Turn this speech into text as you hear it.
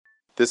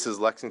This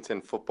is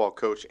Lexington football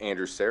coach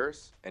Andrew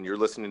Saris, and you're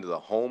listening to the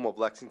home of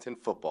Lexington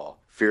football,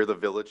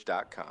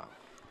 fearthevillage.com.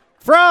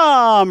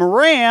 From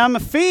Ram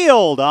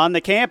Field on the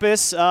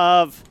campus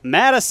of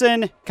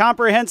Madison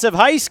Comprehensive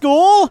High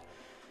School,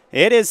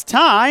 it is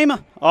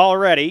time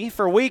already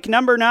for week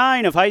number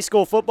 9 of high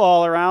school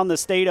football around the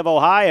state of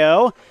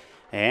Ohio.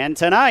 And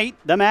tonight,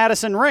 the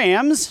Madison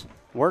Rams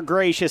were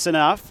gracious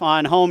enough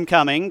on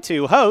homecoming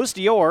to host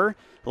your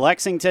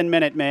Lexington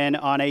Minutemen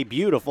on a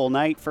beautiful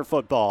night for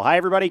football. Hi,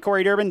 everybody.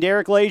 Corey Durbin,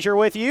 Derek Lazier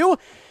with you.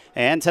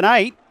 And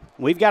tonight,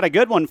 we've got a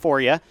good one for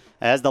you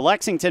as the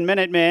Lexington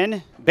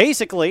Minutemen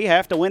basically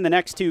have to win the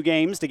next 2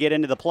 games to get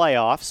into the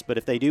playoffs. But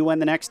if they do win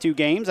the next 2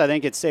 games, I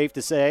think it's safe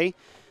to say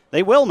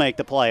they will make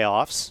the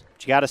playoffs.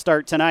 But you got to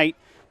start tonight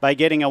by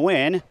getting a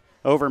win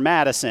over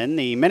Madison.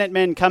 The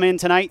Minutemen come in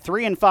tonight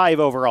 3-5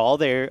 overall.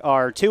 They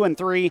are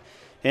 2-3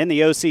 in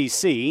the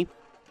OCC.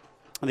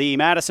 The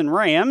Madison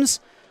Rams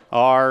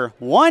are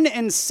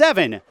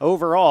 1-7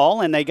 overall,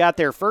 and they got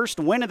their first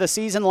win of the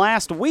season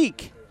last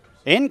week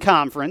in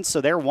conference, so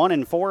they're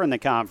 1-4 in the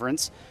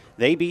conference.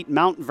 They beat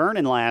Mount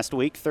Vernon last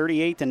week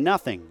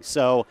 38-0.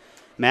 So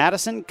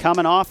Madison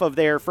coming off of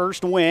their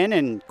first win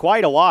in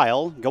quite a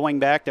while, going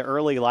back to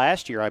early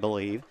last year, I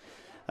believe.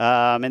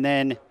 And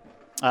then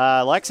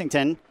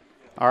Lexington,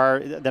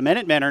 the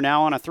Minutemen are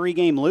now on a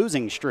 3-game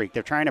losing streak.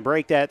 They're trying to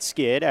break that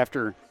skid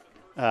after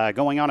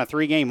going on a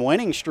 3-game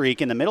winning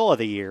streak in the middle of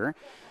the year,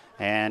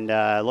 and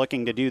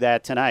looking to do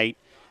that tonight.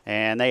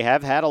 And they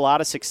have had a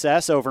lot of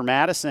success over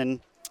Madison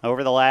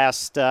over the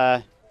last,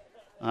 over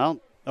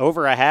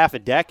a half a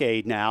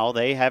decade now.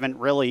 They haven't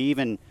really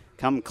even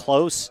come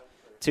close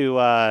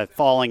to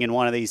falling in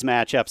one of these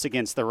matchups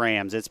against the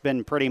Rams. It's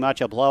been pretty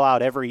much a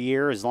blowout every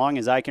year as long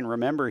as I can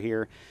remember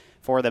here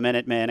for the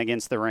Minutemen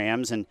against the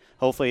Rams, and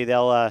hopefully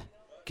they'll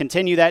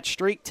continue that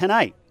streak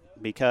tonight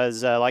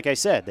because, like I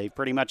said, they've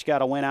pretty much got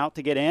to win out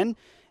to get in,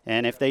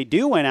 and if they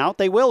do win out,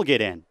 they will get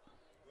in.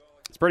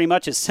 It's pretty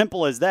much as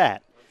simple as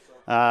that.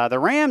 The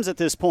Rams at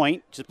this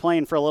point, just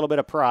playing for a little bit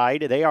of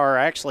pride, they are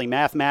actually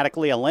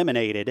mathematically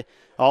eliminated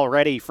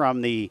already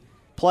from the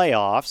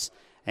playoffs.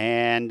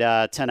 And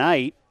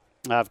tonight,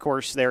 of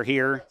course, they're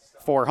here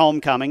for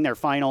homecoming, their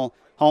final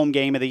home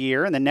game of the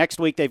year. And then next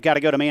week, they've got to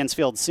go to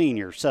Mansfield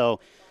Senior. So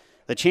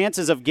the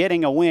chances of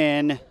getting a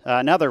win,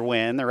 another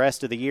win, the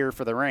rest of the year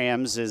for the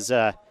Rams is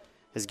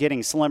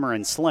getting slimmer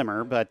and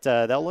slimmer. But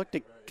they'll look to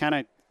kind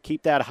of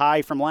keep that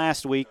high from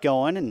last week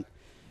going and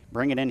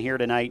bring it in here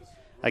tonight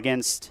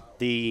against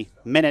the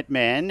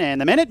Minutemen.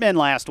 And the Minutemen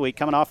last week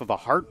coming off of a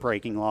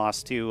heartbreaking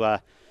loss to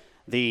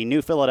the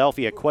New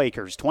Philadelphia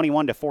Quakers,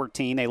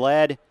 21-14. They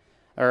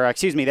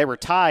were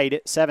tied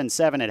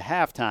 7-7 at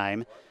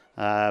halftime,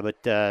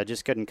 but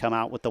just couldn't come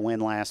out with the win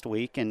last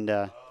week and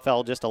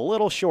fell just a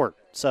little short.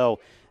 So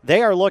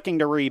they are looking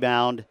to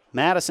rebound.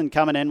 Madison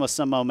coming in with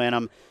some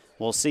momentum.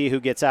 We'll see who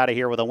gets out of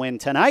here with a win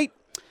tonight.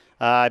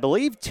 I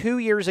believe 2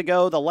 years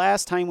ago, the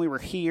last time we were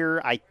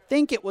here, I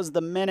think it was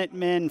the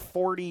Minutemen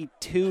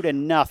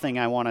 42-0,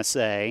 I want to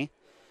say,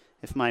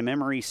 if my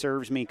memory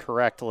serves me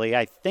correctly.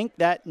 I think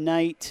that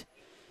night,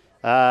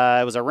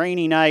 it was a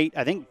rainy night.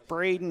 I think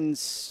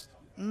was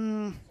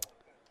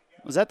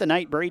that the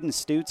night Braden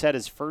Stutes had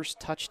his first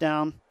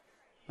touchdown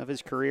of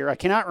his career? I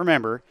cannot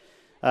remember,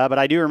 but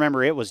I do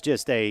remember it was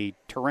just a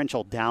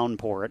torrential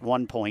downpour at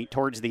one point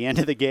towards the end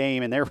of the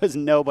game, and there was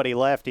nobody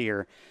left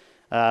here.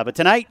 But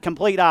tonight,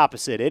 complete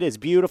opposite. It is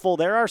beautiful.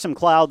 There are some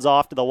clouds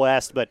off to the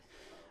west, but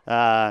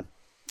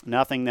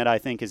nothing that I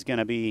think is going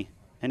to be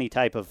any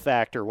type of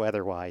factor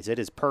weather-wise. It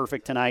is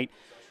perfect tonight,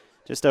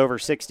 just over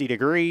 60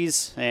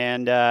 degrees.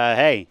 And,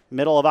 hey,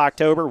 middle of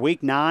October,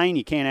 week 9,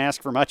 you can't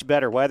ask for much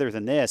better weather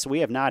than this.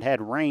 We have not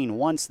had rain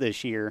once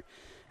this year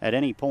at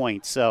any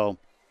point, so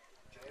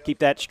keep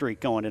that streak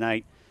going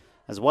tonight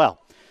as well.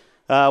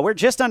 We're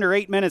just under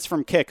 8 minutes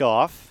from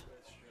kickoff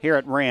here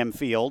at Ram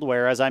Field,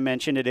 where, as I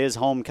mentioned, it is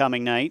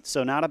homecoming night,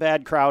 so not a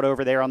bad crowd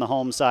over there on the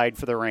home side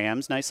for the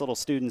Rams. Nice little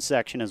student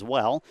section as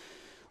well.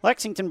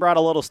 Lexington brought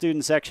a little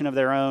student section of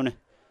their own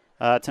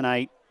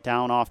tonight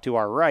down off to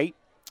our right,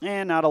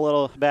 and not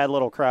a bad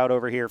little crowd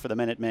over here for the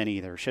Minutemen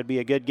either. Should be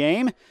a good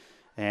game,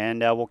 and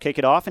we'll kick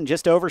it off in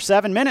just over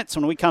 7 minutes.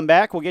 When we come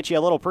back, we'll get you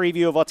a little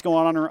preview of what's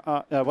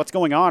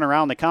going on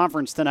around the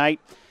conference tonight,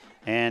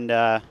 and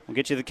we'll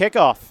get you the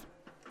kickoff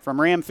from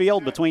Ram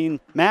Field between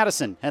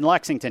Madison and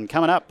Lexington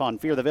coming up on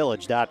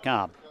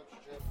fearthevillage.com.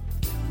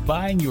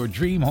 Buying your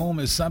dream home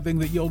is something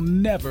that you'll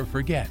never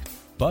forget,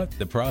 but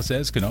the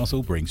process can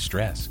also bring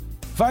stress.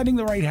 Finding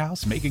the right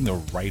house, making the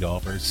right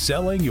offer,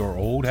 selling your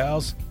old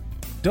house.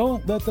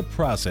 Don't let the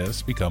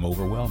process become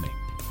overwhelming.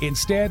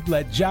 Instead,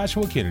 let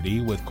Joshua Kennedy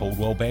with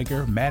Coldwell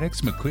Banker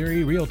Maddox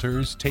McCleary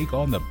Realtors take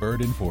on the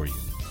burden for you.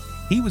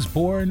 He was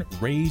born,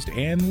 raised,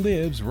 and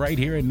lives right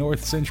here in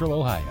North Central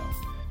Ohio.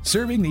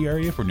 Serving the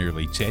area for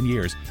nearly 10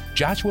 years,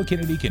 Joshua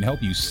Kennedy can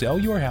help you sell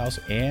your house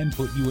and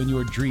put you in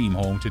your dream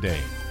home today.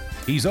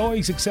 He's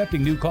always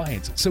accepting new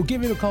clients, so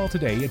give him a call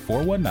today at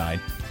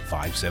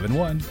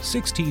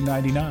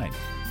 419-571-1699.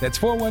 That's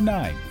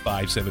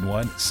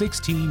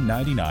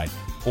 419-571-1699,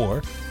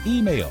 or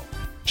email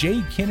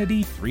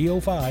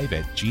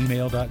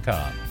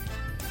jkennedy305@gmail.com.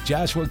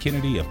 Joshua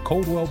Kennedy of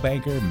Coldwell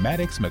Banker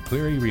Maddox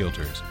McCleary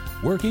Realtors,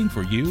 working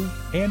for you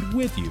and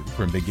with you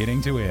from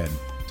beginning to end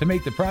to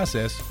make the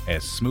process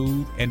as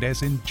smooth and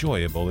as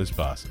enjoyable as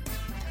possible.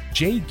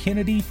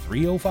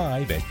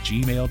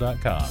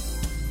 jkennedy305@gmail.com.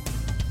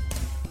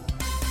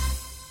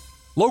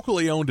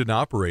 Locally owned and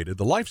operated,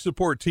 the Life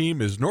Support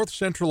Team is North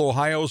Central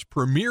Ohio's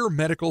premier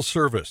medical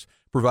service,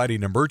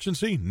 providing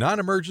emergency,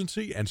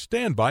 non-emergency, and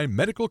standby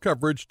medical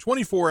coverage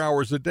 24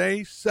 hours a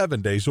day,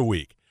 7 days a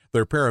week.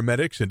 Their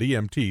paramedics and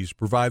EMTs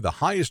provide the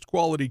highest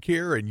quality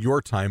care in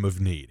your time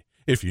of need.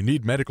 If you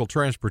need medical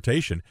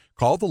transportation,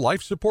 call the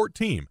Life Support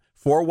Team,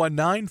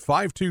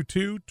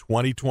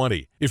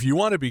 419-522-2020. If you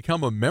want to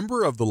become a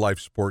member of the Life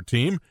Support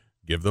Team,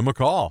 give them a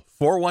call,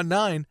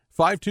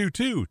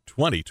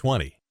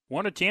 419-522-2020.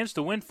 Want a chance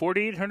to win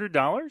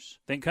 $4,800?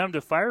 Then come to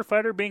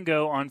Firefighter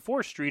Bingo on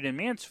 4th Street in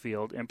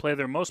Mansfield and play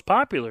their most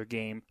popular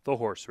game, the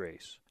horse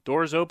race.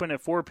 Doors open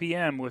at 4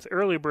 p.m. with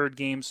early bird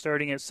games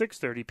starting at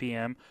 6:30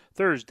 p.m.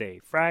 Thursday,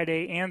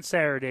 Friday, and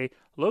Saturday,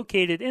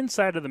 located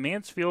inside of the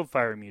Mansfield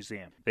Fire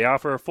Museum. They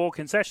offer a full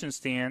concession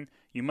stand.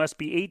 You must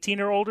be 18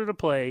 or older to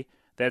play.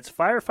 That's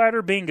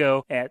Firefighter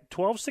Bingo at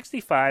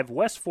 1265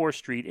 West 4th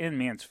Street in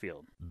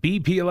Mansfield.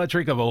 BP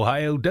Electric of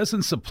Ohio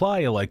doesn't supply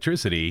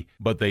electricity,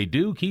 but they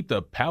do keep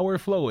the power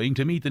flowing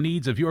to meet the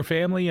needs of your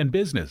family and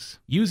business.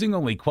 Using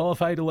only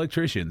qualified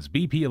electricians,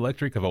 BP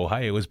Electric of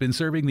Ohio has been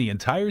serving the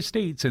entire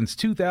state since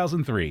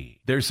 2003.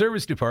 Their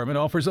service department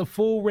offers a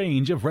full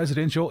range of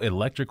residential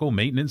electrical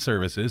maintenance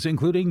services,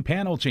 including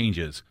panel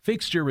changes,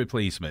 fixture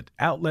replacement,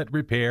 outlet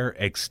repair,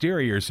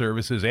 exterior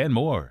services, and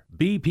more.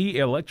 BP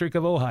Electric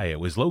of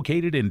Ohio is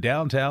located in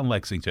downtown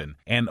Lexington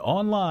and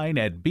online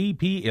at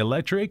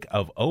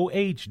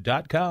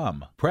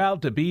bpelectricofoh.com.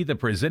 Proud to be the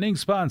presenting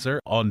sponsor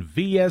on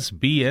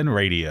VSBN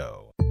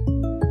Radio.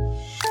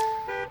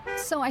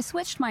 So I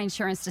switched my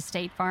insurance to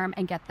State Farm,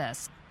 and get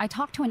this. I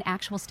talked to an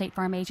actual State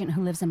Farm agent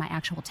who lives in my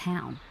actual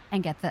town.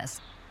 And get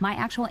this. My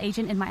actual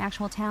agent in my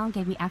actual town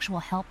gave me actual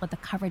help with the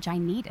coverage I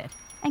needed.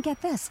 And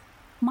get this.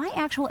 My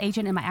actual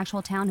agent in my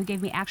actual town who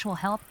gave me actual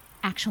help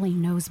actually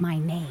knows my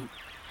name.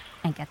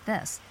 And get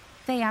this.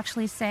 They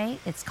actually say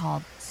it's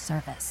called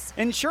service.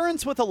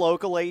 Insurance with a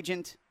local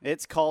agent,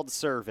 it's called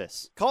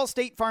service. Call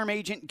State Farm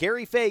agent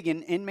Gary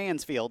Fagan in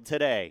Mansfield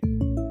today.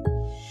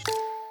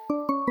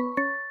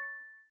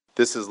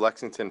 This is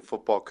Lexington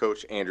football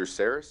coach Andrew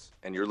Saris,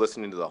 and you're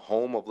listening to the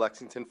home of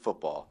Lexington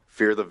football,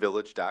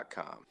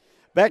 fearthevillage.com.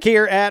 Back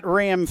here at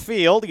Ram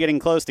Field, getting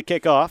close to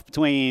kickoff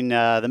between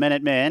the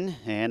Minutemen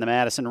and the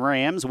Madison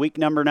Rams. Week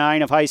number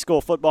 9 of high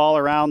school football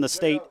around the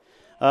state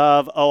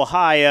of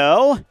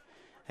Ohio.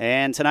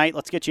 And tonight,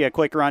 let's get you a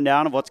quick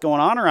rundown of what's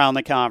going on around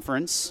the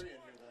conference.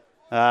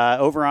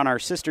 Over on our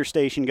sister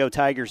station,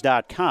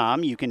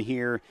 GoTigers.com, you can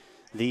hear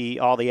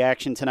all the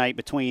action tonight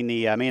between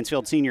the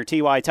Mansfield Senior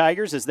TY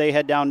Tigers as they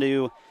head down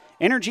to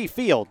Energy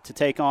Field to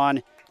take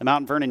on the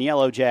Mount Vernon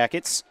Yellow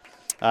Jackets.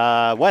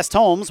 West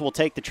Holmes will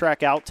take the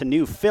trek out to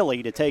New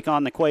Philly to take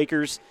on the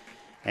Quakers.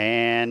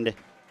 And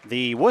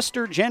the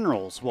Worcester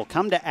Generals will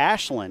come to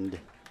Ashland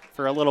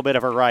for a little bit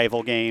of a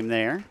rival game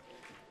there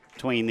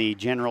between the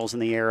Generals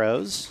and the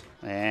Arrows.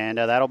 And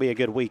that'll be a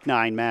good Week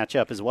 9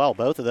 matchup as well.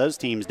 Both of those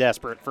teams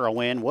desperate for a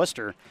win.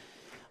 Worcester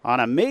on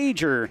a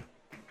major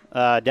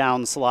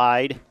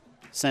downslide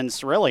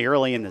since really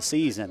early in the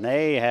season.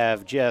 They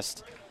have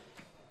just,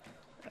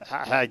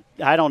 I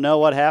don't know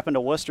what happened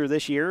to Worcester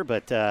this year,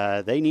 but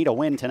they need a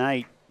win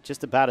tonight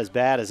just about as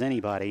bad as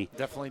anybody.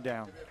 Definitely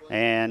down.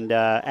 And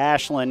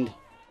Ashland,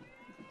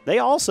 they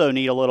also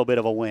need a little bit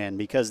of a win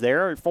because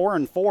they're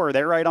 4-4.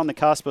 They're right on the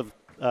cusp of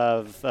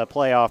a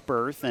playoff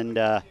berth, and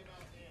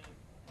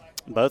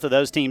both of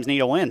those teams need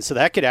a win. So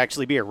that could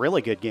actually be a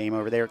really good game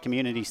over there at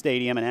Community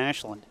Stadium in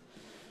Ashland.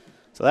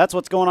 So that's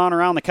what's going on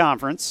around the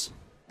conference.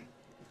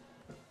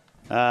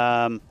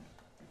 Back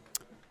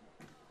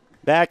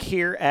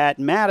here at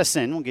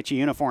Madison, we'll get you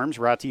uniforms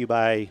brought to you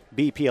by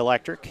BP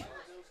Electric.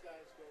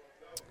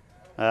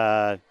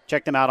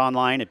 Check them out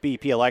online at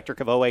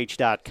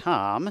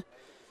bpelectricofoh.com.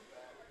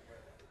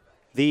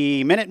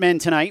 The Minutemen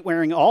tonight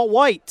wearing all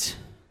white.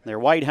 Their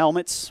white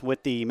helmets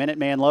with the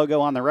Minuteman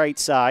logo on the right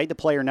side, the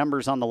player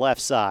numbers on the left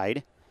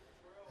side,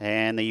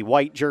 and the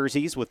white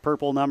jerseys with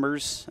purple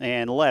numbers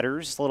and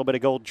letters, a little bit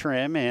of gold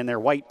trim, and their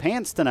white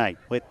pants tonight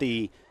with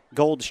the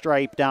gold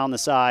stripe down the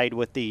side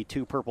with the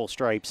 2 purple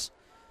stripes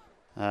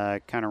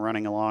kind of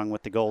running along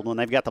with the gold one.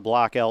 They've got the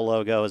Block L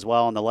logo as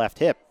well on the left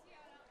hip.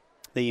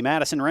 The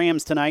Madison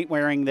Rams tonight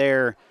wearing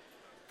their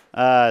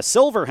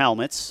silver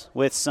helmets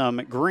with some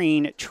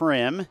green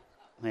trim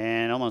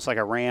and almost like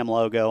a Ram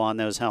logo on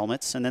those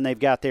helmets. And then they've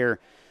got their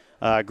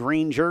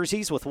green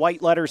jerseys with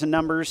white letters and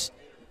numbers,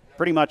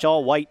 pretty much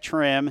all white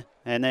trim,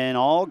 and then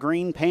all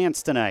green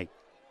pants tonight,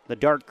 the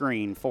dark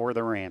green for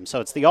the Rams.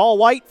 So it's the all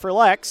white for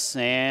Lex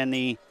and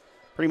the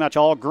pretty much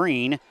all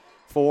green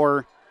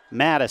for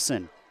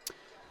Madison.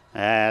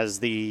 As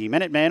the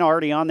Minutemen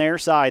already on their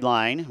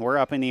sideline, we're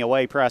up in the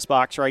away press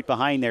box right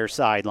behind their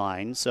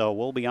sideline, so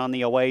we'll be on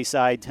the away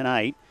side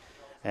tonight.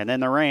 And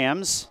then the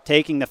Rams,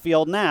 taking the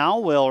field now,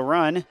 will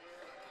run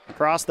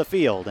across the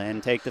field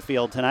and take the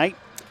field tonight.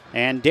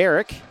 And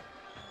Derek,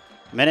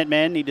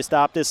 Minutemen need to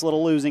stop this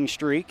little losing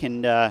streak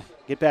and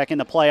get back in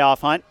the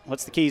playoff hunt.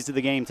 What's the keys to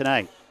the game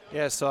tonight?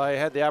 Yeah, so I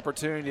had the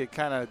opportunity to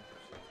kind of,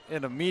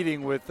 in a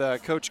meeting with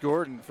Coach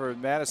Gordon for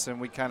Madison,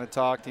 we kind of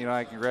talked.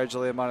 I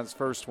congratulated him on his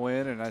first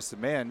win, and I said,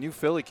 man, New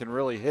Philly can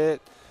really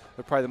hit.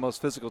 They're probably the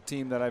most physical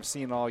team that I've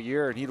seen all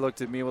year. And he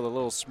looked at me with a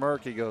little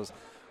smirk. He goes,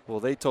 well,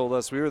 they told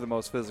us we were the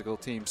most physical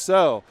team.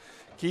 So,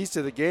 keys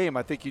to the game,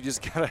 I think you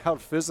just got to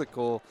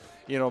out-physical,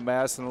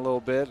 Madison a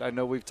little bit. I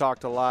know we've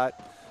talked a lot,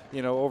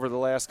 over the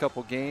last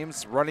couple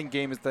games. Running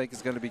game, I think,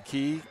 is going to be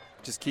key.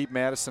 Just keep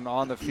Madison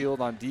on the field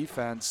on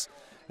defense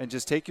and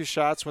just take your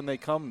shots when they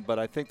come. But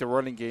I think the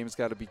running game's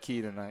got to be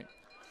key tonight.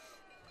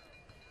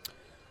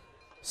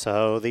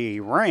 So the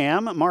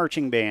Ram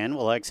marching band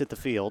will exit the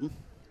field.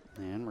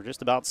 And we're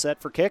just about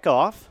set for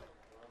kickoff.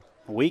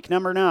 Week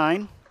number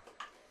 9.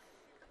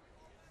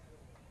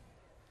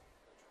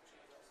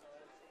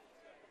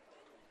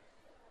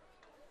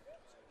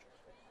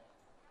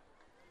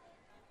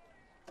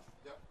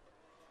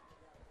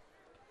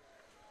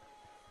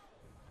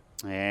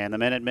 And the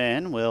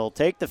Minutemen will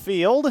take the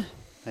field,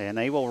 and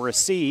they will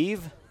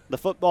receive the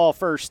football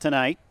first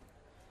tonight.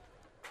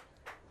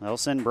 They'll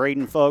send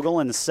Braden Fogle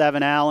and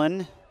Seven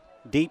Allen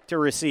deep to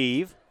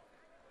receive.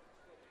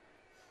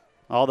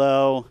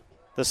 Although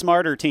the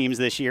smarter teams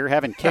this year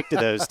haven't kicked to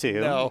those two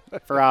No.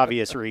 for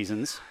obvious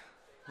reasons.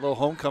 A little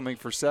homecoming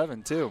for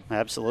Seven, too.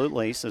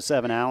 Absolutely. So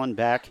Seven Allen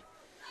back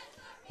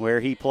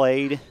where he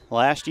played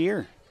last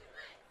year.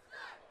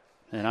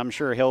 And I'm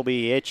sure he'll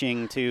be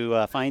itching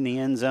to find the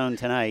end zone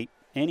tonight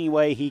any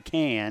way he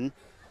can.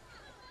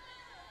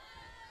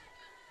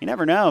 You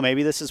never know.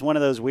 Maybe this is one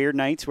of those weird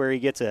nights where he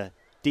gets a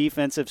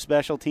defensive,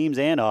 special teams,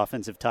 and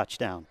offensive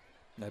touchdown.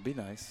 That'd be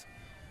nice.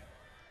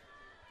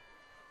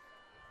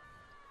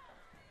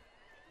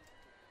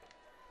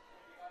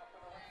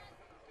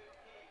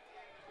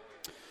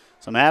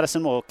 So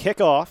Madison will kick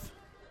off.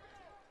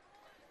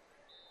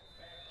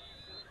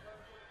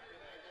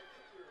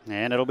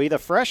 And it'll be the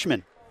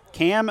freshman,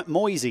 Cam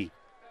Moisey.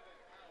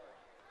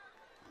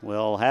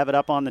 Will have it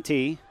up on the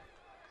tee,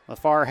 the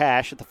far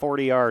hash at the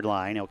 40-yard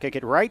line. He'll kick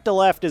it right to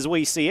left as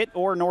we see it,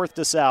 or north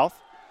to south.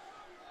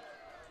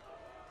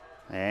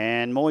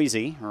 And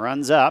Moisey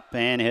runs up,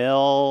 and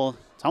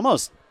it's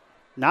almost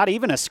not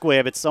even a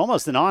squib. It's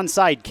almost an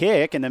onside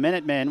kick, and the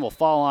Minutemen will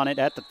fall on it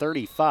at the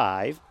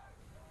 35.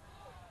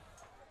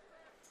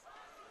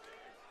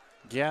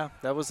 Yeah,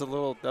 that was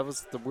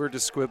the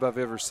weirdest squib I've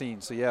ever seen.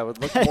 So, yeah, it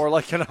would look more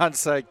like an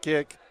onside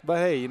kick. But,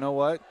 hey, you know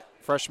what?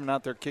 Freshman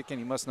out there kicking,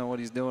 he must know what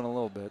he's doing a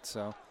little bit.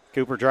 So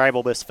Cooper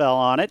Dreibelbus fell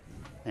on it,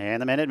 and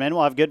the Minutemen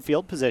will have good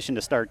field position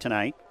to start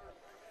tonight.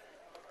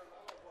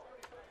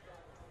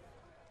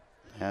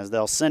 As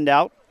they'll send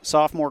out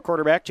sophomore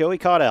quarterback Joey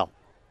Caudell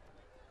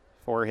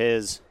for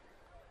his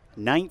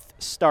 9th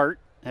start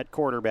at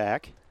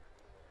quarterback.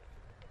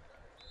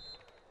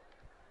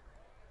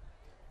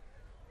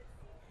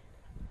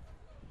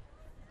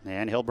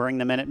 And he'll bring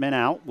the Minutemen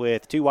out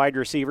with 2 wide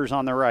receivers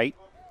on the right.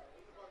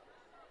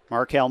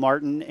 Markel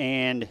Martin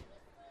and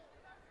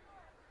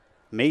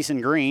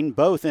Mason Green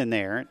both in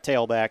there at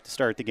tailback to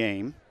start the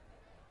game.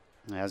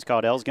 As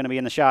Caudell's going to be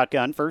in the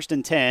shotgun, 1st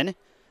and 10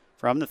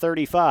 from the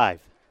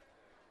 35.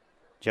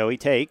 Joey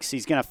takes.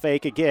 He's going to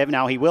fake a give.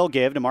 Now he will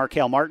give to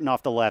Markel Martin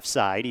off the left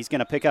side. He's going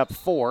to pick up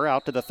 4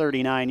 out to the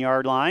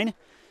 39-yard line.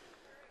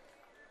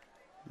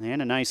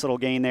 And a nice little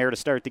gain there to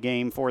start the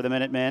game for the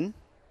Minutemen.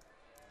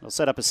 They'll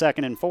set up a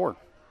 2nd and 4.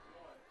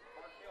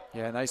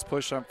 Yeah, nice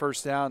push on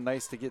first down.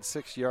 Nice to get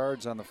 6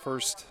 yards on the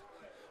first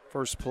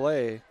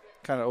play.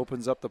 Kind of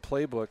opens up the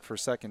playbook for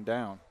 2nd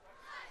down.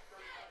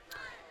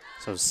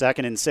 So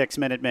 2nd and 6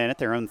 Minutemen at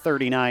their own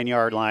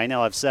 39-yard line.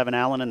 They'll have Seven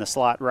Allen in the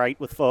slot right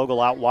with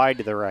Fogle out wide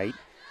to the right.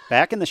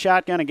 Back in the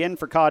shotgun again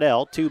for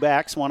Caudell. 2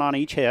 backs, 1 on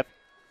each hip.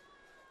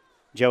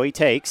 Joey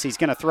takes. He's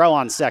going to throw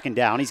on 2nd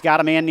down. He's got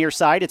a man near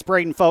side. It's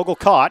Braden Fogle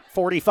caught,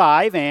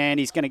 45, and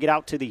he's going to get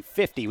out to the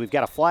 50. We've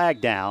got a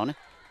flag down.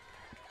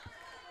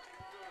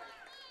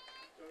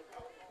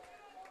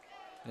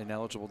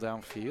 Ineligible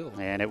downfield.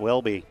 And it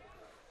will be.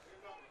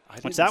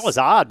 Which that was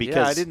odd because.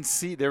 Yeah, I didn't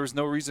see. There was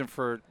no reason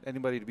for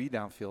anybody to be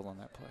downfield on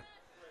that play.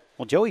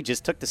 Well, Joey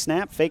just took the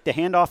snap, faked the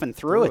handoff, and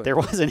threw it. There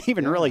wasn't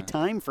even really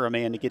time for a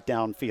man to get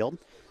downfield.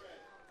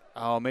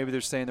 Oh, maybe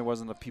they're saying there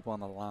wasn't the people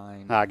on the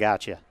line. I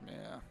gotcha. Yeah.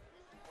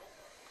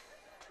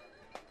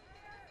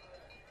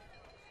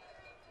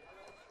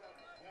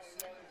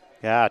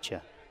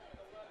 Gotcha.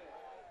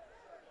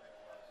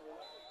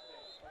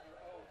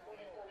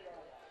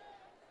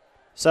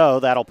 So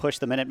that'll push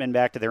the Minutemen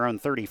back to their own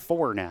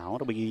 34 now.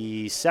 It'll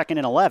be 2nd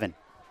and 11.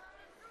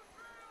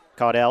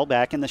 Caudell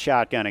back in the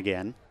shotgun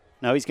again.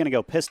 No, he's going to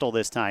go pistol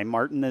this time.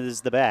 Martin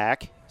is the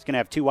back. He's going to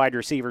have 2 wide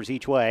receivers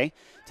each way.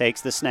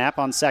 Takes the snap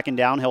on 2nd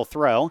down. He'll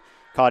throw.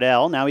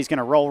 Caudell, now he's going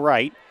to roll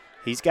right.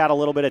 He's got a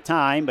little bit of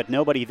time, but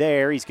nobody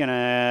there. He's going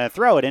to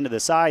throw it into the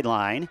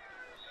sideline.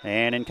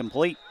 And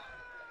incomplete.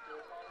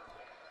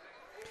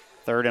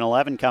 3rd and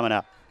 11 coming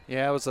up.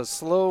 Yeah, it was a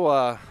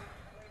slow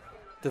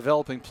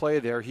developing play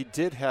there. He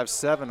did have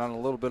 7 on a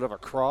little bit of a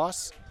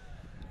cross.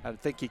 I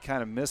think he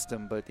kind of missed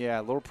him, but yeah,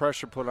 a little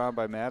pressure put on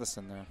by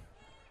Madison there.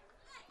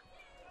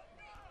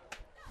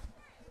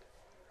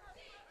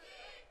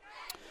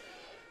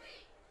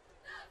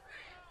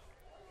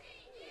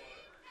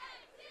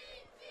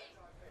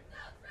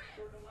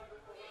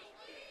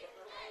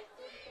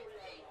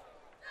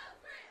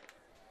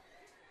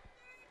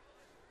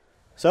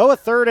 So a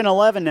 3rd and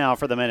 11 now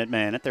for the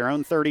Minutemen at their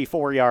own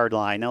 34-yard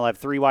line. They'll have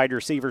 3 wide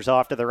receivers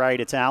off to the right.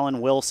 It's Allen,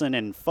 Wilson,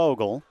 and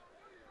Fogel.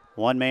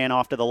 1 man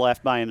off to the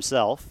left by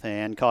himself,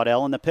 and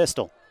Caudell in the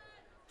pistol.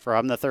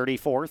 From the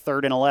 34,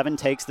 3rd and 11,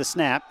 takes the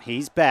snap.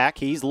 He's back.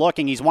 He's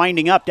looking. He's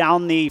winding up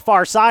down the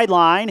far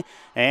sideline.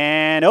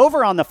 And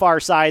over on the far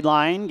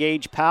sideline,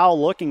 Gage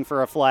Powell looking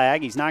for a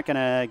flag. He's not going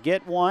to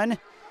get one.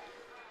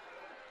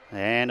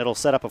 And it'll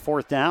set up a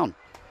 4th down.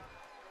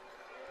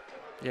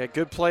 Yeah,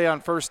 good play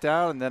on 1st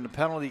down, and then the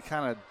penalty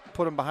kind of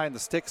put him behind the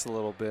sticks a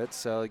little bit,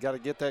 so you got to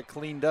get that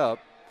cleaned up.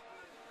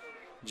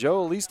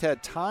 Joe at least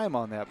had time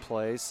on that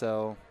play,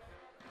 so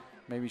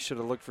maybe should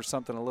have looked for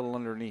something a little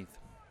underneath.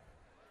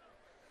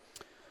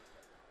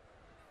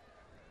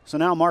 So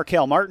now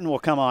Markel Martin will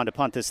come on to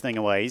punt this thing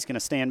away. He's going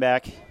to stand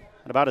back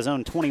at about his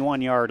own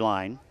 21-yard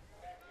line.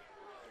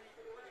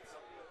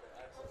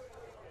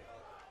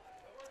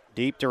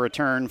 Deep to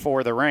return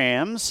for the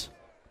Rams.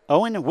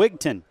 Owen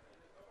Wigton.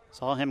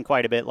 Saw him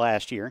quite a bit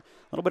last year. A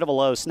little bit of a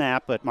low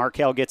snap, but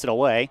Markel gets it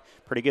away.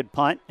 Pretty good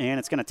punt, and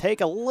it's going to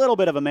take a little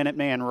bit of a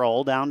Minuteman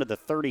roll down to the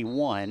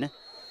 31.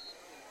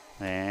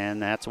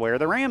 And that's where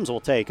the Rams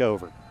will take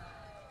over.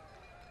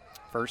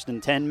 1st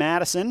and 10,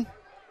 Madison.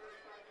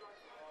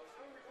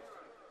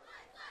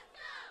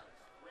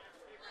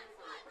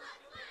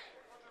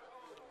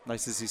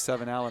 Nice to see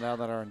Seven Allen out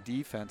there on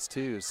defense,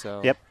 too.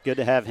 So. Yep, good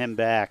to have him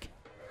back.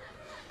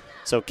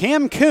 So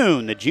Cam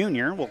Kuhn, the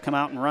junior, will come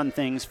out and run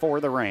things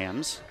for the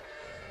Rams.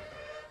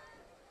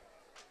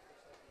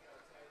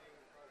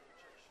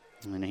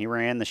 And he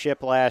ran the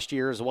ship last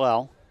year as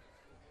well.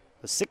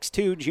 The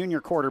 6'2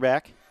 junior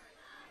quarterback.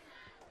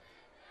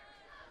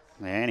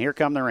 And here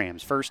come the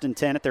Rams. 1st and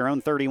 10 at their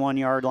own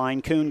 31-yard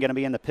line. Kuhn going to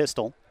be in the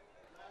pistol.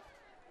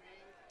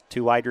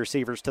 2 wide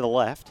receivers to the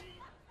left.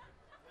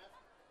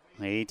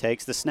 He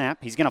takes the snap.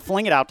 He's going to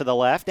fling it out to the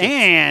left.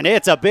 And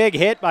it's a big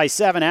hit by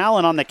Seven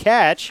Allen on the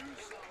catch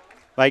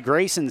by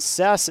Grayson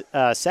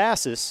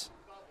Sassis.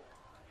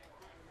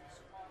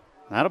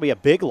 That'll be a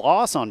big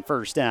loss on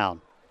 1st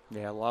down.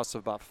 Yeah, loss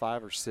of about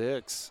 5 or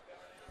 6.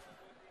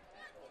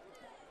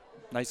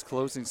 Nice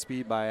closing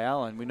speed by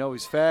Allen. We know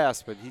he's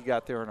fast, but he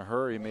got there in a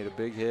hurry and made a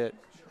big hit.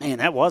 Man,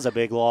 that was a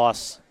big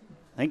loss.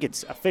 I think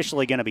it's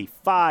officially going to be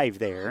 5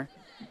 there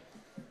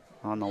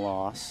on the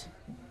loss.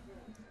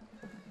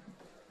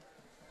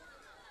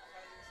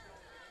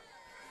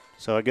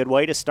 So a good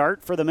way to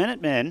start for the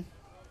Minutemen.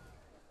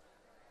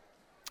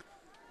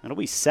 It'll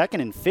be 2nd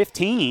and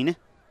 15.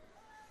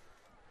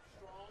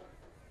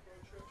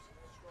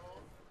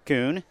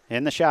 Kuhn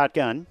in the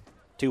shotgun.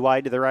 2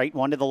 wide to the right,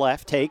 1 to the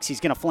left. Takes. He's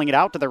going to fling it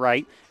out to the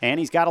right, and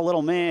he's got a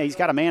little man. He's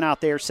got a man out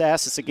there.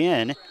 Sassis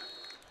again,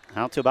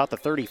 out to about the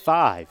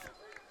 35.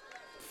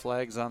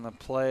 Flags on the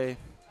play,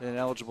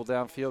 ineligible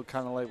downfield,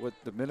 kind of like what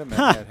the Minutemen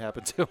had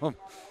happened to him.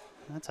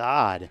 That's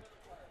odd.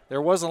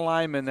 There was a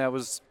lineman that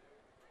was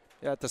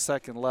at the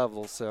 2nd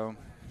level, so.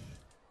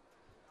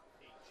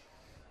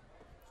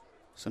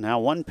 So now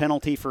 1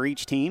 penalty for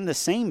each team, the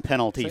same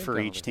penalty for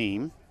each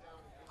team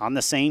on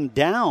the same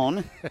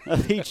down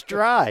of each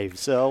drive.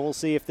 So we'll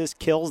see if this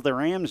kills the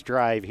Rams'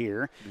 drive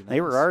here. Nice. They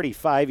were already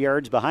 5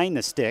 yards behind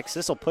the sticks.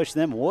 This will push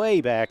them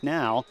way back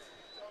now.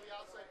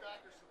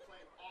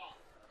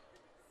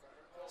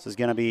 This is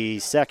going to be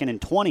 2nd and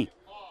 20.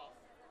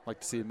 Like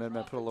to see the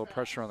Minutemen put a little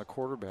pressure on the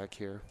quarterback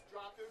here.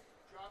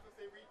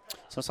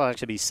 So this will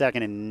actually be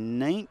 2nd and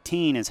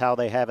 19 is how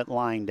they have it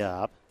lined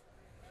up.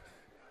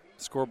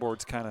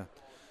 Scoreboard's kind of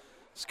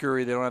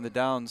scurry. They don't have the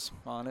downs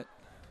on it.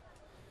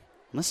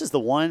 And this is the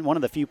one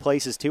of the few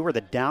places, too, where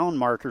the down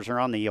markers are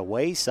on the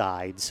away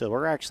side. So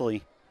we're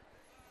actually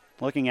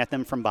looking at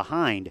them from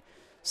behind.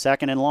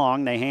 2nd and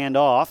long, they hand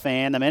off,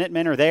 and the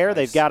Minutemen are there. Nice.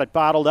 They've got it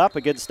bottled up.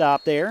 A good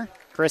stop there.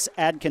 Chris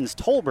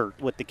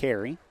Adkins-Tolbert with the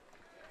carry.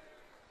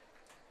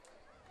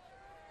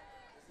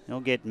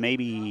 He'll get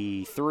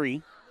maybe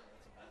 3.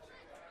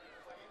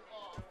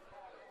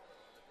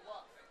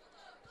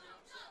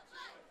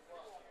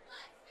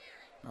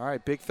 All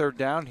right, big 3rd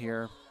down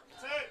here.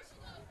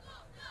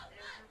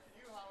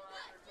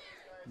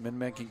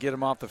 Minutemen can get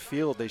them off the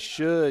field. They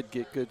should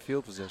get good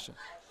field position.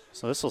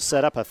 So this will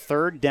set up a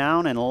 3rd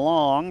down and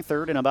long,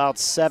 3rd and about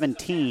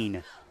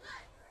 17.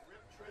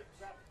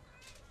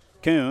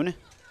 Kuhn going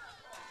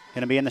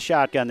to be in the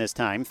shotgun this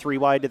time. 3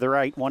 wide to the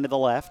right, 1 to the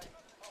left.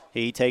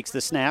 He takes the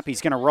snap.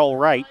 He's going to roll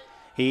right.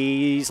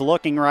 He's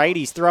looking right.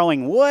 He's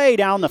throwing way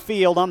down the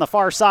field on the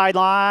far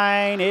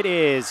sideline. It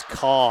is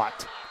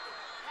caught.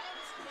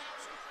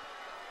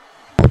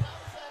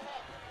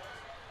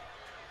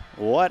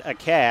 What a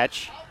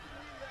catch.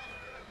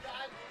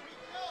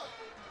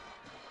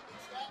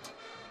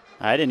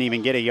 I didn't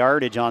even get a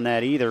yardage on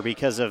that either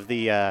because of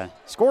the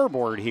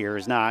scoreboard here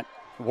is not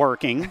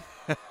working.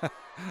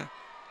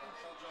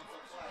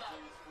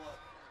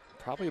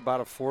 Probably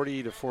about a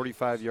 40 to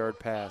 45 yard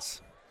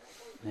pass.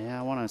 Yeah,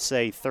 I want to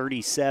say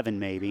 37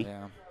 maybe.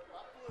 Yeah.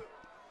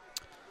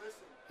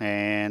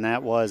 And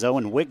that was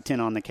Owen Wigton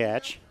on the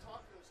catch.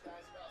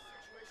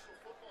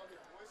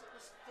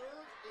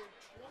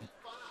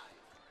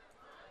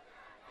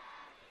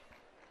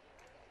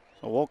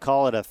 So we'll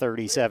call it a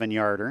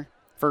 37-yarder.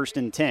 1st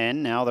and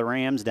 10. Now the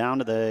Rams down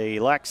to the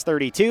Lex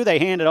 32. They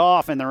hand it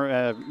off, and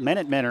the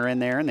Minutemen are in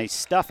there, and they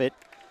stuff it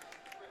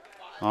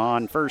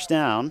on 1st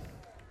down.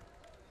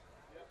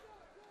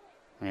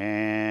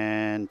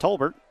 And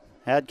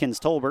Adkins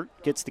Tolbert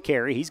gets the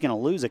carry. He's going to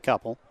lose a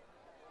couple.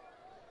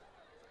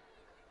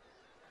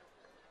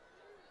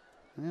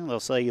 Well, they'll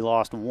say he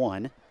lost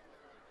 1.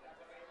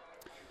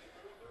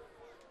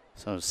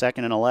 So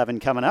 2nd and 11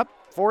 coming up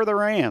for the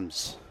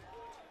Rams.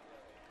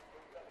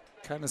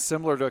 Kind of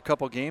similar to a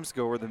couple games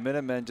ago where the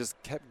Minutemen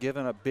just kept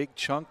giving up big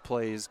chunk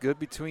plays, good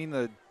between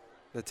the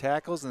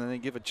tackles, and then they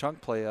give a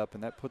chunk play up,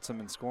 and that puts them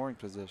in scoring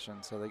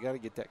position. So they got to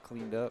get that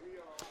cleaned up.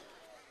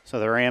 So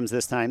the Rams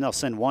this time, they'll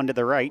send 1 to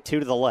the right,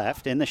 2 to the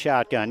left in the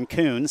shotgun.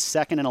 Coons,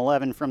 2nd and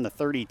 11 from the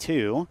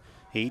 32.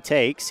 He's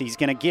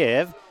going to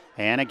give,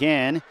 and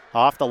again,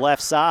 off the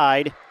left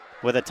side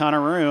with a ton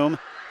of room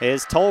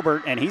is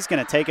Tolbert, and he's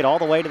going to take it all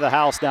the way to the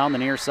house down the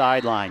near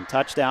sideline.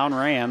 Touchdown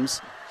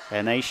Rams,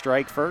 and they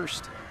strike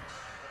first.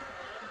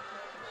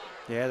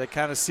 Yeah, they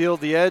kind of sealed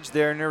the edge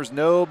there, and there was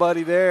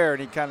nobody there,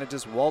 and he kind of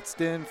just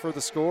waltzed in for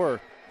the score.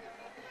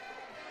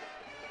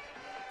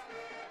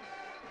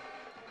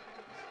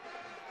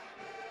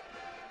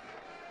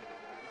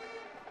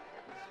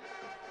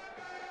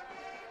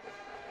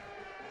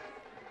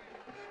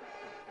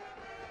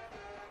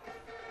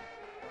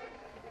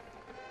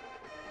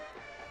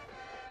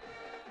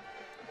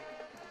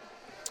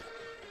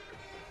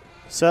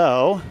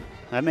 So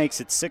that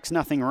makes it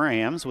 6-0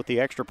 Rams with the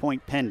extra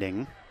point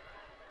pending.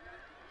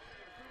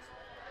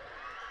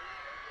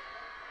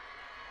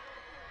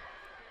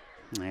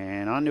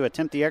 And on to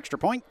attempt the extra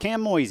point,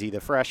 Cam Moisey,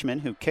 the freshman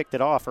who kicked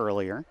it off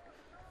earlier.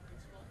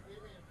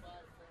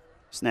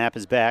 Snap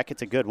is back.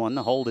 It's a good one.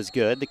 The hold is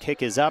good. The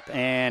kick is up,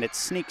 and it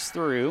sneaks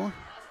through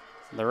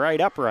the right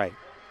upright.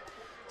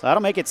 So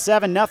that'll make it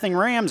 7-0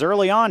 Rams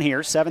early on here.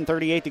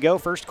 7:38 to go,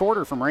 first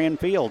quarter from Rand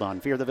Field on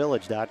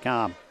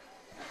fearthevillage.com.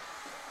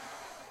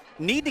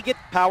 Need to get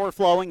power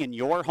flowing in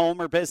your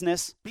home or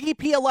business?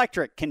 BP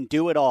Electric can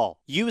do it all.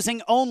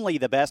 Using only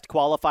the best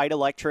qualified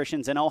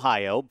electricians in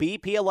Ohio,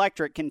 BP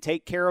Electric can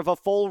take care of a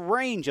full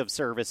range of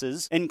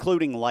services,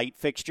 including light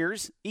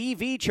fixtures,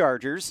 EV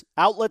chargers,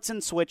 outlets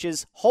and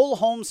switches, whole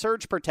home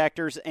surge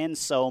protectors, and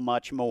so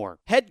much more.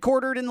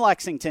 Headquartered in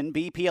Lexington,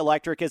 BP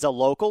Electric is a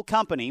local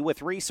company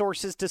with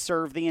resources to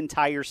serve the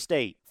entire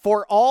state.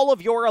 For all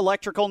of your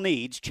electrical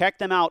needs, check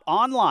them out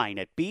online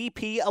at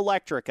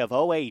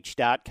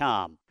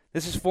bpelectricofoh.com.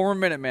 This is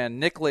former Minuteman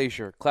Nick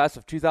Leisure, class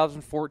of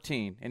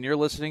 2014, and you're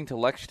listening to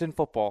Lexington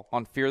Football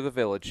on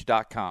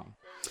fearthevillage.com.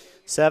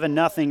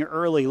 7-0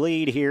 early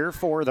lead here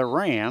for the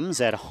Rams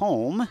at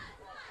home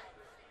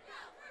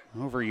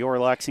over your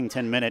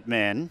Lexington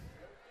Minutemen.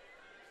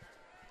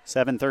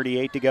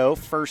 7:38 to go,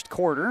 first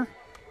quarter.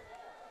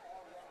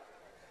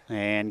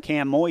 And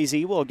Cam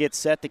Moisey will get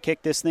set to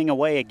kick this thing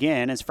away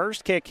again. His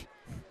first kick,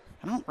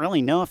 I don't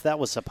really know if that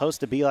was supposed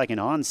to be like an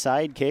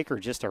onside kick or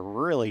just a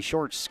really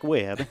short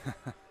squib.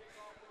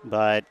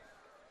 But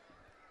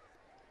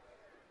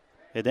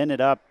it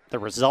ended up, the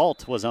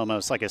result was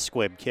almost like a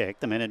squib kick.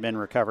 The Minutemen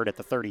recovered at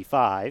the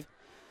 35.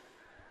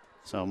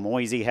 So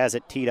Moisey has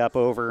it teed up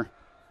over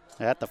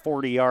at the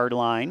 40-yard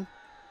line.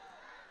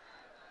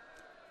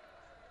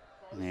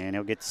 And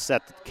he'll get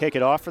set to kick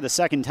it off for the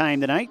second time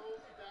tonight.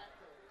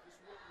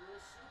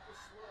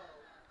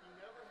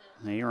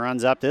 He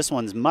runs up. This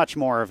one's much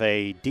more of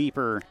a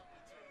deeper,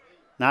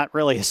 not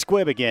really a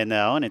squib again,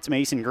 though, and it's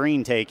Mason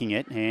Green taking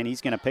it, and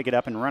he's going to pick it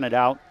up and run it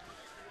out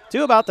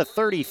to about the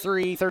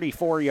 33,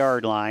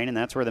 34-yard line, and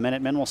that's where the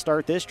Minutemen will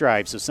start this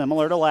drive. So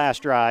similar to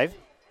last drive.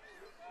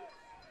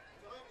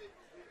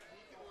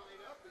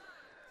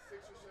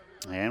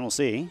 And we'll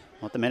see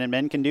what the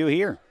Minutemen can do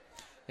here.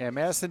 Yeah,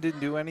 Madison didn't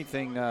do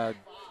anything,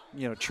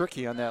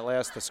 tricky on that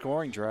last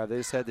scoring drive. They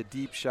just had the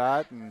deep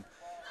shot, and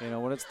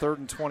when it's 3rd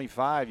and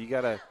 25, you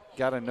gotta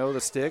know the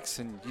sticks,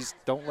 and you just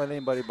don't let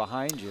anybody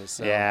behind you.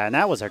 So. Yeah, and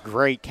that was a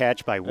great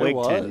catch by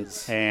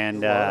Wigton.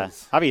 And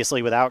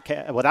obviously, without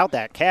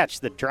that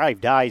catch, the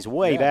drive dies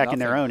way back in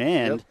their own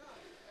end.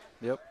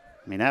 Yep.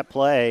 I mean, that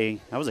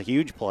was a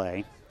huge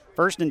play.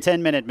 1st and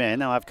 10 Minutemen.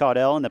 They'll have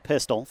Caudell in the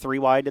pistol, 3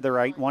 wide to the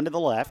right, 1 to the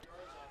left.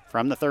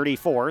 From the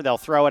 34, they'll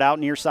throw it out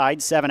near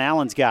side. 7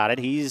 Allen's got it.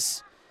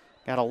 He's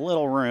got a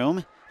little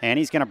room. And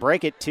he's going to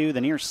break it to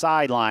the near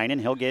sideline, and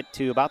he'll get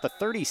to about the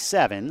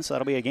 37, so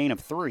that'll be a gain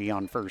of 3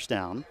 on first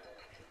down.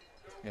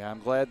 Yeah, I'm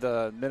glad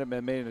the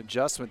Minutemen made an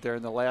adjustment there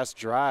in the last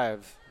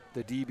drive.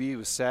 The DB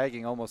was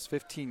sagging almost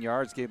 15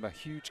 yards, gave him a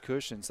huge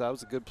cushion, so that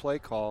was a good play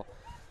call.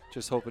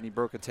 Just hoping he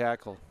broke a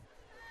tackle.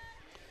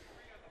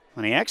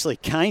 And he actually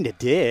kind of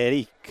did.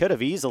 He could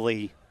have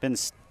easily been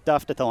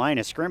stuffed at the line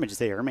of scrimmage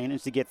there.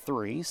 Managed to get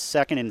 3.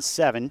 2nd and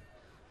 7.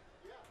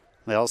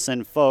 They'll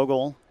send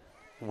Fogle,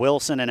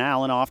 Wilson, and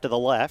Allen off to the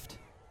left.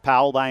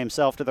 Powell by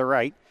himself to the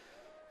right.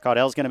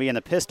 Caudell's going to be in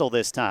the pistol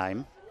this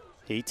time.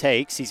 He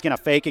takes. He's going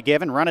to fake a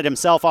give and run it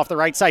himself off the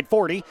right side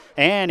 40.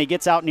 And he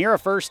gets out near a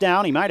first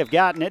down. He might have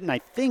gotten it, and I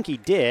think he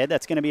did.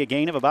 That's going to be a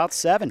gain of about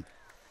 7.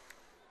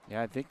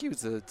 Yeah, I think he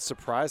was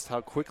surprised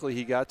how quickly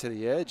he got to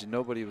the edge and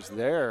nobody was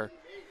there.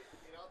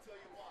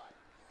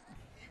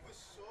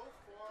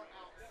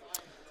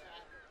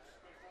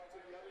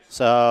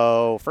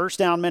 So first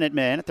down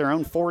Minutemen at their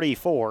own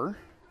 44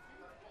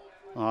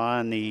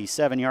 on the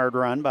 7-yard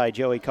run by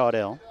Joey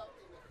Caudell.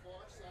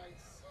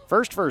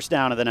 First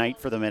down of the night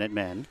for the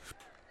Minutemen.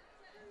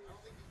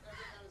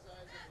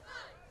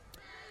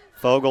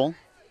 Fogle,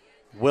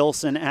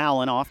 Wilson,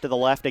 Allen off to the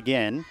left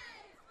again.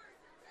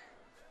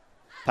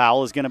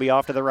 Powell is going to be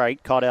off to the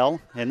right.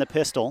 Caudell in the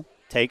pistol.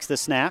 Takes the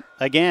snap.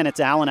 Again,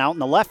 it's Allen out in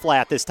the left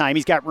flat this time.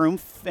 He's got room,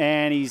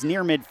 and he's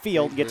near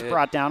midfield. Gets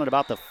brought down at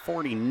about the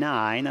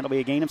 49. That'll be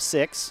a gain of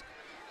 6.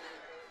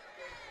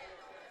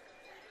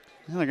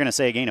 And they're going to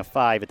say a gain of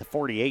 5 at the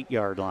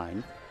 48-yard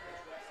line.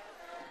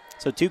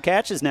 So 2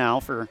 catches now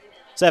for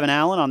Seven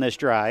Allen on this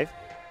drive.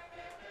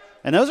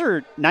 And those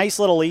are nice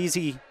little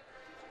easy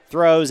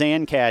throws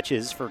and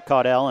catches for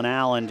Caudell and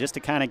Allen just to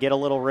kind of get a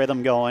little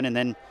rhythm going. And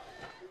then,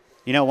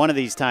 one of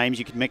these times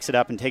you could mix it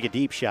up and take a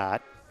deep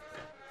shot.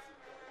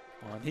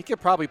 Well, and he could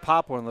probably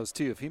pop one of those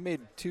too. If he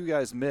made 2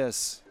 guys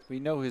miss, we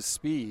know his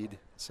speed.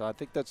 So I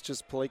think that's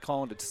just play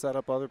calling to set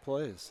up other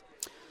plays.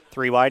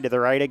 3 wide to the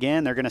right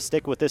again. They're going to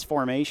stick with this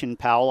formation.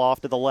 Powell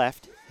off to the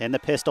left. In the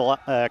pistol,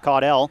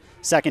 Caudell.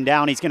 2nd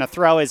down, he's going to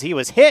throw as he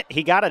was hit.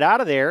 He got it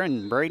out of there,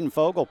 and Braden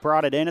Fogle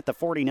brought it in at the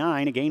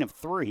 49, a gain of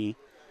 3.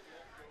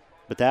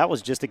 But that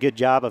was just a good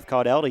job of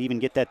Caudell to even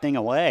get that thing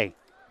away.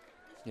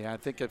 Yeah, I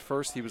think at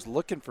first he was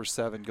looking for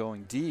 7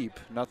 going deep.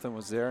 Nothing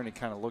was there, and he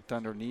kind of looked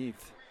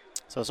underneath.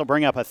 So this will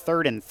bring up a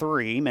 3rd and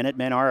 3.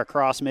 Minutemen are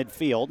across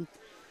midfield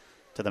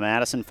to the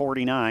Madison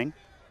 49.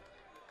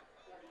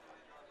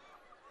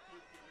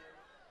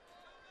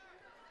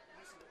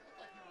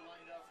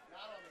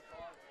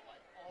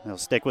 They'll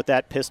stick with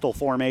that pistol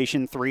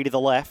formation. 3 to the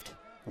left,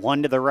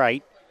 1 to the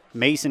right.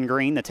 Mason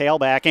Green, the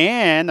tailback,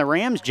 and the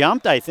Rams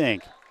jumped, I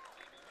think.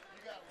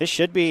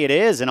 It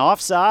is an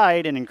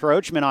offside and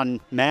encroachment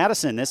on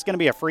Madison. This is going to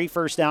be a free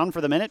first down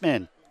for the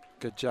Minutemen.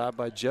 Good job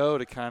by Joe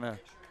to kind of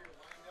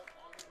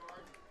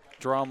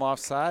draw him off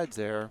sides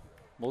there.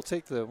 We'll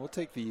take the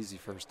easy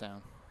first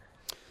down.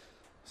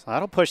 So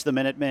that'll push the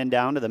Minutemen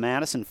down to the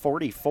Madison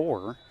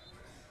 44.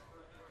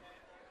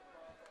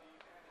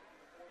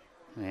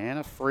 And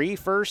a free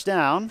first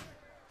down.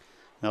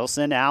 They'll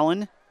send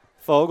Allen,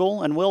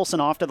 Fogle, and Wilson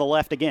off to the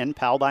left again.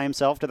 Powell by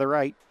himself to the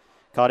right.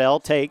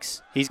 Caudell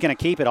takes. He's going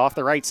to keep it off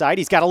the right side.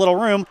 He's got a little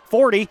room.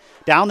 40,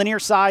 down the near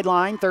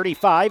sideline,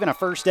 35, and a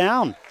first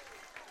down.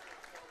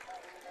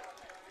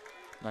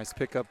 Nice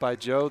pickup by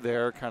Joe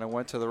there. Kind of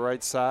went to the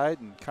right side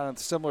and kind of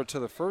similar to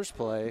the first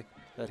play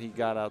that he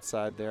got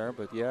outside there,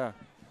 but yeah.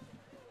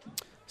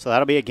 So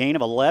that'll be a gain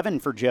of 11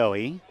 for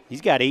Joey.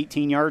 He's got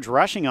 18 yards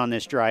rushing on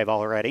this drive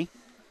already.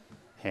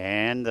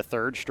 And the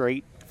 3rd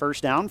straight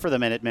first down for the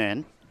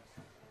Minutemen.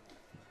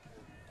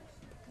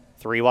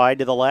 3 wide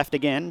to the left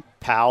again.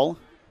 Powell,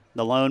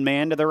 the lone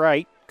man to the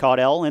right.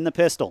 Caudell in the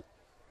pistol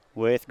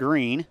with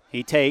Green.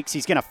 He takes.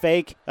 He's going to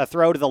fake a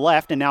throw to the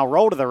left and now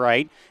roll to the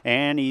right,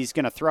 and he's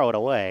going to throw it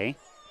away.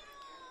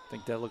 I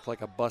think that looked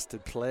like a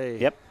busted play.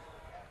 Yep.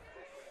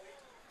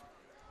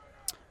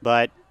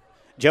 But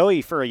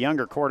Joey, for a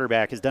younger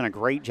quarterback, has done a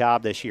great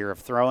job this year of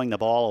throwing the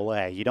ball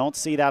away. You don't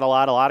see that a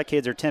lot. A lot of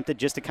kids are tempted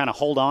just to kind of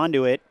hold on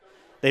to it.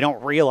 They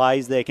don't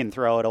realize they can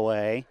throw it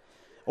away,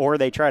 or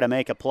they try to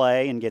make a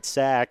play and get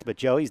sacked. But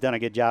Joey's done a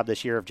good job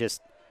this year of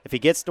just, if he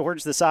gets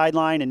towards the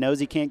sideline and knows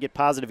he can't get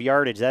positive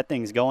yardage, that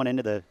thing's going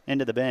into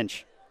the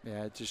bench.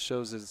 Yeah, it just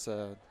shows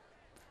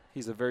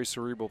he's a very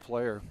cerebral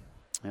player.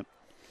 Yep.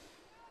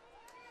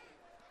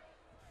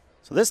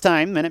 So this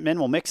time, Minutemen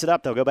will mix it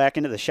up. They'll go back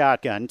into the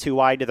shotgun. 2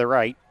 wide to the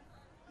right.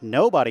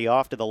 Nobody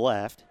off to the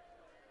left.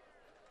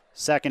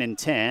 2nd and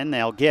 10.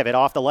 They'll give it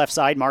off the left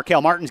side.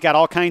 Markel Martin's got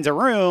all kinds of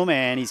room,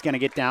 and he's going to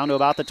get down to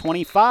about the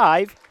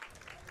 25.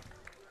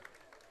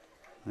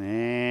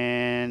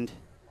 And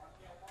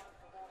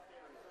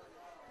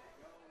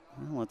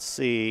let's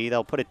see.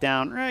 They'll put it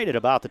down right at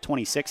about the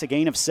 26, a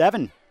gain of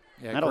 7.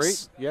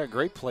 Yeah,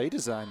 great play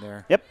design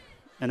there. Yep,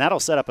 and that'll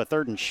set up a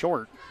 3rd and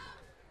short.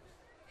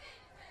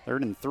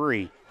 3rd and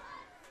 3.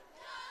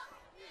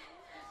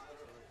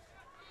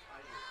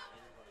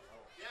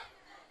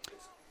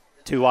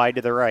 Two wide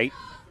to the right.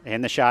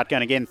 And the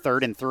shotgun again,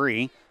 3rd and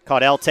 3.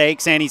 Caudell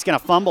takes, and he's going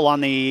to fumble on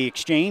the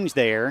exchange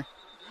there.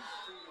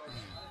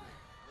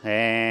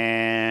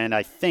 And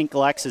I think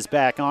Lex is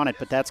back on it,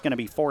 but that's going to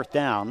be 4th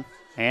down.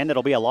 And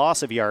it'll be a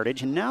loss of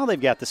yardage. And now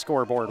they've got the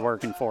scoreboard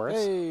working for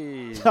us.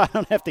 Hey. So I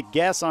don't have to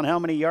guess on how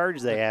many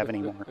yards they have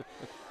anymore.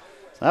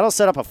 That'll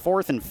set up a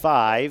 4th and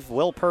 5.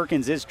 Will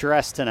Perkins is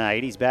dressed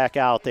tonight. He's back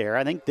out there.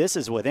 I think this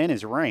is within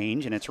his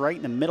range, and it's right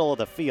in the middle of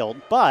the field.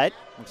 But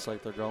looks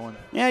like they're going.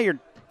 Yeah, you're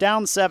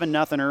down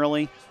 7-0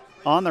 early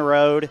on the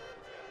road.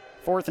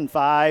 4th and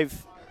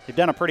 5. They've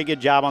done a pretty good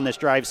job on this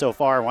drive so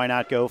far. Why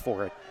not go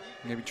for it?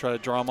 Maybe try to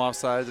draw them off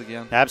sides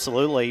again.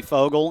 Absolutely.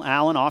 Fogel,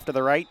 Allen off to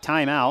the right.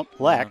 Timeout.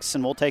 Lex,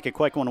 and we'll take a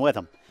quick one with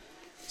him.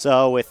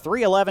 So with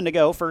 3:11 to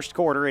go, first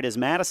quarter, it is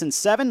Madison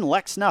 7,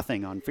 Lex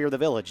nothing on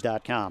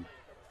fearthevillage.com.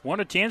 Want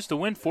a chance to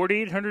win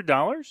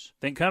 $4,800?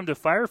 Then come to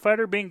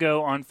Firefighter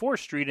Bingo on 4th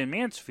Street in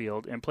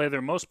Mansfield and play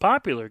their most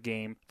popular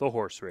game, the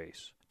horse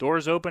race.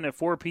 Doors open at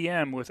 4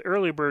 p.m. with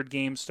early bird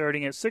games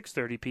starting at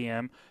 6:30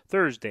 p.m.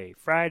 Thursday,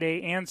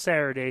 Friday, and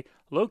Saturday,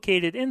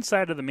 located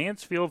inside of the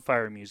Mansfield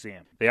Fire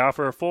Museum. They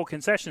offer a full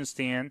concession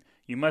stand.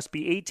 You must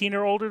be 18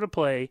 or older to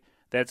play.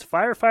 That's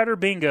Firefighter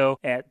Bingo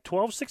at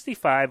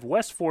 1265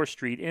 West 4th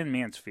Street in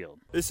Mansfield.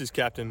 This is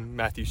Captain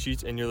Matthew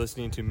Sheets, and you're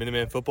listening to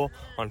Minuteman Football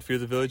on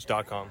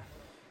fearthevillage.com.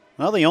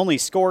 Well, the only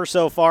score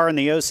so far in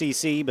the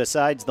OCC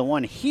besides the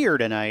one here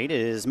tonight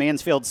is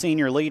Mansfield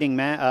Senior leading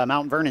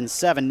Mount Vernon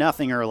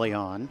 7-0 early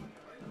on.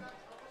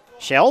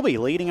 Shelby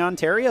leading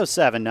Ontario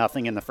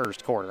 7-0 in the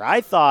first quarter.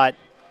 I thought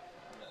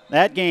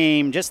that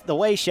game, just the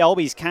way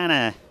Shelby's kind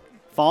of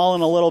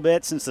fallen a little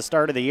bit since the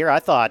start of the year, I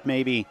thought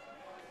maybe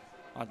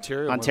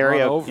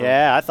Ontario, over.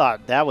 Yeah, I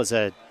thought that was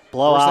a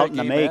blowout in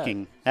the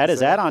making. That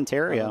is at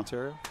Ontario.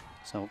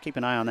 So keep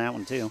an eye on that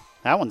one, too.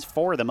 That one's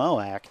for the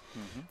MOAC.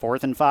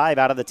 4th and 5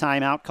 out of the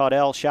timeout.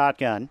 Caudell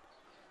shotgun.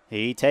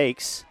 He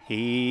takes.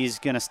 He's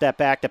going to step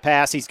back to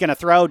pass. He's going to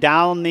throw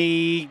down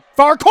the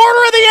far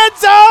corner of the end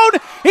zone.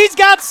 He's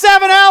got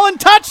 7, Allen.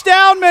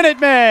 Touchdown,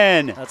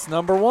 Minutemen. That's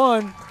number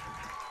 1.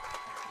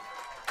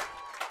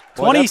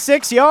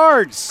 26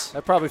 yards.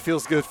 That probably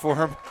feels good for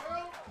him.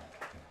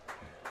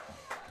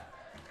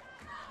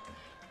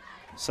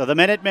 So the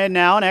Minutemen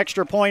now an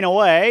extra point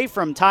away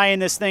from tying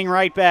this thing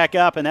right back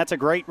up, and that's a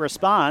great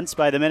response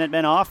by the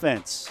Minutemen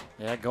offense.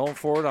 Yeah, going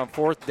for it on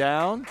 4th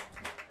down,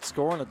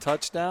 scoring a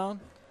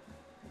touchdown.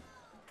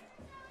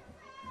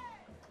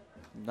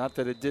 Not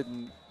that it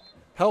didn't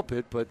help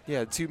it, but,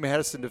 yeah, 2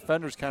 Madison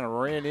defenders kind of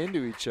ran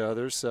into each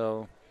other,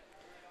 so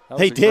that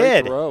was they a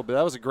did. Great throw, but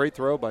that was a great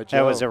throw by Joe.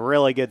 That was a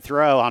really good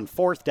throw on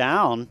 4th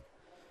down.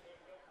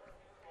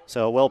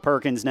 So Will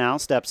Perkins now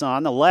steps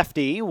on. The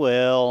lefty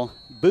will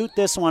boot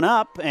this one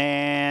up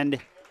and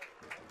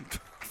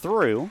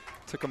through.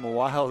 Took him a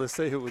while to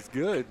say it was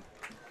good.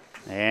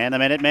 And the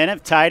Minutemen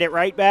have tied it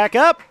right back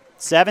up.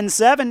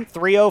 7-7,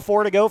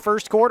 3:04 to go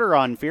first quarter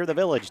on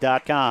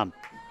fearthevillage.com.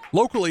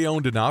 Locally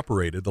owned and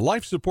operated, the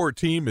Life Support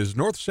Team is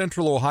North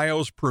Central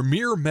Ohio's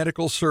premier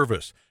medical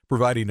service,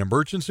 providing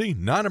emergency,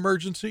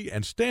 non-emergency,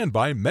 and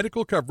standby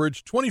medical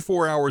coverage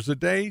 24 hours a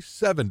day,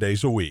 7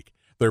 days a week.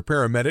 Their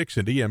paramedics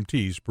and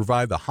EMTs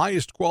provide the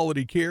highest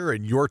quality care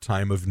in your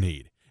time of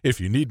need.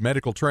 If you need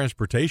medical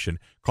transportation,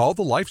 call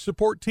the Life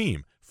Support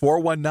Team,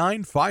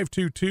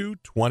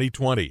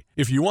 419-522-2020.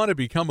 If you want to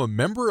become a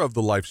member of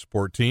the Life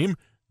Support Team,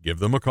 give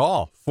them a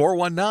call,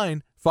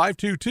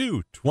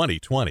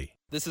 419-522-2020.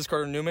 This is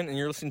Carter Newman, and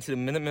you're listening to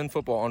Minutemen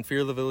Football on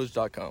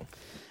fearthevillage.com.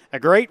 A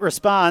great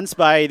response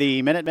by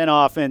the Minutemen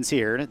offense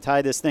here to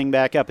tie this thing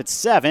back up at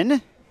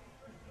 7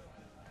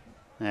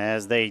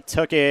 as they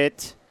took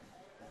it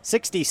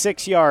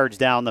 66 yards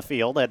down the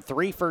field, had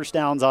 3 first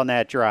downs on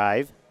that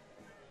drive,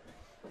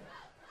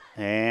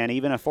 and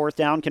even a 4th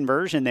down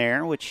conversion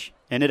there, which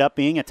ended up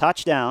being a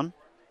touchdown.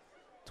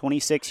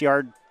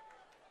 26-yard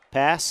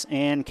pass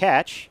and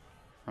catch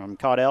from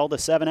Caudell to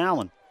 7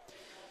 Allen.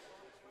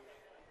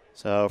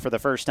 So for the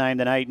first time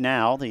tonight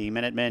now, the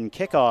Minutemen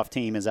kickoff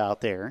team is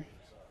out there.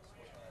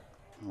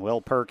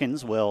 Will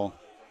Perkins will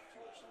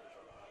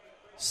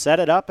set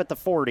it up at the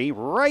 40,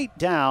 right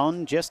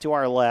down just to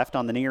our left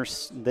on the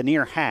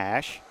near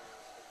hash.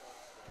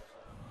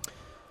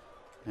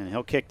 And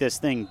he'll kick this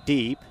thing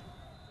deep.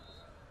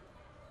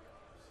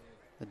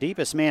 The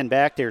deepest man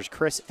back there is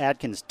Chris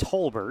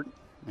Adkins-Tolbert.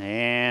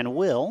 And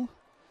Will,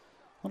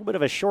 a little bit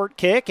of a short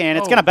kick, and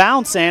it's going to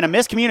bounce, and a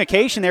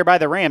miscommunication there by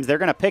the Rams. They're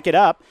going to pick it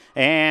up,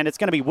 and it's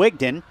going to be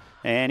Wigden,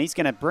 and he's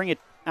going to bring it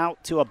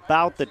out to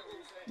about the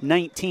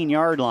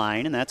 19-yard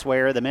line, and that's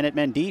where the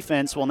Minutemen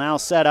defense will now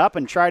set up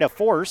and try to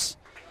force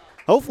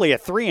hopefully a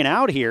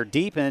 3-and-out here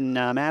deep in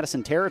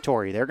Madison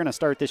territory. They're going to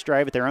start this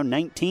drive at their own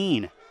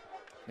 19.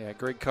 Yeah,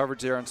 great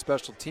coverage there on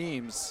special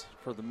teams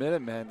for the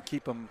Minutemen.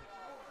 Keep them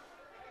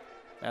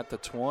at the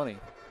 20.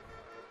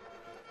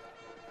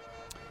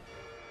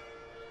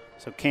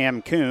 So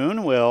Cam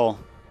Kuhn will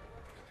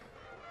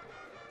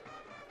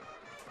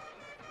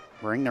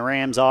bring the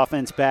Rams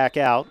offense back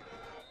out.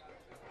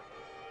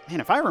 Man,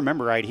 if I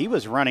remember right, he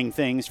was running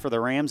things for the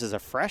Rams as a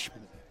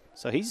freshman.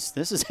 So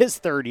this is his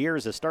 3rd year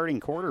as a starting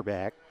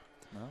quarterback.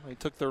 Well, they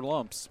took their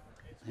lumps.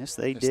 Yes,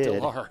 they did.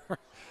 Still are.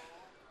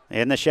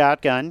 In the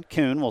shotgun,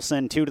 Kuhn will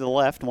send 2 to the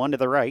left, 1 to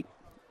the right.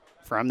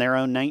 From their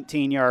own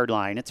 19-yard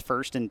line, it's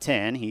 1st and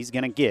 10. He's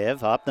going to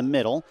give up the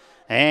middle.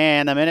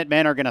 And the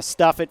Minutemen are going to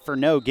stuff it for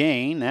no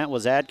gain. That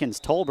was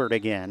Adkins-Tolbert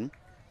again.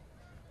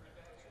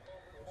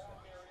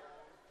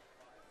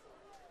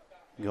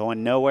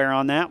 Going nowhere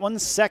on that one.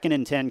 2nd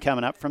and 10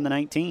 coming up from the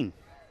 19.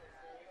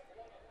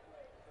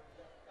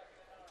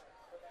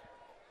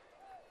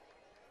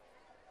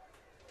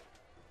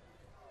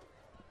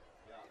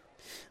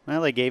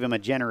 Well, they gave him a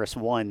generous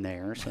 1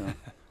 there, so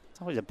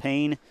it's always a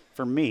pain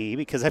for me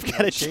because I've got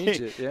to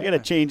change it. Yeah. I got to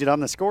change it on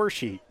the score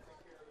sheet.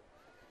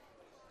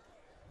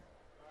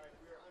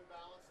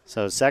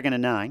 So 2nd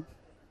and 9.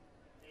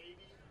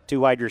 2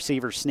 wide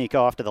receivers sneak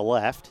off to the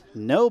left.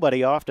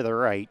 Nobody off to the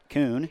right.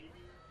 Kuhn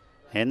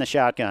in the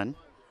shotgun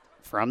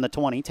from the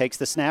 20. Takes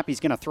the snap. He's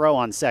going to throw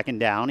on 2nd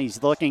down.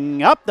 He's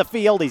looking up the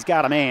field. He's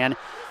got a man.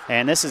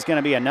 And this is going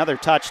to be another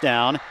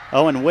touchdown.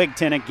 Owen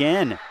Wigton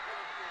again.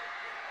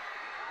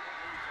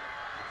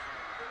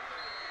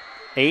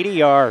 80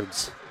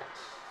 yards.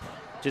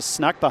 Just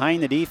snuck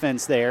behind the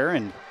defense there.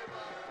 And,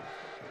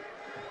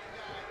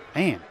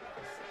 man.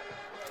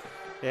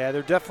 Yeah,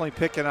 they're definitely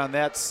picking on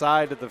that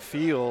side of the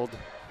field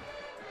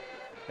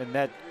and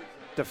that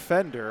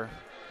defender.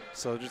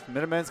 So just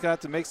Minutemen's got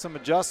to make some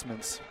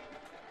adjustments.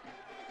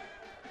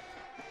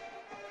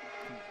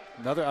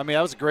 That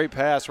was a great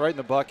pass right in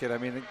the bucket. I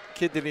mean, the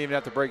kid didn't even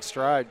have to break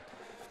stride.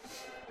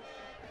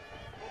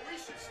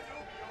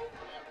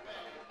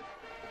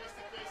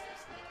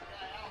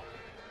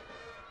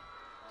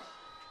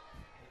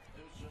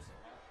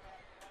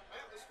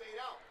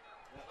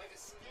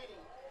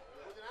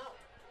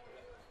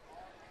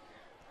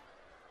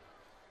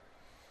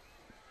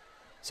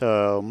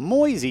 So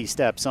Moisey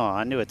steps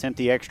on to attempt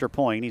the extra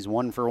point. He's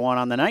 1 for 1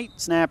 on the night.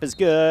 Snap is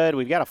good.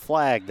 We've got a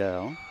flag,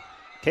 though.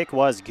 Kick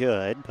was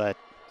good, but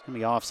it's going to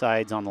be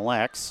offsides on the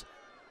Lex.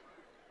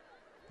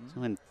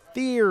 So in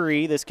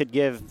theory, this could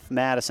give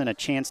Madison a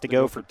chance to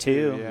go for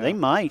 2. Yeah. They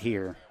might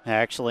here,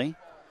 actually.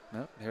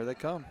 Yep, here they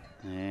come.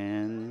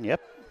 And, yep.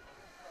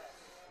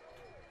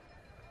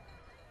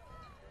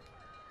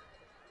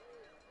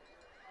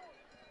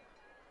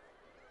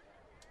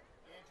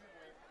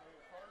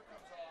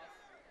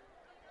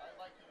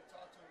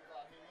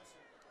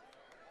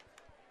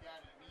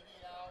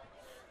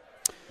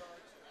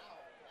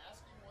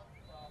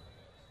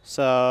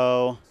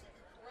 So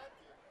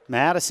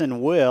Madison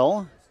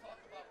will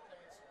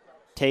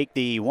take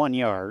the 1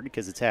 yard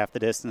because it's half the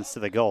distance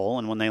to the goal.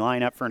 And when they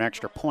line up for an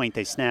extra point,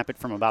 they snap it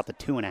from about the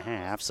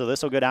 2.5. So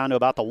this will go down to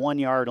about the 1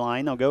 yard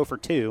line. They'll go for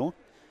 2.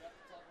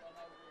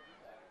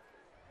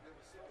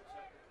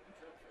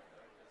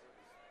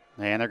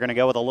 And they're going to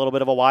go with a little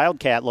bit of a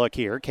wildcat look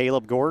here.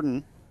 Caleb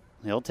Gordon,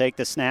 he'll take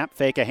the snap,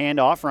 fake a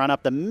handoff, run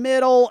up the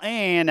middle,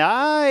 and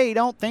I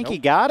don't think he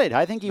got it.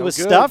 I think he was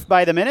stuffed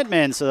by the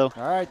Minutemen. So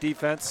all right,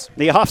 defense.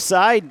 The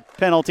offside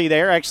penalty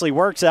there actually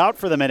works out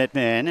for the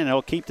Minutemen, and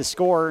it'll keep the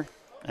score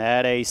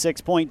at a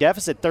 6-point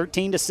deficit,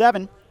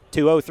 13-7.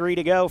 2:03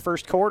 to go,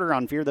 first quarter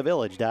on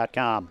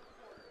fearthevillage.com.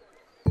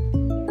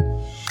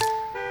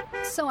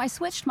 So I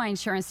switched my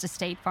insurance to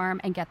State Farm,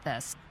 and get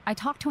this. I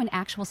talked to an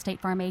actual State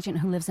Farm agent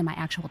who lives in my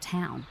actual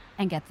town.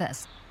 And get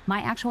this. My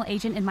actual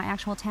agent in my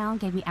actual town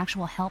gave me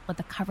actual help with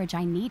the coverage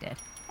I needed.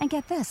 And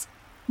get this.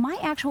 My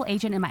actual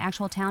agent in my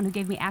actual town who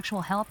gave me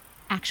actual help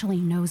actually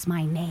knows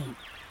my name.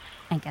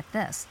 And get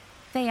this.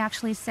 They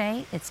actually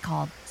say it's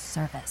called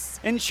service.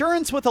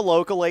 Insurance with a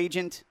local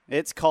agent,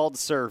 it's called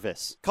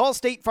service. Call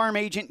State Farm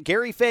agent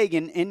Gary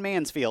Fagan in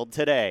Mansfield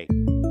today.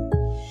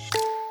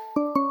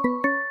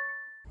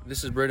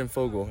 This is Braden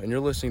Fogel, and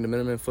you're listening to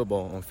Minutemen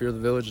Football on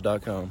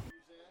fearthevillage.com.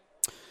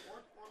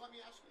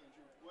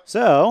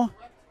 So,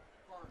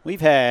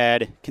 we've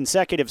had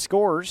consecutive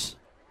scores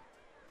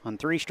on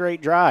 3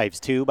 straight drives.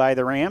 2 by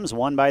the Rams,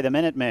 1 by the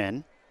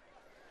Minutemen.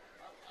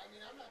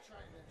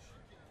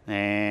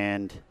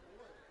 And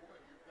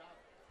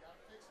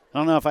I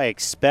don't know if I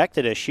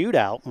expected a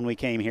shootout when we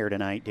came here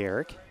tonight,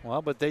 Derek.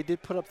 Well, but they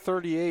did put up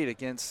 38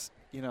 against,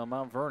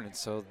 Mount Vernon,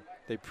 so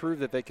they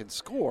proved that they can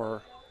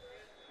score.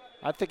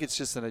 I think it's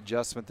just an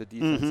adjustment the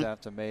defense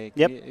have to make.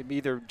 Yep.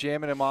 Either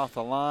jamming him off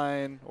the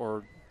line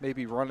or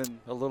maybe running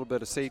a little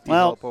bit of safety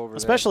well, help over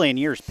especially there. in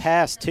years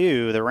past,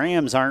 too, the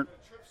Rams aren't,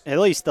 at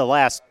least the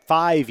last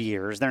 5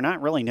 years, they're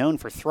not really known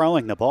for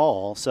throwing the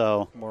ball.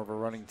 So, more of a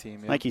running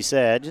team. Like you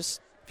said, just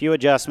a few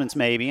adjustments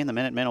maybe, and the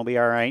Minutemen will be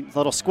all right. A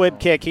little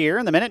squib kick here,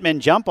 and the Minutemen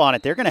jump on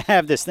it. They're going to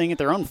have this thing at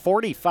their own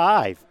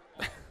 45.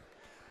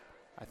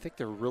 I think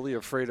they're really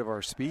afraid of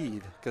our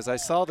speed because I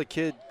saw the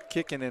kid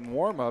kicking in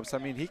warm-ups. I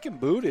mean, he can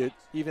boot it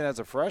even as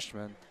a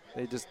freshman.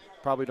 They just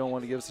probably don't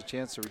want to give us a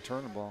chance to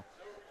return the ball.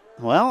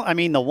 Well, I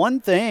mean, the one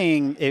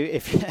thing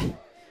the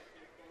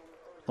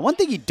one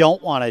thing you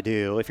don't want to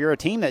do if you're a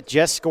team that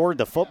just scored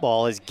the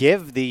football is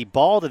give the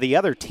ball to the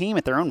other team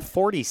at their own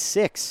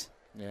 46.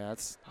 Yeah,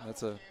 that's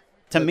a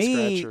to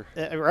me,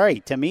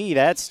 right? To me,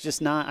 that's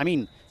just not. I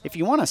mean, if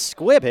you want to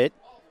squib it,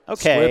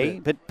 okay,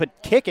 but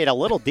kick it a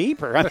little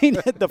deeper. I mean,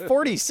 at the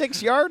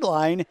 46-yard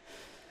line.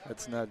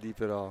 That's not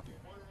deep at all.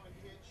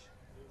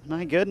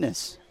 My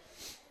goodness.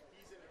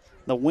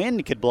 The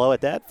wind could blow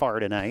it that far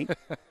tonight.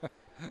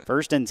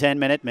 1st and 10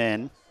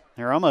 Minutemen.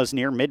 They're almost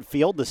near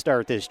midfield to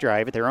start this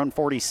drive at their own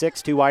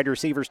 46, 2 wide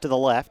receivers to the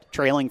left,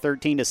 trailing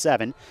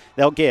 13-7.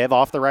 They'll give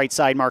off the right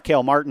side.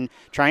 Markel Martin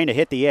trying to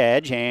hit the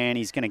edge, and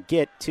he's going to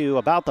get to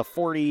about the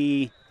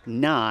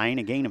 49,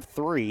 a gain of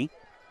 3.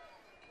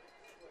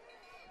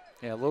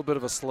 Yeah, a little bit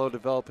of a slow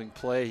developing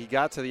play. He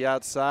got to the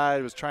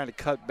outside, was trying to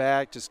cut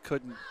back, just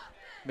couldn't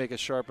make a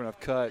sharp enough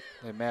cut,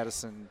 and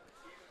Madison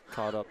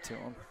caught up to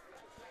him.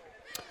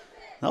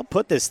 They'll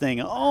put this thing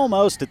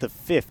almost at the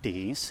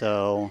 50,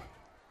 so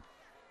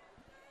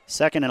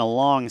second and a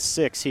long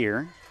 6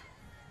 here.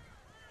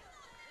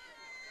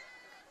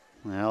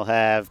 They'll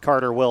have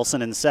Carter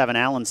Wilson and 7.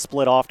 Allen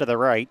split off to the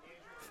right.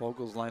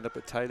 Fogel's lined up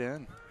at tight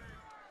end.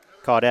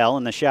 Caudell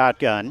in the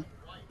shotgun.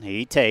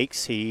 He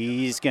takes.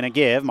 He's going to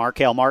give.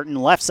 Markel Martin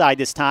left side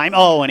this time.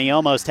 Oh, and he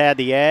almost had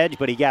the edge,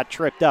 but he got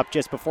tripped up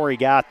just before he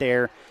got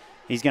there.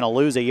 He's going to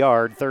lose a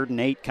yard. 3rd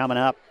and 8 coming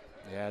up.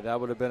 Yeah, that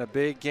would have been a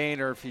big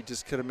gainer if he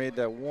just could have made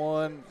that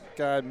one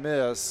guy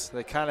miss.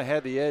 They kind of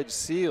had the edge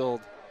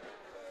sealed.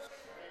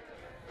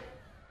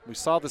 We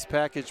saw this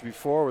package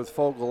before with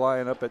Fogel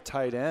lining up at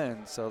tight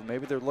end, so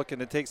maybe they're looking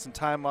to take some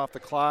time off the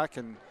clock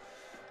and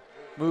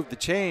move the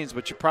chains,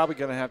 but you're probably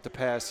going to have to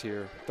pass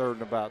here. 3rd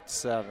and about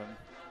 7.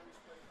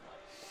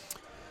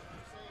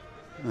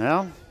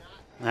 Well,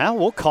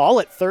 we'll call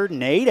it 3rd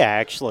and 8,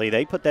 actually.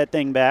 They put that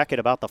thing back at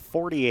about the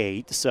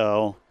 48,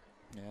 so.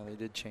 Yeah, they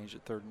did change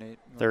it, 3rd and 8.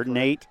 3rd and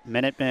 8,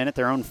 Minutemen at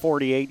their own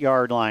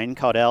 48-yard line.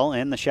 Caudell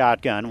in the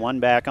shotgun, 1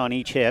 back on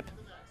each hip.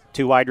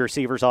 2 wide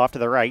receivers off to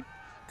the right.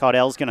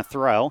 Caudell's going to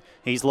throw.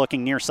 He's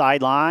looking near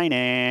sideline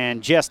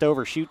and just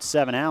overshoots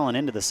 7 Allen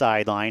into the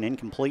sideline.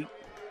 Incomplete.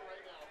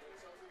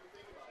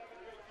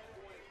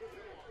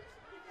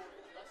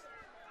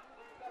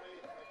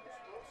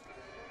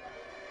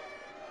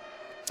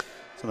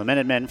 So the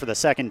Minutemen, for the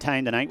second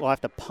time tonight, will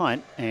have to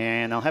punt,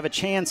 and they'll have a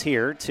chance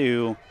here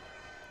to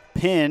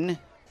pin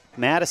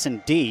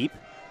Madison deep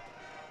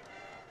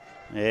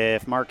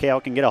if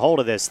Markel can get a hold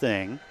of this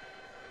thing.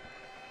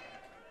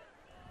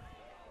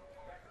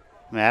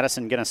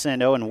 Madison going to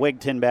send Owen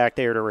Wigton back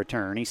there to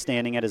return. He's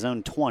standing at his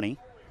own 20.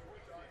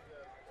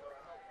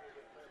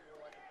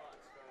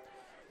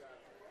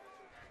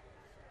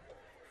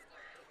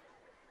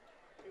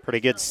 Pretty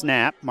good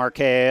snap.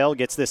 Markel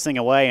gets this thing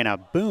away and a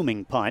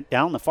booming punt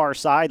down the far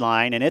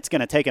sideline, and it's going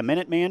to take a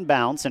Minuteman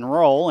bounce and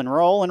roll and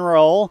roll and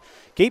roll.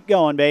 Keep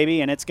going,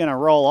 baby, and it's going to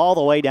roll all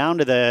the way down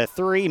to the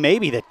 3,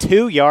 maybe the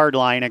 2-yard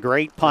line. A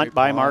great punt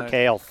by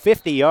Markel,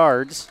 50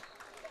 yards.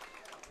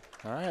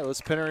 All right,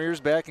 let's pin our ears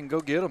back and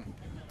go get them.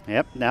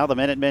 Yep, now the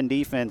Minutemen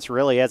defense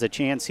really has a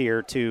chance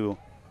here to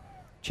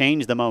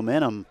change the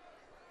momentum.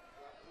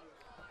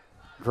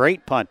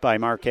 Great punt by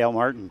Markel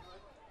Martin.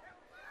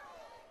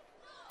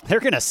 They're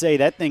going to say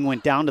that thing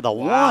went down to the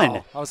 1.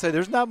 I would say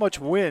there's not much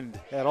wind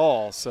at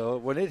all, so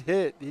when it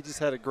hit, he just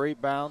had a great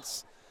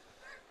bounce.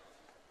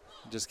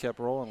 Just kept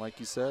rolling, like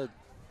you said.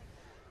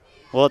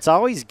 Well, it's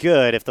always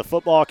good if the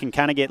football can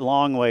kind of get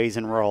long ways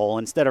and roll.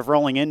 Instead of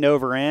rolling end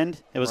over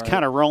end, it was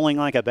kind of rolling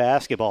like a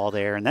basketball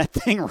there, and that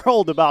thing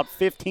rolled about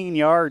 15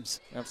 yards.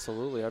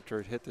 Absolutely, after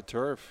it hit the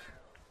turf.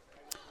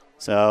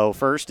 So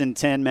 1st and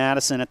 10,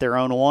 Madison at their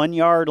own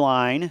 1-yard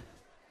line.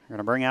 They're going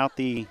to bring out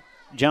the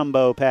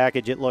jumbo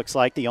package, it looks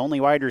like. The only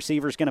wide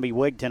receiver is going to be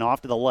Wigton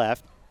off to the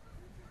left.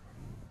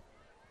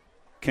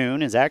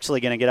 Kuhn is actually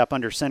going to get up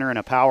under center in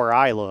a power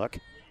eye look.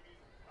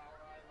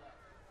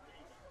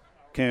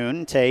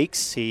 Kuhn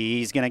takes.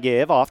 He's going to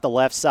give off the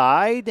left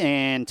side,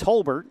 and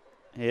Tolbert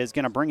is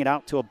going to bring it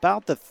out to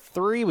about the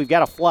 3. We've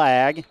got a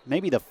flag,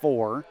 maybe the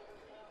 4.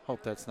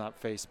 Hope that's not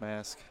face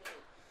mask.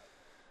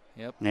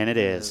 Yep. And it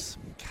is.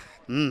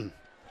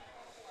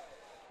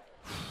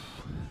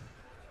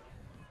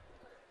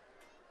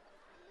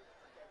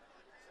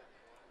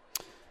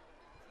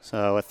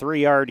 So a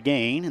 3-yard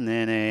gain and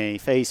then a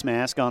face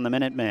mask on the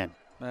Minutemen.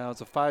 Now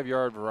it's a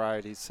 5-yard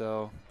variety,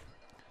 so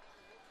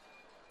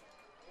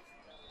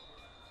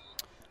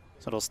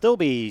it'll still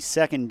be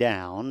 2nd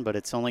down, but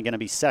it's only going to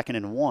be 2nd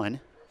and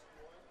 1.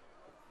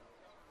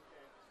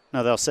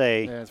 No, they'll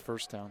say. Yeah, it's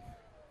 1st down.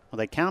 Well,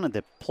 they counted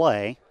the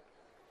play.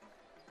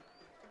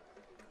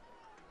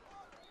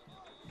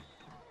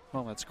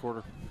 Well, that's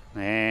quarter.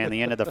 And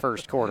the end of the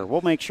first quarter.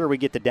 We'll make sure we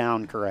get the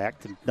down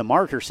correct. The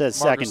marker says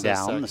second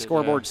down. Second, the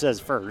scoreboard says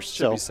first.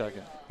 Should be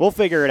second. We'll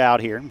figure it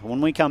out here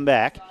when we come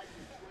back.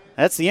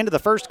 That's the end of the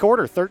first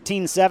quarter.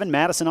 13-7,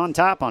 Madison on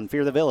top on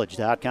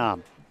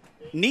fearthevillage.com.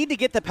 Need to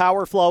get the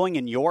power flowing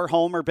in your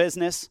home or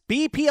business?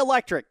 BP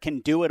Electric can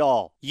do it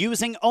all.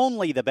 Using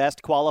only the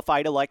best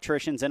qualified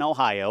electricians in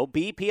Ohio,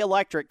 BP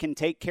Electric can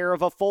take care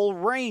of a full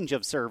range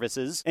of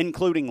services,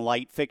 including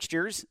light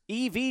fixtures,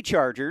 EV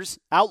chargers,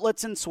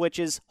 outlets and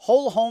switches,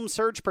 whole home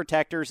surge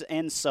protectors,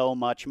 and so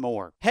much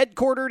more.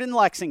 Headquartered in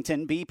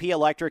Lexington, BP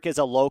Electric is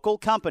a local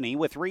company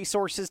with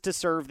resources to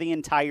serve the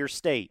entire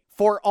state.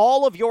 For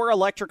all of your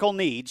electrical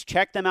needs,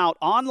 check them out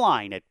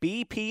online at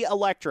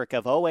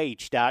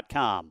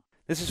bpelectricofoh.com.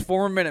 This is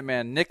former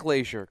Minuteman Nick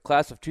Leisure,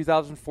 class of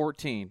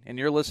 2014, and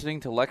you're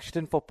listening to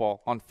Lexington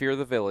Football on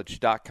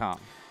fearthevillage.com.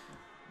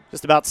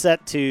 Just about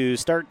set to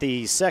start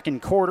the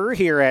second quarter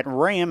here at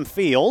Ram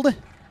Field,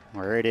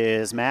 where it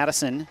is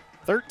Madison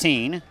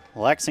 13,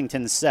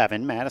 Lexington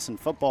 7. Madison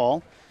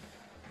football.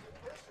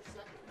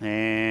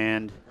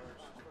 And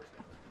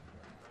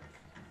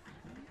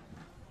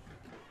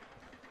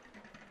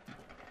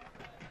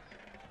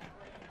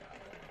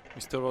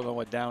we still don't know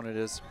what down it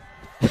is.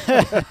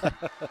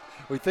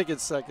 We think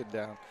it's second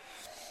down.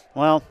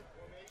 well,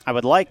 I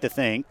would like to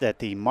think that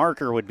the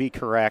marker would be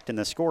correct and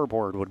the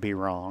scoreboard would be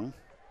wrong,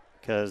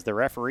 because the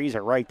referees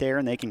are right there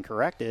and they can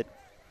correct it.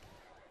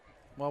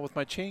 Well, with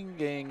my chain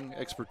gang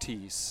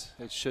expertise,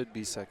 it should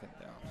be second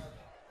down.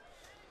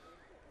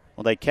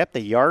 Well, they kept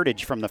the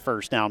yardage from the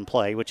first down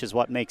play, which is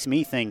what makes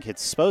me think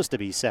it's supposed to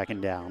be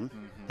second down.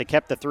 Mm-hmm. They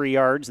kept the 3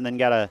 yards and then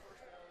got a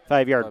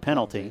 5-yard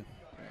penalty.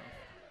 Yeah.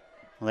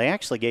 Well, they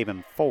actually gave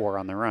him 4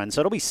 on the run.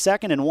 So it'll be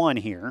 2nd and 1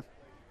 here.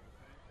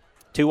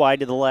 2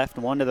 wide to the left,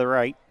 1 to the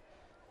right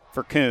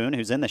for Kuhn,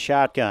 who's in the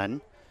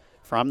shotgun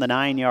from the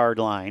 9-yard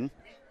line.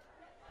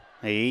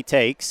 He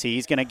takes,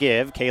 he's going to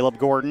give. Caleb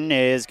Gordon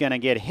is going to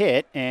get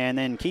hit and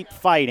then keep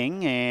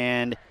fighting,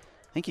 and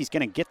I think he's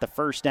going to get the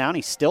first down.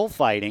 He's still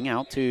fighting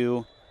out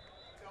to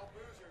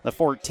the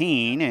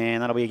 14,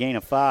 and that'll be a gain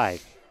of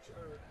 5.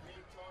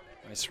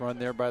 Nice run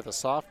there by the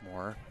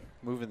sophomore,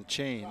 moving the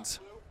chains.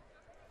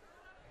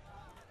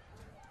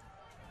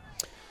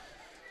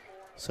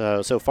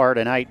 So far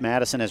tonight,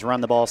 Madison has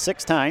run the ball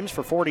 6 times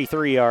for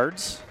 43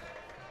 yards.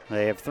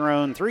 They have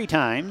thrown 3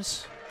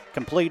 times,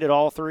 completed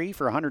all 3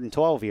 for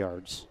 112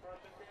 yards.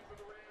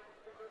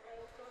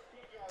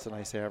 It's a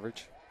nice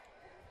average.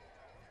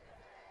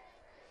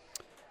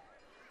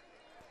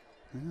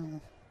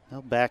 Well,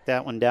 they'll back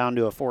that one down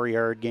to a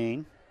 4-yard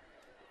gain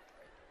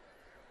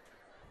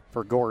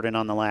for Gordon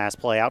on the last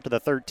play. Out to the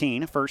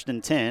 13, 1st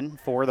and 10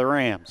 for the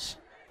Rams.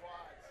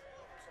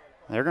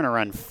 They're going to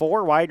run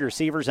 4 wide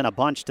receivers in a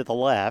bunch to the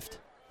left.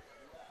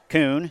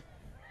 Kuhn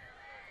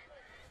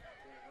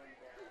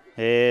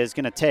is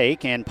going to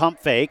take and pump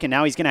fake, and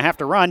now he's going to have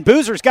to run.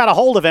 Boozer's got a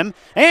hold of him,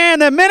 and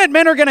the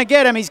Minutemen are going to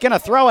get him. He's going to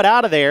throw it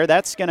out of there.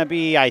 That's going to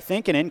be, I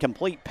think, an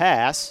incomplete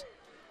pass,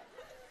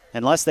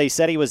 unless they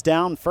said he was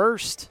down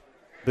first.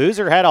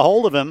 Boozer had a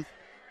hold of him,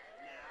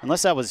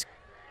 unless it was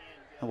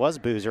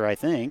Boozer, I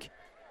think.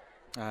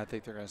 I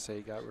think they're going to say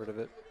he got rid of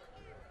it.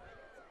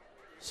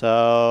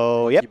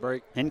 So, Lucky yep,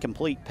 break.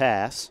 incomplete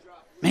pass.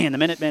 Man, the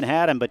Minutemen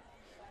had him, but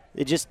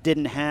it just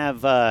didn't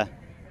have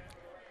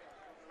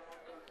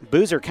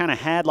Boozer kind of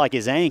had like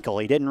his ankle.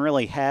 He didn't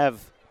really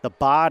have the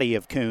body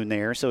of Kuhn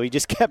there, so he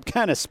just kept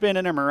kind of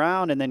spinning him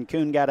around, and then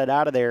Kuhn got it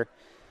out of there.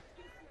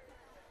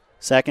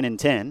 2nd and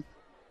 10.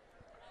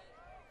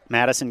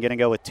 Madison going to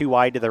go with 2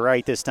 wide to the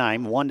right this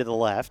time, 1 to the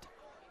left.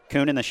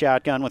 Kuhn in the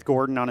shotgun with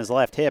Gordon on his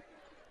left hip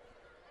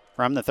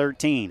from the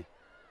 13.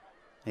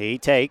 He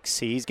takes,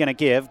 he's going to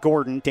give.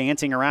 Gordon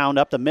dancing around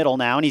up the middle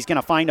now, and he's going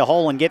to find a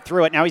hole and get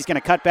through it. Now he's going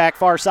to cut back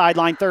far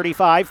sideline,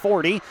 35,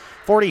 40,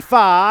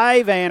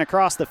 45, and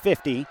across the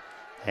 50.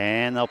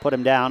 And they'll put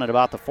him down at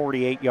about the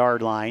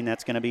 48-yard line.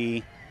 That's going to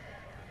be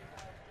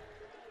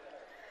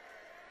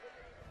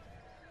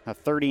a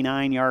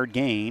 39-yard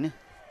gain.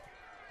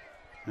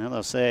 Well,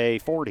 they'll say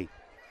 40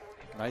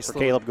 Nice for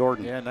Caleb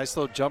Gordon. Yeah, nice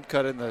little jump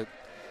cut in the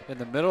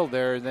middle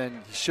there, and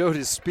then he showed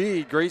his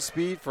speed, great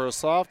speed for a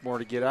sophomore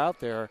to get out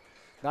there.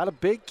 Not a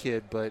big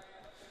kid, but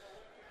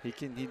he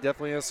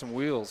definitely has some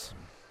wheels.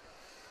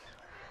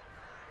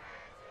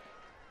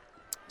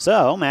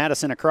 So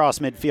Madison across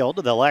midfield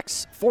to the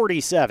Lex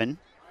 47.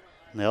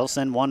 They'll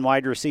send 1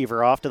 wide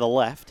receiver off to the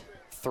left,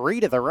 3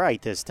 to the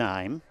right this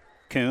time.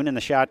 Kuhn in the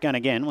shotgun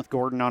again with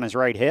Gordon on his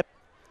right hip.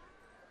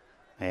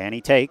 And he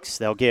takes.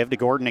 They'll give to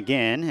Gordon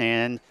again,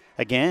 and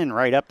again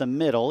right up the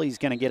middle. He's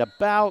going to get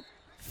about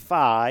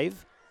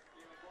 5.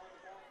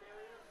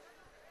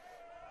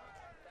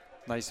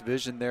 Nice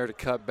vision there to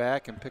cut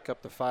back and pick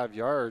up the 5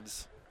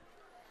 yards.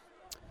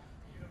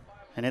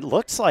 And it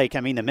looks like,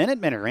 the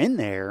Minutemen are in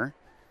there.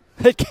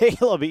 But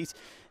Caleb, he's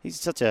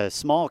such a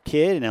small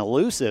kid and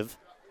elusive.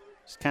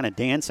 Just kind of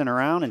dancing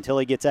around until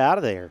he gets out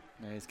of there.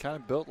 Yeah, he's kind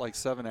of built like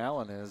Seven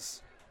Allen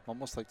is.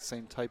 Almost like the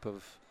same type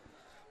of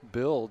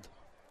build.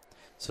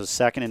 So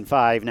 2nd and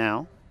 5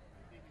 now.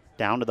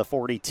 Down to the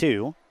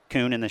 42.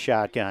 Kuhn in the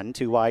shotgun,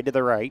 2 wide to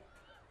the right.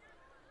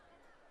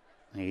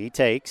 He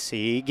takes,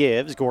 he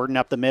gives. Gordon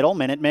up the middle.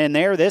 Minutemen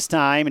there this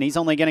time, and he's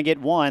only going to get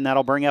 1.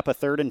 That'll bring up a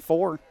 3rd and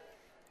 4.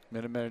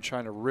 Minutemen are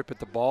trying to rip at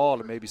the ball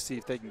to maybe see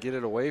if they can get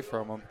it away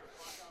from him.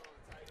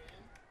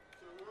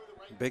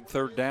 Big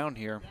 3rd down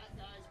here.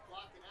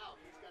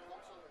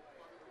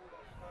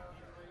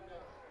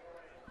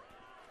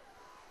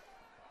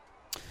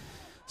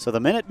 So the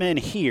Minutemen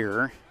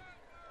here,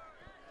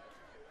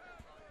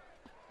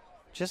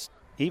 just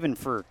even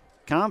for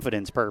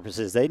confidence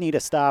purposes, they need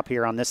a stop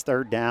here on this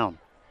 3rd down.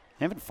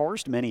 They haven't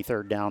forced many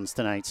 3rd downs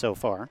tonight so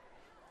far.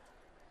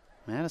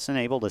 Madison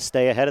able to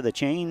stay ahead of the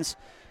chains.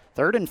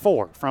 3rd and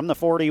 4 from the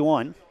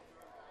 41.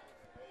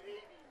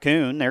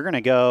 Kuhn, they're going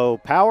to go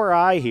power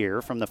I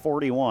here from the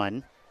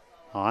 41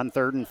 on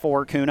 3rd and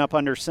 4. Kuhn up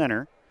under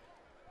center.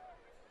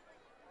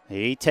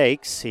 He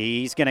takes.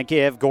 He's going to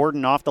give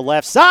Gordon off the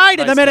left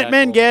side, and the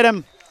Minutemen tackle. get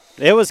him.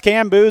 It was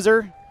Cam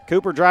Boozer.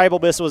 Cooper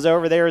Dreibelbis was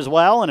over there as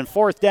well, and in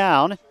 4th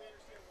down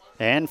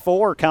and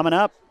 4 coming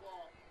up.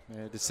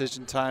 Yeah,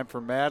 decision time for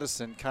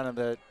Madison, kind of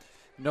that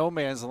no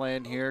man's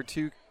land here.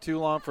 Too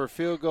long for a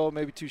field goal,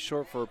 maybe too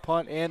short for a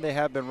punt, and they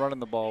have been running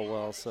the ball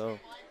well. So,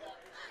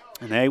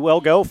 And they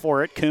will go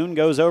for it. Kuhn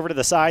goes over to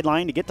the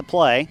sideline to get the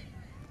play.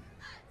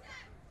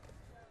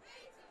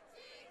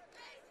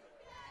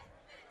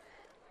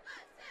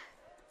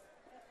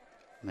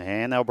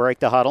 And they'll break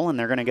the huddle, and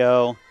they're going to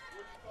go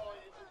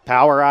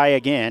power eye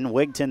again.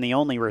 Wigton, the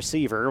only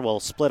receiver, will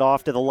split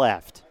off to the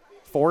left.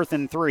 4th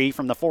and 3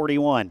 from the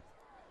 41.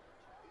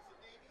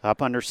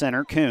 Up under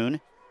center,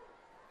 Kuhn.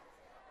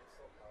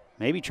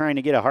 Maybe trying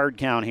to get a hard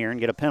count here and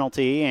get a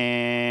penalty,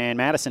 and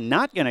Madison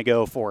not going to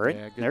go for it.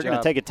 Yeah, they're going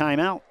to take a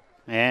timeout.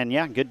 And,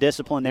 yeah, good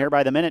discipline there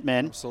by the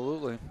Minutemen.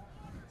 absolutely.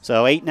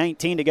 So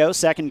 8:19 to go,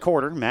 second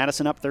quarter.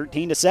 Madison up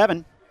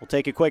 13-7. We'll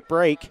take a quick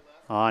break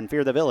on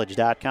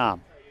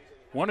fearthevillage.com.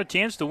 Want a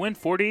chance to win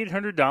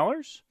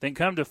 $4,800? Then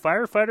come to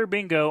Firefighter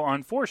Bingo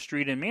on 4th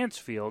Street in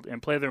Mansfield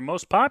and play their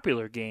most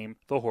popular game,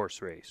 the horse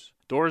race.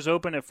 Doors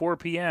open at 4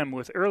 p.m.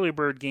 with early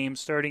bird games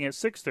starting at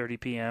 6:30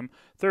 p.m.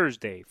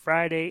 Thursday,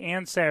 Friday,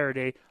 and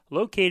Saturday,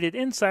 located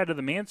inside of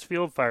the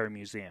Mansfield Fire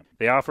Museum.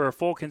 They offer a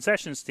full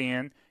concession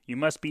stand. You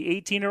must be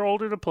 18 or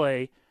older to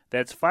play.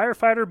 That's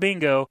Firefighter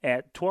Bingo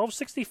at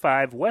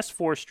 1265 West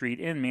 4th Street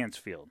in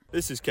Mansfield.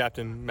 This is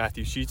Captain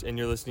Matthew Sheets, and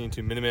you're listening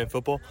to Minuteman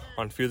Football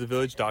on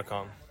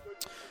fearthevillage.com.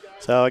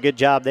 So a good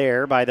job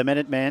there by the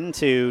Minutemen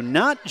to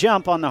not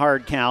jump on the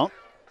hard count.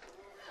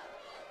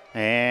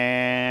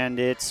 And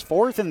it's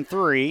 4th and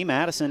 3.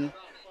 Madison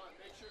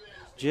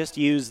just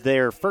used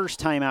their first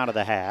timeout of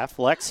the half.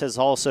 Lex has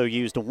also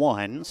used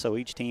 1, so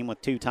each team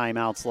with 2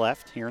 timeouts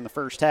left here in the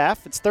first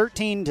half. It's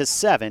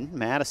 13-7,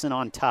 Madison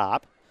on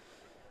top.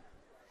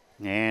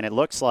 And it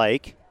looks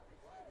like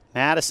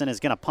Madison is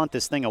going to punt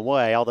this thing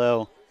away,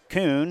 although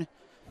Kuhn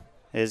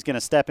is going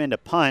to step into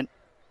punt,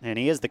 and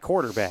he is the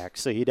quarterback,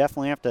 so you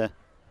definitely have to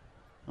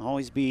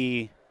always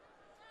be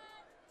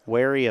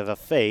wary of a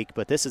fake,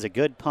 but this is a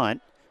good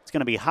punt. It's going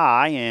to be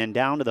high and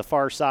down to the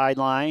far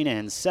sideline,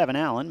 and Seven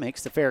Allen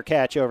makes the fair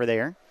catch over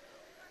there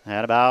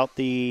at about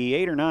the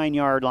 8 or 9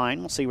 yard line.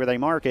 We'll see where they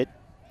mark it.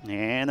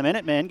 And the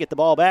Minutemen get the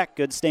ball back.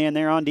 Good stand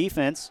there on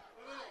defense.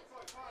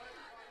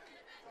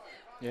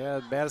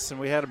 Yeah, Madison,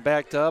 we had him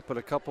backed up at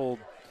a couple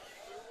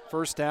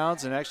first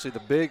downs, and actually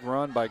the big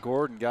run by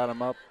Gordon got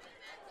him up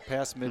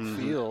past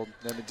midfield.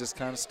 Then it just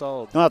kind of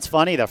stalled. Well, it's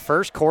funny. The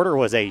first quarter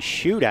was a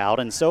shootout,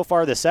 and so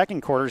far the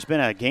second quarter has been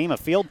a game of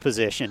field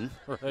position.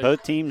 Right.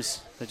 Both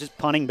teams are just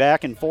punting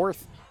back and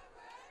forth.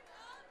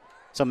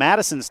 So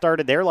Madison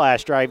started their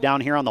last drive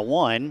down here on the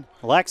 1.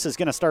 Lex is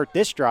going to start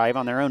this drive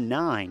on their own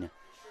 9.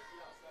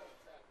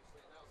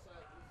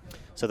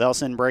 So they'll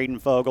send Braden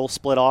Fogel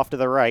split off to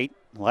the right.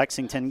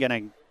 Lexington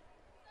going to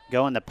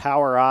go in the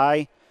power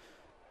eye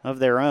of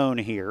their own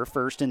here.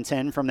 1st and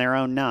 10 from their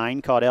own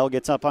 9. Caudell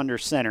gets up under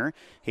center.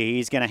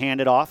 He's going to hand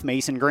it off.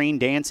 Mason Green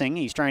dancing.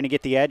 He's trying to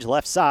get the edge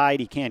left side.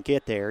 He can't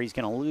get there. He's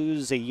going to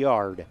lose a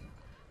yard.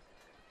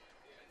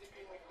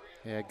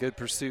 Yeah, good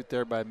pursuit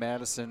there by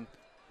Madison.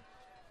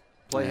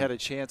 Play had a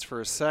chance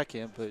for a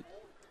second, but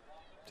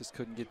just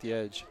couldn't get the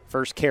edge.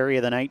 First carry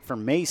of the night for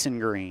Mason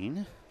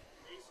Green.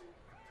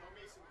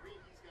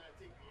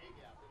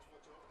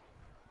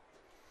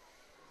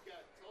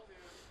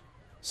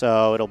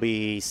 So it'll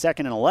be 2nd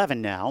and 11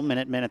 now.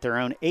 Minutemen at their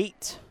own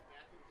 8.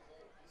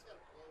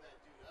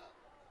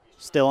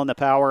 Still in the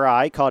power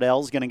eye.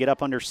 Caudell's going to get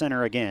up under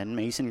center again.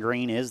 Mason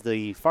Green is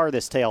the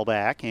farthest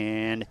tailback,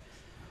 and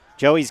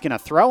Joey's going to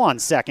throw on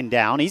 2nd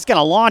down. He's going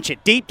to launch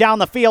it deep down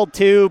the field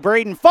to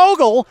Braden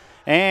Fogel,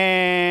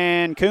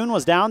 and Kuhn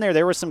was down there.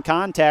 There was some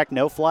contact,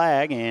 no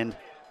flag, and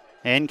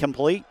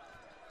incomplete.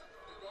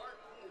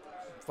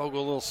 Fogel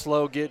a little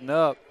slow getting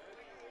up.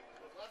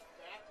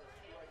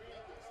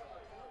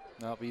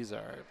 Nope, he's all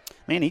right.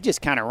 Man, he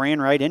just kind of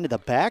ran right into the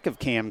back of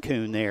Cam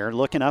Kuhn there,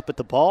 looking up at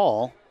the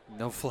ball.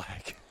 No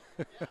flag.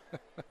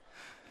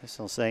 Guess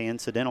I'll say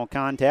incidental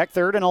contact.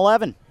 3rd and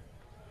 11.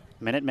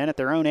 Minutemen at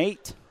their own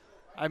 8.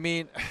 I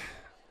mean,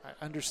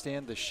 I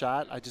understand the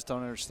shot. I just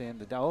don't understand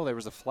the. Oh, there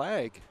was a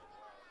flag.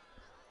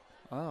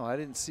 Oh, I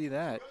didn't see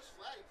that.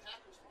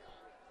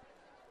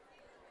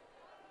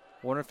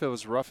 Wonder if it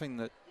was roughing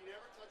the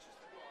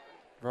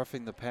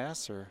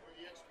passer.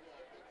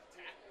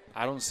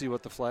 I don't see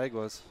what the flag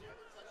was.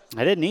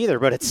 I didn't either,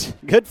 but it's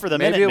good for the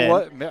Maybe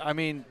Minutemen. it was. I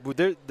mean,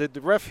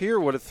 the ref here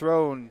would have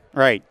thrown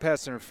right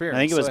pass interference. I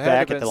think it was so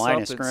back at the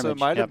line of something. scrimmage. So it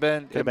might have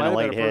been. Could have been a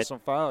late hit.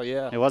 Personal foul.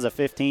 Yeah. It was a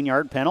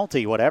 15-yard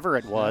penalty, whatever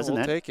it was, we'll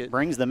and that take it.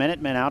 brings the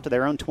Minutemen out to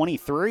their own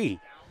 23.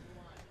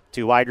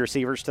 2 wide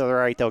receivers to the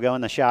right. They'll go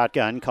in the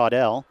shotgun.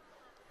 Caudell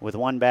with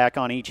 1 back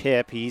on each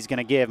hip. He's going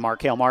to give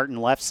Markel Martin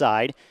left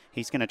side.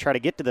 He's going to try to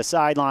get to the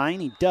sideline.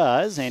 He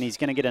does, and he's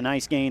going to get a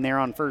nice gain there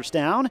on 1st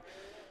down.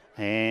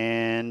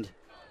 And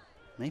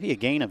maybe a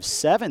gain of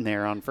 7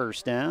 there on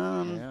 1st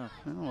down. Yeah.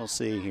 Well, we'll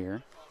see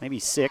here. Maybe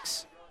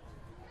 6.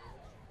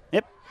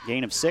 Yep,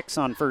 Gain of 6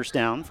 on first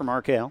down for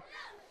Markel.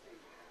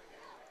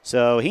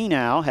 So he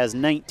now has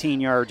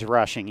 19 yards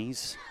rushing.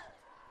 He's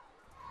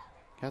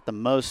got the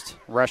most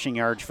rushing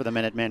yards for the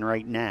Minutemen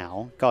right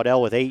now.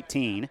 Caudell with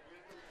 18.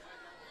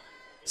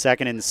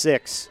 Second and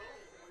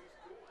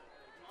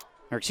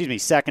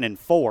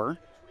 4.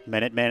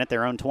 Minutemen at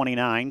their own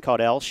 29.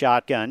 Caudell,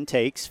 shotgun,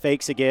 takes,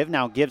 fakes a give,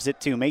 now gives it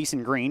to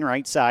Mason Green,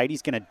 right side.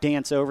 He's going to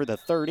dance over the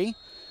 30.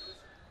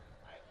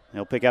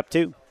 He'll pick up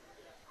 2.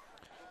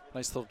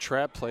 Nice little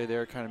trap play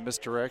there, kind of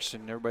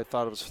misdirection. Everybody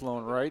thought it was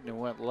flowing right, and it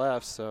went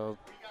left, so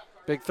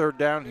big third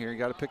down here. You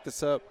got to pick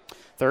this up.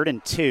 3rd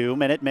and 2.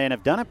 Minutemen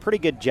have done a pretty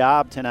good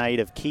job tonight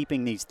of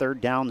keeping these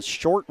third downs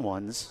short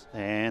ones,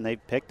 and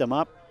they've picked them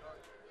up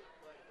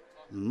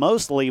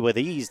mostly with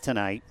ease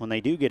tonight when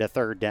they do get a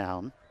third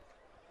down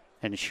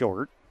and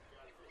short.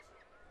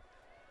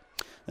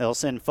 They'll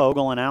send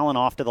Fogle and Allen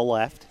off to the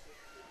left.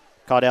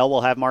 Caudell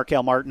will have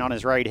Markel Martin on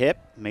his right hip,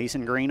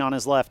 Mason Green on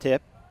his left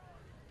hip.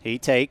 He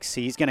takes,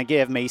 he's going to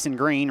give Mason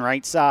Green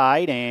right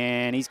side,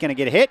 and he's going to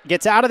get hit,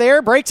 gets out of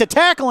there, breaks a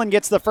tackle, and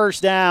gets the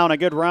first down. A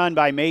good run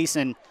by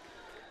Mason.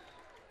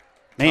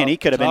 Man, he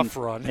could have been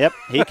run. Yep,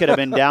 he could have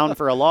been down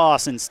for a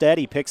loss. Instead,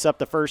 he picks up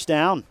the first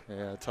down.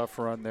 Yeah, tough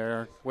run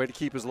there. Way to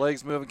keep his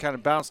legs moving, kind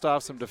of bounced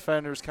off some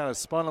defenders, kind of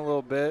spun a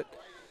little bit.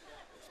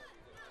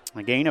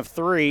 A gain of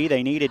 3.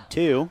 They needed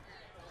 2.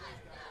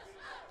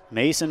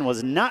 Mason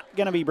was not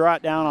going to be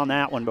brought down on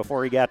that one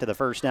before he got to the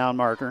first down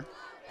marker.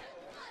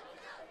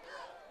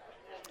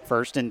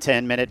 1st and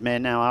 10.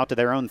 Minutemen now out to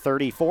their own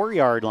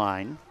 34-yard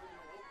line.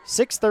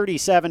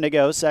 6:37 to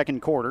go,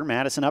 second quarter.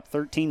 Madison up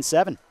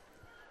 13-7.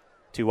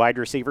 2 wide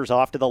receivers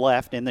off to the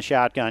left in the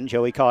shotgun.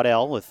 Joey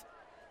Caudell with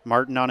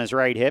Martin on his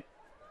right hip.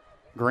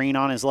 Green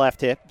on his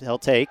left hip. He'll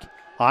take.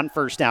 On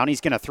first down,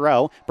 he's going to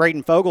throw.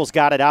 Braden Fogle's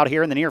got it out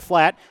here in the near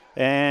flat,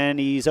 and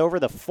he's over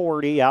the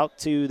 40 out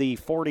to the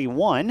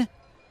 41.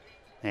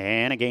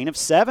 And a gain of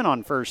 7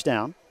 on first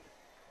down.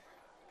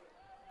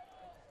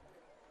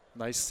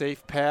 Nice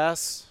safe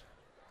pass.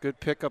 Good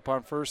pickup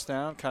on first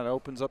down. Kind of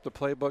opens up the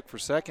playbook for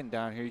second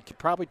down here. You could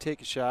probably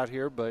take a shot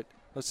here, but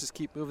let's just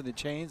keep moving the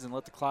chains and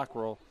let the clock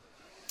roll.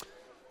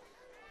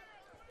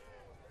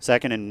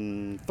 2nd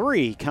and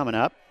 3 coming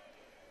up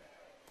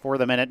for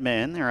the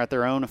Minutemen. They're at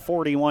their own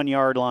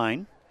 41-yard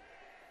line.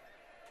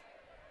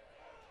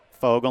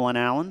 Fogle and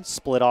Allen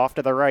split off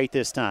to the right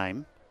this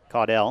time.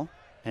 Caudell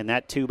and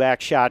that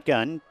 2-back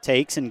shotgun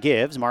takes and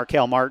gives.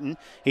 Markel Martin,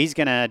 he's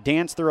going to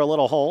dance through a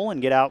little hole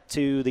and get out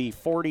to the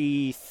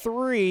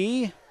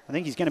 43. I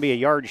think he's going to be a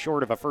yard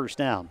short of a first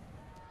down.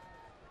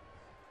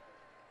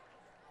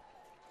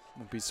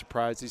 Won't be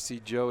surprised to see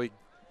Joey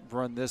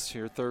run this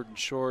here, 3rd and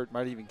short.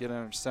 Might even get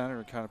under center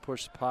and kind of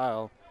push the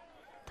pile.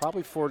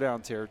 Probably 4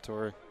 down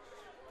territory.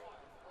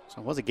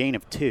 So it was a gain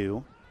of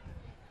 2.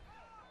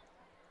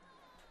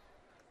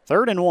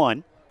 3rd and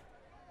 1.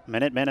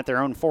 Minutemen at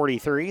their own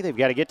 43. They've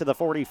got to get to the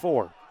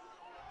 44.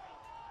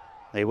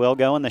 They will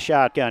go in the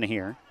shotgun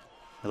here,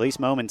 at least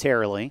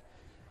momentarily.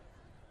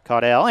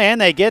 Caudell,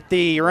 and they get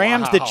the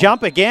Rams to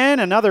jump again.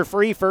 Another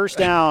free first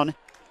down.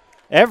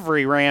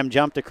 Every Ram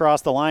jumped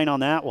across the line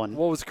on that one.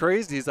 What was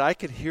crazy is I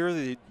could hear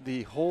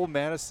the whole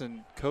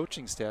Madison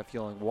coaching staff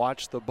yelling,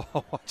 watch the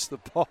ball, watch the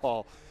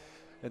ball,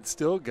 and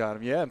still got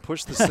him. Yeah, and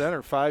pushed the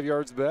center 5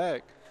 yards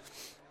back.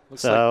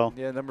 Looks like,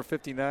 number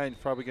 59 is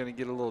probably going to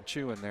get a little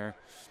chew in there.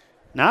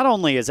 Not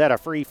only is that a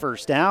free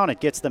first down,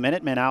 it gets the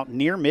Minutemen out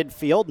near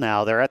midfield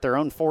now. They're at their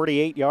own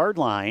 48-yard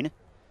line.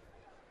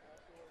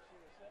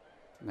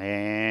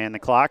 And the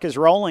clock is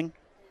rolling.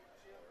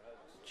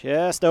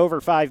 Just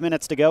over 5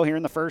 minutes to go here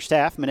in the first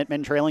half.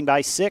 Minutemen trailing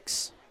by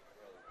 6.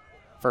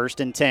 1st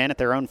and 10 at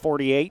their own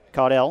 48.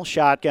 Caudell,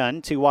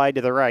 shotgun, 2 wide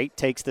to the right,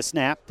 takes the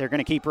snap. They're going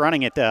to keep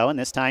running it, though, and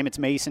this time it's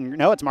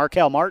it's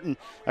Markel Martin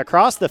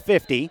across the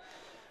 50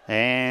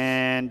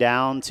 and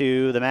down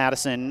to the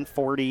Madison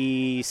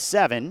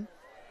 47.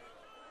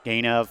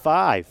 Gain of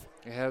 5.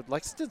 Yeah,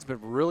 Lexington's been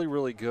really,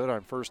 really good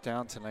on first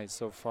down tonight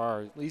so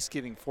far, at least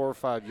getting 4 or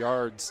 5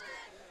 yards.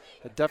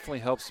 It definitely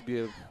helps to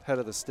be ahead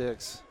of the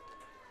sticks.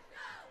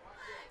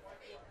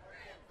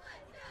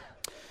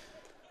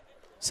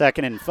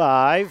 2nd and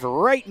 5,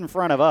 right in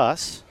front of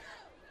us.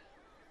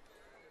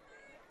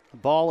 The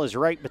ball is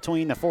right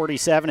between the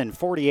 47 and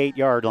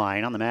 48-yard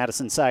line on the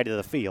Madison side of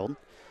the field.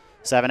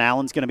 7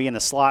 Allen's going to be in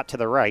the slot to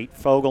the right.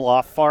 Fogle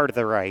off far to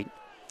the right.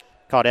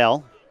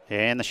 Caudell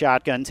and the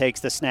shotgun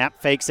takes the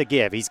snap, fakes a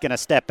give. He's going to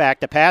step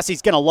back to pass.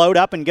 He's going to load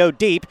up and go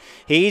deep.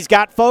 He's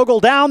got Fogle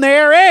down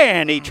there,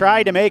 and he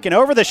tried to make an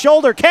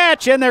over-the-shoulder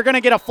catch, and they're going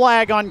to get a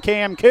flag on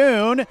Cam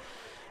Kuhn.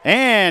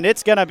 And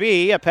it's going to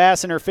be a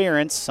pass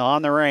interference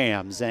on the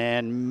Rams.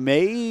 And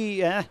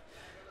I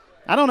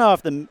don't know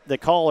if the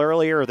call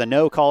earlier or the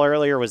no call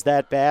earlier was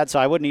that bad, so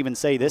I wouldn't even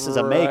say this is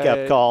a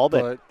makeup call.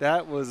 But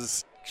that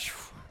was,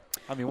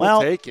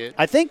 we'll take it.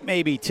 I think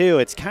maybe, too,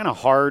 it's kind of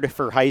hard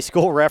for high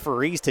school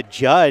referees to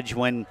judge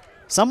when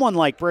someone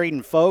like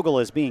Braden Fogle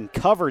is being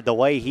covered the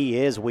way he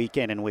is week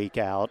in and week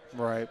out.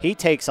 Right. He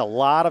takes a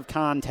lot of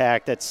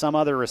contact that some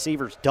other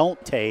receivers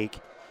don't take.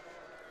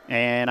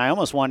 And I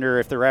almost wonder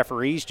if the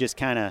referees just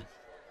kind of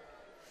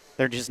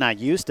they're just not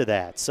used to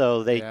that.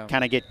 So they Yeah.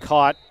 kind of get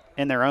caught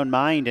in their own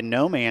mind in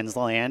no man's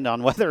land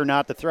on whether or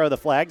not to throw the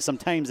flag.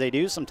 Sometimes they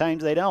do,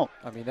 sometimes they don't.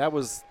 I mean, that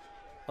was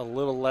a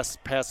little less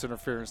pass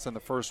interference than the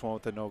first one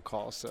with the no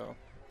call. So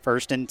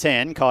 1st and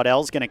 10.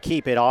 Caudell's going to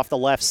keep it off the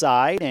left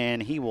side,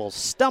 and he will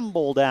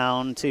stumble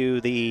down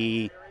to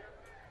the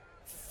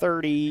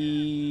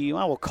 30.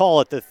 Well, we'll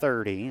call it the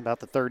 30, about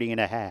the 30 and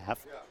a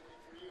half.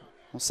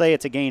 We'll say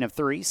it's a gain of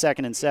 3.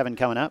 2nd and 7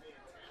 coming up.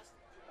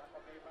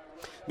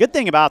 Good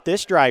thing about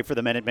this drive for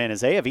the Minutemen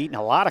is they have eaten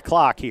a lot of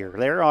clock here.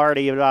 They're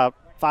already about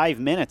 5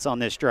 minutes on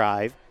this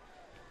drive.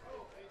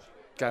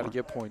 got to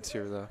get points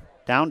here, though.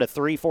 Down to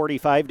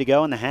 3:45 to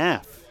go in the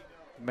half.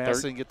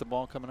 Madison get the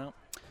ball coming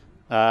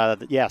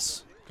out?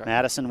 Yes, Okay.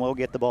 Madison will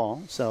get the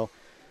ball. So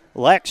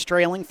Lex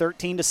trailing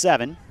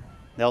 13-7.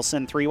 They'll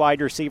send 3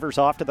 wide receivers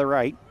off to the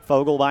right.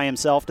 Fogel by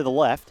himself to the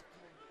left.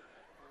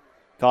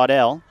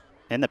 Caudell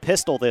in the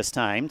pistol this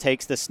time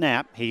takes the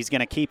snap. He's going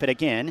to keep it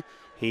again.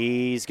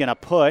 He's going to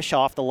push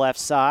off the left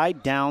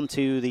side down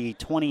to the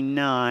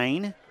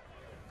 29.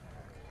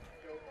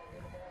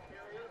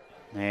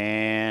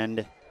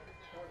 And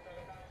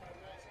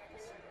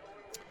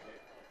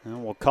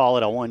we'll call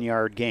it a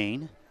 1-yard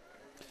gain.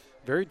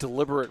 Very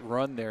deliberate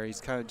run there. He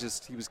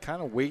was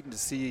kind of waiting to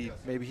see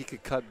maybe he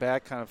could cut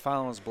back, kind of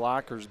following his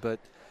blockers, but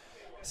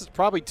this is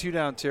probably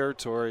 2-down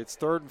territory. It's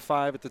 3rd and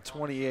 5 at the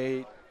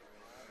 28.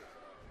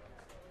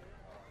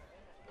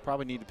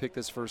 Probably need to pick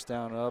this first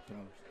down up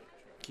and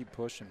keep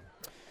pushing.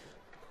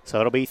 So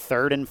it'll be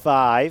 3rd and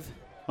 5.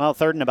 Well,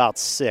 3rd and about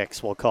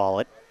 6, we'll call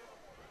it.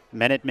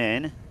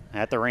 Minutemen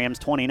at the Rams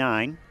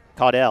 29.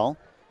 Caudell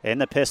in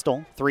the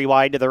pistol, 3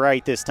 wide to the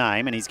right this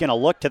time, and he's going to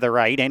look to the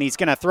right, and he's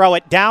going to throw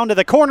it down to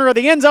the corner of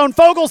the end zone.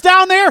 Fogel's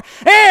down there,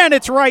 and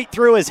it's right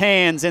through his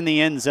hands in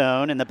the end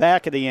zone, in the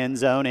back of the end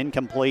zone,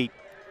 incomplete.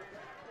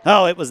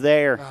 Oh, it was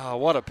there. Oh,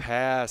 what a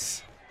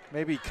pass.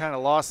 Maybe he kind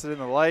of lost it in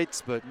the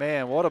lights, but,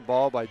 man, what a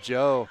ball by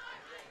Joe.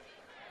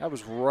 That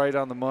was right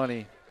on the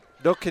money.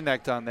 They'll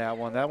connect on that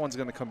one. That one's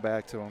going to come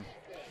back to him.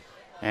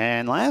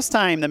 And last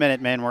time the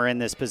Minutemen were in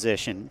this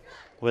position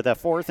with a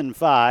 4th and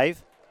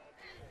 5,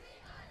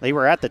 they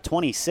were at the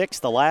 26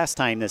 the last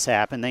time this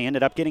happened. They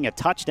ended up getting a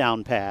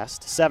touchdown pass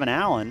to Seven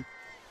Allen.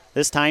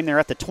 This time they're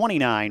at the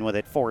 29 with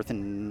it, 4th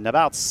and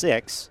about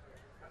 6.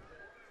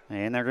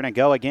 And they're going to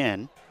go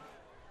again.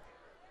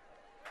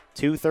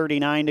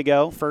 2:39 to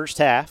go, first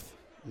half.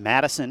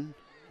 Madison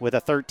with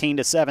a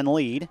 13-7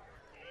 lead.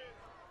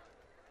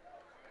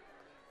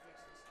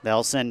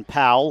 They'll send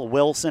Powell,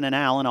 Wilson, and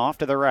Allen off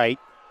to the right.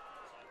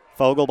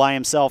 Fogel by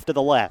himself to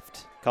the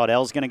left.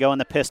 Caudell's going to go in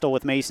the pistol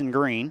with Mason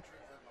Green.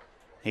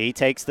 He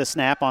takes the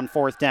snap on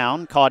 4th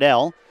down.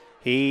 Caudell,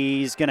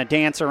 he's going to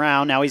dance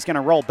around. Now he's going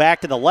to roll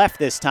back to the left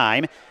this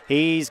time.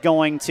 He's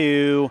going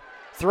to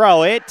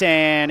throw it,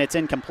 and it's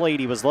incomplete.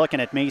 He was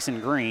looking at Mason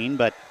Green,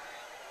 but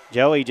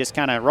Joey just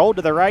kind of rolled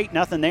to the right,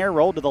 nothing there.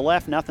 Rolled to the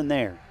left, nothing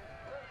there.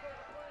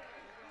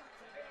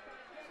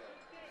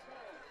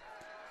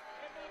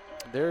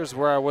 There's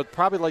where I would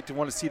probably like to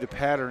want to see the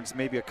patterns.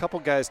 Maybe a couple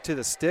guys to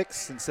the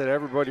sticks instead of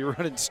everybody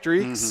running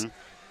streaks. Mm-hmm.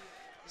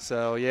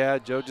 So, yeah,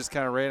 Joe just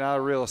kind of ran out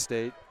of real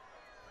estate.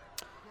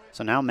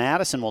 So now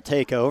Madison will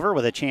take over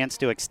with a chance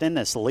to extend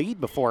this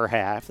lead before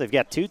half. They've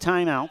got 2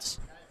 timeouts,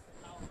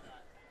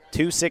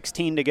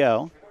 2:16 to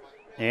go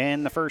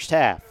in the first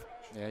half.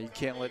 Yeah, you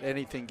can't let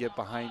anything get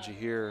behind you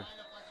here.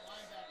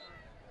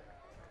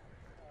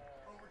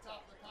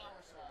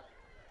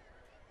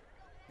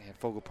 Man,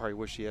 Fogel probably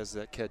wish he has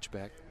that catch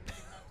back.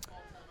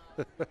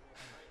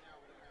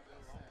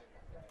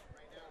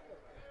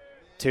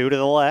 2 to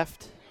the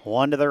left,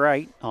 1 to the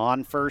right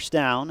on 1st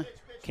down.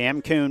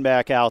 Cam Kuhn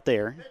back out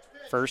there.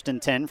 1st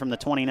and 10 from the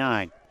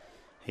 29.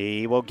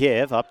 He will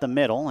give up the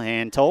middle,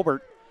 and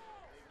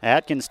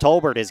Atkins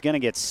Tolbert is going to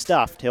get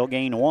stuffed. He'll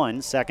gain 1.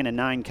 2nd and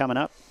 9 coming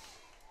up.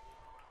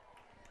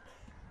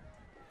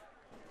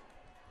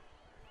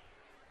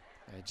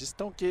 Just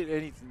don't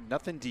get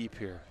nothing deep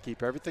here.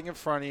 Keep everything in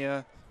front of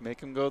you.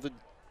 Make them go the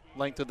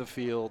length of the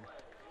field.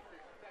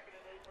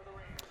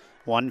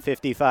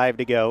 1:55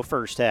 to go,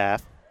 first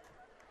half.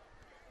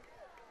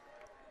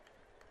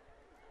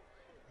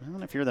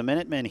 Well, if you're the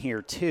Minutemen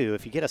here, too,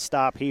 if you get a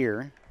stop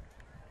here,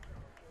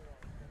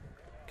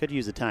 could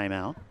use a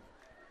timeout.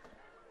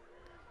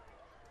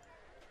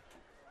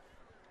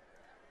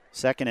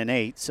 2nd and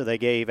 8, so they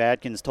gave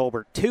Atkins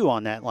Tolbert 2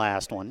 on that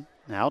last one.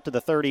 Now to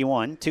the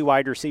 31, 2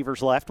 wide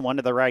receivers left, 1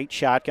 to the right,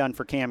 shotgun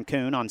for Cam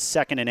Kuhn on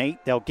 2nd and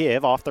 8. They'll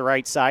give off the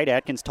right side,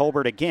 Atkins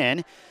Tolbert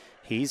again.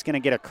 He's going to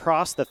get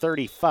across the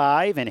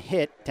 35 and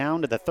hit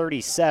down to the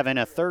 37,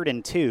 a 3rd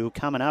and 2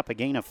 coming up, a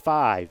gain of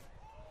 5.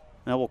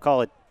 Now we'll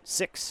call it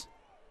 6.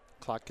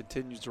 Clock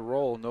continues to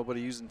roll,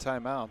 nobody using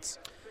timeouts.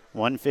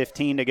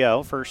 1:15 to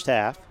go, first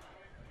half.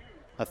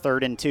 A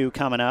 3rd and 2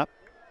 coming up.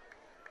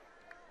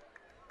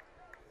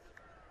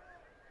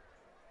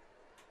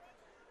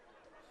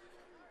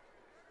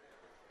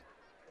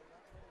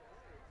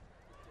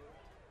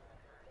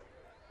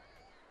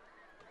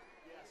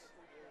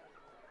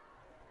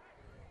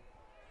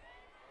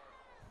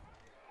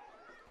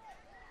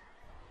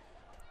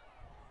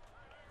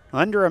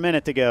 Under a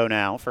minute to go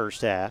now,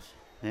 first half.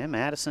 And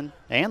Madison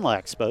and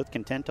Lex both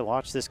content to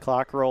watch this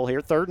clock roll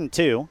here. 3rd and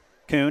 2.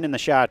 Kuhn in the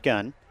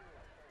shotgun.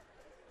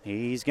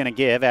 He's going to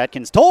give.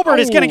 Atkins. Tolbert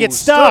is going to get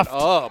stuffed.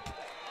 Up.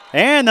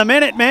 And the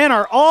Minutemen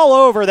are all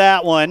over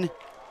that one.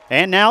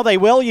 And now they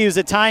will use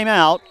a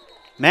timeout.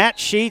 Matt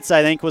Sheets,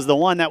 I think, was the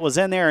one that was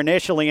in there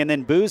initially, and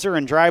then Boozer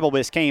and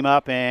Dreibelbis came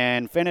up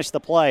and finished the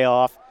play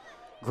off.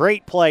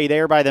 Great play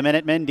there by the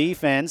Minutemen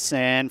defense,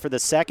 and for the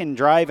second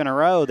drive in a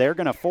row, they're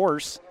going to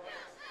force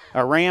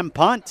a Ram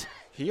punt.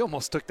 He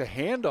almost took the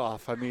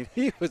handoff. I mean,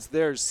 he was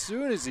there as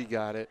soon as he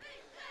got it.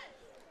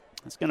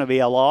 It's going to be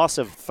a loss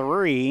of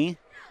 3.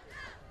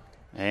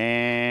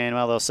 And,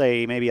 well, they'll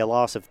say maybe a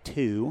loss of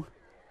 2.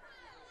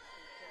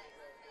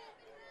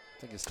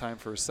 I think it's time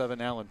for a 7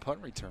 Allen punt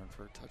return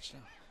for a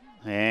touchdown.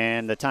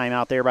 And the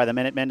timeout there by the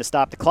Minutemen to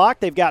stop the clock.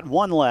 They've got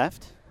 1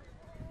 left.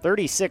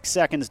 36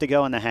 seconds to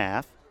go in the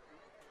half.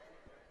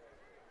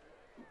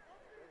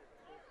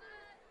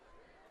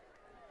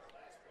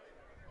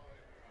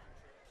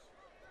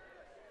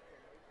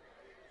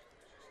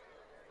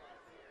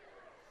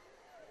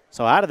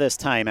 So out of this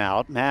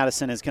timeout,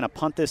 Madison is going to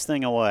punt this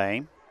thing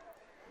away.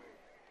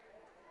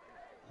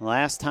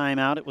 Last time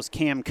out, it was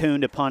Cam Kuhn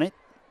to punt it,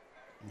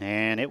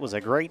 and it was a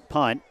great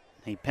punt.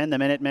 He pinned the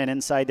Minutemen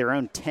inside their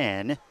own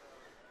 10.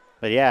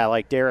 But, yeah,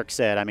 like Derek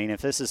said, I mean,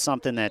 if this is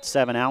something that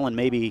 7 Allen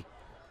maybe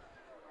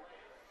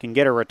can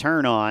get a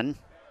return on,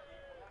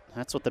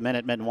 that's what the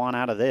Minutemen want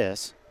out of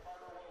this.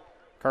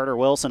 Carter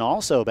Wilson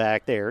also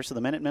back there, so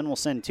the Minutemen will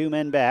send 2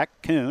 men back.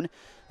 Kuhn,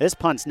 this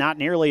punt's not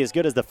nearly as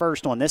good as the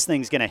first one. This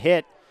thing's going to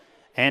hit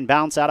and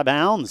bounce out of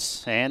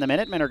bounds. And the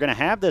Minutemen are going to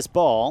have this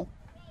ball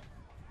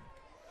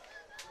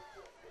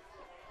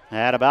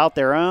at about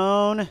their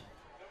own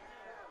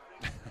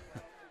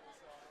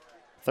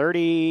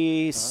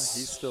he's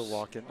still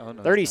walking. Oh,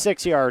 no,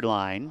 36-yard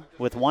line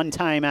with 1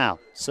 timeout.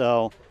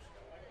 So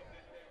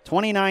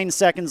 29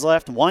 seconds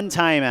left, 1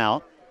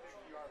 timeout.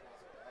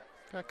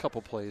 Got a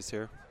couple plays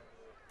here.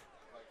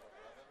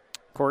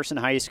 Of course, in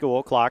high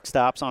school, clock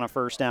stops on a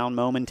first down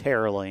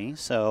momentarily.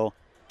 So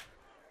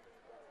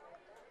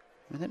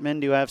Minutemen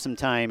do have some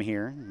time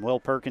here. Will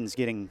Perkins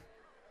getting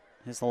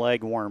his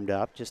leg warmed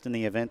up just in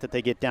the event that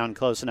they get down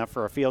close enough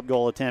for a field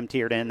goal attempt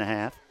here to end the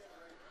half.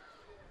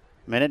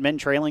 Minutemen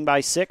trailing by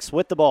 6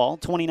 with the ball.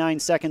 29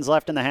 seconds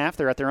left in the half.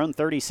 They're at their own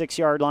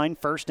 36-yard line,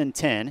 1st and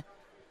 10.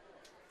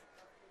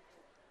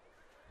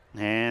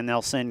 And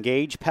they'll send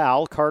Gage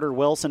Powell, Carter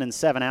Wilson, and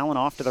 7 Allen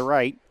off to the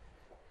right.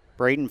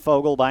 Braden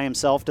Fogel by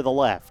himself to the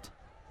left.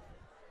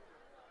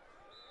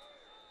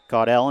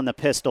 Caudell in the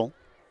pistol.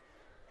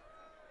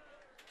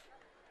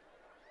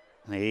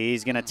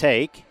 He's going to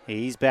take.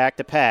 He's back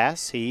to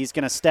pass. He's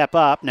going to step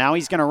up. Now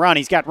he's going to run.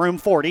 He's got room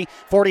 40,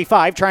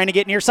 45, trying to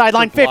get near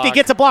sideline 50.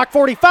 Gets a block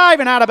 45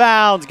 and out of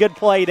bounds. Good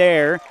play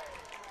there.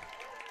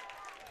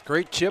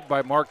 Great chip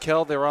by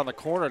Markell there on the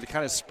corner to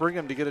kind of spring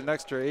him to get an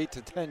extra 8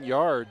 to 10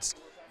 yards.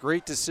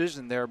 Great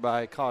decision there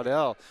by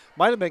Caudell.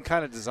 Might have been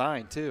kind of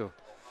designed, too.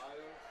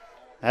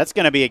 That's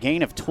going to be a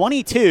gain of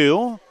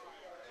 22.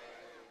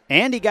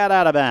 And he got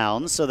out of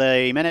bounds, so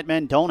the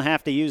Minutemen don't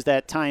have to use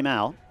that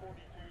timeout.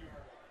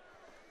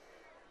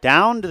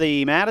 Down to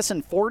the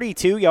Madison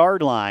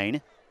 42-yard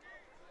line.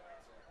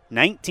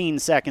 19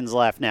 seconds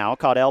left now.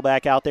 Caudell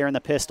back out there in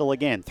the pistol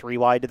again. 3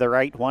 wide to the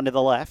right, 1 to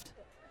the left.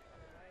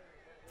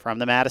 From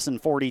the Madison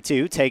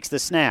 42, takes the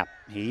snap.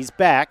 He's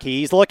back.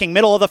 He's looking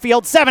middle of the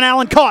field. 7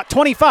 Allen caught,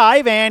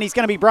 25, and he's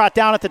going to be brought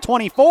down at the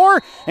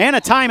 24. And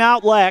a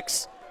timeout,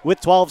 Lex, with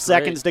 12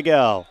 seconds to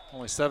go.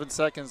 Only 7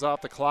 seconds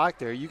off the clock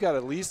there. You got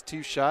at least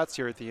 2 shots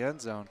here at the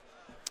end zone.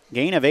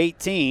 Gain of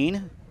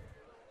 18.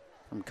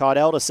 From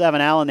Caudell to 7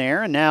 Allen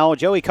there, and now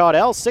Joey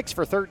Caudell 6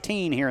 for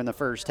 13 here in the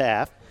first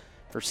half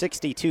for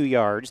 62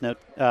 yards. No,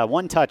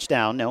 1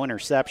 touchdown, no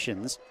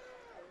interceptions.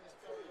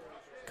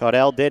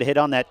 Caudell did hit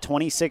on that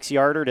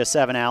 26-yarder to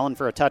 7 Allen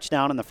for a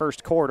touchdown in the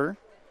first quarter.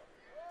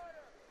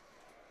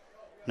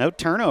 No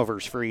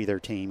turnovers for either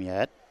team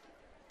yet.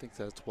 I think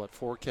that's,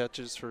 4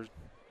 catches for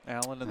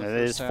Allen in the first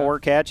half? It is 4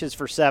 catches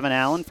for 7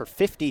 Allen for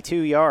 52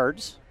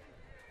 yards.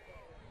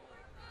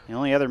 The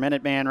only other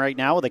Minuteman right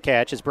now with a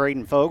catch is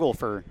Braden Fogel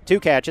for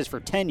 2 catches for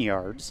 10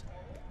 yards.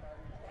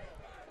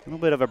 A little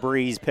bit of a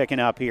breeze picking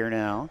up here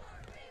now.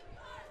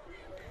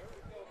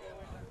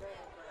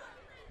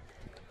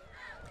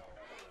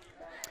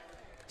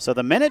 So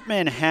the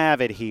Minutemen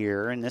have it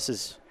here, and this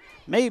is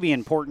maybe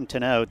important to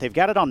note. They've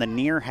got it on the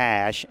near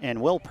hash,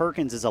 and Will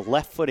Perkins is a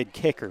left-footed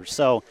kicker.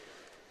 So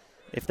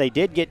if they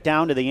did get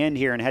down to the end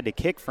here and had to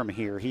kick from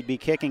here, he'd be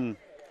kicking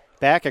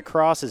back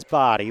across his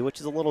body,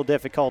 which is a little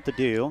difficult to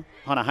do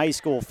on a high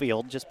school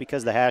field just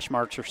because the hash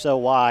marks are so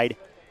wide.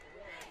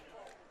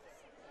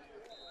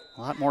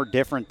 A lot more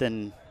different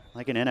than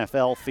like an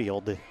NFL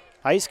field.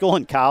 High school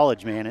and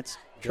college, man, it's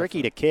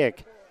tricky to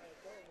kick.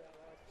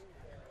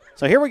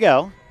 So here we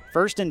go.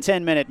 1st and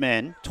 10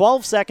 Minutemen.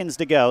 12 seconds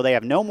to go. They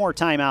have no more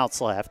timeouts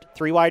left.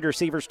 3 wide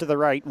receivers to the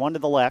right, 1 to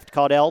the left.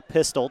 Caudell,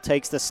 pistol,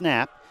 takes the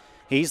snap.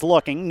 He's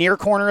looking. Near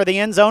corner of the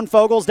end zone.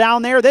 Fogel's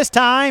down there. This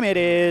time it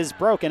is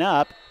broken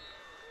up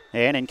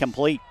and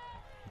incomplete.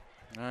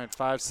 All right,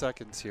 5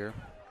 seconds here.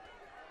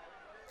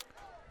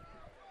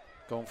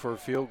 Going for a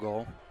field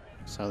goal.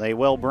 So they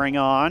will bring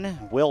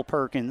on Will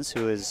Perkins,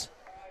 who is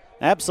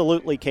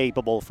absolutely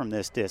capable from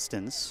this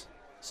distance,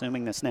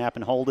 assuming the snap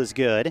and hold is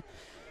good.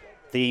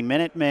 The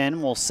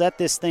Minutemen will set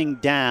this thing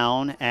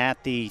down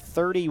at the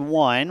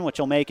 31, which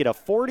will make it a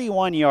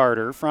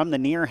 41-yarder from the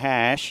near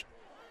hash.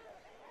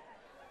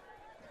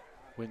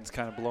 Wind's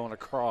kind of blowing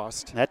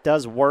across. That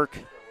does work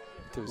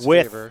To his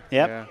with. favor.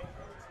 Yep. Yeah.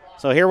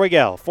 So here we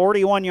go.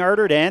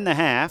 41-yarder to end the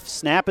half.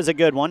 Snap is a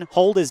good one.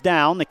 Hold is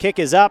down. The kick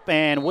is up,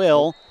 and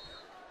Will.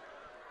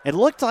 It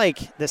looked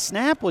like the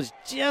snap was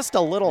just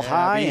a little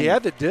high. I mean, he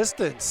had the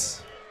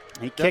distance.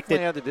 He kicked it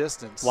had the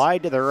distance.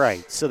 wide to the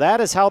right. So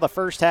that is how the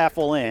first half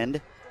will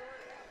end.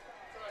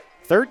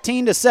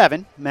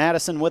 13-7,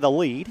 Madison with a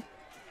lead.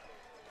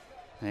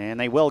 And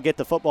they will get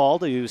the football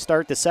to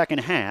start the second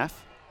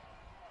half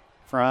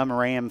from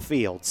Ram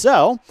Field.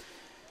 So,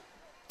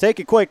 take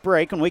a quick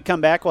break. When we come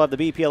back, we'll have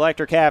the BP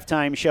Electric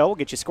halftime show. We'll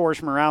get you scores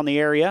from around the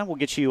area. We'll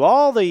get you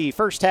all the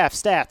first half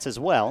stats as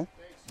well.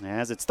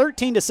 As it's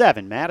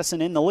 13-7,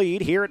 Madison in the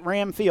lead here at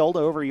Ram Field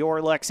over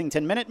your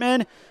Lexington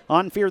Minutemen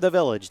on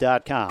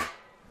fearthevillage.com.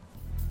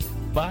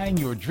 Buying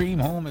your dream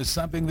home is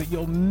something that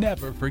you'll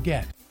never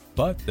forget,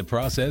 but the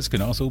process can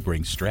also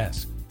bring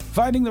stress.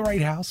 Finding the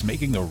right house,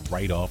 making the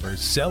right offer,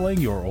 selling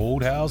your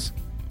old house.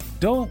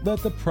 Don't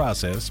let the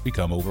process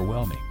become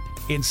overwhelming.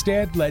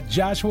 Instead, let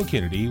Joshua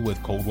Kennedy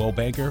with Coldwell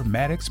Banker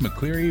Maddox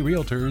McCleary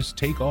Realtors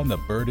take on the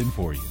burden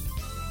for you.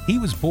 He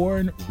was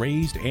born,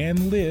 raised,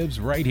 and lives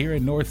right here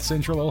in North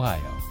Central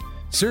Ohio.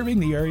 Serving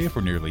the area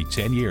for nearly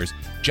 10 years,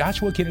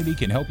 Joshua Kennedy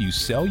can help you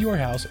sell your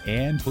house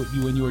and put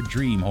you in your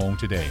dream home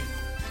today.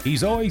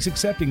 He's always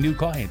accepting new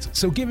clients,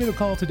 so give him a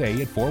call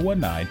today at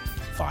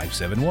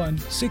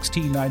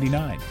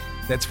 419-571-1699.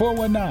 That's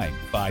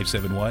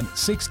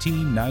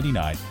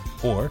 419-571-1699,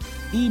 or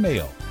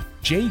email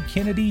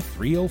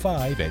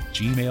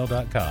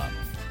jkennedy305@gmail.com.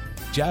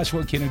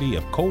 Joshua Kennedy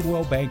of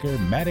Coldwell Banker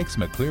Maddox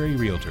McCleary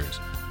Realtors,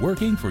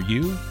 working for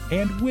you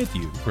and with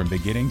you from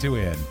beginning to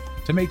end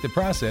to make the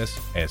process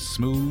as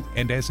smooth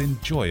and as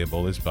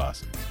enjoyable as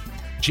possible.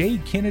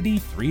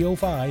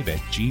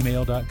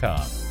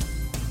 jkennedy305@gmail.com.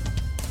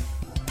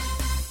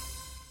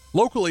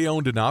 Locally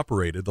owned and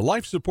operated, the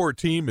Life Support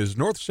Team is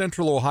North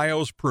Central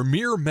Ohio's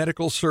premier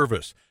medical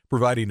service,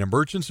 providing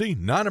emergency,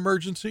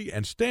 non-emergency,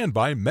 and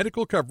standby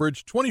medical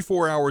coverage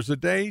 24 hours a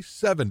day,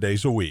 7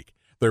 days a week.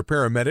 Their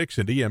paramedics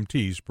and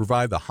EMTs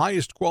provide the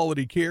highest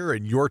quality care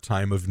in your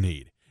time of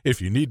need. If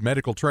you need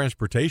medical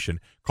transportation,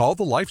 call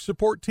the Life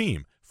Support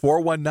Team,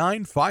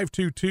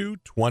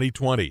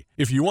 419-522-2020.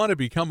 If you want to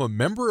become a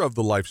member of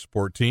the Life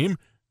Support Team,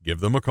 give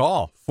them a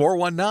call,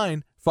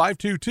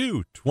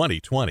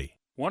 419-522-2020.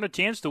 Want a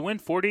chance to win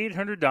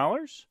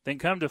 $4,800? Then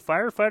come to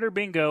Firefighter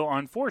Bingo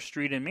on 4th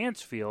Street in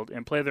Mansfield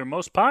and play their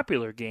most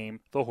popular game,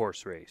 the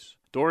horse race.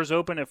 Doors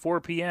open at 4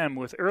 p.m.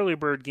 with early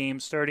bird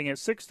games starting at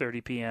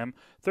 6:30 p.m.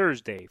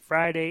 Thursday,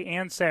 Friday,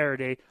 and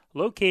Saturday,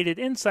 located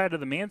inside of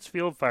the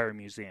Mansfield Fire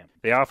Museum.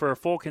 They offer a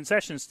full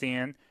concession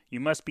stand. You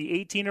must be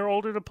 18 or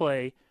older to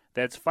play.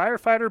 That's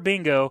Firefighter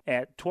Bingo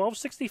at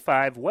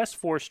 1265 West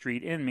 4th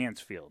Street in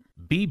Mansfield.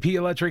 BP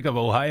Electric of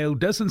Ohio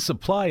doesn't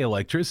supply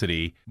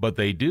electricity, but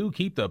they do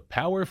keep the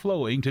power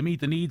flowing to meet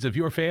the needs of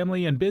your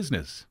family and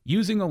business.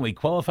 Using only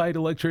qualified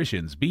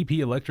electricians, BP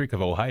Electric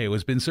of Ohio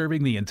has been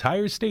serving the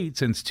entire state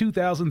since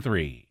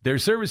 2003. Their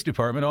service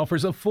department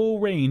offers a full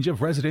range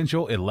of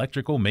residential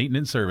electrical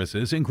maintenance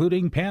services,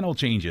 including panel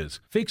changes,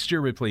 fixture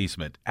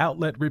replacement,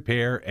 outlet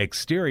repair,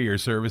 exterior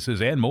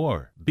services, and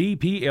more.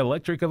 BP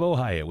Electric of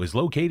Ohio is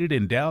located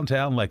in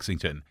downtown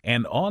Lexington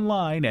and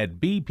online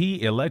at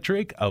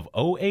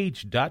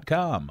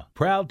bpelectricofoh.com.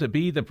 Proud to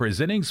be the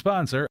presenting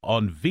sponsor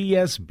on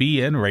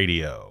VSBN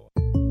Radio.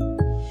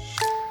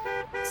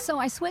 So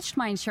I switched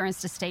my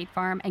insurance to State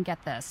Farm, and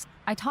get this.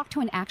 I talked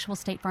to an actual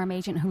State Farm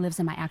agent who lives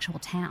in my actual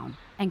town.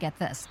 And get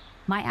this.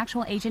 My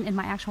actual agent in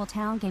my actual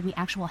town gave me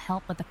actual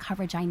help with the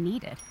coverage I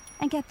needed.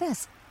 And get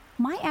this.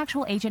 My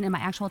actual agent in my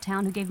actual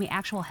town who gave me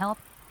actual help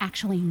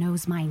actually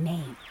knows my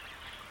name.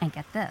 And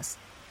get this.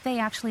 They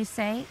actually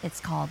say it's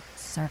called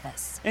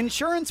service.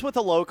 Insurance with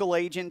a local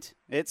agent,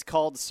 it's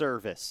called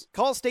service.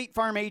 Call State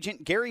Farm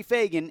agent Gary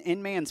Fagan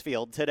in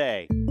Mansfield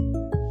today.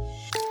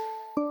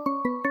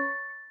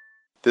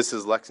 This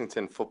is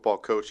Lexington football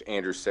coach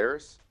Andrew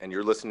Saris, and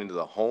you're listening to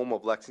the home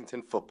of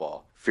Lexington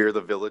football,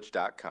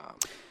 fearthevillage.com.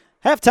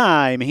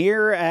 Halftime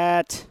here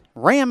at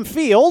Ram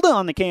Field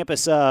on the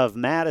campus of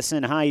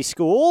Madison High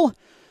School.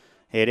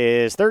 It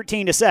is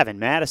 13-7,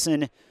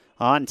 Madison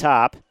on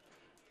top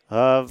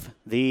of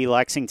the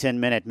Lexington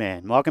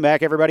Minutemen. Welcome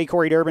back, everybody.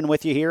 Corey Durbin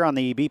with you here on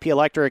the BP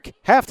Electric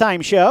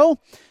halftime show.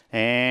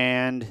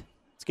 And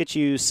let's get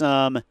you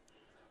some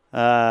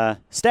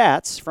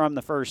stats from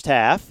the first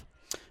half.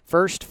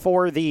 First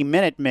for the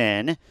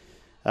Minutemen,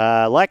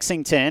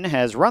 Lexington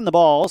has run the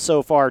ball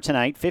so far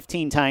tonight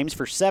 15 times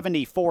for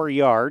 74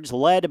 yards,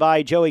 led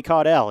by Joey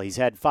Caudell. He's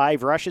had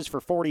 5 rushes for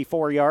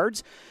 44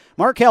 yards.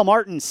 Markel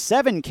Martin,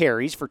 7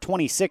 carries for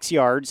 26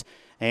 yards.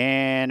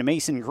 And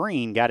Mason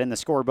Green got in the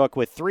scorebook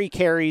with 3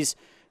 carries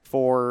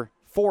for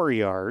 4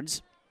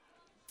 yards.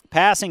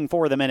 Passing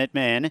for the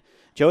Minutemen,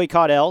 Joey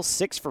Caudell,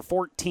 6 for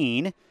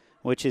 14,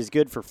 which is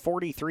good for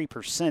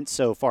 43%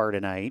 so far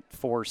tonight,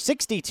 for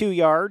 62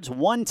 yards,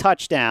 1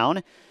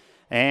 touchdown.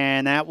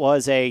 And that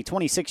was a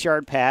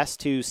 26-yard pass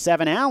to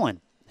Seven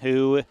Allen,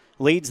 who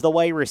leads the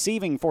way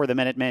receiving for the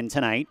Minutemen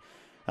tonight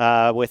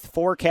with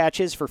 4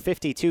 catches for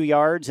 52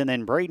 yards. And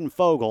then Braden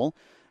Fogel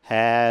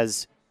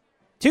has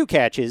 2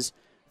 catches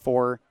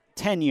for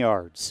 10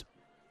 yards.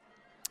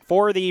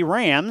 For the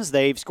Rams,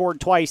 they've scored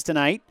twice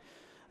tonight,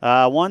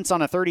 once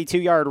on a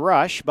 32-yard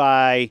rush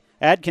by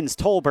Adkins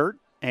Tolbert,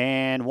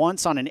 and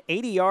once on an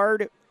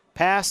 80-yard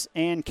pass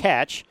and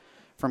catch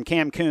from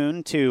Cam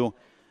Kuhn to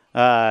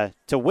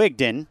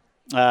Wigden,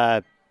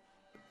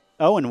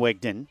 Owen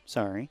Wigden,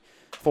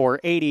 for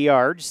 80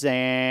 yards.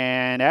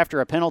 And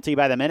after a penalty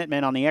by the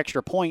Minutemen on the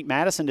extra point,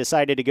 Madison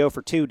decided to go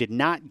for 2, did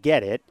not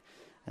get it,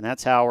 and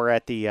that's how we're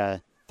at the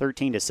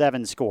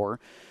 13-7 score.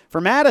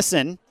 For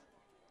Madison,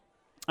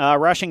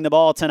 rushing the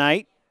ball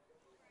tonight,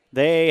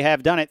 they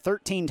have done it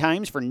 13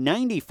 times for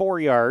 94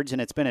 yards,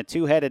 and it's been a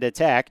 2-headed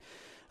attack.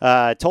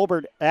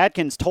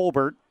 Adkins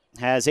Tolbert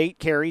has 8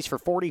 carries for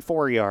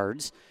 44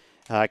 yards.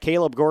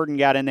 Caleb Gordon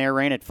got in there,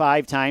 ran it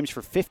 5 times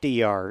for 50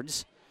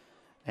 yards.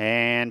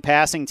 And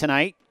passing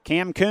tonight,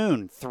 Cam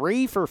Kuhn,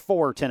 3 for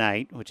 4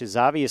 tonight, which is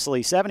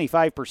obviously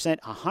 75%,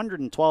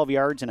 112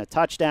 yards and a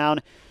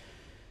touchdown.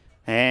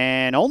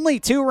 And only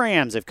 2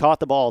 Rams have caught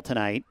the ball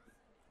tonight.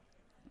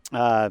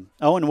 Owen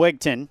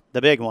Wigton,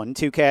 the big one,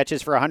 2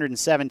 catches for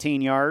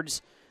 117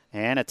 yards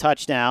and a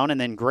touchdown.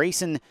 And then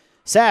Grayson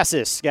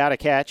Sassis got a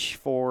catch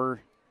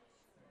for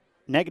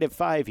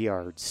 -5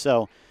 yards.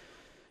 So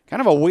kind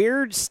of a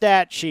weird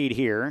stat sheet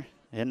here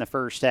in the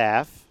first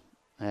half,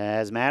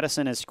 as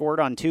Madison has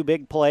scored on 2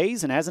 big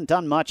plays and hasn't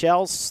done much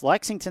else.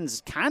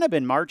 Lexington's kind of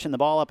been marching the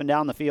ball up and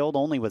down the field,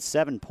 only with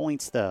 7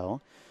 points,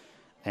 though.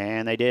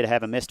 And they did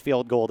have a missed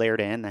field goal there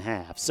to end the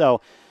half.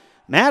 So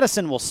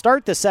Madison will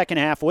start the second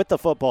half with the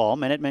football.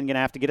 Minutemen going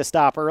to have to get a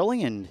stop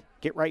early and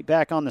get right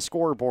back on the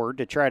scoreboard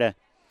to try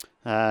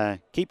to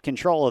keep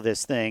control of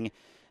this thing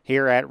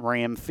here at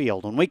Ram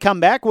Field. When we come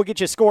back, we'll get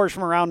you scores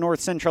from around North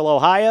Central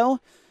Ohio.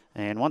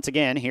 And once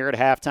again, here at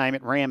halftime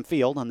at Ram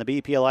Field on the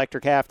BP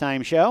Electric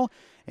Halftime Show,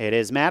 it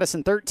is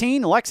Madison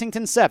 13,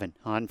 Lexington 7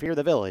 on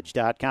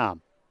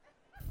FearTheVillage.com.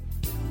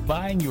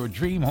 Buying your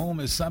dream home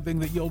is something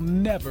that you'll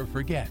never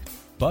forget,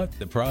 but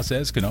the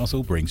process can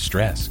also bring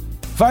stress.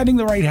 Finding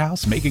the right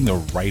house, making the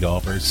right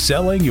offer,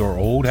 selling your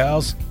old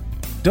house.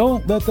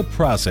 Don't let the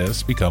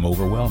process become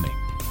overwhelming.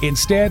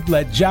 Instead,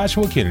 let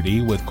Joshua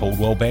Kennedy with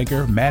Coldwell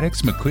Banker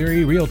Maddox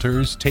McCleary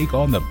Realtors take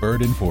on the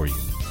burden for you.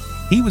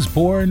 He was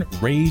born,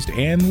 raised,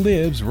 and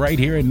lives right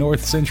here in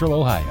North Central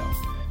Ohio.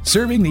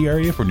 Serving the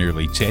area for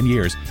nearly 10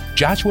 years,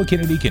 Joshua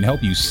Kennedy can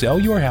help you sell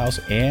your house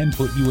and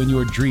put you in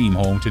your dream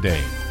home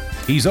today.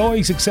 He's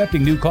always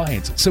accepting new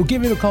clients, so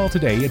give him a call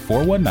today at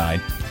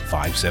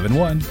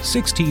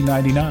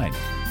 419-571-1699.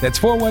 That's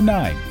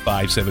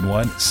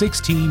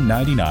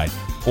 419-571-1699,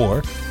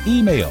 or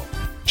email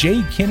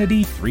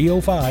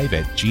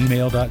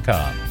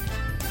jkennedy305@gmail.com.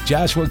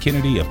 Joshua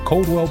Kennedy of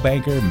Coldwell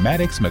Banker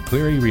Maddox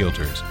McCleary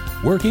Realtors,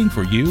 working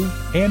for you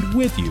and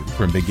with you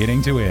from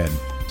beginning to end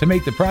to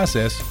make the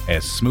process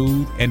as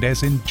smooth and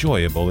as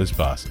enjoyable as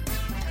possible.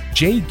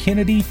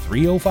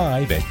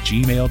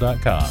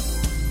 jkennedy305@gmail.com.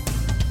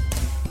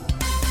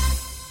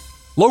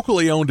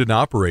 Locally owned and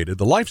operated,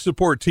 the Life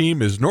Support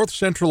Team is North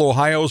Central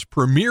Ohio's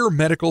premier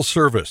medical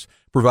service,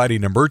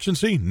 providing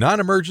emergency,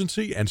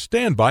 non-emergency, and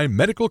standby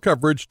medical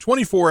coverage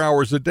 24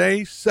 hours a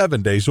day,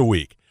 7 days a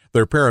week.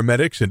 Their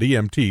paramedics and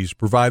EMTs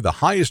provide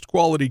the highest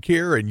quality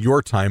care in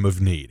your time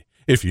of need.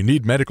 If you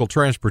need medical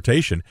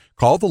transportation,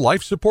 call the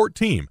Life Support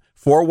Team,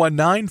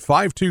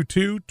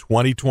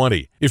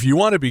 419-522-2020. If you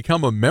want to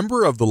become a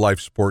member of the Life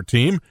Support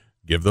Team,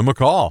 give them a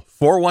call,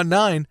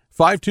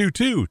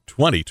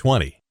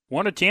 419-522-2020.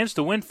 Want a chance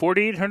to win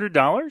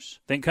 $4,800?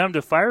 Then come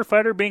to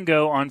Firefighter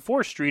Bingo on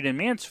 4th Street in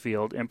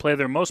Mansfield and play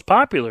their most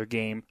popular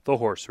game, the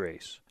horse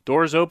race.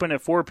 Doors open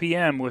at 4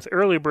 p.m. with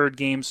early bird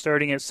games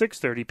starting at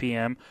 6:30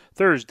 p.m.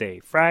 Thursday,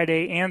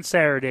 Friday, and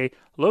Saturday,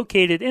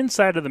 located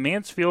inside of the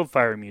Mansfield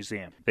Fire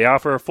Museum. They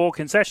offer a full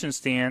concession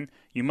stand.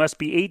 You must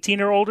be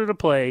 18 or older to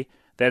play.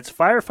 That's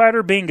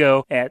Firefighter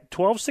Bingo at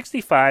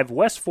 1265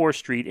 West 4th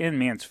Street in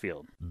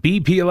Mansfield.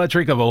 BP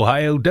Electric of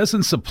Ohio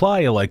doesn't supply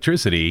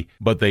electricity,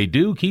 but they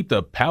do keep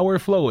the power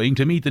flowing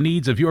to meet the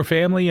needs of your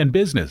family and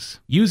business.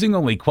 Using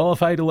only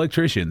qualified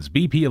electricians,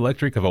 BP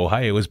Electric of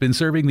Ohio has been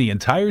serving the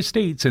entire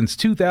state since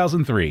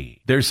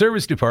 2003. Their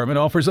service department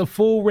offers a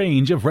full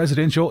range of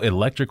residential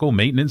electrical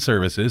maintenance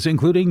services,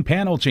 including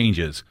panel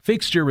changes,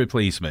 fixture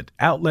replacement,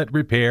 outlet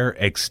repair,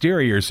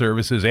 exterior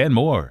services, and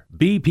more.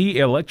 BP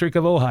Electric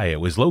of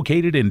Ohio is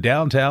located in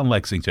downtown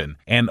Lexington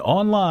and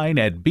online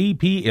at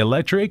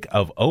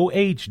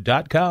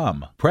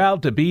bpelectricofoh.com.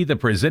 Proud to be the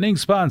presenting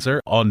sponsor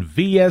on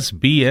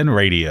VSBN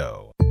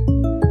Radio.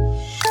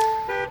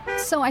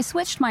 So I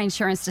switched my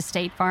insurance to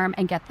State Farm,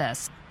 and get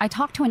this. I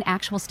talked to an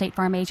actual State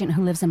Farm agent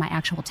who lives in my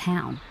actual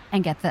town.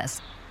 And get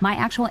this. My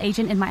actual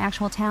agent in my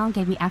actual town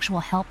gave me actual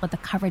help with the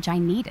coverage I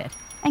needed.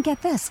 And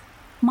get this.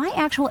 My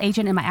actual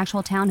agent in my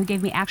actual town who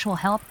gave me actual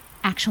help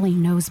actually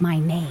knows my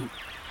name.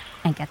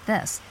 And get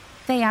this.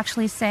 They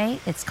actually say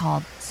it's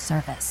called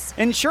service.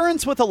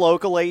 Insurance with a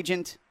local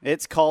agent,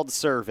 it's called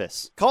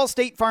service. Call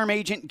State Farm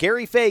agent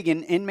Gary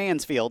Fagan in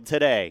Mansfield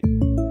today.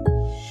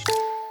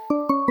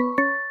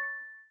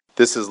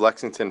 This is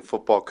Lexington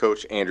football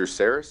coach Andrew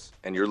Saris,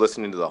 and you're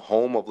listening to the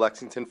home of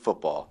Lexington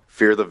football,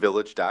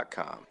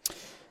 fearthevillage.com.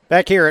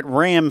 Back here at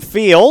Ram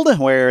Field,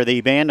 where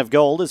the Band of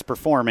Gold is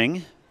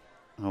performing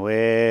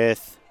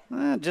with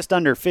just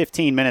under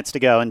 15 minutes to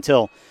go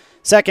until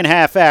second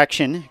half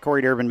action.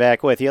 Corey Durbin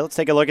back with you. Let's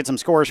take a look at some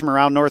scores from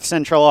around North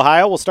Central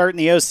Ohio. We'll start in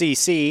the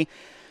OCC.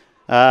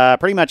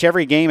 Pretty much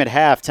every game at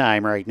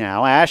halftime right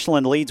now.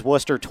 Ashland leads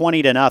Worcester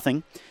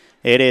 20-0.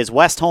 It is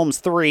West Holmes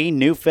 3,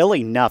 New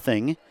Philly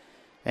 0.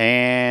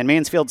 And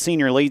Mansfield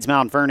Senior leads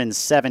Mount Vernon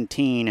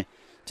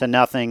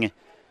 17-0.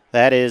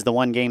 That is the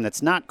one game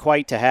that's not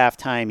quite to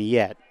halftime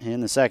yet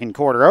in the second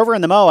quarter. Over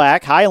in the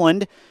MOAC,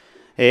 Highland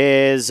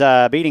is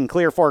beating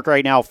Clear Fork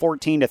right now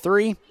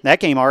 14-3. That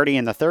game already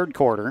in the third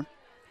quarter.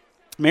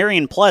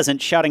 Marion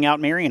Pleasant shutting out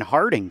Marion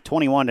Harding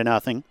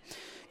 21-0.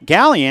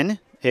 Galleon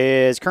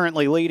is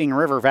currently leading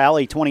River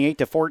Valley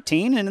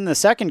 28-14. And in the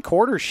second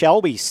quarter,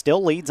 Shelby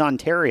still leads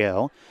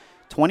Ontario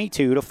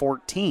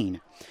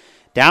 22-14.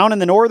 Down in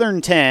the Northern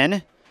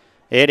 10,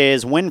 it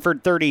is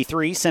Winford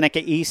 33,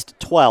 Seneca East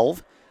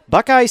 12.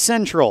 Buckeye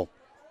Central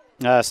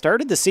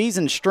started the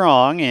season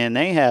strong, and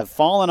they have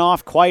fallen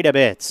off quite a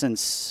bit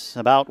since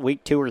about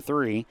week 2 or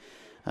 3.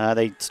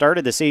 They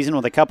started the season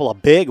with a couple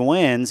of big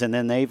wins, and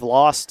then they've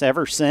lost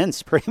ever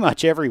since, pretty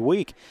much every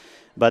week.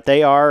 But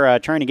they are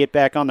trying to get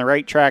back on the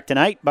right track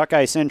tonight.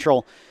 Buckeye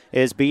Central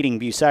is beating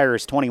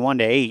Bucyrus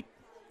 21-8.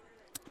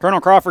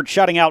 Colonel Crawford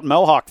shutting out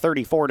Mohawk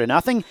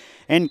 34-0.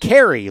 And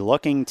Cary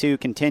looking to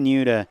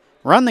continue to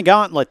run the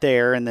gauntlet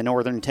there in the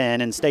Northern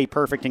 10 and stay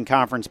perfect in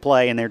conference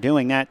play. And they're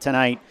doing that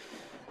tonight,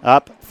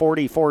 up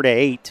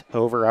 44-8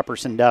 over Upper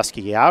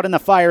Sandusky. Out in the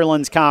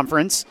Firelands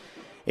Conference,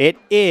 it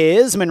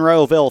is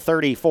Monroeville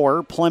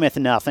 34, Plymouth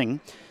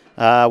 0.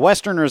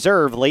 Western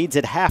Reserve leads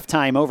at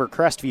halftime over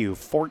Crestview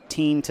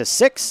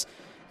 14-6.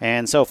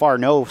 And so far,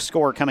 no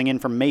score coming in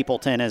from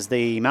Mapleton as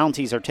the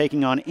Mounties are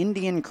taking on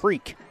Indian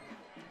Creek.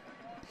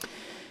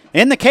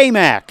 In the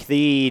KMAC,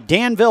 the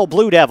Danville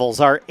Blue Devils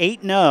are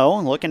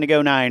 8-0, looking to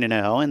go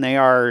 9-0, and they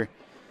are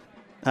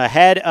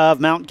ahead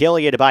of Mount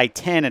Gilead by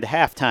 10 at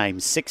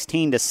halftime,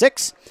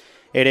 16-6.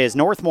 It is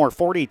Northmore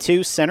 42,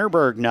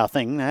 Centerburg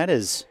 0. That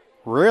is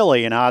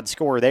really an odd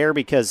score there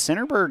because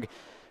Centerburg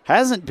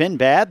hasn't been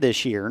bad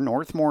this year.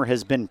 Northmore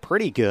has been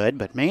pretty good,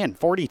 but man,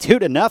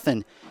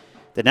 42-0.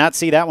 Did not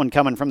see that one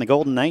coming from the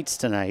Golden Knights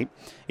tonight.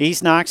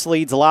 East Knox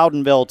leads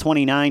Loudonville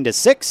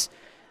 29-6.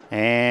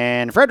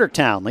 And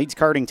Fredericktown leads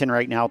Cardington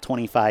right now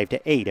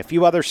 25-8. A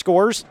few other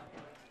scores.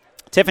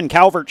 Tiffin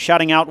Calvert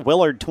shutting out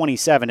Willard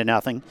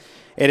 27-0.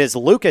 It is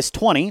Lucas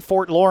 20,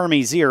 Fort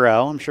Loramie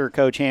 0. I'm sure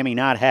Coach Hammy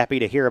not happy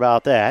to hear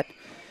about that.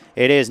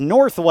 It is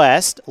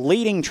Northwest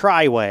leading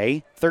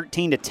Triway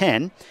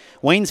 13-10.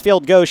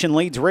 Waynesfield Goshen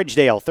leads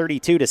Ridgedale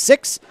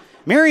 32-6.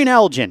 Marion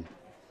Elgin,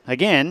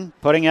 again,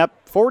 putting up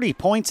 40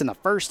 points in the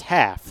first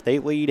half. They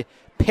lead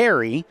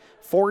Perry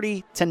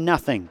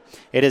 40-0.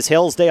 It is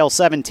Hillsdale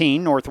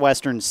 17,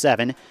 Northwestern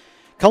 7.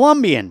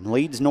 Columbian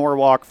leads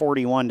Norwalk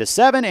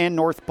 41-7, and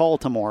North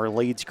Baltimore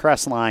leads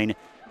Crestline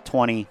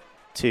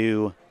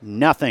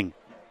 20-0.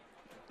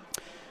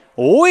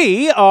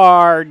 We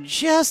are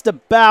just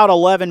about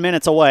 11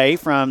 minutes away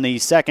from the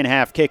second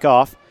half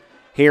kickoff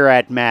here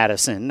at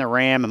Madison. The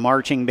Ram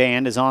marching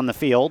band is on the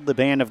field. The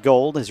Band of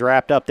Gold has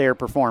wrapped up their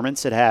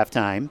performance at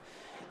halftime.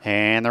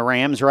 And the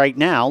Rams right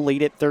now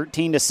lead it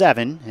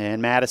 13-7,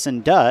 and Madison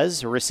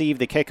does receive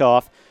the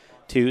kickoff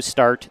to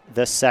start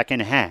the second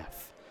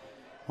half.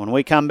 When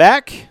we come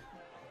back,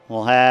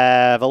 we'll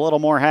have a little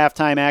more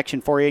halftime action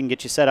for you and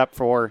get you set up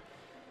for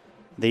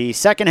the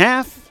second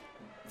half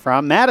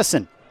from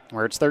Madison,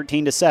 where it's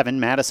 13-7.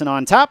 Madison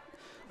on top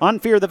on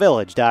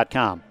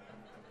fearthevillage.com.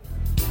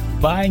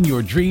 Buying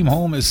your dream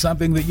home is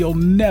something that you'll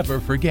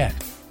never forget,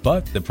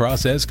 but the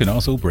process can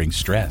also bring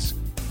stress.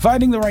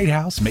 Finding the right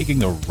house, making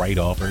the right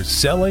offer,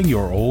 selling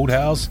your old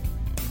house.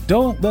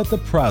 Don't let the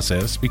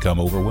process become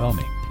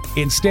overwhelming.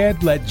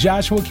 Instead, let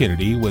Joshua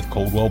Kennedy with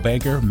Coldwell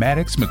Banker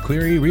Maddox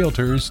McCleary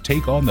Realtors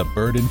take on the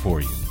burden for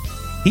you.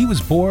 He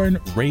was born,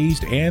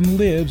 raised, and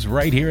lives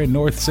right here in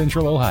North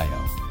Central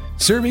Ohio.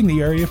 Serving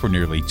the area for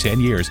nearly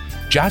 10 years,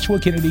 Joshua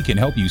Kennedy can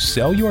help you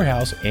sell your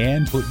house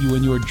and put you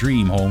in your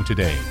dream home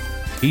today.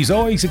 He's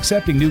always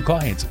accepting new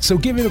clients, so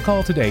give him a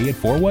call today at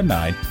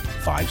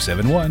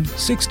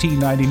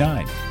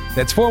 419-571-1699.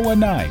 That's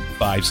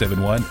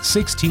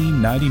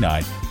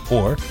 419-571-1699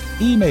 or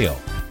email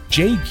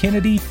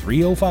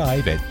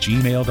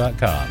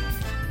jkennedy305@gmail.com.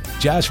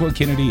 Joshua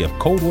Kennedy of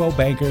Coldwell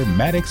Banker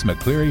Maddox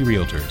McCleary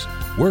Realtors,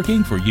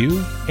 working for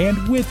you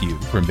and with you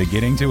from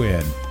beginning to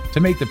end. to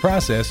make the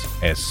process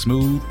as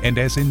smooth and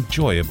as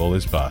enjoyable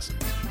as possible.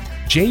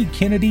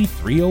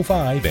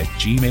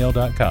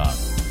 jkennedy305@gmail.com.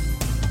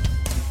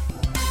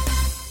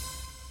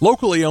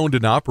 Locally owned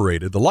and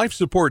operated, the Life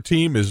Support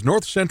Team is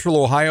North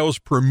Central Ohio's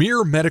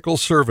premier medical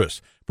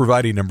service,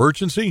 providing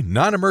emergency,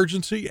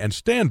 non-emergency, and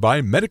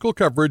standby medical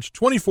coverage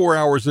 24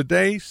 hours a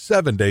day,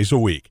 7 days a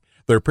week.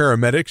 Their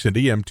paramedics and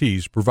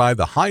EMTs provide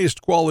the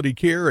highest quality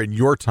care in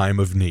your time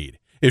of need.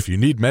 If you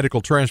need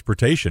medical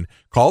transportation,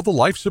 call the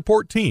Life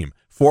Support Team,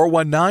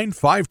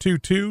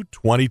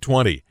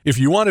 419-522-2020. If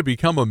you want to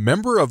become a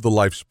member of the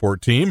Life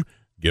Support Team,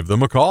 give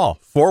them a call,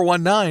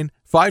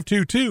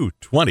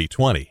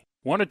 419-522-2020.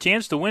 Want a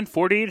chance to win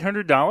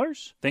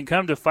 $4,800? Then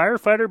come to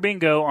Firefighter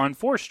Bingo on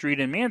 4th Street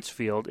in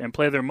Mansfield and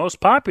play their most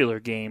popular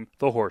game,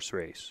 the horse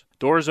race.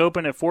 Doors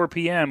open at 4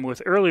 p.m.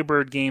 with early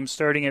bird games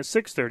starting at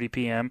 6:30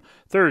 p.m.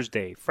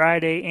 Thursday,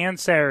 Friday, and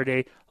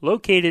Saturday,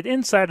 located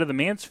inside of the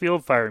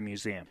Mansfield Fire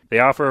Museum. They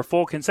offer a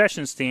full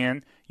concession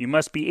stand. You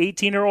must be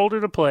 18 or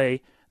older to play.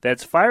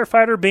 That's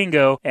Firefighter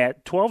Bingo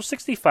at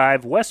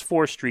 1265 West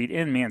 4th Street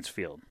in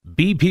Mansfield.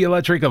 BP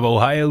Electric of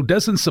Ohio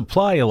doesn't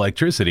supply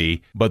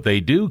electricity, but they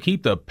do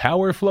keep the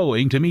power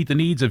flowing to meet the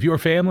needs of your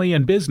family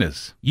and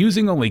business.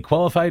 Using only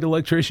qualified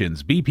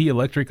electricians, BP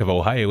Electric of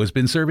Ohio has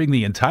been serving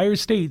the entire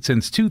state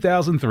since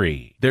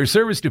 2003. Their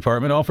service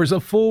department offers a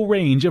full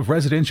range of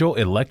residential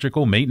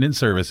electrical maintenance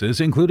services,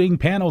 including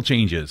panel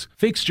changes,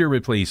 fixture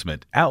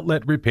replacement,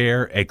 outlet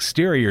repair,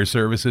 exterior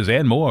services,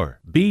 and more.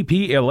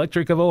 BP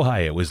Electric of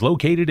Ohio is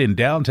located in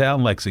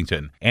downtown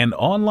Lexington and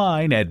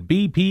online at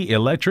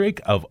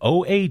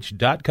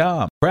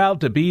bpelectricofoh.com. Proud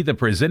to be the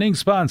presenting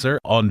sponsor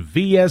on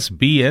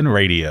VSBN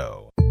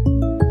Radio.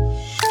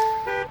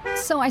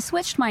 So I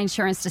switched my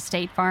insurance to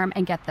State Farm,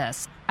 and get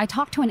this. I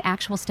talked to an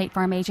actual State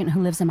Farm agent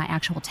who lives in my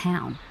actual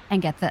town.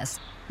 And get this.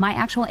 My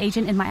actual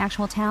agent in my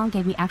actual town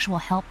gave me actual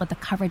help with the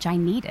coverage I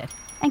needed.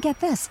 And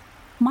get this.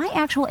 My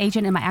actual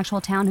agent in my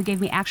actual town who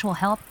gave me actual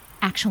help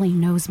actually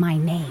knows my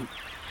name.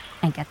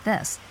 And get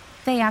this.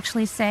 They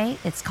actually say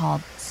it's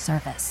called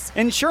service.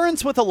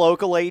 Insurance with a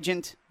local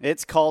agent,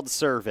 it's called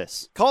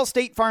service. Call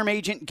State Farm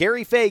agent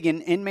Gary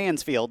Fagan in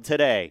Mansfield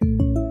today.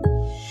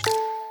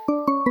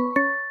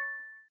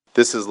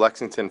 This is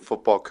Lexington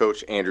football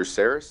coach Andrew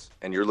Saris,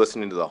 and you're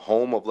listening to the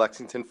home of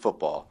Lexington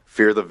football,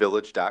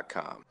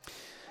 fearthevillage.com.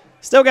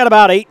 Still got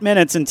about 8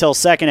 minutes until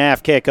second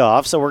half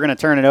kickoff, so we're going to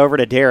turn it over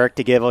to Derek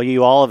to give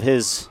you all of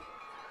his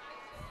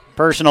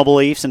personal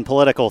beliefs and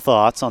political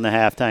thoughts on the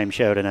halftime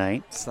show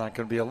tonight. It's not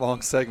going to be a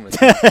long segment.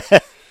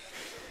 It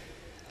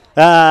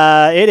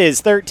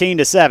is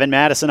 13-7.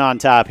 Madison on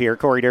top here.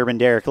 Corey Durbin,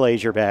 Derek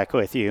Lazier back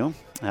with you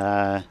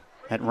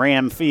at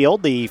Ram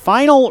Field. The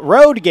final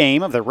road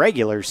game of the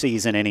regular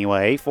season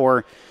anyway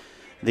for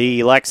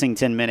the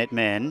Lexington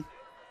Minutemen.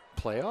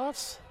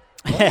 Playoffs?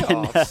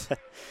 And,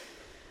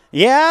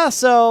 yeah,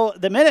 so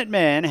the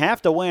Minutemen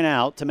have to win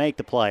out to make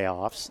the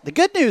playoffs. The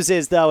good news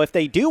is, though, if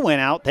they do win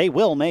out, they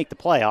will make the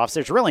playoffs.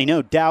 There's really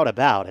no doubt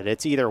about it.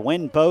 It's either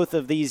win both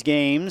of these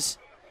games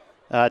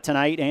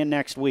tonight and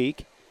next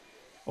week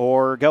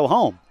or go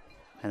home.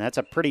 And that's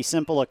a pretty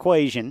simple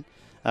equation.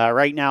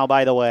 Right now,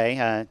 by the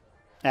way,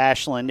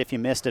 Ashland, if you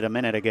missed it a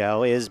minute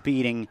ago, is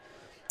beating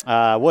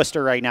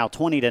Worcester right now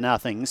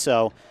 20-0.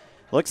 So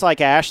looks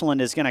like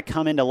Ashland is going to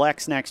come into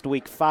Lex next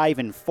week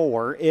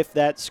 5-4 if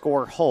that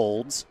score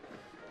holds.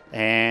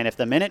 And if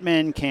the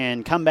Minutemen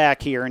can come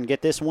back here and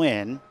get this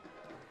win,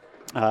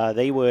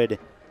 they would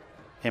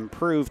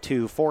improve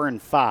to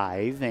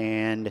 4-5,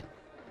 and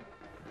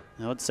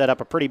that would set up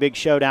a pretty big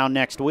showdown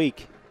next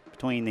week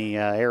between the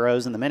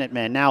Arrows and the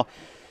Minutemen. Now,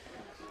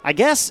 I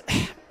guess,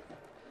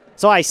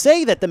 so I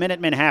say that the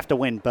Minutemen have to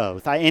win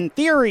both. In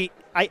theory,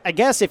 I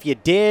guess if you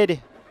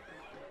did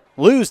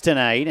lose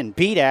tonight and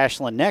beat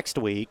Ashland next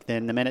week,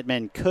 then the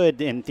Minutemen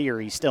could, in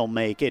theory, still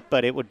make it,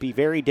 but it would be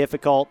very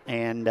difficult,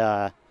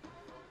 and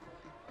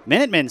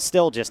Minutemen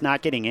still just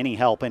not getting any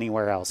help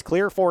anywhere else.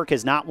 Clear Fork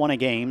has not won a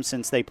game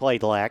since they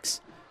played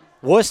Lex.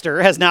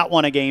 Worcester has not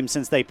won a game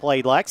since they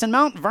played Lex. And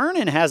Mount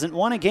Vernon hasn't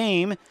won a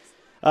game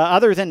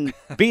other than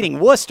beating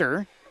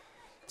Worcester.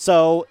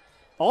 So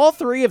all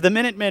three of the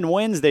Minutemen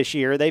wins this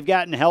year, they've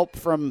gotten help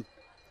from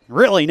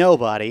really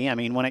nobody. I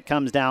mean, when it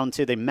comes down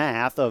to the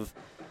math of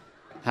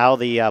how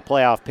the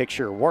playoff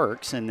picture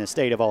works in the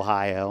state of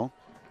Ohio,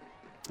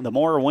 the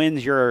more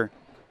wins the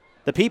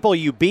people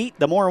you beat,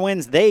 the more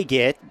wins they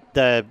get,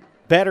 the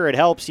better it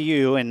helps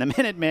you. And the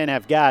Minutemen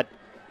have got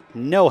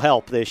no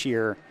help this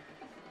year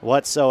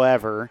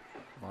whatsoever.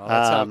 Well,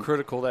 that's how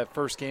critical that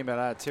first game at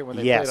Ontario when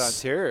they played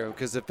Ontario.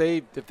 Because if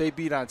they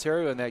beat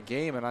Ontario in that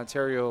game and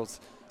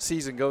Ontario's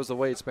season goes the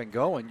way it's been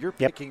going, you're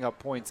picking up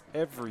points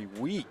every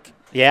week.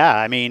 Yeah,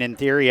 I mean, in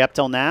theory, up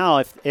till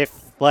now,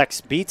 if Lex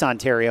beats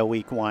Ontario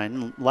week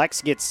 1,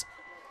 Lex gets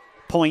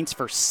points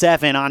for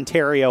 7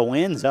 Ontario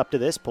wins up to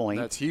this point.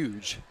 That's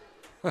huge.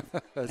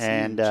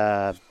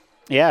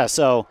 Yeah,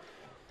 so,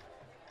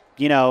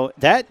 you know,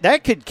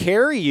 that could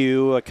carry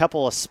you a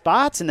couple of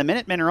spots, and the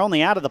Minutemen are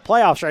only out of the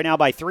playoffs right now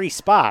by 3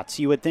 spots.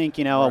 You would think,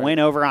 a win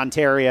over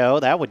Ontario,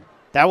 that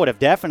would have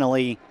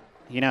definitely,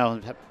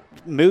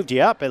 moved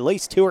you up at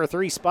least 2 or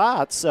 3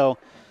 spots. So,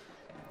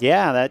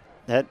 yeah,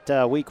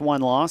 that week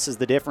 1 loss is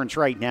the difference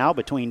right now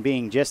between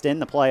being just in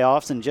the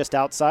playoffs and just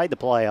outside the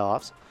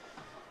playoffs.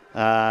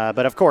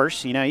 But, of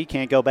course, you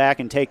can't go back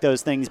and take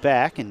those things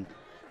back, and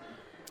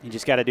you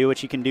just got to do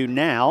what you can do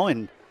now.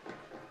 And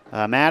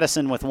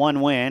Madison with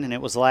 1 win, and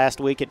it was last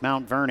week at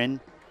Mount Vernon.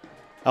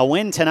 A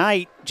win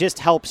tonight just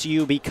helps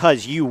you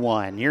because you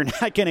won. You're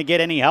not going to get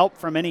any help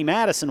from any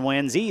Madison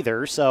wins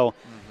either. So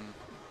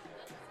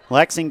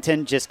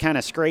Lexington just kind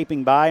of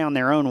scraping by on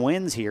their own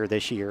wins here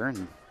this year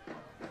and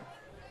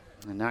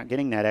not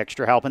getting that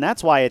extra help. And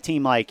that's why a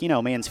team like,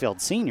 Mansfield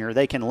Senior,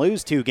 they can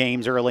lose 2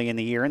 games early in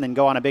the year and then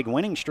go on a big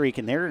winning streak,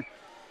 and they're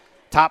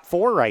top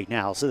 4 right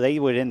now. So they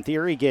would, in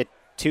theory, get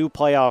 2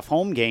 playoff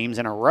home games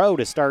in a row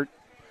to start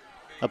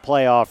a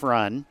playoff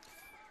run.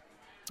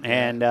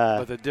 And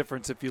but the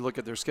difference, if you look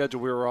at their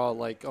schedule, we were all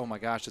like, oh, my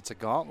gosh, it's a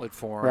gauntlet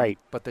for them. Right.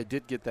 But they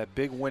did get that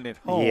big win at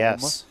home.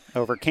 Yes,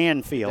 over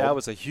Canfield. That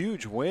was a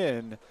huge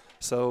win.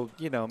 So,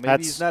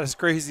 maybe he's not as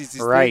crazy as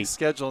he's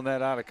scheduling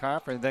that out of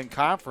conference. Then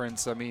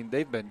conference,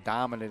 they've been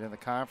dominant in the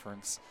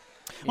conference.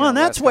 And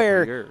that's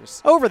where,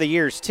 over the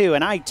years, too,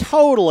 and I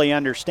totally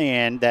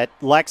understand that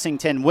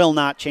Lexington will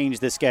not change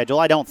the schedule.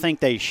 I don't think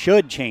they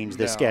should change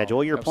the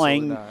schedule. You're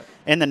playing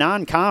in the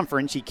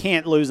non-conference. You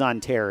can't lose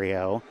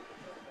Ontario.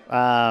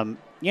 Some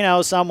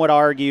would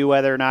argue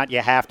whether or not you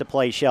have to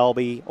play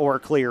Shelby or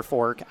Clear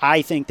Fork.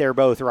 I think they're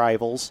both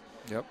rivals.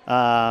 Yep.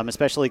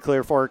 Especially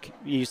Clear Fork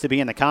used to be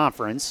in the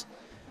conference.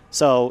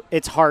 So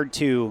it's hard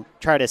to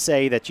try to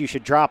say that you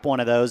should drop one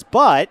of those.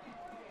 But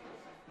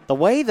the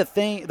way the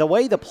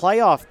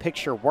playoff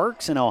picture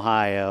works in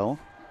Ohio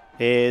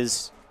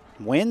is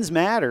wins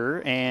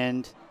matter,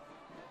 and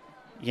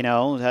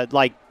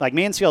like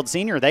Mansfield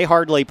Senior, they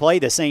hardly play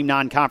the same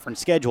non-conference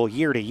schedule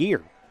year to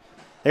year.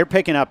 They're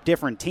picking up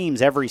different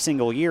teams every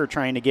single year,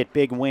 trying to get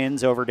big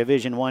wins over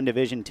Division I,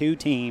 Division II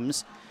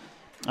teams,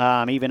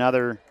 even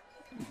other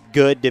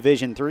good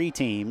Division III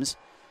teams.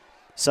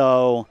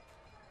 So,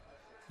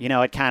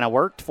 it kind of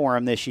worked for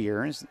them this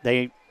year.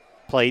 They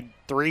played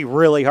 3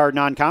 really hard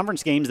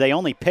non-conference games. They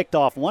only picked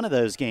off one of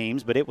those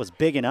games, but it was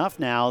big enough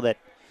now that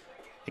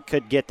it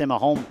could get them a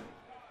home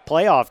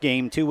playoff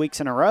game 2 weeks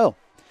in a row.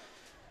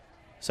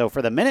 So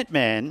for the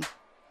Minutemen,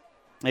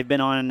 they've been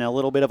on a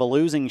little bit of a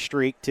losing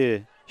streak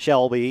to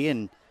Shelby,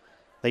 and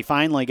they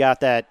finally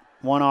got that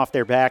one off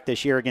their back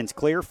this year against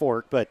Clear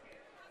Fork. But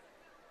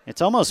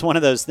it's almost one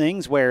of those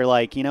things where,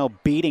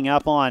 beating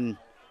up on,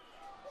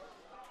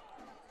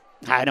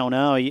 I don't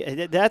know,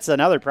 that's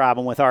another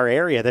problem with our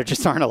area. There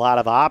just aren't a lot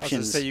of options. I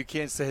was going to say, you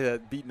can't say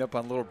that beating up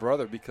on Little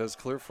Brother, because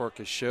Clear Fork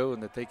has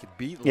shown that they could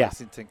beat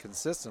Lexington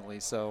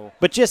consistently. So,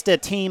 but just a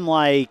team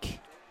like,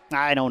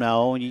 I don't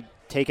know, you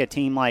take a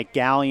team like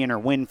Galleon or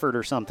Winford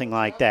or something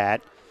like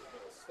that.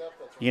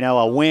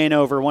 A win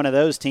over one of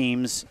those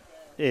teams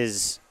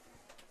is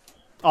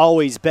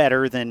always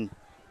better than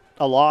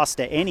a loss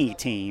to any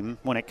team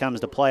when it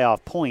comes to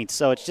playoff points.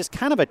 So it's just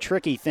kind of a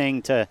tricky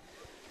thing to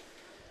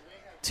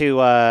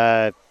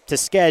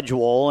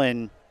schedule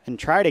and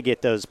try to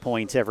get those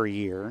points every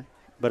year.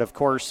 But, of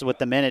course, with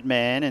the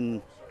Minutemen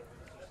and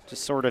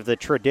just sort of the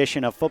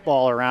tradition of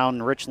football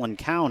around Richland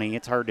County,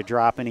 it's hard to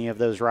drop any of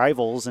those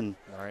rivals. And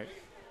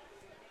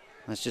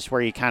that's just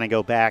where you kind of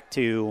go back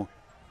to,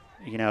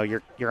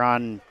 you're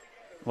on,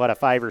 a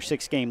 5 or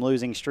 6 game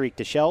losing streak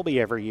to Shelby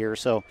every year,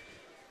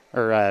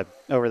 or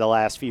over the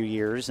last few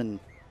years, and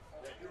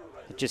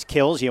it just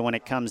kills you when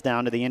it comes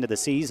down to the end of the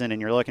season and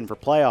you're looking for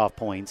playoff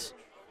points.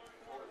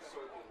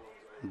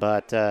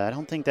 But I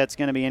don't think that's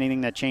going to be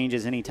anything that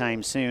changes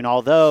anytime soon.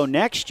 Although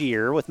next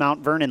year, with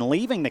Mount Vernon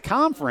leaving the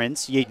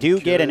conference, you do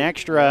get an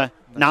extra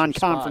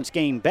non-conference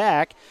game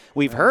back.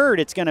 We've heard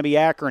it's going to be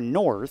Akron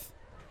North.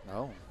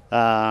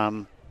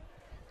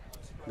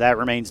 That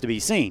remains to be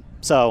seen.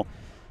 So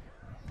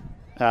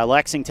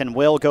Lexington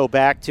will go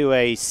back to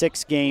a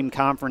 6-game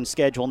conference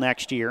schedule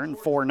next year and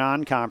 4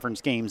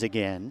 non-conference games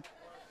again.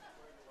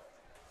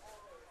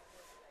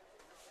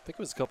 I think it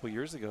was a couple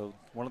years ago,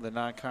 one of the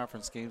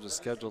non-conference games was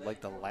scheduled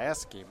like the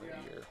last game of the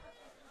year.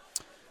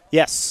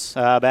 Yes,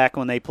 back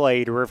when they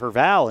played River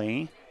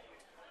Valley.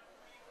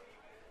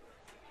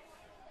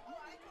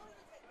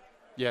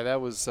 Yeah,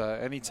 that was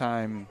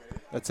anytime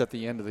that's at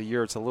the end of the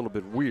year, it's a little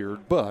bit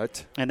weird,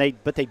 but they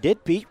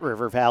did beat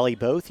River Valley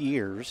both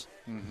years.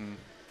 Mm-hmm.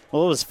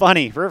 Well, it was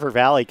funny. River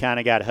Valley kind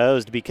of got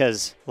hosed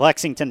because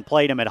Lexington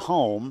played them at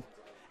home.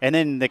 And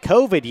then the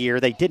COVID year,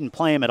 they didn't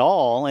play them at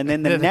all. And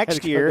then the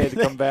next year, they had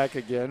to come back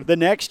again. The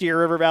next year,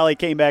 River Valley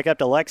came back up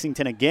to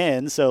Lexington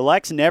again. So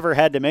Lex never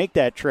had to make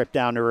that trip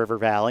down to River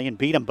Valley and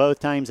beat them both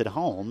times at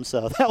home.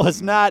 So that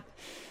was not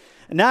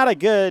a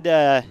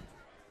good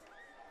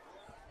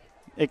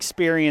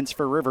experience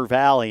for River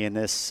Valley in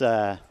this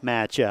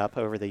matchup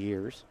over the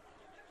years.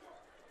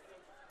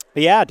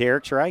 But yeah,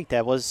 Derek's right.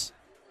 That was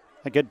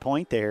a good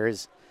point there.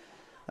 Is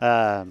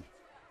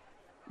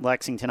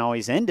Lexington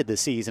always ended the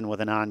season with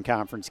a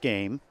non-conference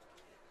game.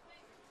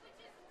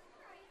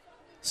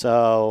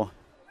 So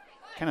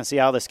kind of see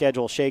how the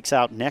schedule shakes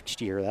out next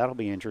year. That'll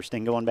be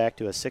interesting, going back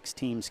to a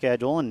 6-team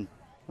schedule, and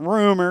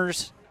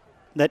rumors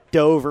that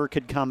Dover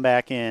could come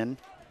back in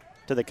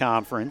to the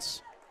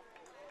conference.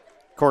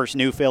 Of course,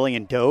 New Philly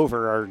and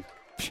Dover are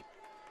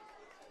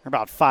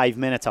about 5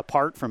 minutes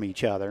apart from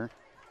each other.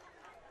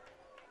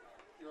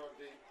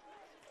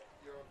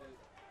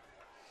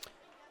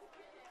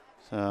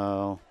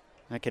 So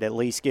that could at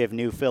least give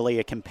New Philly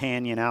a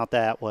companion out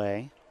that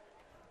way.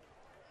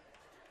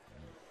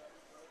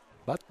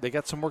 But they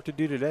got some work to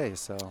do today,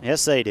 so.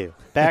 Yes, they do.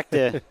 Back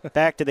to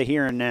the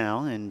here and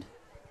now, and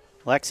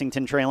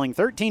Lexington trailing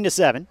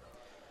 13-7.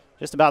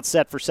 Just about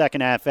set for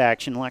second half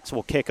action. Lex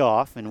will kick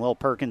off, and Will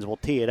Perkins will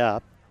tee it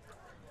up.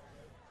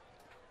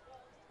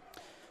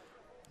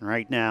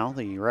 Right now,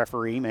 the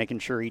referee making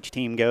sure each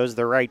team goes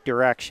the right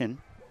direction.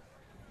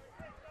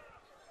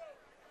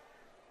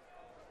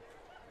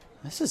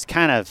 This is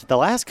kind of the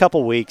last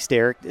couple weeks,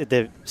 Derek.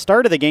 The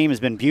start of the game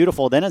has been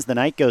beautiful. Then as the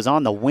night goes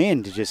on, the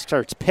wind just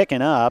starts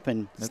picking up,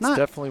 and it's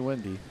definitely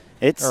windy.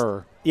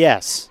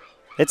 Yes,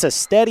 it's a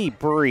steady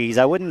breeze.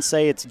 I wouldn't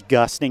say it's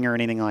gusting or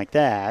anything like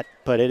that,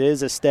 but it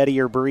is a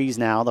steadier breeze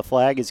now. The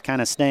flag is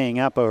kind of staying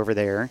up over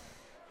there,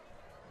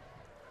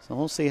 so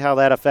we'll see how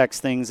that affects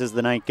things as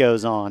the night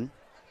goes on.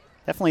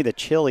 Definitely the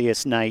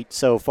chilliest night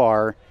so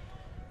far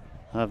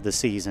of the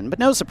season, but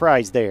no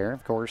surprise there,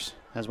 of course.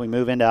 As we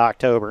move into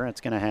October,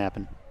 it's going to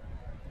happen.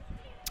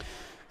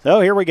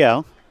 So here we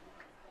go.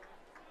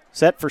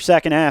 Set for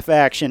second half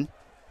action.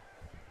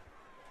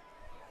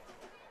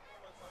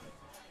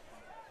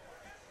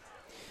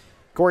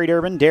 Corey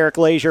Durbin, Derek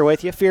Leisure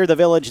with you.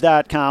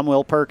 FearTheVillage.com.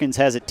 Will Perkins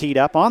has it teed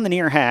up on the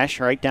near hash,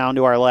 right down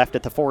to our left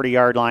at the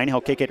 40-yard line. He'll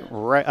kick it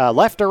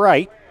left to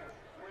right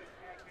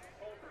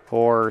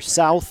or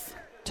south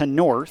to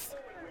north.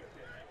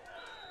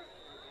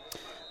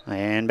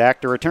 And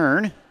back to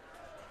return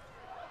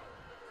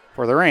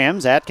for the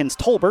Rams, Atkins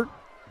Tolbert,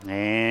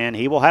 and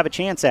he will have a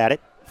chance at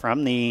it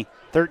from the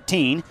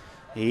 13.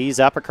 He's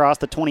up across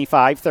the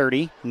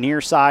 25-30, near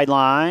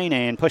sideline,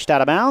 and pushed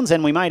out of bounds,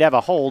 and we might have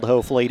a hold,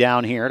 hopefully,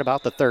 down here at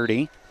about the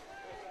 30.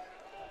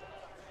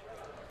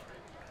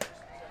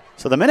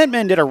 So the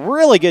Minutemen did a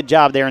really good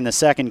job there in the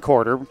second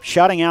quarter,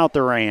 shutting out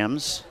the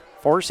Rams,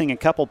 forcing a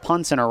couple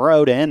punts in a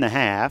row to end the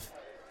half.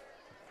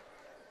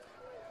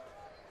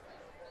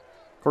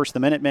 Of course, the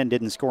Minutemen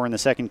didn't score in the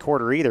second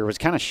quarter either. It was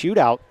kind of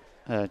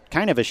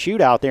a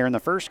shootout there in the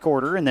first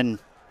quarter, and then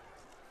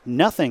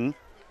nothing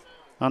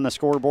on the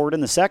scoreboard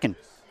in the second.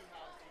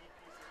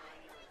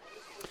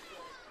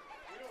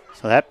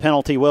 So that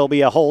penalty will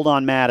be a hold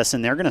on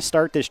Madison. They're going to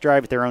start this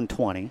drive at their own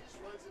 20.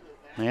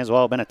 May as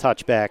well have been a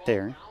touchback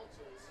there.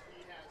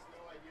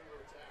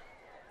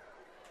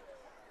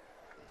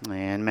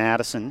 And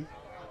Madison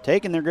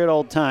taking their good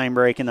old time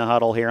breaking the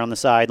huddle here on the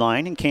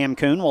sideline, and Cam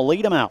Kuhn will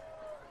lead them out.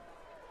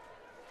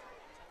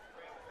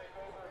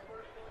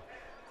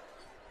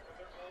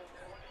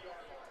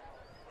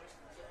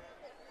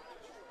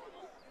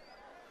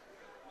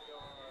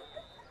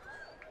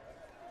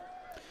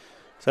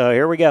 So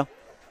here we go.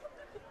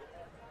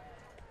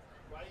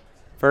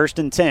 1st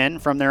and 10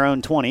 from their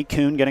own 20.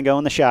 Kuhn going to go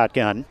in the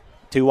shotgun.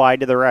 2 wide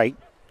to the right.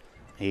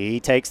 He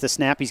takes the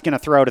snap. He's going to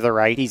throw to the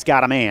right. He's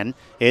got a man.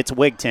 It's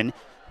Wigton.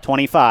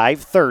 25,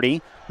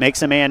 30.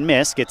 Makes a man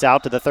miss. Gets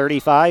out to the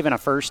 35 and a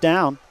first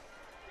down.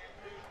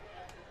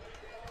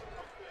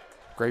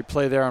 Great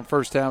play there on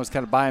first down. Was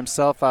kind of by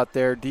himself out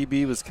there.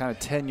 DB was kind of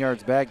 10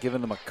 yards back,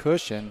 giving them a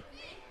cushion.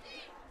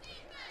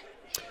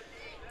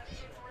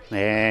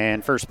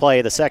 And first play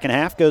of the second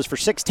half goes for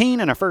 16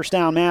 and a first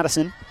down,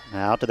 Madison.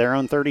 Out to their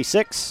own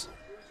 36.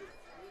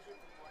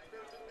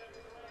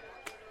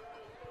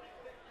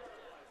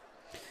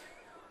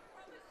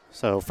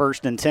 So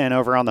 1st and 10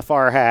 over on the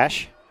far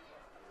hash.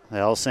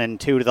 They'll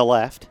send 2 to the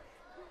left.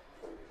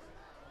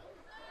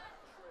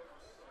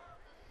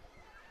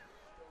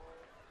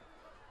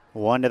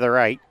 One to the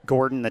right.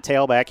 Gordon, the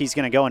tailback, he's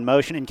going to go in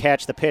motion and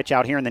catch the pitch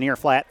out here in the near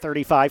flat,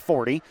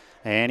 35-40.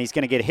 And he's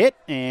going to get hit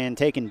and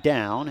taken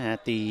down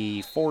at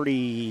the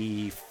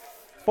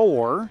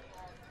 44.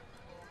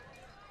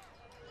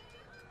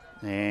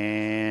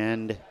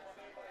 And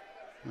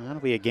that'll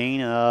be a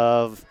gain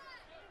of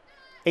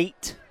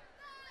 8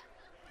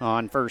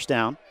 on first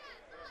down.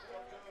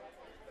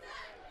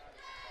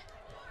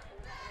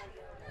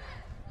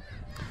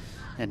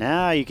 And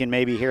now you can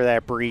maybe hear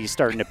that breeze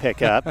starting to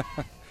pick up.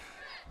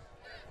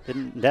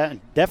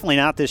 Definitely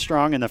not this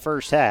strong in the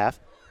first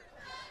half.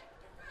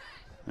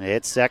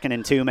 It's 2nd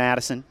and 2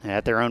 Madison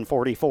at their own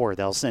 44.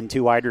 They'll send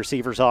 2 wide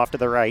receivers off to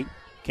the right.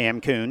 Cam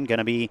Kuhn going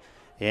to be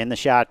in the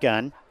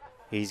shotgun.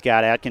 He's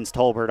got Atkins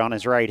Tolbert on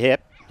his right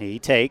hip. He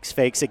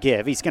fakes a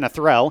give. He's going to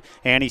throw,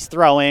 and he's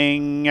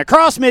throwing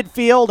across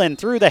midfield and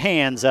through the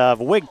hands of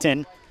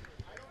Wigton.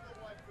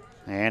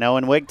 And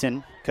Owen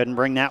Wigton couldn't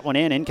bring that one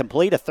in.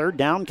 Incomplete, a third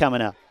down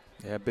coming up.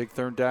 Yeah, big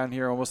third down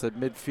here almost at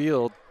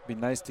midfield. Be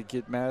nice to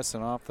get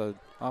Madison off the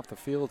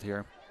field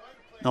here.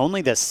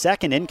 Only the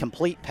second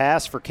incomplete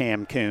pass for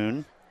Cam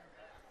Kuhn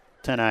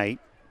tonight.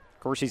 Of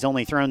course, he's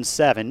only thrown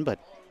 7, but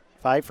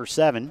 5 for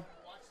 7.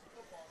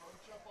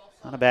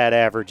 Not a bad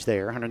average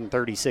there.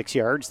 136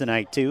 yards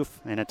tonight, too,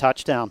 and a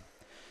touchdown.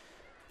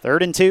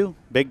 3rd and 2.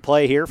 Big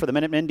play here for the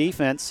Minutemen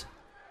defense.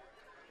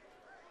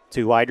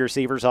 2 wide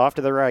receivers off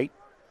to the right.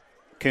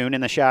 Kuhn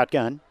in the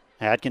shotgun.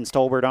 Atkins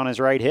Tolbert on his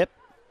right hip.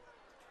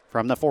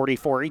 From the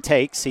 44, he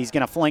takes. He's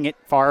going to fling it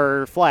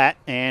far flat,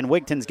 and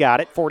Wigton's got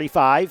it.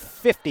 45,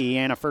 50,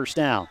 and a first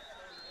down.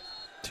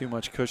 Too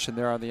much cushion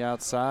there on the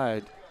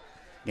outside.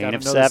 Gain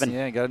of 7.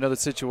 Yeah, got to know the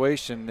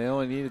situation. They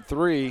only needed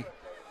 3.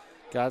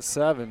 Got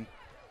 7.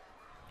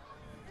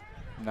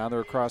 Now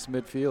they're across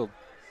midfield.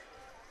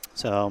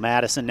 So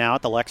Madison now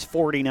at the Lex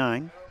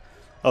 49.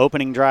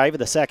 Opening drive of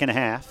the second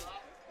half.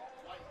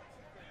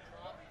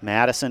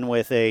 Madison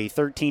with a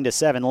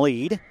 13-7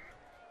 lead.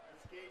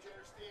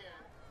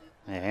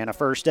 And a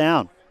first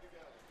down.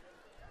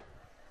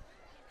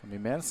 I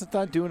mean, Madison's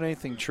not doing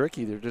anything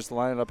tricky. They're just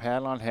lining up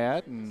hat on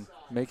hat and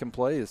making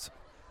plays.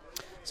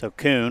 So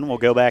Kuhn will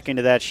go back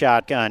into that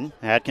shotgun.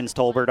 Atkins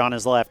Tolbert on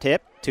his left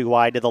hip. 2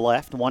 wide to the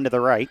left, 1 to the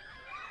right.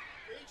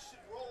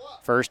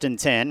 1st and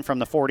 10 from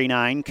the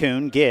 49.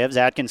 Kuhn gives.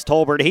 Atkins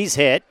Tolbert, he's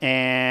hit,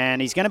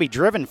 and he's going to be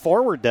driven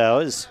forward, though,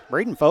 as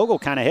Braden Fogel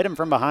kind of hit him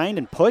from behind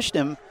and pushed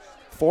him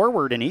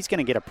forward, and he's going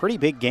to get a pretty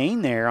big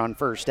gain there on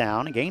first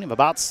down, a gain of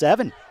about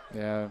 7.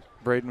 Yeah,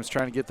 Braden was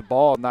trying to get the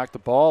ball, knock the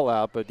ball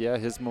out, but, yeah,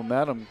 his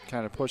momentum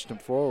kind of pushed him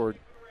forward.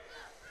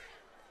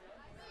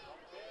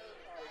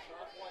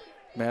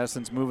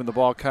 Madison's moving the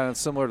ball kind of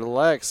similar to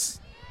Lex.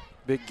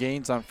 Big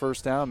gains on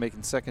first down,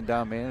 making second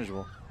down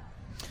manageable.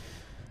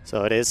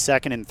 So it is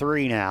 2nd and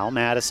 3 now.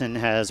 Madison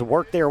has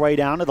worked their way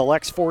down to the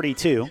Lex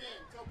 42.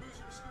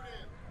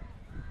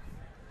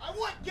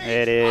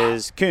 It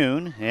is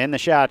Kuhn in the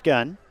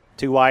shotgun.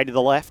 2 wide to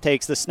the left,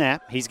 takes the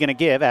snap. He's going to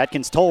give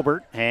Atkins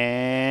Tolbert,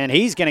 and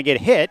he's going to get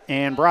hit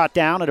and brought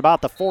down at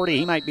about the 40.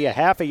 He might be a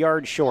half a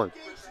yard short.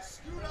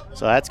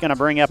 So that's going to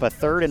bring up a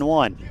 3rd and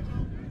 1.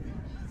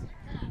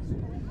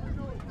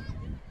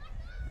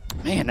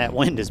 Man, that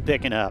wind is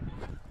picking up.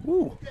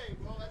 Woo.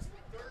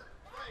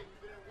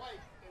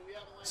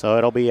 So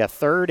it'll be a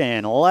 3rd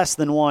and less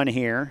than 1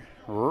 here,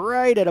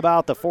 right at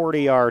about the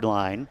 40-yard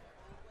line.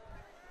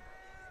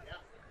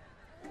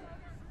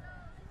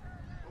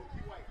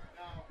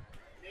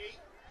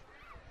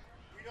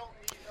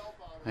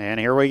 And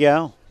here we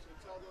go.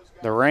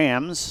 The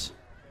Rams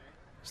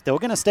still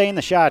going to stay in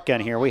the shotgun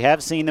here. We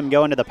have seen them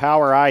go into the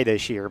power I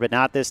this year, but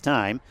not this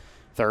time.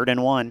 3rd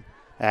and 1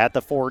 at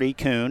the 40.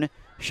 Kuhn,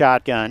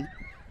 shotgun.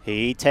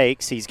 He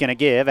takes. He's going to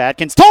give.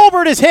 Atkins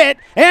Tolbert is hit,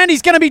 and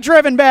he's going to be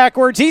driven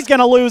backwards. He's going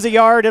to lose a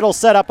yard. It'll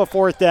set up a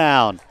 4th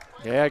down.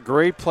 Yeah,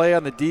 great play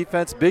on the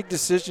defense. Big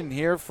decision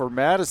here for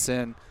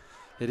Madison.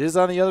 It is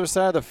on the other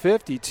side of the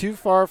 50. Too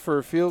far for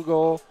a field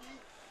goal.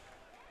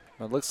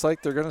 It looks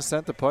like they're going to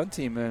send the punt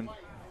team in.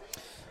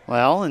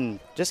 Well, and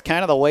just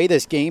kind of the way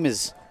this game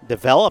is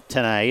developed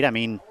tonight, I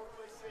mean,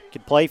 you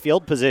could play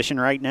field position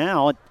right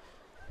now.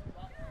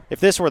 If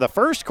this were the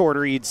first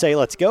quarter, you'd say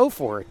let's go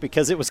for it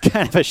because it was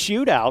kind of a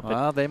shootout. But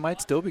well, they might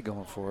still be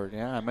going for it.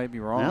 Yeah, I might be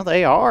wrong. Well,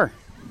 they are.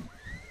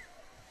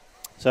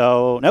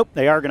 So, nope,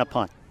 they are going to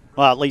punt.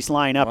 Well, at least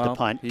line up to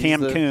punt. Cam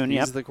Kuhn,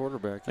 he's the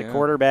quarterback. The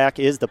quarterback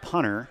is the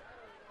punter.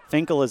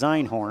 Finkel is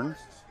Einhorn.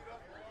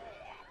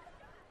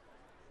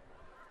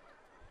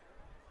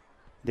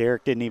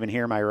 Derek didn't even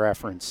hear my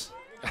reference.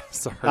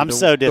 Sorry, I'm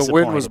so disappointed.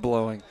 The wind was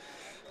blowing.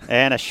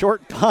 And a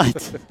short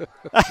punt.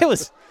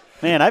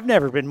 I've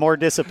never been more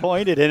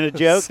disappointed in a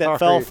joke that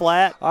fell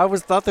flat. I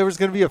thought there was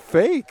going to be a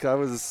fake. I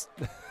was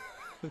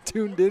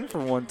tuned in for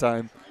one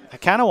time. I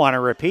kind of want to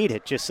repeat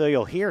it just so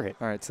you'll hear it.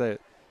 All right, say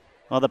it.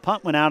 Well, the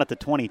punt went out at the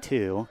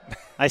 22.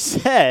 I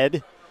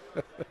said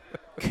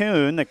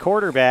Kuhn, the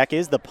quarterback,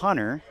 is the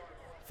punter.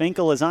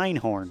 Finkel is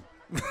Einhorn.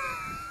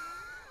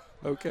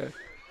 Okay.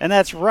 And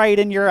that's right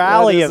in your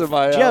alley of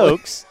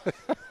jokes.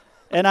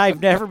 And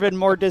I've never been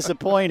more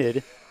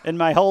disappointed in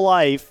my whole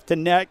life to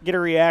not get a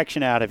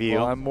reaction out of you.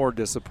 Well, I'm more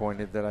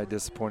disappointed that I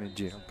disappointed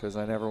you because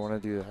I never want to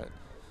do that.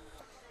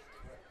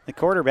 The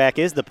quarterback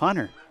is the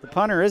punter. The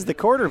punter is the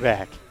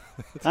quarterback.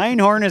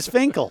 Einhorn is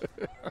Finkel.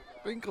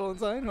 Finkel and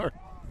Einhorn.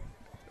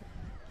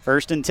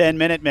 1st and 10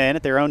 Minutemen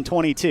at their own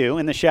 22.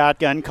 In the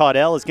shotgun,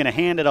 Caudell is going to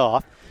hand it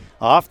off.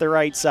 Off the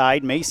right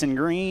side, Mason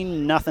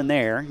Green, nothing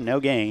there. No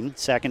gain.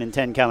 2nd and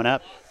 10 coming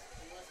up.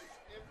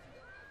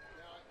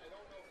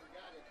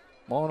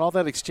 Well, in all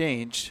that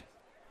exchange,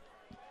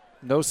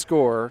 no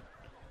score.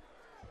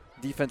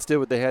 Defense did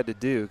what they had to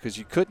do because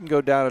you couldn't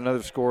go down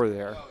another score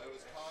there.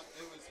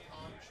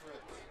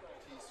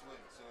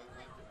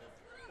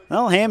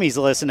 Well, Hammy's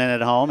listening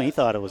at home. He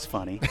thought it was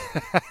funny.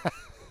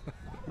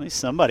 At least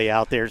somebody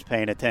out there is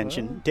paying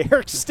attention.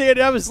 Derek's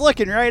standing. I was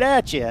looking right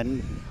at you,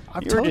 and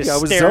you were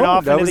just staring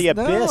off into the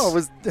abyss. No, I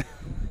was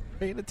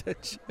paying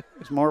attention. I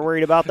was more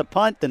worried about the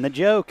punt than the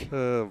joke.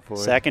 Oh, boy.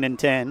 2nd and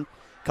 10.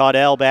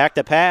 Caudell back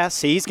to pass.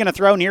 He's going to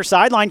throw near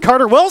sideline.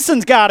 Carter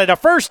Wilson's got it. A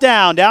first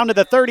down to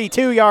the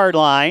 32-yard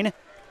line.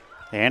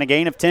 And a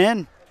gain of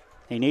 10.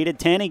 He needed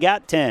 10. He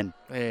got 10.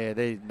 Yeah,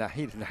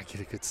 he did not get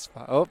a good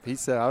spot. Oh, he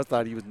said I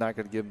thought he was not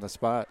going to give him the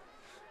spot.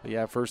 But,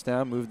 yeah, first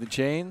down, move the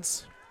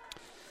chains.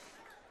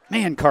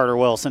 Man, Carter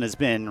Wilson has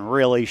been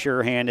really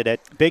sure-handed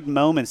at big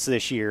moments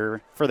this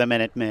year for the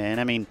Minutemen.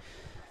 I mean,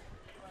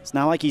 it's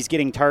not like he's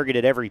getting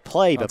targeted every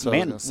play, but,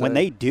 man, when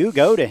they do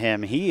go to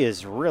him, he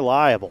is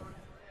reliable.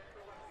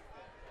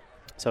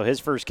 So his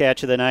first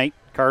catch of the night,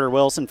 Carter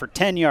Wilson for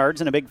 10 yards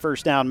and a big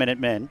first down,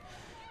 Minutemen.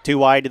 2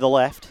 wide to the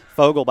left.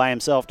 Fogel by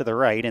himself to the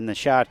right in the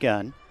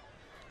shotgun.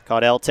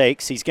 Caudell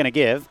takes. He's going to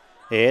give.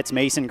 It's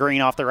Mason Green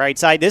off the right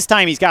side. This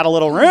time he's got a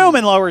little room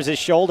and lowers his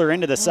shoulder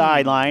into the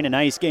sideline. A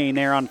nice gain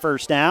there on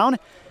first down.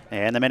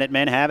 And the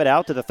Minutemen have it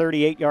out to the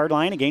 38-yard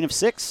line, a gain of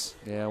 6.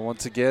 Yeah,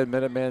 once again,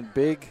 Minutemen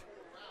big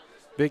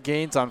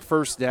gains on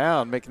first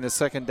down, making the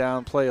second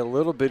down play a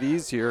little bit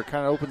easier.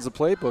 Kind of opens the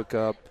playbook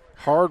up.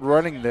 Hard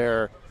running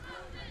there.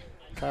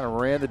 Kind of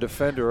ran the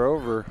defender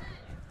over.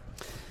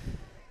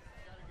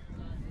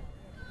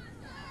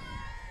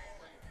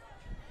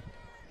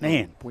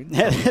 Man,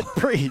 that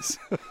breeze.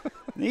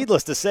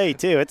 Needless to say,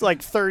 too, it's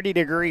like 30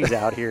 degrees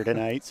out here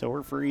tonight, so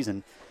we're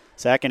freezing.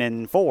 2nd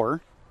and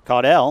 4.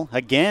 Caudell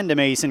again to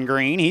Mason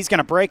Green. He's going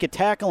to break a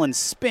tackle and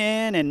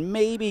spin and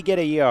maybe get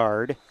a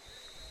yard.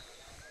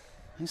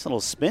 Nice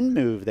little spin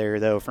move there,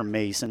 though, from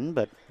Mason.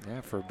 But yeah,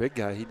 for a big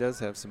guy, he does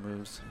have some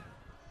moves.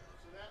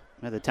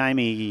 By the time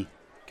he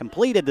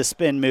completed the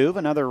spin move,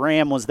 another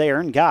Ram was there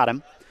and got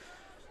him.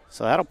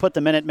 So that'll put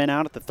the Minutemen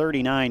out at the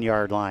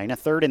 39-yard line. A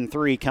 3rd and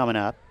 3 coming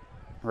up.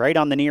 Right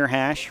on the near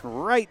hash,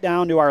 right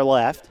down to our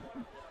left.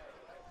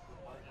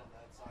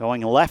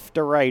 Going left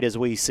to right as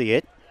we see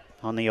it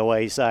on the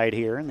away side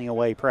here in the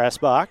away press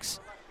box.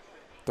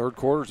 Third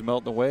quarter's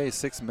melting away,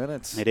 6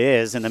 minutes. It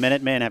is, and the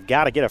Minutemen have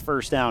got to get a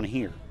first down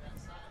here.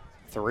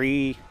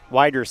 3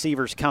 wide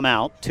receivers come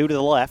out, 2 to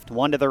the left,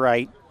 1 to the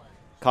right.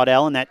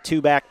 Caudell in that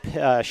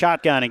 2-back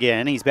shotgun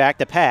again. He's back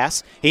to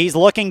pass. He's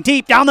looking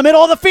deep down the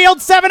middle of the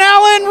field. Seven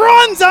Allen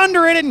runs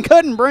under it and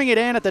couldn't bring it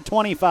in at the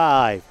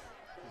 25.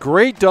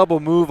 Great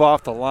double move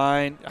off the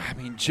line. I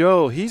mean,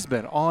 Joe, he's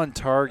been on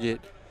target.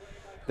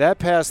 That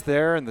pass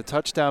there and the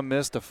touchdown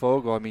miss to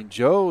Fogel. I mean,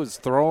 Joe is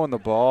throwing the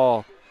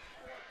ball.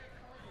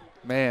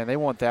 Man, they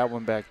want that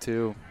one back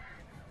too.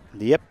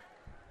 Yep.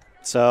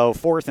 So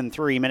 4th and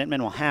 3,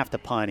 Minutemen will have to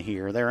punt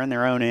here. They're in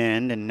their own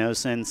end and no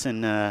sense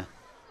in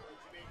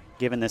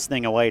giving this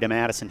thing away to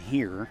Madison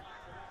here,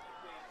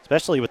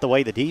 especially with the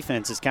way the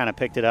defense has kind of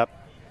picked it up.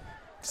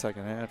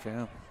 Second half,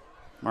 yeah.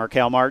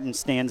 Markel Martin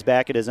stands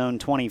back at his own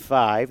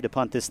 25 to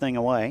punt this thing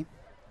away.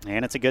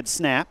 And it's a good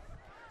snap.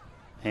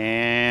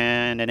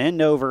 And an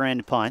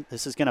end-over-end punt.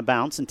 This is going to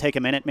bounce and take a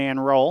Minuteman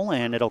roll,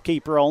 and it'll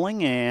keep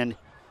rolling. And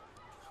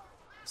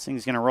this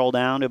thing's going to roll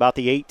down to about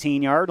the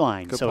 18-yard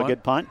line. Good so punt. A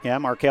good punt. Yeah,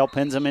 Markel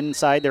pins them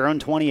inside their own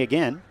 20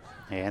 again.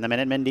 And the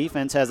Minutemen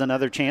defense has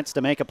another chance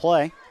to make a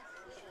play.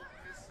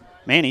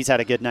 Man, he's had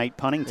a good night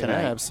punting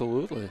tonight. Yeah,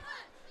 absolutely.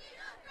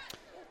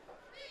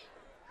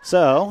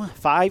 So,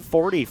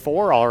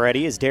 5:44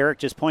 already, as Derek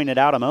just pointed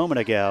out a moment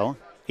ago.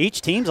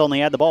 Each team's only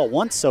had the ball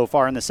once so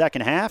far in the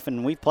second half,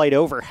 and we've played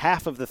over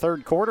half of the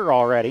third quarter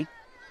already.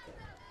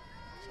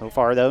 So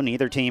far, though,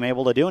 neither team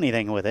able to do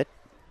anything with it.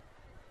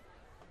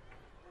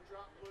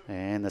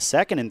 And the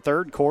second and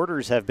third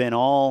quarters have been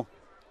all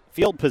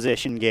field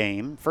position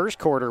game. First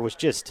quarter was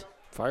just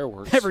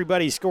fireworks.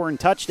 Everybody scoring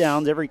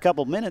touchdowns every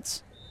couple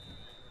minutes.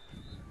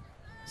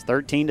 It's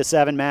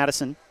 13-7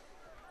 Madison.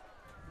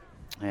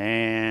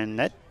 And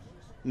that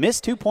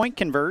missed 2-point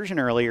conversion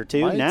earlier,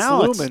 too.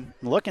 Now it's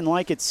looking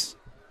like it's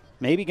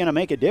maybe going to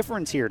make a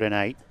difference here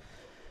tonight.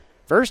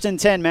 1st and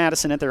 10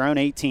 Madison at their own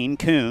 18.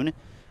 Kuhn,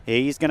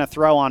 he's going to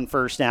throw on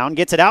first down.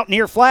 Gets it out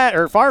near flat,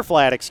 or far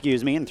flat,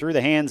 and through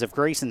the hands of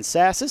Grayson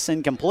Sassis,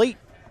 incomplete.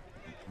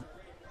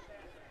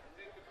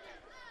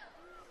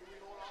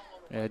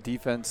 Yeah,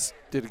 defense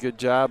did a good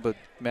job, but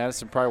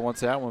Madison probably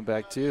wants that one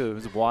back, too. It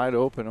was wide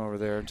open over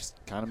there and just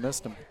kind of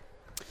missed him.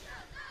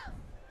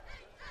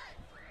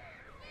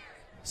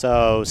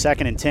 So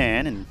 2nd and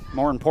 10, and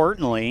more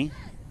importantly,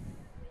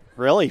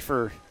 really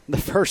for the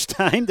first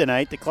time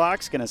tonight, the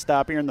clock's going to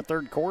stop here in the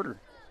third quarter.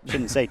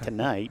 Shouldn't say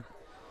tonight,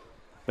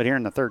 but here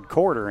in the third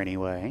quarter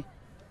anyway.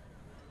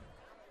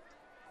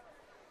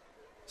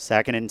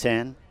 2nd and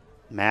 10,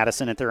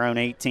 Madison at their own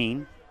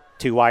 18.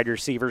 2 wide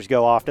receivers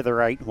go off to the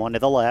right, 1 to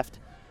the left.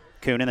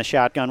 Kuhn in the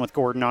shotgun with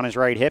Gordon on his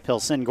right hip. He'll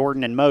send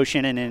Gordon in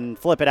motion and then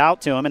flip it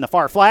out to him in the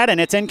far flat, and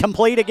it's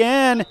incomplete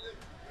again.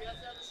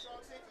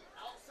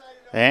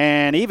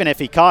 And even if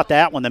he caught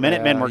that one, the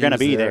Minutemen were going to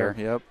be there.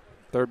 Yep.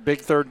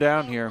 Big third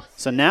down here.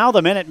 So now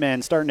the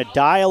Minutemen starting to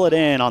dial it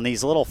in on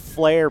these little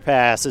flare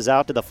passes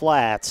out to the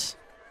flats.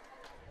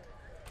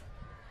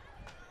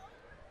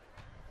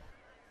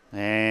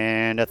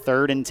 And a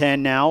 3rd and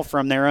 10 now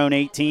from their own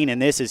 18,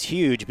 and this is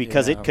huge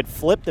because it could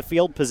flip the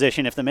field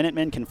position if the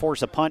Minutemen can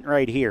force a punt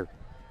right here.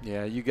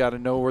 Yeah, you got to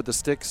know where the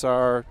sticks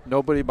are.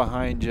 Nobody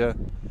behind you.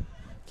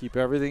 Keep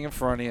everything in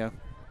front of you.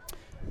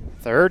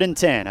 3rd and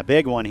 10, a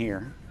big one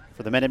here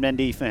for the Minutemen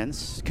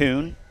defense.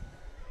 Kuhn,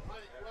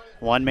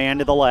 1 man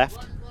to the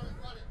left.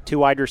 2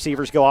 wide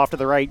receivers go off to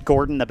the right.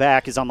 Gordon, the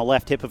back, is on the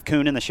left hip of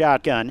Kuhn in the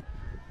shotgun.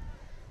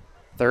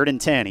 3rd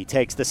and 10. He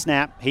takes the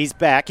snap. He's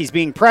back. He's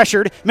being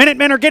pressured.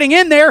 Minutemen are getting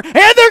in there, and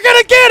they're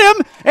going to get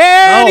him.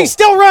 And he's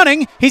still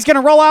running. He's going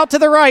to roll out to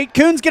the right.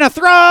 Kuhn's going to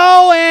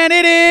throw, and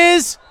it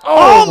is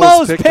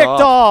almost picked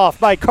off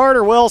by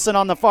Carter Wilson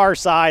on the far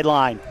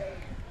sideline.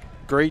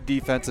 Great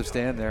defensive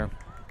stand there.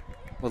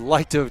 Would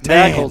like to have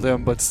tackled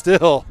him, but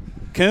still.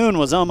 Kuhn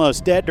was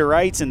almost dead to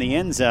rights in the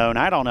end zone.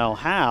 I don't know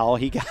how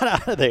he got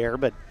out of there,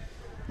 but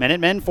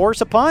Minutemen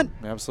force a punt.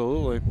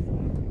 Absolutely.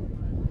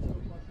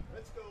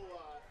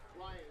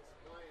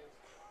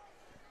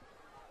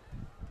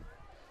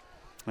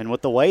 And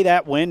with the way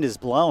that wind is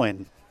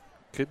blowing.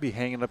 Could be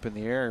hanging up in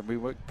the air.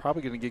 We're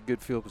probably going to get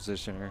good field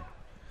position here.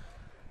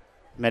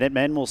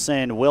 Minutemen will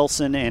send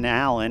Wilson and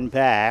Allen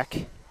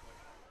back.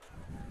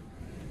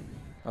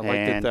 I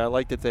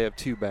like that they have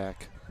 2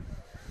 back.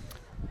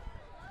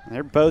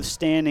 They're both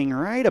standing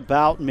right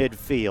about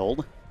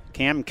midfield.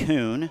 Cam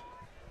Kuhn,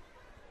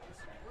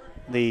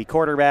 the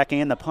quarterback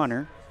and the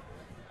punter,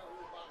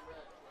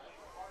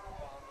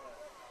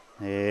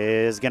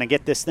 is going to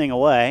get this thing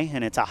away,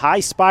 and it's a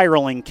high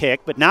spiraling kick,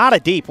 but not a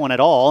deep one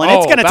at all, and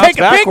it's going to take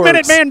a big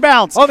Minuteman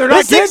bounce. Oh, they're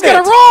not getting it. This thing's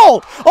going to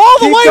roll all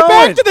the way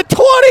back to the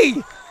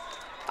 20.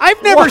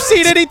 I've never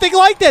seen anything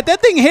like that.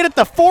 That thing hit at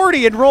the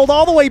 40 and rolled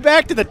all the way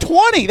back to the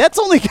 20. That's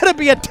only going to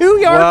be a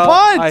 2-yard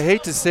punt. I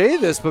hate to say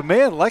this, but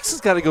man, Lex has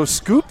got to go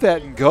scoop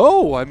that and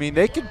go. I mean,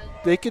 they could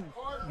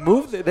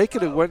move. They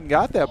could have went and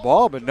got that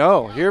ball, but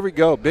no. Here we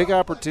go. Big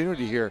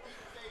opportunity here.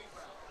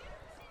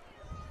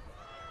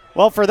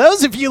 Well, for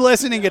those of you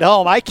listening at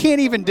home, I can't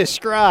even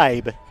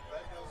describe.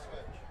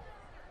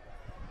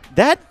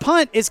 That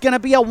punt is going to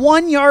be a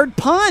 1-yard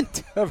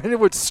punt. I mean,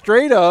 it went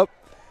straight up,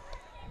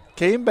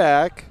 came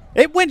back.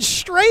 It went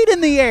straight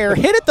in the air,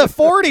 hit at the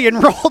 40,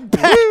 and rolled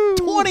back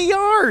 20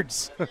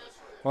 yards.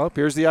 Well,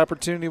 here's the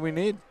opportunity we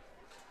need.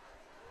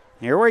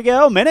 Here we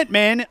go.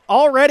 Minutemen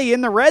already in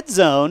the red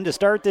zone to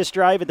start this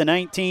drive at the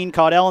 19.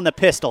 Caudell in the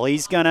pistol.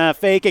 He's going to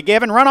fake a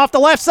give and run off the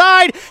left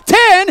side.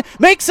 10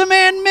 makes a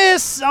man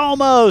miss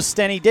almost,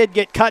 and he did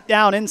get cut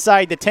down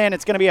inside the 10.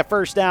 It's going to be a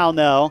first down,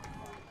 though.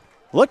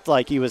 Looked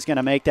like he was going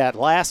to make that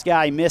last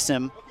guy miss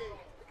him.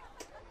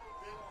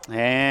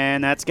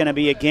 And that's going to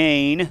be a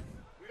gain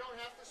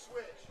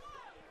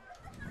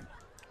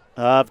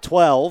of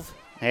 12.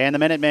 And the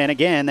Minutemen,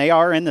 again, they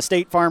are in the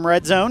State Farm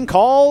red zone.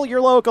 Call your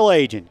local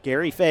agent,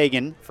 Gary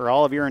Fagan, for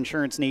all of your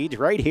insurance needs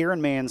right here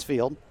in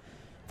Mansfield.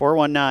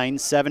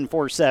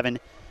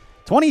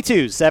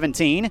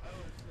 419-747-2217.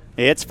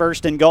 It's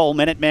 1st and goal.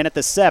 Minutemen at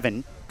the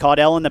 7.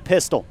 Caudell in the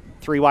pistol.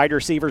 3 wide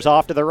receivers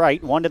off to the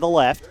right, 1 to the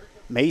left.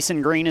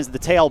 Mason Green is the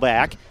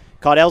tailback.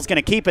 Caudell's going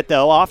to keep it,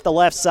 though, off the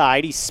left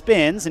side. He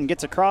spins and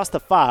gets across the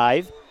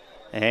 5.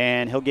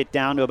 And he'll get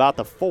down to about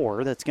the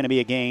 4. That's going to be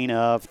a gain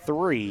of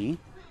 3.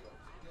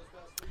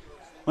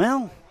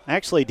 Well,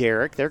 actually,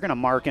 Derek, they're going to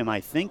mark him,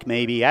 I think,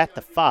 maybe at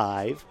the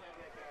 5.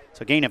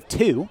 So gain of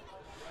 2.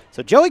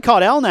 So Joey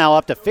Caudell now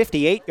up to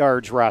 58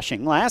 yards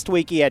rushing. Last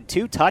week he had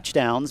 2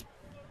 touchdowns,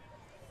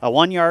 a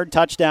 1-yard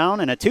touchdown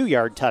and a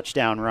 2-yard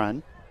touchdown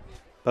run.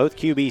 Both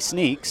QB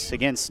sneaks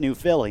against New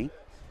Philly.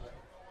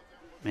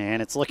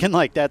 And it's looking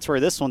like that's where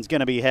this one's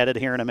going to be headed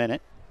here in a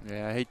minute.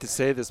 Yeah, I hate to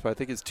say this, but I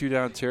think it's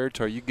 2-down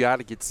territory. You got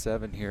to get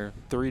 7 here.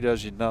 3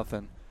 does you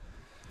nothing.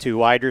 2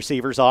 wide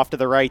receivers off to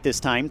the right this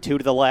time, 2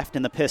 to the left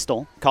in the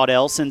pistol.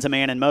 Caudell sends a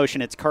man in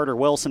motion. It's Carter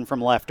Wilson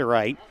from left to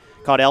right.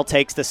 Caudell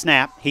takes the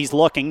snap. He's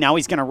looking. Now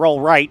he's going to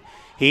roll right.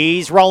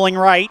 He's rolling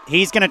right.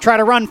 He's going to try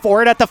to run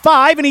for it at the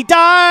 5, and he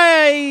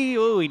dives.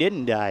 Oh, he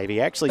didn't dive.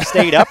 He actually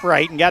stayed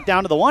upright and got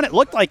down to the 1. It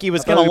looked like he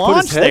was going to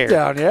launch there. Put his head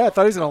down. Yeah, I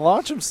thought he was going to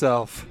launch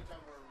himself.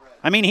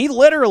 I mean, he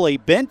literally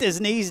bent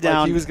his knees down.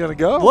 Like he was going to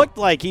go. Looked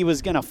like he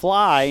was going to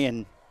fly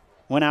and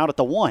went out at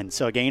the 1.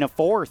 So a gain of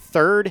 4,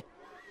 3rd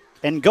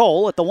and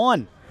goal at the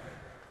 1.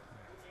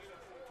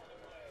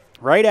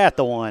 Right at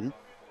the 1.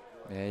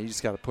 Yeah, you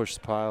just got to push the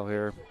pile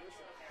here.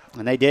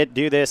 And they did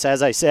do this,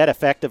 as I said,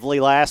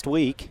 effectively last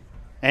week.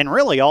 And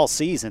really all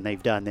season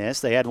they've done this.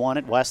 They had one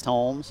at West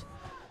Holmes.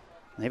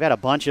 They've had a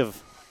bunch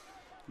of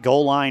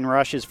goal line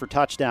rushes for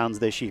touchdowns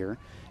this year.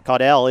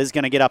 Caudell is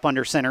going to get up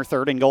under center,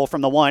 3rd and goal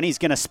from the 1. He's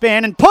going to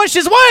spin and push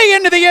his way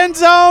into the end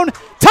zone.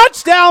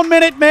 Touchdown,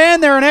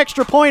 Minutemen. They're an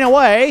extra point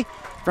away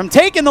from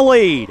taking the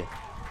lead.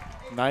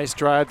 Nice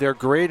drive there.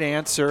 Great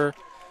answer.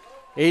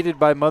 Aided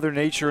by Mother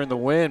Nature in the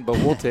wind, but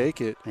we'll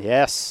take it.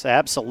 Yes,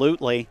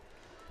 absolutely.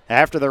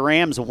 After the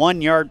Rams'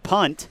 1-yard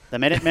punt, the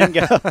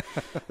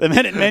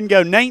Minutemen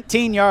go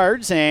 19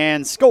 yards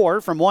and score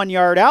from 1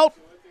 yard out.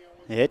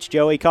 It's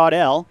Joey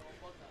Caudell.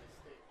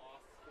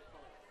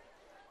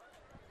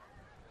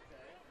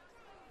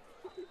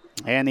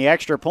 And the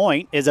extra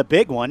point is a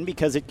big one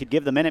because it could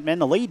give the Minutemen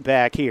the lead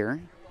back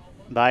here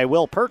by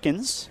Will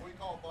Perkins.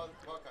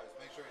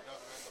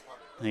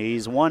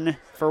 He's 1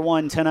 for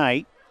 1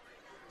 tonight.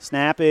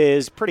 Snap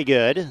is pretty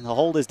good. The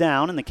hold is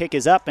down and the kick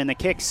is up, and the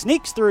kick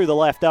sneaks through the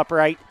left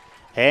upright.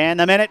 And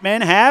the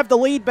Minutemen have the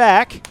lead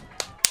back.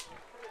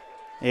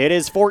 It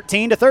is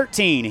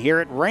 14-13 here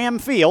at Ram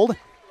Field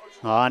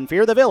on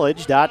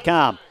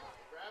fearthevillage.com.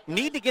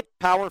 Need to get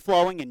power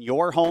flowing in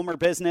your home or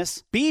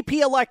business?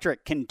 BP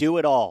Electric can do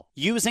it all.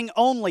 Using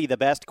only the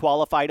best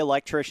qualified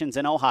electricians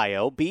in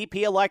Ohio,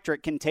 BP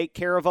Electric can take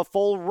care of a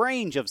full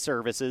range of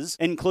services,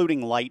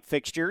 including light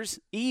fixtures,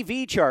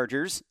 EV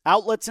chargers,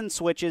 outlets and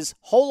switches,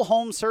 whole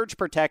home surge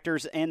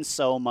protectors, and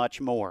so much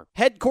more.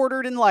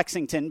 Headquartered in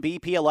Lexington,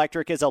 BP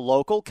Electric is a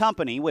local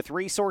company with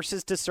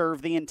resources to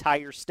serve the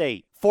entire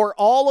state. For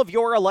all of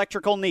your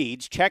electrical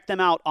needs, check them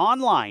out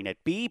online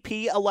at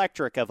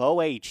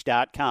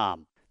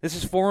bpelectricofoh.com. This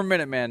is former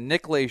Minuteman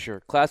Nick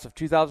Leisure, class of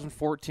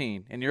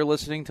 2014, and you're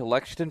listening to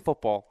Lexington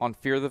Football on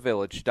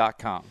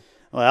fearthevillage.com.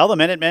 Well, the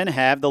Minutemen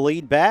have the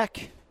lead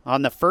back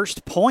on the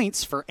first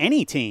points for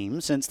any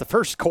team since the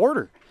first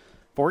quarter.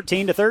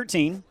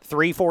 14-13,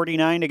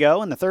 3:49 to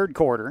go in the third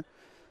quarter.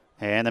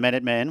 And the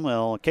Minutemen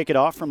will kick it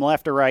off from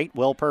left to right.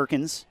 Will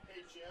Perkins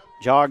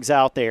jogs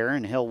out there,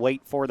 and he'll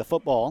wait for the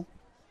football.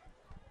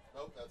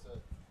 That's a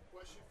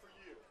question for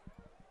you.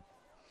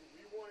 Do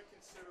we want to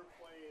consider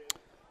playing?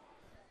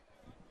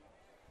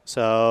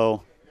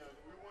 So,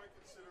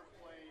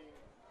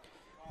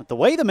 with the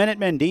way the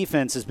Minutemen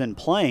defense has been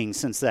playing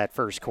since that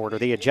first quarter,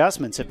 the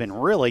adjustments have been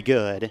really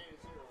good.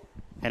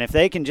 And if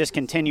they can just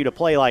continue to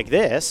play like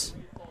this,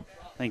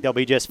 I think they'll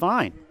be just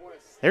fine.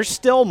 There's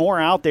still more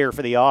out there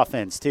for the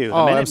offense, too.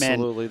 The Minutemen,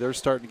 absolutely. They're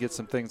starting to get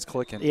some things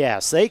clicking.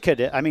 Yes, they could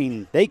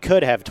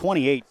have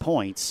 28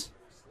 points.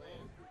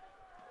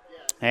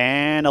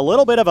 And a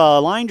little bit of a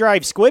line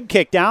drive squib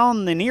kick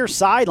down the near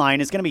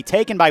sideline is going to be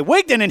taken by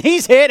Wigton, and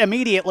he's hit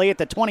immediately at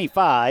the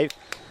 25.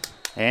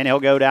 And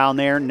he'll go down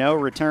there, no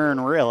return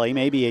really,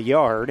 maybe a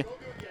yard.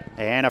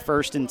 And a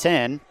 1st and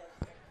 10.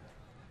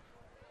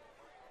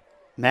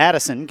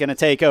 Madison going to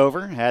take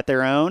over at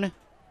their own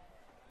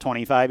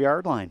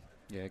 25-yard line.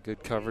 Yeah,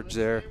 good coverage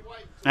there.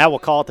 Now we'll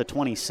call it the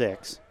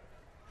 26.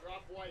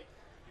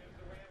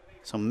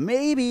 So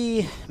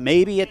maybe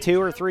a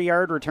 2 or 3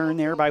 yard return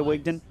there by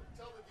Wigton.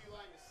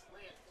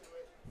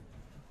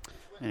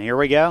 And here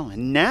we go.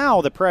 And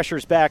now the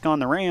pressure's back on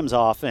the Rams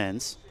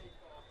offense.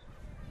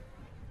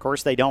 Of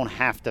course, they don't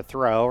have to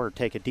throw or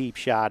take a deep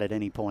shot at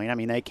any point. I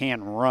mean, they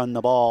can run the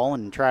ball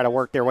and try to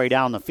work their way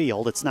down the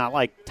field. It's not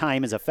like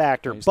time is a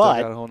factor, Still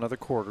but got a whole another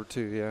quarter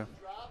too, yeah.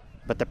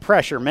 But the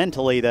pressure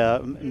mentally,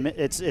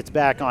 it's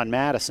back on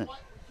Madison.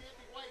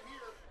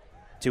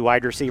 2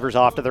 wide receivers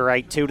off to the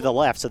right, 2 to the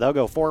left, so they'll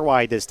go 4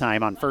 wide this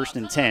time on 1st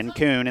and 10.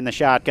 Kuhn in the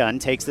shotgun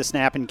takes the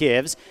snap and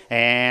gives.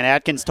 And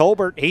Atkins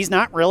Tolbert, he's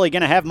not really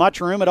going to have much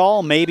room at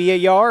all, maybe a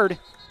yard.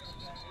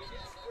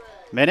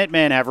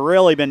 Minutemen have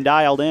really been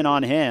dialed in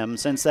on him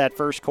since that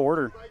first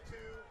quarter.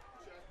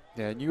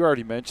 Yeah, and you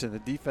already mentioned the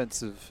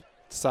defensive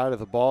side of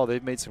the ball.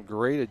 They've made some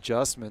great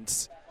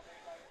adjustments,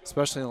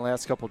 especially in the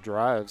last couple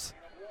drives.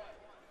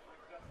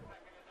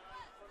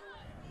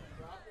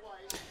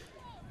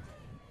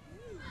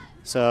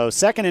 So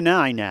 2nd and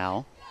 9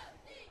 now.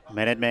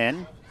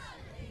 Minutemen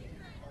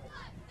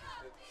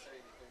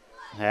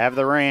have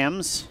the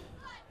Rams.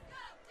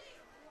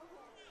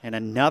 And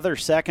another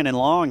 2nd and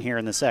long here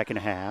in the second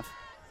half.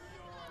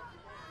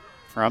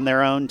 From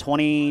their own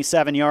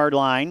 27-yard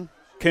line,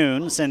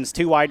 Kuhn sends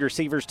 2 wide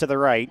receivers to the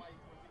right.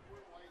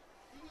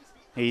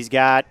 He's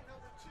got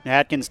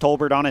Atkins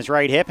Tolbert on his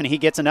right hip, and he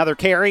gets another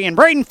carry. And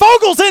Braden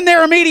Fogel's in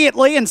there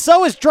immediately, and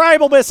so is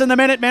Dreibelbis, and the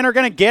Minutemen are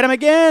going to get him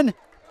again.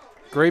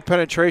 Great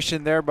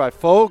penetration there by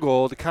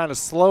Fogel to kind of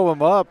slow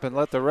him up and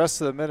let the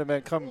rest of the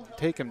Minutemen come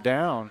take him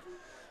down.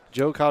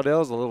 Joe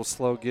Cowdell's a little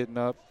slow getting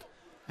up.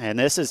 And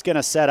this is going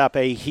to set up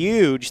a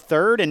huge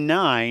 3rd and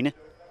 9.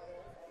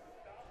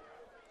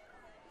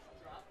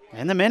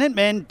 And the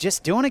Minutemen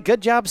just doing a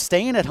good job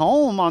staying at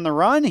home on the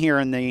run here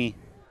in the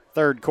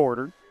third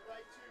quarter.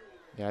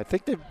 Yeah, I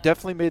think they've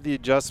definitely made the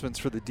adjustments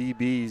for the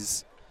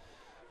DBs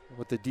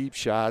with the deep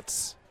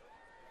shots.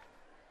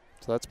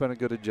 So that's been a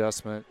good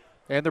adjustment.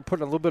 And they're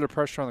putting a little bit of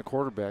pressure on the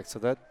quarterback, so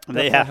that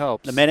definitely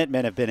helps. The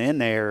Minutemen have been in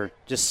there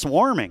just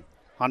swarming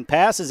on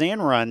passes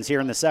and runs here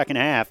in the second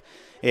half.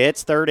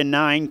 It's 3rd and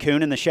 9,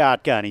 Kuhn in the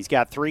shotgun. He's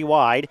got 3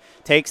 wide,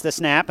 takes the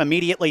snap,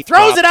 immediately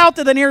throws it out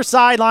to the near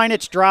sideline.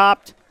 It's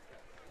dropped.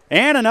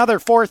 And another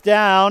 4th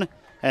down,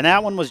 and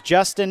that one was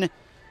Justin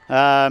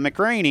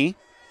McCraney.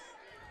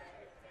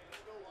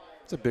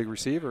 It's a big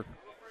receiver.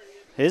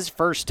 His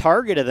first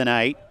target of the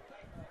night.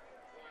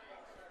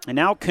 And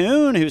now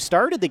Kuhn, who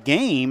started the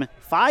game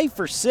 5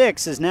 for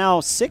 6, is now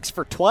 6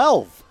 for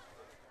 12.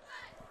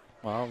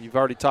 Well, you've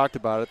already talked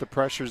about it. The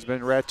pressure's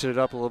been ratcheted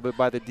up a little bit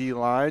by the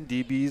D-line.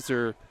 DBs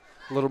are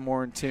a little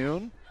more in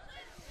tune.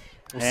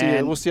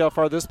 We'll see how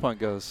far this punt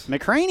goes.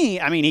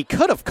 McCraney, I mean, he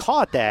could have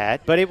caught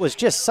that, but it was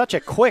just such a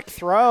quick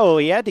throw.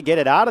 He had to get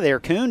it out of there,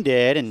 Kuhn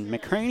did. And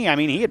McCraney, I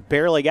mean, he had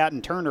barely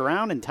gotten turned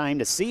around in time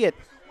to see it.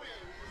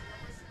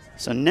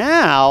 So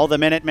now the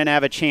Minutemen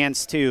have a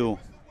chance to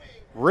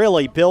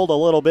really build a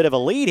little bit of a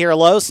lead here.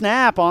 Low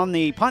snap on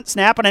the punt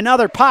snap and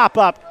another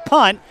pop-up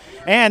punt.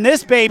 And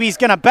this baby's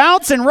going to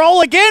bounce and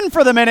roll again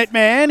for the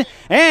Minutemen.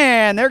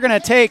 And they're going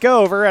to take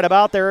over at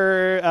about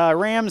their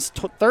Rams'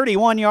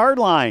 31-yard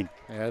line.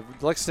 Yeah,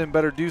 Lexington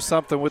better do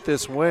something with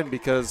this win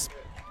because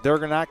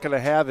they're not going to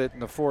have it in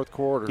the fourth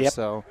quarter. Yep.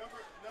 So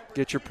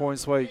get your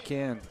points while you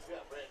can.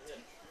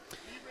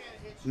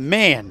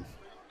 Man.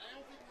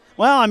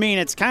 Well, I mean,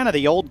 it's kind of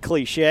the old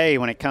cliche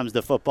when it comes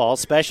to football.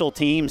 Special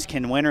teams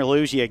can win or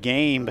lose you a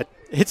game, but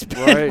it's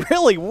been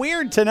really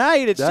weird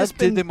tonight. It's just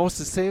been the most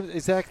the same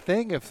exact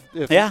thing. If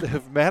Yeah,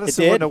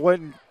 Madison wouldn't have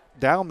went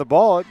down the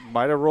ball, it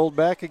might have rolled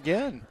back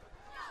again.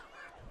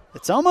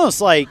 It's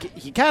almost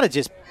like you got to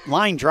just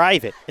line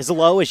drive it as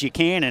low as you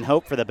can and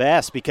hope for the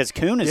best because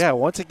Kuhn is. Yeah,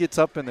 once it gets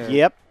up in there.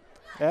 Yep.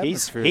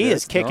 He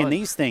is kicking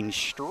these things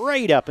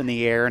straight up in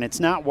the air, and it's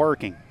not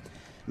working.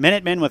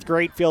 Minutemen with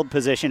great field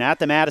position at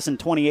the Madison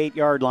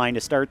 28-yard line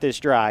to start this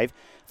drive.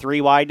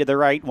 3 wide to the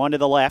right, 1 to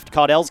the left.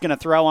 Caudell's going to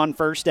throw on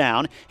first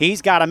down.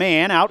 He's got a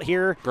man out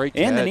here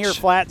in the near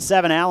flat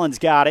 7. Allen's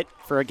got it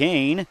for a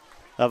gain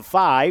of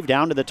 5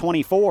 down to the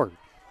 24.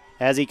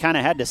 As he kind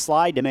of had to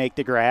slide to make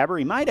the grab, or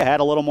he might have had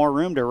a little more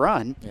room to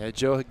run. Yeah,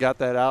 Joe got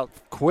that out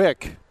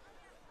quick.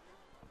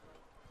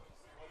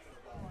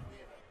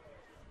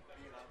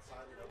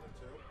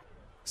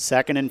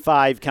 Second and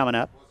 5 coming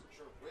up.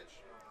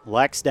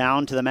 Lex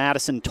down to the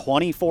Madison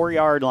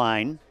 24-yard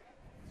line.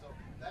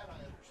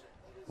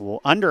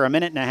 Well, under a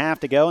minute and a half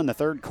to go in the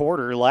third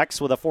quarter. Lex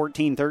with a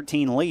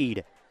 14-13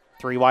 lead.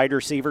 3 wide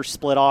receivers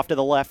split off to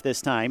the left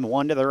this time,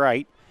 1 to the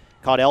right.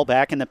 Caudell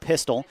back in the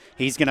pistol.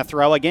 He's going to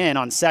throw again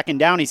on second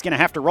down. He's going to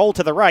have to roll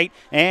to the right,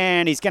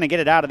 and he's going to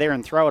get it out of there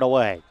and throw it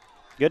away.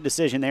 Good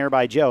decision there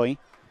by Joey.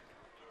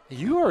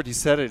 You already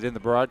said it in the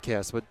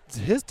broadcast, but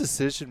his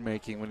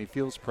decision-making when he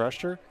feels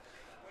pressure,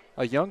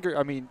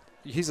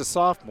 he's a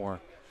sophomore.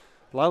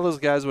 A lot of those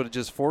guys would have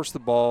just forced the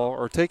ball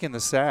or taken the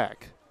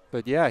sack.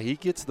 But, yeah, he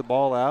gets the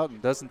ball out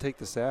and doesn't take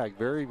the sack.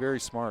 Very, very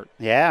smart.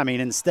 Yeah, I mean,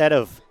 instead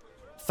of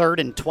 3rd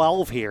and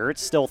 12 here,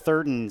 it's still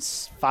 3rd and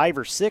 5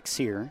 or 6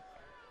 here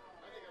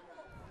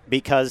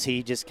because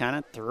he just kind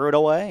of threw it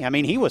away. I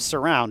mean, he was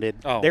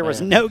surrounded. There was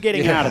no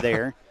getting out of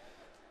there.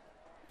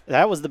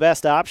 That was the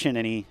best option,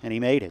 and he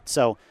made it.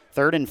 So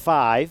 3rd and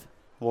 5,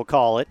 we'll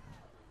call it,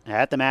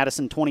 at the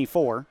Madison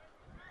 24.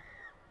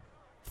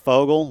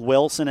 Fogle,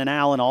 Wilson, and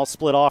Allen all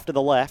split off to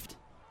the left.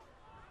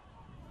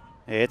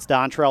 It's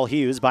Dontrell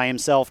Hughes by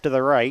himself to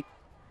the right.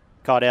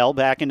 Caudell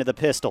back into the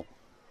pistol.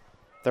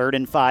 3rd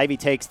and 5, he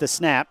takes the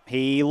snap.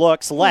 He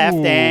looks left,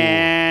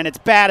 and it's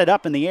batted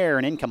up in the air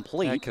and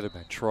incomplete. That could have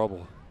been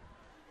trouble.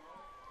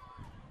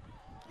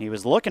 He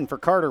was looking for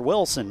Carter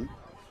Wilson.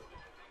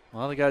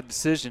 Well, they got a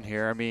decision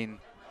here. I mean,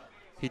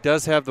 he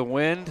does have the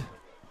wind,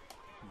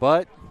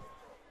 but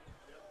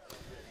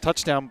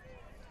touchdown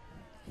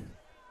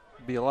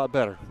would be a lot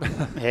better.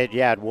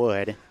 Yeah, it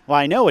would. Well,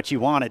 I know what you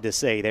wanted to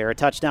say there. A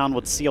touchdown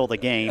would seal the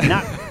game.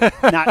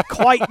 Not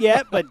quite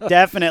yet, but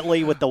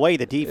definitely with the way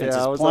the defense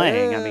is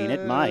playing. I mean,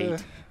 it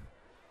might.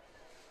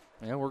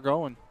 Yeah, we're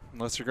going.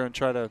 Unless they're going to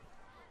try to,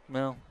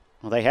 Well,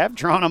 they have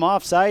drawn them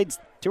offsides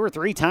 2 or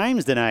 3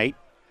 times tonight.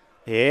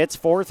 It's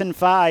 4th and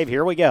 5.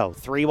 Here we go.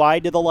 3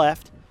 wide to the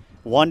left,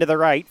 1 to the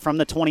right from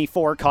the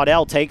 24.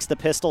 Caudell takes the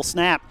pistol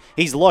snap.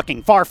 He's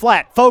looking far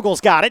flat. Fogle's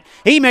got it.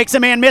 He makes a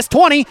man miss.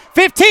 20,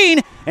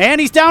 15,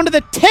 and he's down to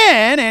the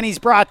 10, and he's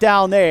brought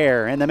down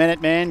there. And the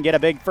Minutemen get a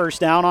big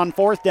first down on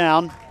 4th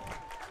down.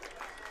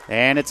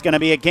 And it's going to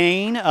be a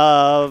gain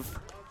of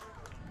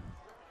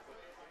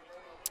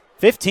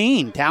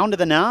 15, down to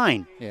the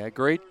 9. Yeah,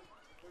 great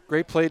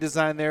play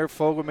design there.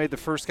 Fogle made the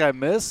first guy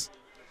miss.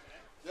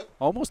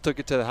 Almost took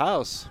it to the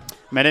house.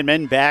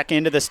 Minutemen back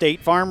into the State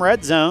Farm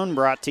Red Zone,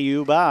 brought to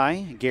you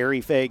by Gary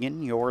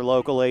Fagan, your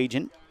local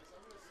agent.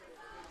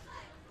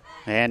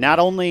 And not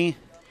only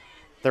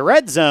the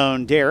Red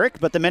Zone,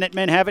 Derek, but the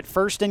Minutemen have it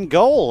 1st and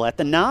goal at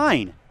the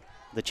 9.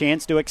 The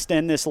chance to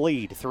extend this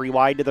lead. 3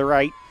 wide to the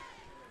right.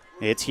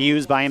 It's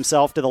Hughes by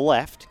himself to the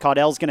left.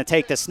 Caudell's going to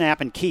take the snap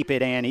and keep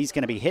it, and he's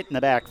going to be hit in the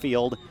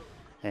backfield.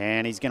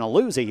 And he's going to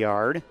lose a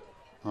yard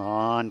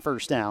on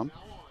first down.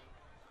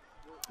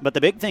 But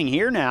the big thing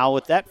here now,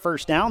 with that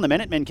first down, the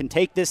Minutemen can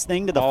take this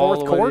thing to the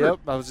fourth quarter.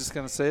 Yep, I was just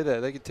going to say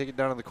that. They could take it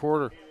down to the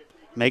quarter.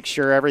 Make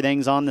sure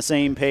everything's on the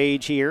same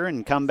page here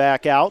and come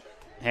back out.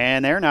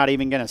 And they're not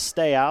even going to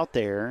stay out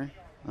there.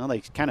 Well, they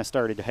kind of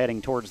started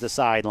heading towards the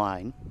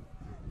sideline.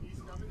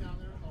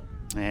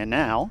 And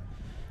now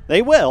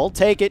they will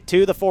take it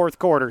to the fourth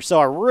quarter.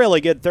 So a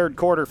really good third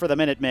quarter for the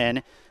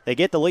Minutemen. They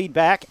get the lead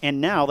back, and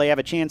now they have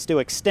a chance to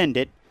extend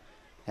it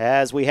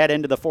as we head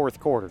into the fourth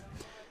quarter.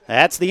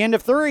 That's the end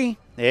of 3.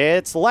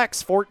 It's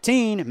Lex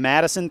 14,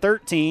 Madison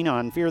 13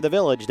 on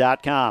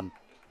fearthevillage.com.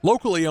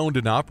 Locally owned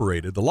and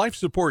operated, the Life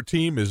Support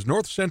Team is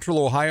North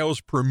Central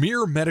Ohio's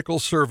premier medical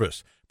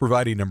service,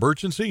 providing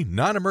emergency,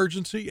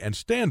 non-emergency, and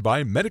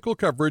standby medical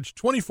coverage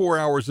 24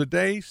 hours a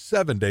day,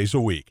 7 days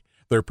a week.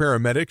 Their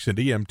paramedics and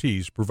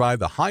EMTs provide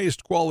the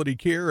highest quality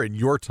care in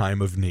your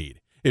time of need.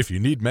 If you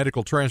need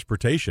medical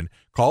transportation,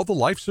 call the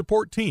Life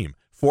Support Team,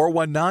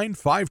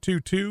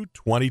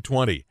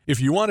 419-522-2020.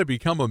 If you want to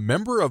become a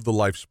member of the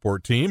Life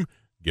Support Team,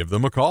 give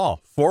them a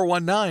call,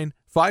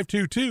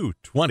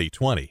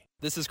 419-522-2020.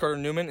 This is Carter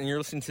Newman, and you're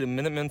listening to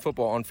Minutemen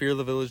Football on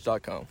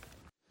fearthevillage.com.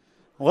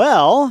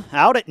 Well,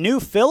 out at New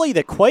Philly,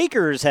 the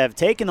Quakers have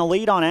taken the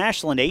lead on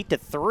Ashland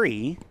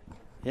 8-3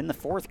 in the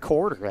fourth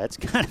quarter. That's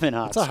kind of an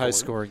odd It's a score.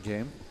 high-scoring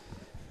game.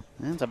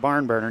 That's a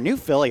barn burner. New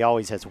Philly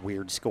always has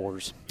weird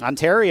scores.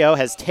 Ontario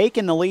has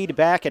taken the lead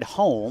back at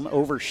home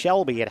over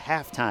Shelby at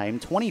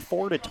halftime,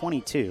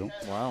 24-22.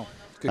 Wow.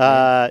 Good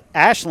game.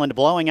 Ashland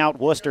blowing out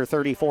Worcester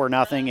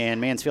 34-0, and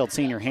Mansfield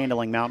Senior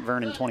handling Mount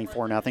Vernon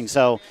 24-0.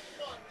 So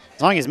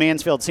as long as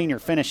Mansfield Senior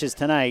finishes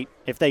tonight,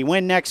 if they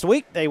win next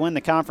week, they win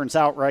the conference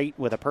outright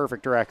with a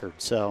perfect record.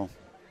 So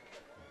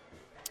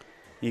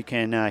you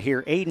can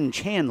hear Aiden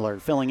Chandler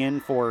filling in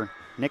for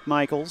Nick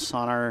Michaels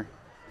on our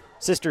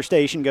sister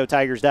station,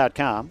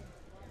 GoTigers.com,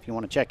 if you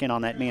want to check in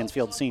on that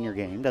Mansfield Senior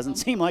game. Doesn't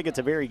seem like it's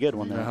a very good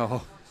one, though.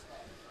 No.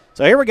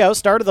 So here we go.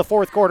 Start of the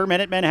fourth quarter.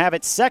 Minutemen have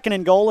it 2nd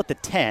and goal at the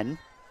 10.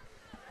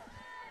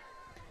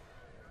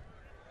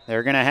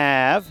 They're going to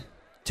have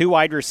two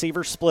wide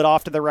receivers split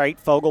off to the right.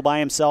 Fogle by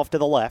himself to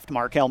the left.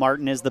 Markel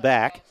Martin is the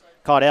back.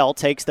 Caudell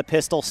takes the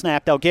pistol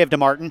snap. They'll give to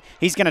Martin.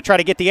 He's going to try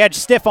to get the edge,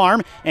 stiff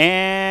arm,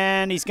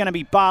 and he's going to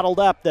be bottled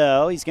up,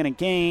 though. He's going to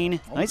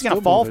gain. He's going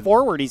to fall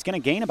forward. He's going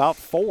to gain about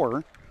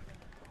 4.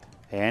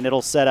 And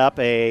it'll set up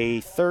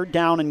a 3rd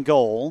down and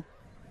goal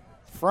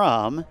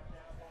from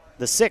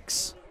the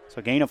 6.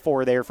 So gain of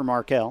 4 there for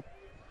Markel.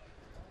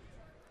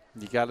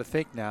 You got to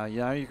think now.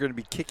 You're going to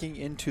be kicking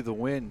into the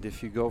wind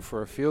if you go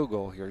for a field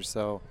goal here.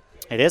 So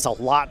it is a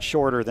lot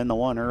shorter than the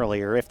one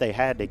earlier if they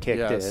had to kick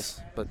this.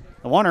 But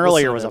the one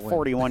earlier was a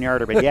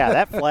 41-yarder. But, yeah,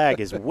 that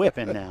flag is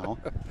whipping now.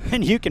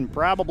 And you can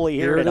probably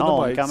hear it at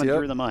home coming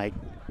through the mic.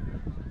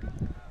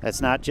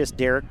 That's not just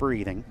Derek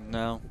breathing.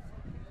 No.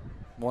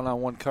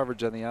 One-on-one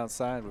coverage on the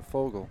outside with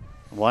Fogle.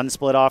 One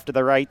split off to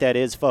the right, that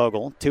is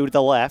Fogle. 2 to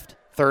the left.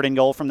 3rd and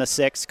goal from the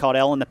 6.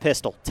 Caudell in the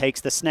pistol.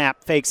 Takes the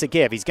snap, fakes a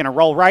give. He's going to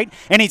roll right,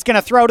 and he's going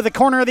to throw to the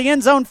corner of the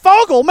end zone.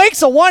 Fogle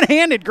makes a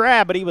one-handed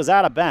grab, but he was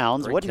out of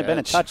bounds. Great Wouldn't catch. have been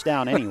a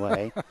touchdown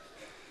anyway.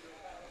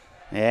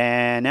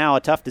 And now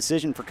a tough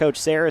decision for Coach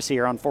Saris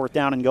here on 4th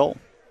down and goal.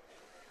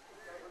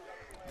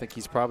 I think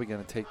he's probably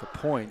going to take the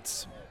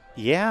points.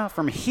 Yeah,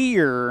 from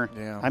here,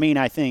 Yeah. I mean,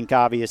 I think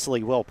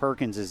obviously Will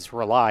Perkins is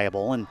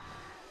reliable. And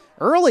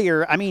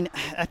earlier, I mean,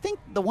 I think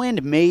the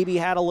wind maybe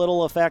had a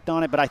little effect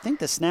on it, but I think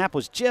the snap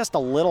was just a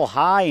little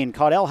high, and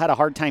Caudell had a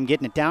hard time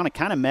getting it down. It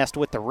kind of messed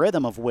with the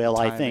rhythm of Will,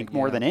 I think,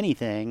 more than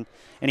anything,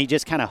 and he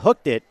just kind of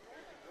hooked it.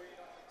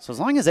 So as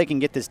long as they can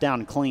get this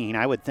down clean,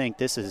 I would think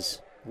this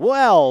is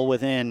well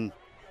within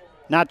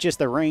not just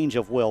the range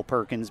of Will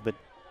Perkins, but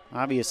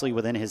obviously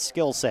within his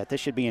skill set.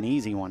 This should be an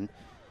easy one.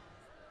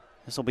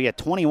 This will be a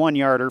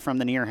 21-yarder from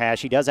the near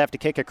hash. He does have to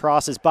kick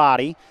across his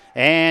body,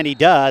 and he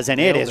does, and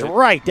it is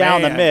right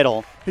down the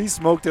middle. He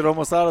smoked it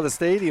almost out of the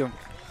stadium.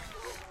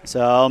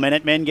 So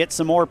Minutemen get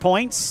some more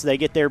points. They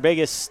get their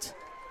biggest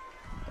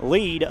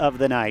lead of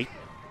the night,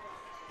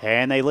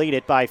 and they lead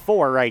it by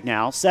 4 right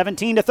now,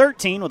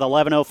 17-13 with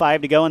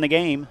 11:05 to go in the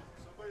game.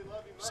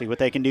 See what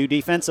they can do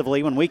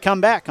defensively when we come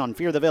back on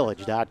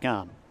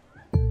FearTheVillage.com.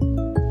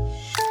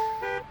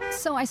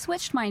 So I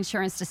switched my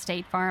insurance to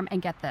State Farm,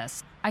 and get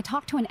this. I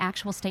talked to an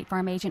actual State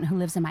Farm agent who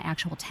lives in my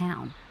actual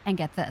town. And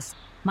get this.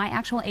 My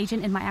actual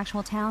agent in my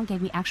actual town gave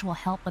me actual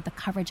help with the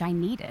coverage I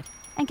needed.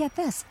 And get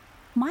this.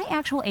 My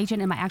actual agent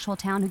in my actual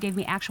town who gave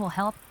me actual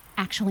help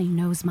actually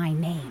knows my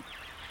name.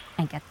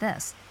 And get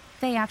this.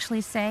 They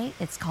actually say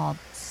it's called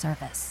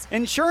service.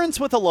 Insurance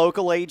with a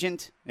local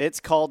agent, it's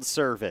called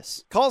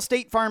service. Call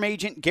State Farm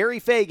agent Gary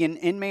Fagan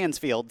in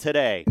Mansfield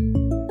today.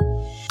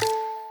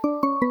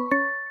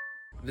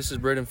 This is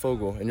Braden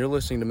Fogle, and you're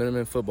listening to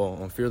Minutemen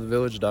Football on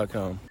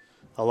FearTheVillage.com.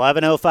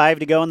 11:05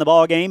 to go in the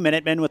ball game.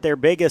 Minutemen with their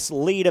biggest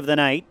lead of the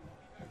night,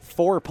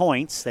 4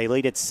 points. They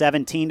lead it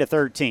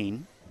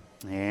 17-13.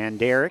 And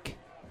Derek,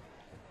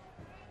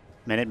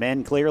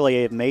 Minutemen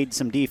clearly have made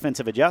some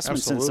defensive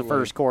adjustments since the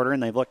first quarter,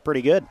 and they've looked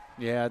pretty good.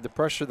 Yeah, the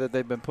pressure that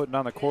they've been putting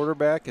on the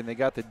quarterback, and they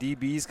got the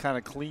DBs kind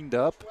of cleaned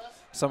up.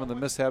 Some of the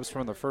mishaps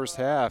from the first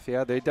half.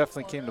 Yeah, they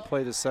definitely came to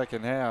play the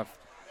second half.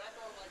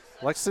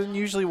 Lexington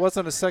usually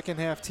wasn't a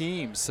second-half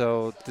team,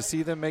 so to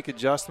see them make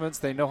adjustments,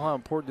 they know how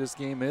important this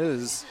game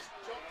is.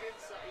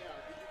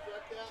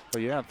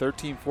 But, yeah,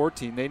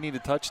 13-14, they need a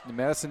touchdown.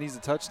 Madison needs a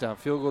touchdown.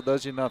 Field goal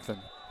does you nothing.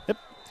 Yep.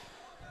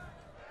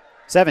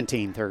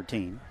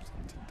 17-13.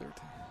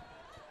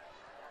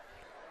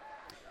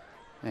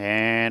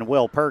 And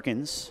Will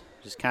Perkins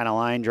just kind of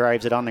line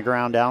drives it on the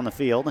ground down the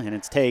field, and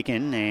it's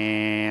taken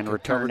and Good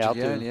returned out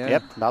again,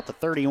 to about the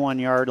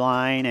 31-yard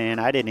line,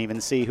 and I didn't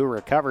even see who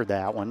recovered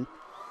that one.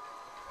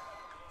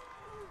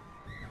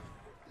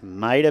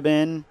 Might have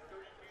been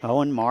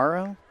Owen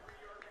Morrow.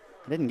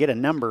 I didn't get a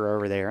number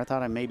over there. I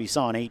thought I maybe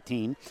saw an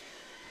 18.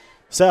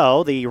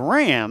 So the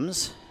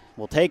Rams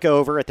will take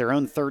over at their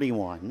own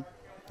 31.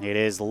 It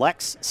is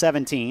Lex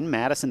 17,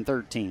 Madison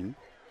 13.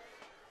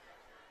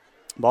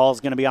 Ball's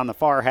going to be on the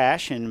far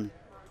hash, and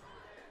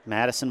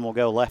Madison will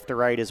go left to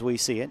right as we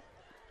see it.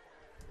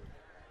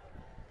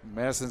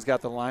 Madison's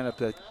got the lineup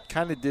that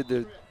kind of did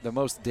the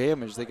most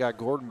damage. They got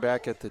Gordon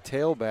back at the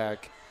tailback.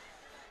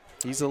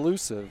 He's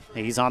elusive.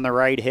 He's on the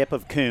right hip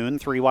of Kuhn.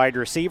 3 wide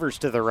receivers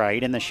to the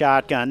right. In the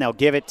shotgun, they'll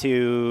give it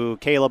to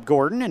Caleb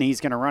Gordon, and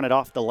he's going to run it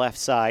off the left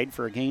side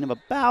for a gain of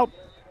about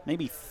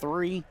maybe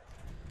 3.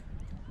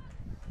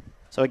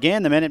 So,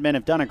 again, the Minutemen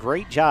have done a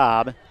great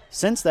job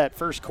since that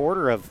first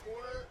quarter of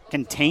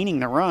containing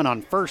the run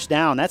on first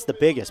down. That's the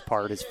biggest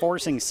part, is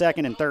forcing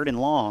second and third and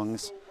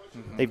longs.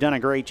 They've done a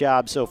great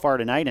job so far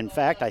tonight. In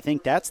fact, I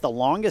think that's the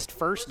longest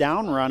first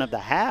down run of the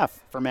half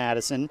for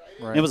Madison.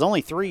 Right. It was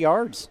only 3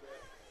 yards.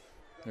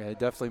 Yeah, he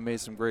definitely made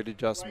some great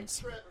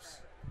adjustments.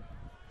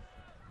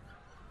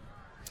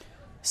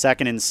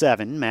 2nd and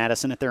 7.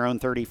 Madison at their own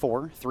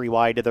 34. 3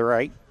 wide to the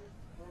right.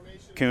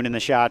 Kuhn in the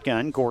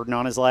shotgun. Gordon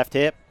on his left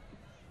hip.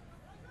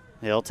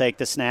 He'll take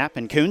the snap,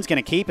 and Kuhn's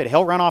going to keep it.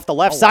 He'll run off the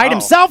left side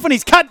himself, and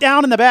he's cut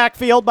down in the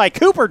backfield by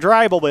Cooper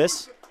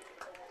Dreibelbus.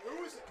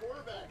 Who was the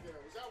quarterback there?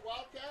 Was that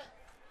Wildcat?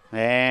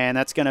 And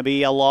that's going to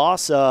be a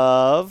loss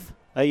of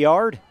a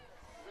yard.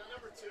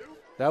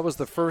 That was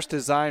the first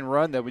design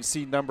run that we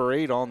see number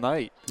 8 all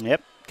night.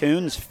 Yep,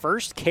 Kuhn's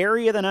first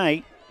carry of the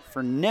night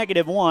for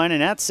 -1,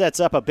 and that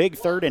sets up a big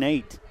 3rd and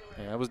 8.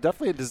 Yeah, it was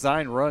definitely a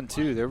design run,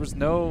 too. There was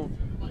no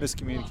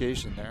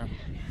miscommunication there.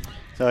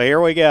 So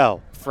here we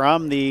go.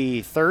 From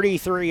the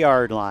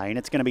 33-yard line,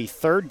 it's going to be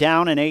 3rd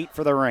down and 8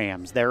 for the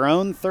Rams. Their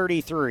own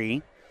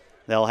 33.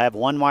 They'll have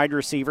 1 wide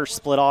receiver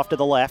split off to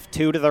the left,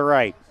 2 to the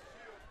right.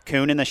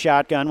 Kuhn in the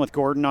shotgun with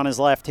Gordon on his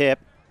left hip.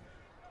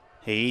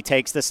 He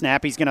takes the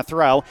snap. He's going to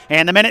throw.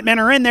 And the Minutemen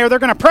are in there. They're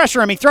going to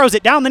pressure him. He throws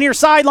it down the near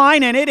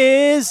sideline, and it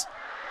is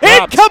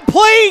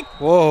incomplete.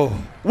 Whoa.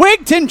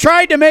 Wigton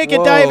tried to make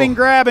a diving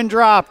grab and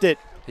dropped it.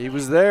 He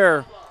was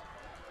there.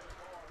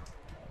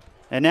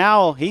 And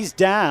now he's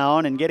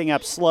down and getting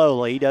up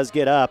slowly. He does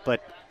get up,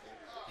 but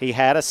he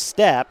had a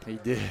step. He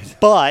did.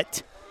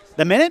 But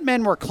the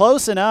Minutemen were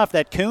close enough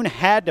that Kuhn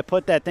had to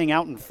put that thing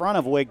out in front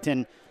of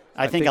Wigton,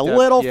 I think a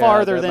little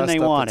farther than they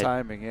wanted. The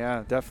timing,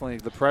 yeah, definitely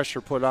the pressure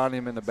put on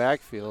him in the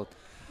backfield.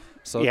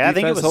 So yeah, defense I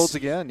think it was, holds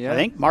again. Yeah, I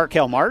think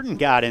Markel Martin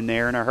got in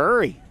there in a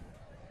hurry.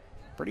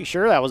 Pretty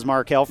sure that was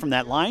Markel from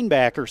that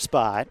linebacker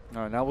spot.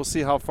 All right, now we'll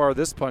see how far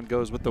this punt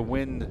goes with the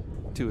wind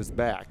to his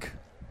back.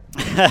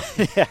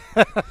 Yeah.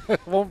 It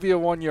won't be a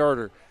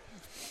 1-yarder.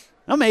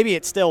 Well, maybe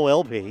it still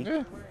will be.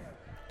 Yeah.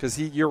 Because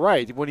you're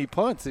right. When he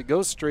punts, it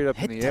goes straight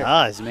up in the air. It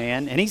does,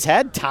 man. And he's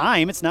had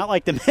time. It's not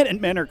like the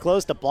Minutemen are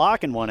close to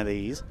blocking one of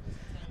these.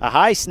 A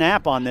high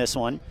snap on this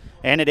one,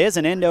 and it is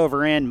an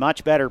end-over-end,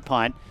 much better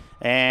punt.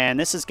 And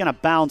this is going to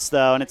bounce,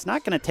 though, and it's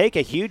not going to take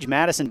a huge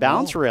Madison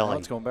bounce, really. No,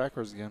 it's going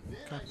backwards again.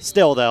 Okay.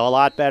 Still, though, a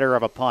lot better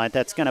of a punt.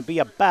 That's going to be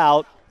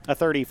about a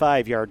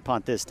 35-yard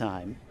punt this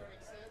time.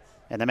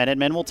 And the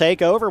Minutemen will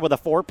take over with a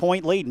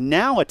 4-point lead.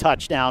 Now a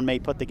touchdown may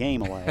put the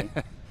game away.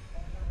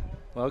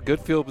 Well,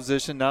 good field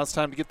position. Now it's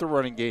time to get the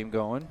running game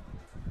going.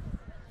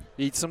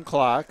 Eat some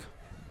clock.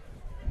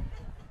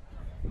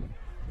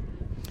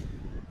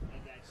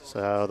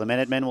 So the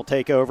Minutemen will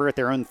take over at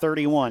their own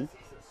 31.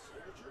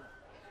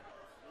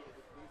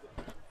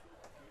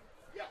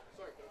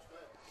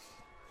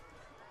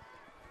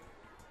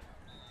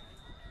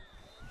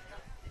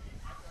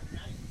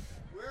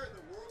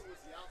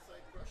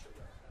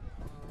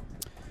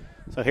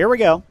 So here we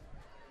go.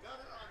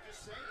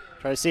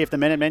 Try to see if the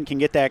Minutemen can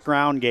get that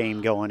ground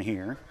game going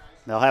here.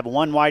 They'll have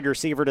 1 wide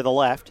receiver to the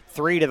left,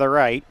 3 to the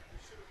right.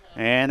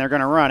 And they're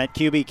going to run it.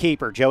 QB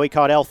keeper, Joey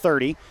Caudell,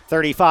 30,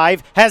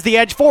 35, has the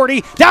edge,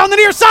 40, down the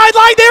near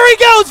sideline. There he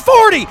goes,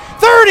 40,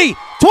 30,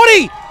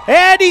 20,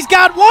 and he's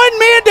got 1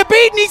 man to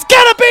beat, and he's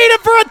going to beat him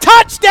for a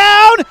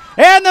touchdown.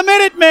 And the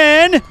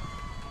Minutemen,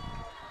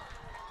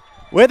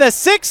 with a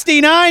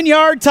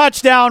 69-yard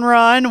touchdown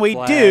run, we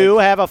do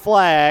have a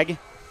flag.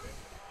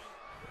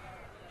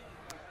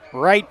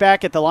 Right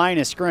back at the line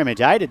of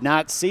scrimmage. I did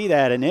not see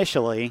that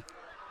initially.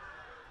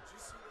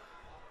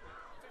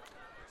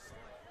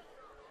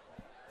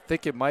 I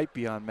think it might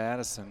be on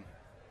Madison.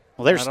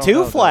 Well, there's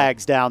 2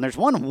 flags down. There's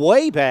one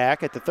way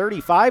back at the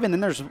 35, and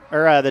then there's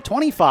the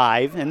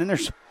 25, and then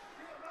there's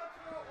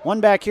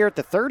one back here at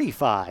the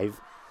 35.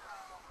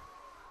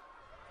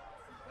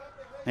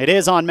 It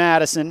is on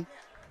Madison.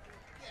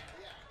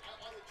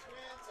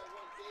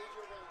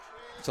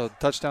 So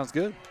touchdown's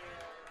good.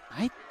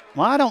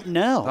 Well, I don't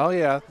know. Oh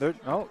yeah.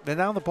 Then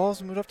now the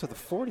ball's moved up to the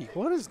 40.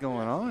 What is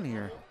going on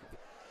here?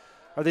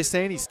 Are they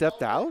saying he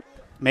stepped out?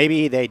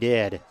 Maybe they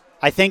did.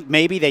 I think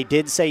maybe they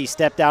did say he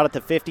stepped out at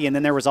the 50, and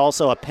then there was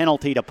also a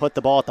penalty to put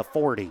the ball at the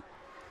 40.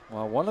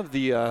 Well, one of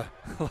the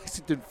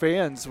Lexington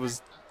fans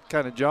was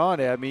kind of jawing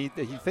at me.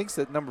 He thinks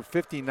that number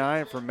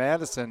 59 for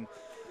Madison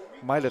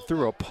might have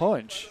threw a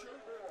punch.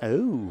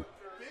 Oh.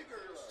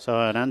 So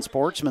an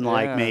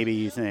unsportsmanlike, maybe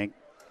you think.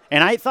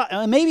 And I thought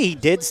maybe he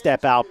did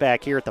step out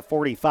back here at the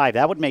 45.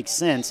 That would make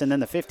sense. And then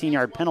the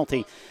 15-yard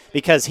penalty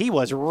because he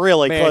was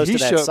really close to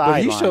that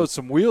sideline. But he showed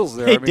some wheels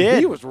there. He did.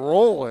 He was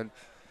rolling.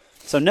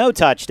 So no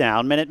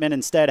touchdown. Minutemen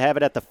instead have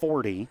it at the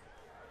 40.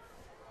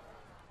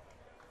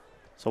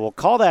 So we'll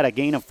call that a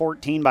gain of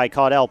 14 by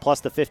Caudell plus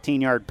the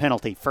 15-yard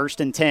penalty. 1st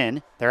and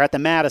 10. They're at the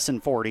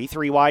Madison 40.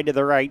 3 wide to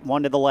the right,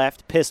 1 to the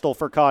left. Pistol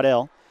for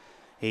Caudell.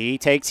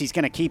 He's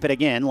going to keep it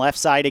again, left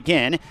side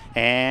again.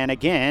 And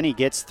again, he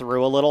gets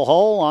through a little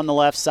hole on the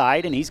left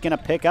side, and he's going to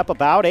pick up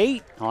about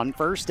 8 on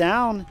first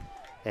down.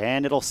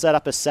 And it'll set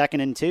up a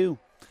 2nd and 2.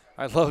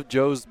 I love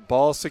Joe's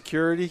ball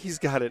security. He's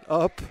got it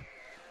up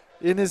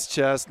in his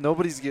chest.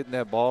 Nobody's getting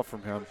that ball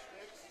from him.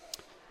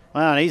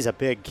 Well, he's a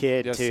big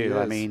kid, Yes, too. he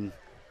I is. mean,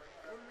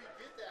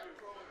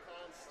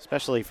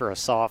 especially for a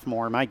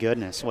sophomore. My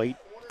goodness, wait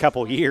a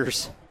couple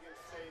years.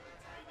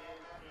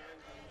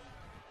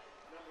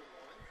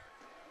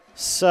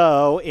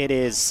 So it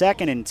is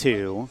 2nd and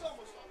 2.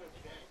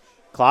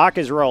 Clock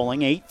is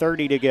rolling,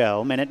 8:30 to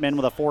go. Minutemen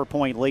with a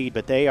 4-point lead,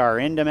 but they are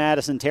into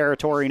Madison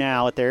territory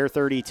now at their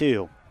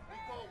 32.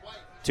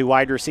 2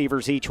 wide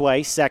receivers each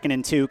way, 2nd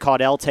and 2.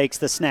 Caudell takes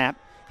the snap.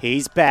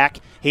 He's back.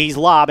 He's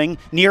lobbing.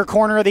 Near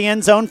corner of the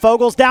end zone.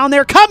 Fogel's down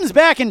there, comes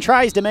back and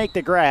tries to make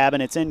the grab,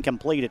 and it's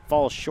incomplete. It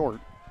falls short.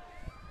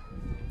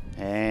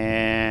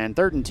 And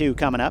 3rd and 2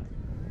 coming up.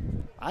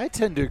 I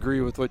tend to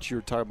agree with what you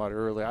were talking about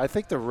earlier. I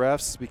think the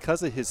refs,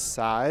 because of his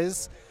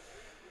size,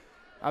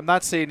 I'm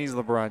not saying he's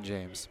LeBron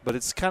James, but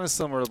it's kind of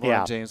similar to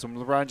LeBron James. When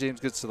LeBron James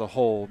gets to the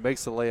hole,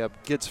 makes the layup,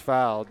 gets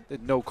fouled,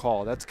 no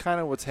call. That's kind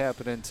of what's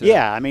happening to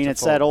Yeah, I mean,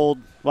 it's Fogel. that old,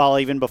 well,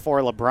 even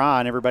before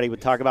LeBron, everybody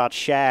would talk about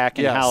Shaq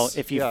and how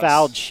if you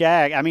fouled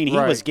Shaq, I mean, he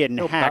was getting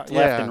hacked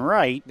left and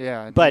right,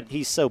 but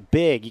he's so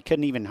big, you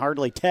couldn't even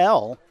hardly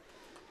tell.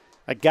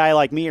 A guy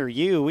like me or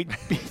you, we'd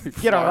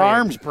get our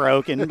arms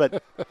broken,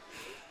 but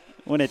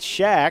when it's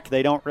Shaq,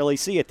 they don't really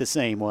see it the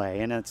same way,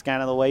 and that's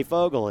kind of the way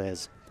Fogel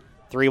is.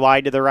 3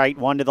 wide to the right,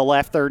 1 to the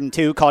left, 3rd and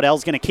 2.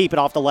 Caudell's going to keep it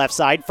off the left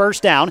side.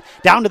 First down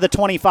to the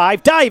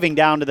 25, diving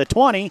down to the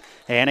 20,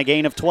 and a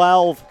gain of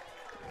 12.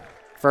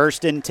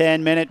 1st and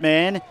 10,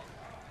 Minutemen.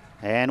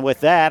 And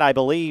with that, I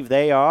believe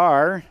they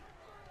are,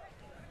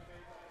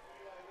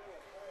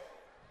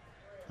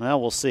 well,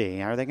 we'll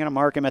see. Are they going to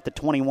mark him at the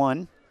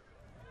 21?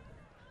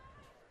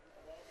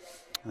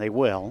 They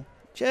will.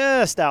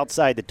 Just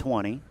outside the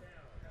 20.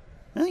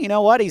 Well, you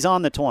know what? He's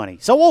on the 20.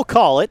 So we'll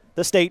call it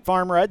the State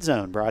Farm Red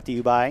Zone, brought to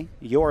you by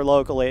your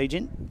local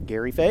agent,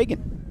 Gary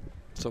Fagan.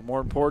 So more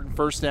important,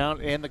 first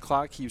down, and the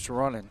clock keeps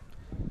running.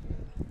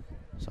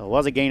 So it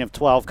was a gain of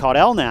 12.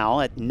 Caudell now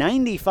at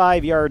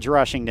 95 yards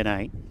rushing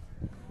tonight.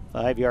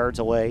 5 yards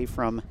away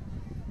from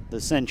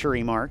the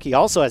century mark. He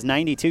also has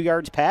 92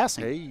 yards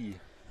passing. Hey.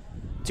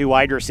 2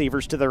 wide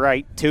receivers to the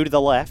right, 2 to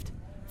the left.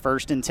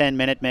 1st and 10,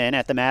 Minutemen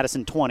at the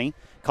Madison 20.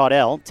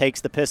 Caudell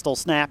takes the pistol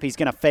snap. He's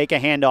going to fake a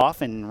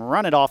handoff and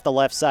run it off the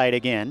left side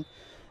again.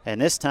 And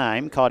this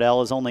time,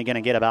 Caudell is only going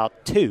to get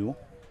about 2.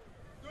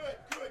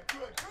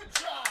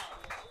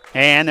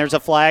 And there's a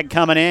flag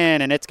coming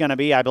in, and it's going to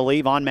be, I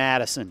believe, on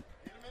Madison.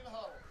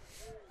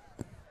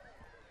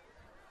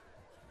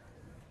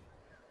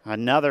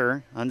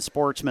 Another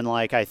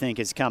unsportsmanlike, I think,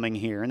 is coming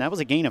here. And that was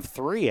a gain of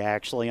 3,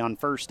 actually, on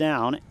first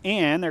down.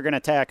 And they're going to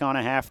tack on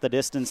a half the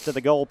distance to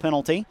the goal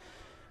penalty.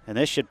 And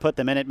this should put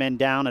the Minutemen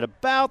down at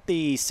about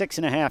the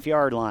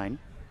 6.5-yard line.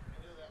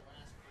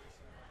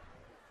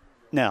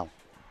 No,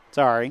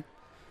 sorry.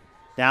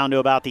 Down to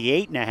about the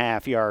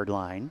 8.5-yard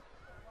line.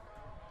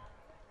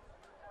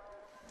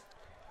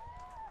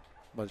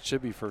 But it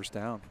should be first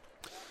down.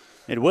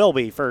 It will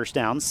be first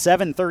down.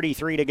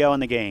 7:33 to go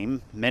in the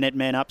game.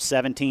 Minutemen up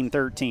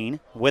 17-13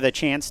 with a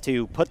chance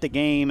to put the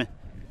game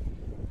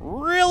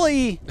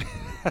really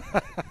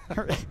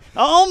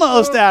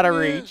almost out of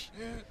reach.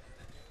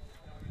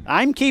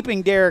 I'm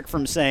keeping Derek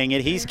from saying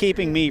it. He's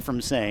keeping me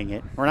from saying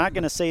it. We're not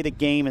going to say the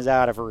game is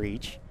out of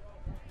reach.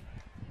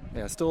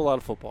 Yeah, still a lot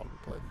of football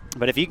to play.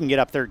 But if you can get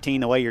up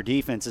 13 the way your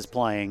defense is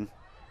playing,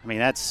 I mean,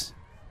 that's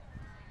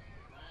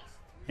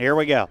 – here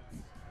we go.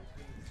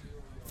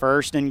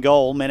 1st and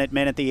goal,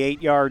 Minutemen at the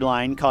 8-yard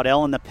line.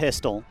 Caudell in the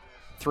pistol.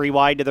 3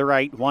 wide to the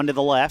right, 1 to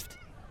the left.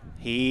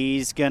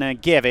 He's going to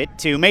give it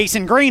to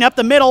Mason Green up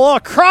the middle,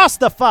 across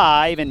the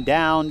 5, and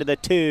down to the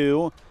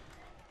 2.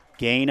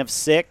 Gain of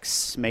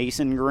 6.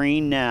 Mason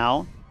Green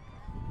now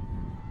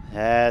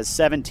has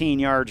 17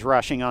 yards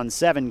rushing on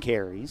 7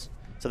 carries.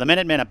 So the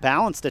Minutemen a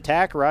balanced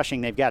attack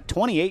rushing. They've got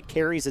 28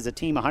 carries as a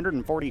team,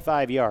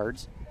 145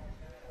 yards.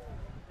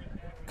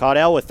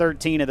 Caudell with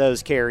 13 of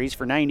those carries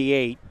for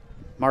 98.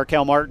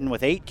 Markel Martin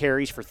with 8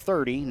 carries for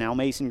 30. Now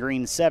Mason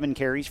Green 7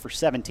 carries for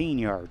 17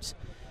 yards.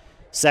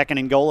 2nd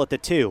and goal at the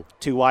 2.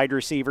 2 wide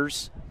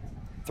receivers.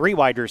 3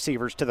 wide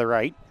receivers to the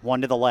right,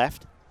 1 to the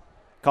left.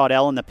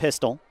 Caudell in the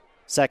pistol.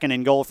 2nd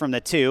and goal from the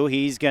 2.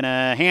 He's going to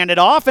hand it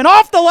off, and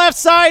off the left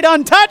side,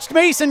 untouched.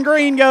 Mason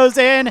Green goes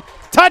in.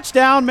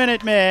 Touchdown,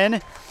 Minutemen.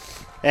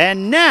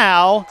 And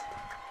now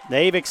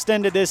they've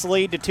extended this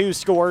lead to 2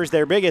 scores,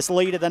 their biggest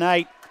lead of the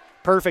night.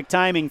 Perfect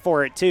timing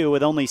for it, too,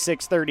 with only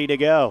 6:30 to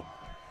go.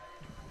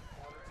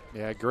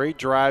 Yeah, great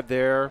drive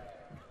there.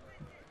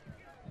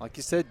 Like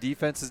you said,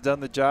 defense has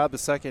done the job the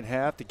second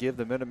half to give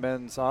the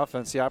Minutemen's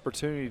offense the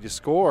opportunity to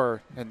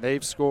score, and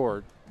they've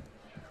scored.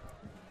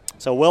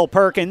 So Will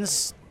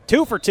Perkins,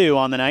 2 for 2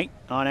 on the night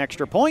on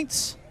extra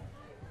points.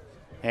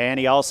 And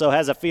he also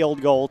has a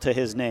field goal to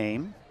his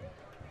name.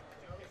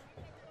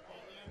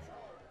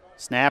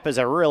 Snap is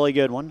a really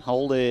good one.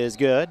 Hold is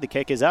good. The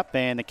kick is up,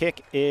 and the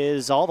kick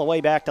is all the way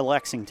back to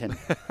Lexington.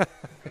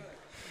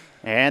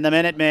 And the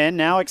Minutemen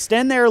now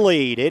extend their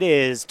lead. It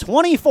is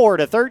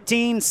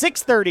 24-13,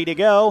 6:30 to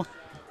go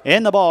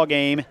in the ball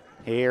game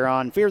here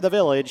on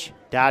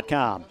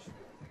FearTheVillage.com.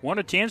 Want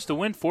a chance to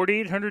win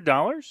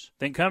 $4,800?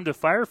 Then come to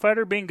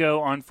Firefighter Bingo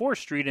on 4th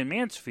Street in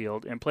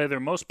Mansfield and play their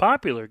most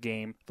popular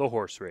game, the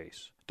horse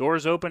race.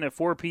 Doors open at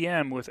 4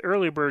 p.m. with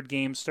early bird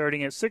games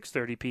starting at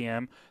 6:30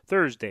 p.m.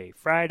 Thursday,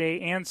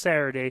 Friday, and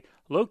Saturday,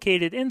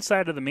 located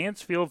inside of the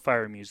Mansfield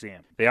Fire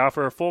Museum. They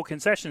offer a full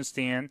concession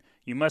stand.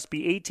 You must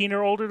be 18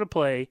 or older to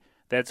play.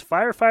 That's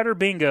Firefighter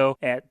Bingo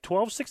at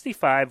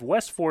 1265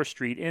 West 4th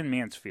Street in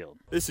Mansfield.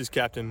 This is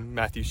Captain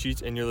Matthew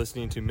Sheets, and you're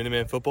listening to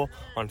Minuteman Football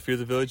on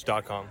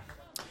FearTheVillage.com.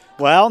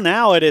 Well,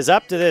 now it is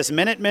up to this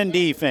Minutemen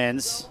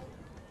defense,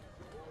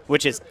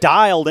 which is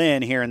dialed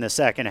in here in the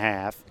second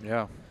half.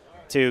 Yeah.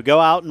 To go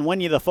out and win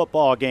you the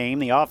football game.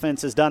 The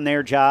offense has done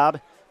their job.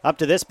 Up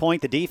to this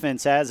point, the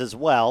defense has as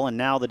well, and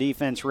now the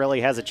defense really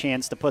has a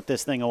chance to put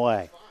this thing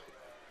away.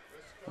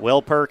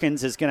 Will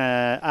Perkins is going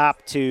to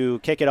opt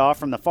to kick it off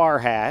from the far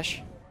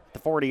hash, the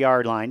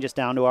 40-yard line, just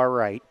down to our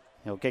right.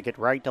 He'll kick it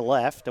right to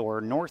left or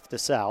north to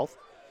south.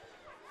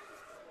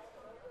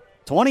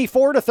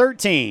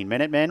 24-13,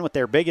 Minutemen with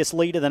their biggest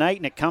lead of the night,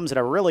 and it comes at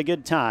a really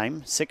good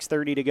time.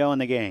 6:30 to go in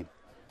the game.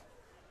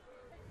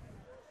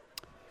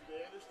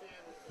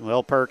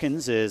 Will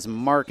Perkins is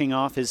marking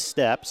off his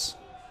steps.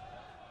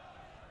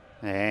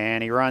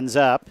 And he runs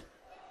up.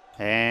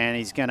 And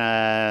he's going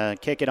to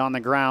kick it on the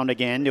ground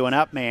again to an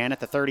up man at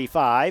the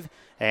 35.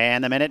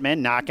 And the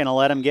Minutemen not going to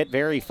let him get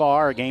very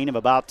far. A gain of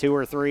about 2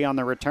 or 3 on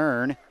the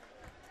return.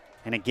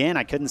 And again,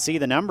 I couldn't see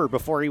the number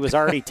before he was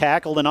already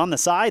tackled and on the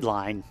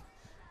sideline.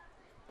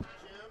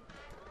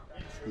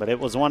 But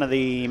it was one of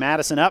the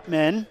Madison up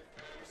men.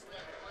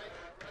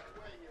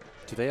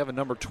 Do they have a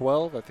number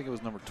 12? I think it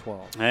was number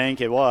 12. I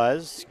think it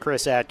was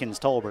Chris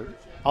Atkins-Tolbert.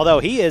 Although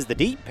he is the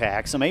deep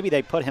pack, so maybe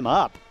they put him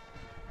up,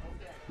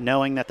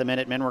 knowing that the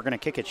Minutemen were going to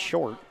kick it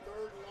short.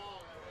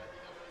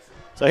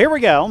 So here we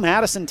go.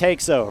 Madison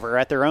takes over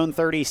at their own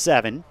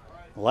 37.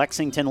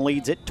 Lexington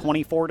leads it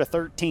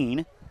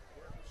 24-13.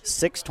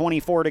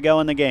 6:24 to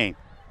go in the game.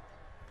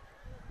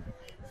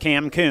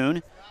 Cam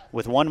Kuhn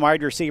with one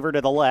wide receiver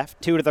to the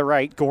left, 2 to the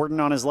right.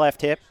 Gordon on his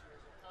left hip.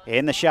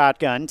 In the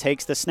shotgun,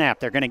 takes the snap.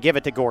 They're going to give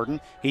it to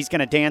Gordon. He's going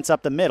to dance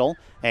up the middle,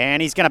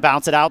 and he's going to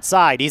bounce it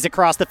outside. He's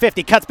across the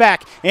 50, cuts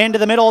back into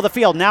the middle of the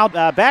field. Now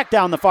back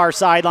down the far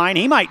sideline.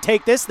 He might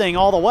take this thing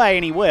all the way,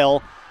 and he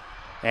will.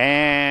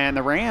 And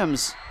the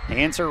Rams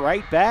answer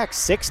right back.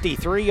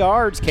 63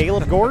 yards,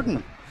 Caleb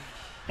Gordon.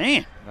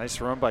 Man.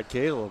 Nice run by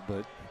Caleb,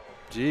 but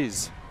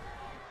geez.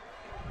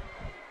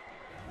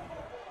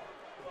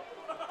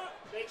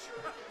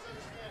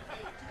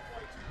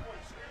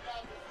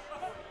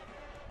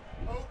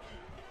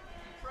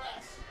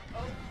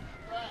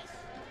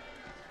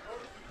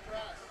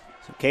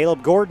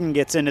 Caleb Gordon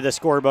gets into the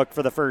scorebook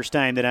for the first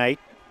time tonight.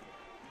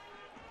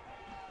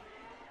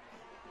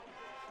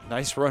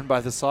 Nice run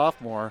by the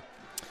sophomore.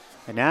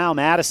 And now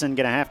Madison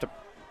going to have to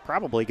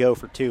probably go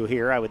for 2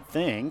 here, I would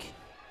think.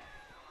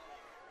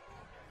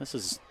 This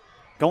is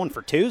going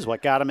for 2 is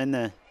what got them in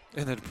the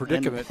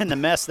predicament. In the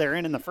mess they're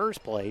in the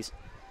first place.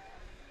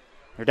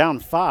 They're down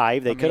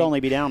 5. They could only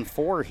be down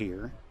 4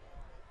 here.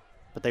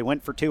 But they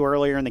went for 2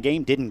 earlier in the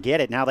game, didn't get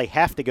it. Now they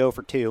have to go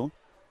for 2.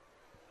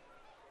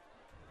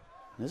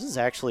 This is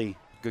actually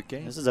good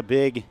game. This is a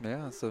big,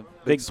 it's a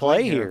big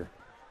play here.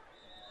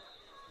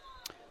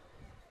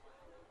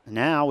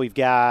 Now we've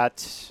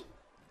got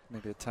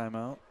maybe a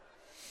timeout.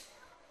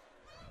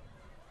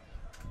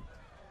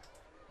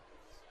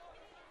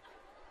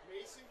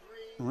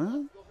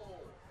 Well,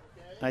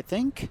 I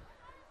think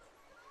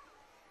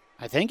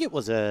it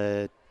was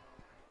I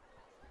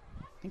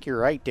think you're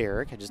right,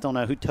 Derek. I just don't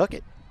know who took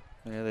it.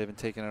 Yeah, they haven't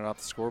taken it off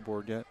the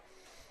scoreboard yet.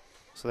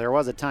 So there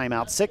was a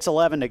timeout.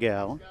 6:11 to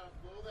go.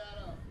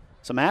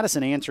 So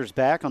Madison answers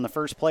back on the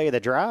first play of the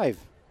drive.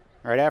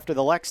 Right after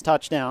the Lex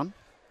touchdown.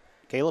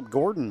 Caleb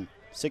Gordon,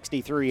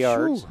 63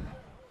 yards.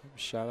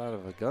 Shot out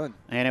of a gun.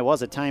 And it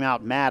was a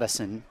timeout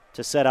Madison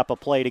to set up a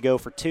play to go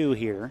for 2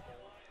 here.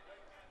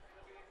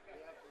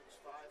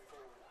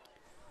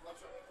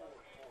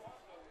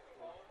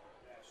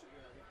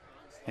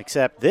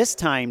 Except this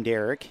time,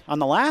 Derek, on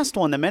the last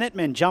one, the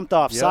Minutemen jumped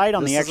offside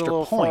on the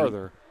extra point.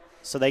 Farther.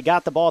 So they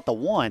got the ball at the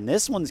 1.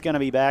 This one's going to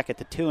be back at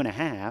the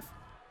 2.5.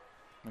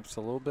 It's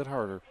a little bit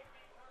harder.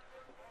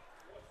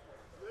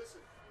 Listen.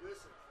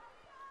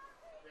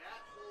 That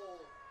hole,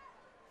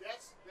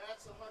 that's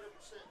 100%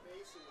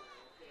 masonry,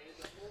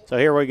 okay? So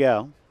here we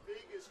go.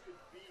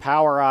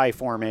 Power I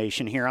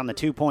formation here on the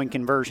 2-point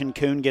conversion.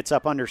 Kuhn gets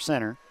up under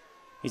center.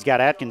 He's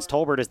got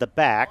Atkins-Tolbert as the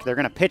back. They're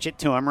going to pitch it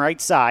to him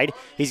right side.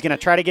 He's going to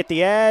try to get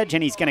the edge,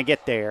 and he's going to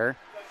get there.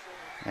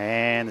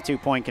 And the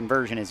 2-point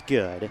conversion is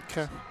good.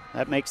 Okay.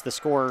 That makes the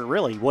score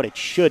really what it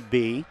should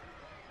be.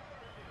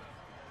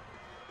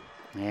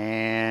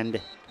 And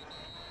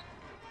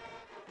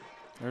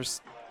what's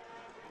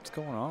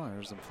going on?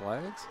 There's some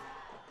flags.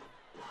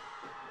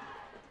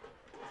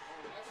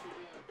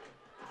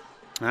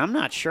 I'm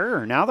not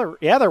sure. Now,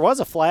 there was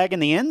a flag in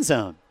the end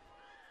zone.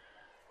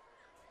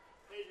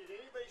 Hey, did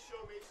anybody show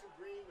Mason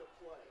Green the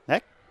play?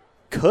 That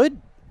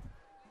could.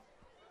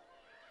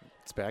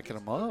 It's backing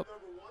him up. Number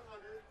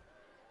 100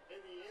 in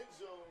the end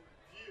zone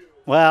view.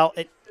 Well,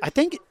 I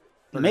think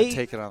They're going to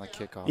take it on the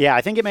kickoff. Yeah,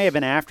 I think it may have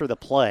been after the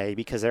play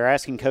because they're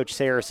asking Coach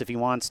Saris if he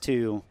wants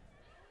to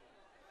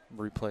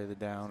replay the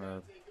down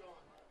or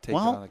take it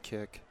on the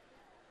kick.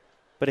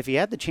 But if he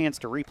had the chance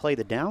to replay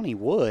the down, he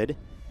would.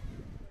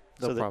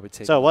 They'll probably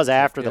take so it it was on the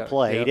after kick. the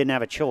play. Yeah. He didn't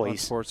have a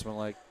choice.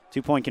 Unsportsmanlike.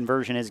 2-point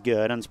conversion is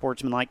good.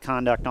 Unsportsmanlike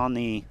conduct on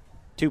the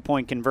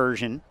 2-point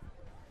conversion.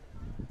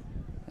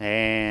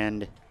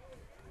 And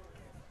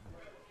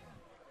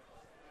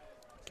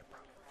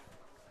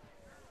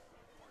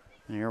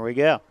here we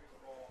go.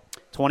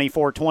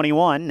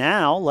 24-21.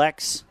 Now,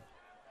 Lex.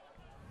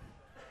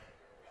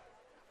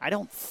 I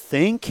don't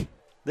think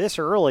this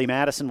early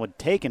Madison would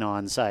take an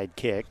onside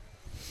kick.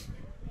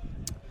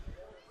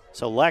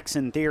 So Lex,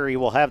 in theory,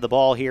 will have the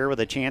ball here with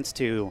a chance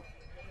to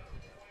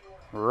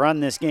run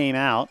this game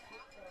out.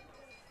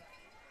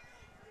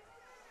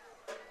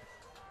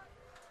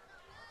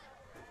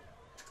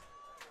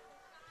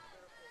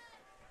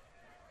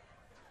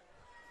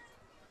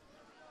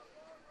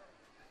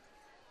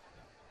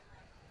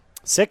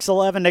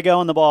 .6:11 to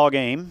go in the ball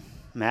game.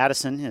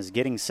 Madison is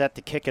getting set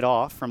to kick it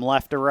off from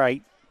left to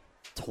right.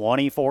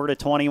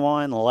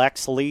 24-21.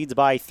 Lex leads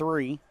by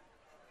 3.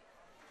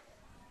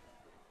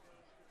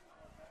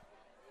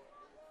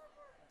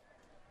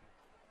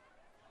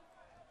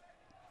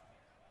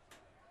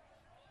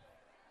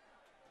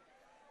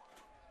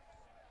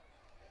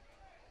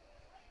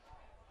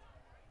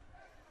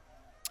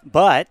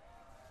 But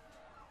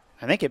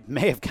I think it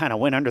may have kind of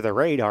went under the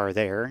radar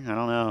there. I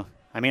don't know.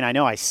 I mean, I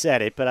know I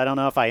said it, but I don't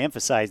know if I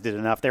emphasized it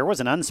enough. There was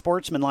an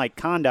unsportsmanlike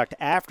conduct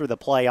after the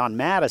play on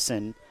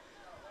Madison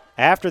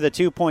after the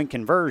 2-point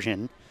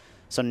conversion.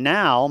 So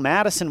now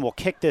Madison will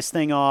kick this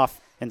thing off.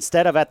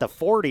 Instead of at the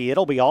 40,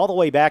 it'll be all the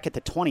way back at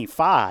the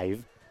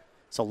 25.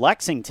 So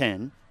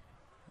Lexington,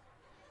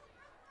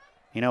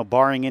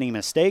 barring any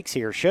mistakes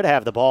here, should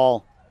have the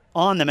ball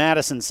on the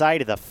Madison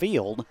side of the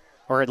field,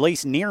 or at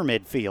least near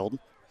midfield.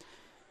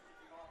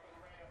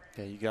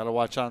 Yeah, you got to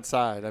watch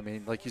onside. I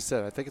mean, like you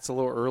said, I think it's a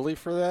little early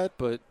for that,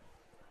 but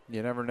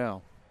you never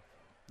know.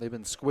 They've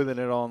been squibbing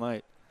it all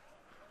night.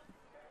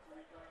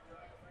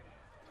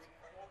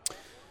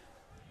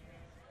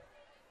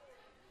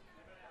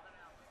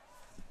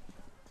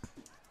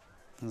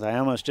 I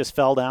almost just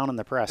fell down in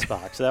the press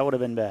box. That would have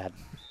been bad.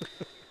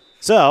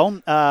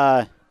 So,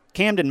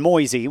 Camden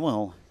Moisey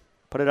will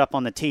put it up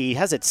on the tee.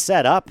 Has it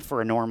set up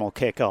for a normal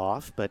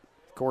kickoff, but,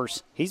 of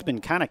course, he's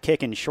been kind of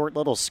kicking short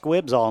little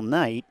squibs all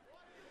night.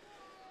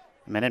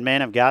 Minutemen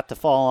have got to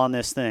fall on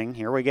this thing.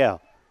 Here we go.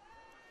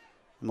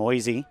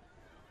 Moisey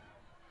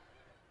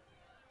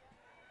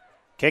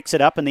kicks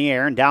it up in the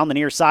air and down the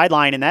near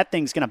sideline, and that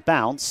thing's going to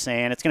bounce,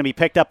 and it's going to be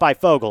picked up by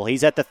Fogel.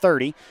 He's at the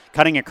 30,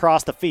 cutting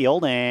across the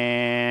field,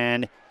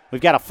 and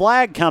we've got a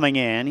flag coming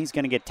in. He's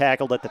going to get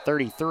tackled at the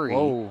 33.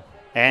 Whoa.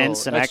 And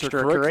some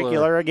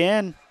extracurricular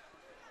again.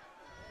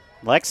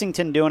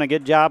 Lexington doing a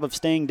good job of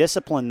staying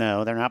disciplined,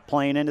 though. They're not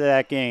playing into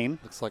that game.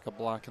 Looks like a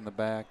block in the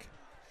back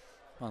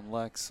on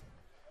Lex.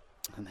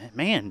 And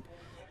man,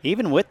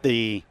 even with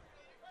the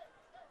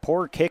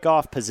poor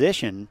kickoff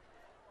position,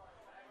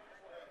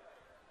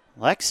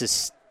 Lex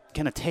is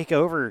going to take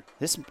over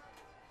this.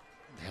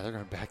 Yeah, they're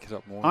going to back it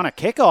up more. On a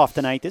kickoff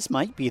tonight, this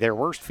might be their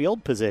worst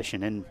field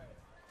position. And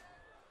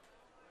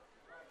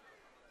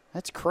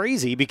that's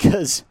crazy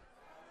because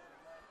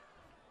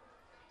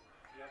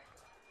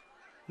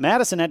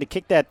Madison had to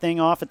kick that thing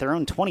off at their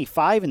own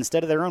 25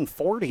 instead of their own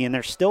 40, and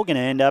they're still going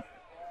to end up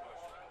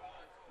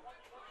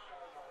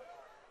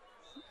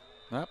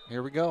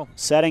here we go.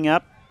 setting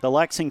up the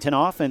Lexington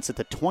offense at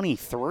the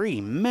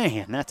 23.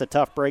 Man, that's a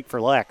tough break for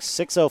Lex.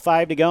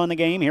 6:05 to go in the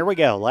game. Here we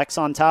go. Lex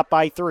on top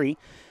by 3.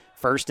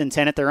 1st and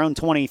 10 at their own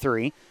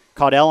 23.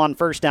 Caudell on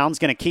first down is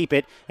going to keep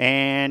it,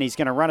 and he's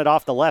going to run it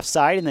off the left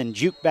side and then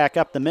juke back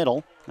up the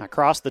middle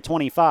across the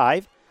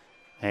 25.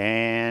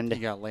 And he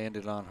got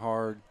landed on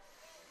hard.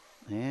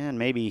 And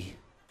maybe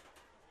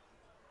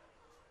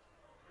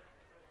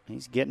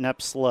he's getting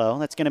up slow.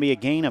 That's going to be a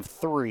gain of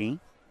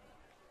 3.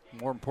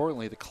 More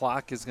importantly, the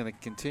clock is going to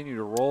continue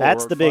to roll.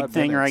 That's the big 5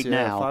 thing minutes. right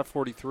now.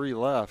 5:43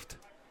 left.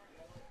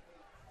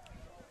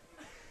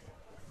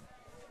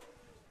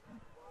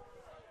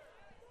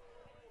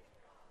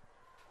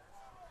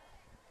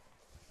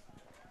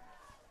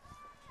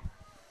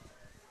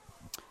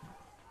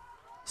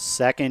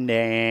 Second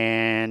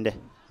and,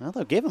 well,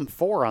 they'll give him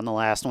 4 on the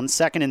last one.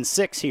 2nd and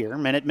 6 here.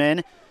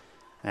 Minutemen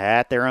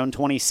at their own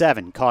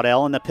 27.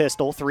 Caudell in the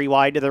pistol. 3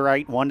 wide to the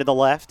right, 1 to the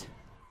left.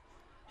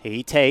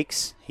 He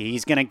takes.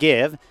 He's going to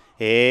give.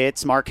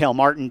 It's Markel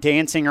Martin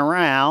dancing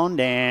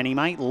around, and he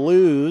might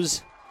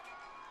lose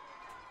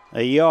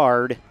a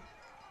yard.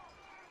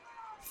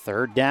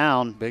 3rd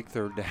down. Big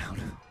 3rd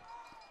down.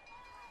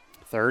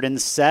 3rd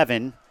and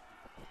 7.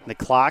 The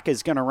clock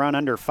is going to run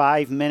under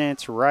 5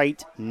 minutes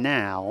right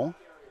now.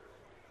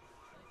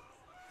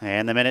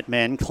 And the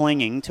Minutemen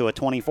clinging to a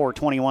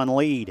 24-21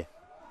 lead.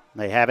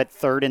 They have it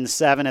 3rd and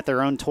 7 at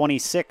their own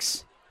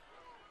 26.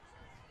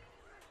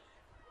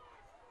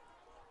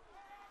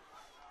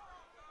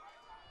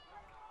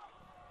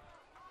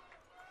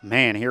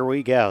 Man, here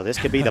we go. This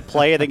could be the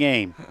play of the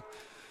game.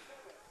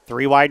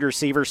 3 wide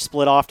receivers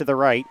split off to the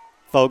right.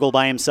 Fogle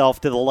by himself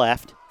to the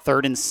left.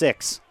 3rd and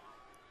 6.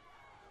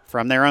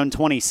 From their own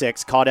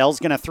 26, Caudell's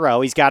going to throw.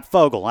 He's got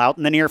Fogle out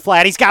in the near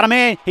flat. He's got a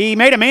man. He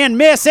made a man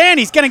miss, and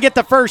he's going to get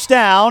the first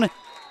down.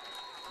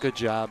 Good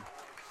job.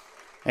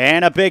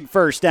 And a big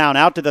first down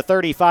out to the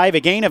 35. A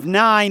gain of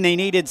 9. They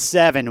needed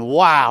 7.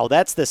 Wow,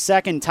 that's the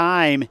second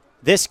time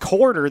this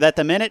quarter that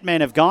the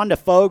Minutemen have gone to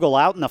Fogle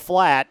out in the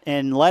flat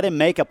and let him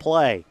make a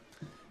play.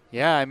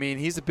 Yeah, I mean,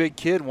 he's a big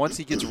kid. Once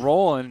he gets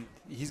rolling,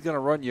 he's going to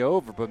run you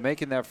over. But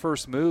making that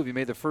first move, he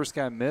made the first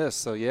guy miss.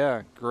 So,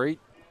 yeah, great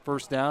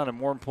first down. And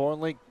more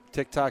importantly,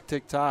 tick-tock,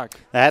 tick-tock.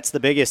 That's the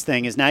biggest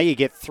thing is now you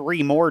get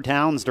 3 more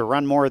downs to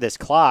run more of this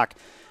clock.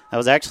 That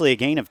was actually a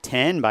gain of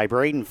 10 by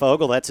Braden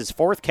Fogle. That's his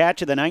 4th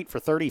catch of the night for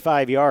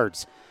 35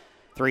 yards.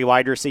 3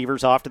 wide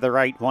receivers off to the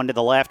right, 1 to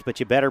the left,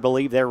 but you better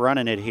believe they're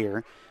running it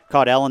here.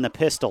 Caudell in the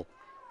pistol.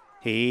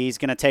 He's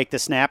going to take the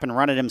snap and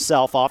run it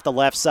himself off the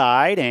left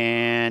side,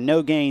 and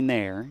no gain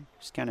there.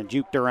 Just kind of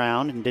juked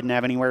around and didn't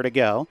have anywhere to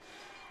go.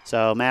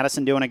 So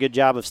Madison doing a good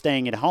job of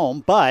staying at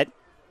home, but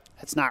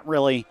that's not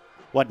really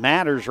what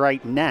matters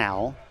right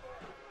now.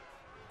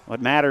 What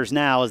matters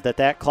now is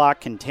that clock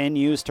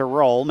continues to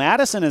roll.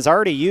 Madison has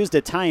already used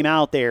a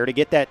timeout there to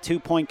get that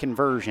 2-point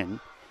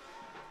conversion.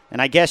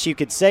 And I guess you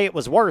could say it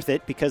was worth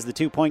it because the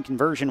 2-point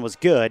conversion was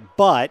good,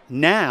 but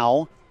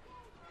now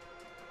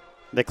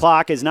the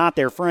clock is not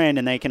their friend,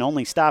 and they can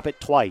only stop it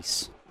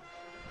twice.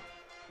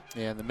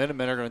 Yeah, and the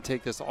Minutemen are going to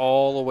take this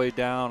all the way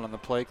down on the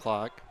play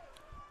clock.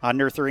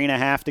 Under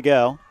 3.5 to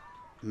go.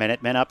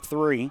 Minutemen up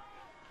 3.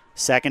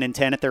 2nd and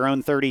 10 at their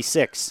own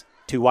 36.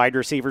 2 wide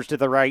receivers to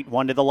the right,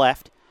 1 to the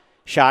left.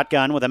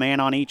 Shotgun with a man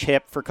on each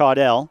hip for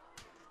Caudell.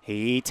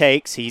 He's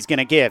going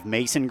to give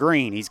Mason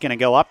Green. He's going to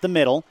go up the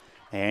middle,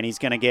 and he's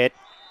going to get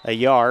a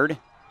yard.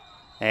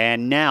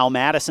 And now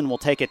Madison will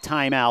take a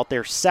timeout,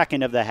 their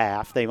 2nd of the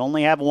half. They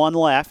only have 1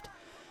 left,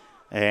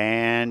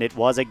 and it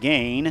was a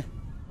gain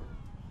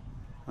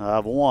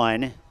of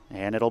 1,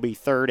 and it'll be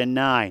 3rd and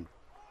 9.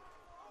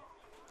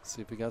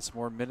 See if we got some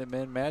more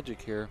Minutemen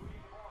magic here.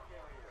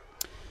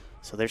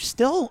 So there's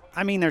still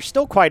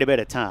quite a bit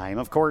of time.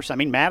 Of course,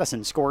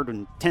 Madison scored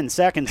in 10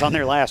 seconds on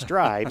their last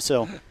drive,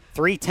 so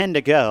 3:10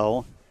 to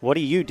go. What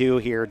do you do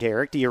here,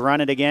 Derek? Do you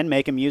run it again,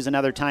 make them use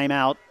another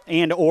timeout,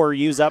 and or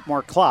use up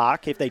more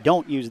clock if they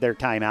don't use their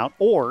timeout,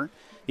 or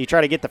you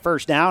try to get the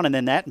first down, and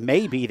then that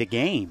may be the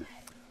game?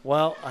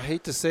 Well, I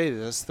hate to say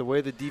this, the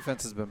way the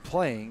defense has been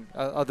playing,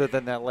 other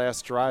than that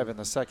last drive in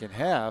the second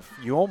half,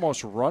 you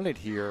almost run it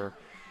here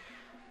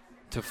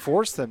to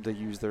force them to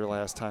use their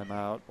last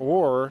timeout,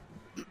 or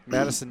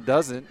Madison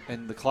doesn't,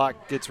 and the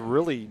clock gets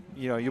really,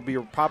 you'll be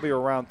probably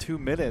around 2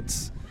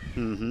 minutes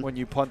when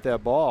you punt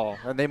that ball.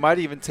 And they might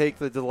even take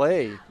the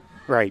delay,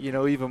 right?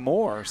 Even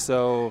more.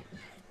 So,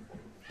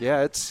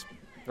 yeah,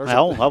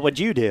 what would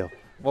you do?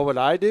 What would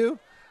I do?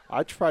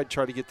 I'd try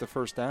to get the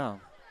first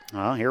down.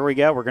 Well, here we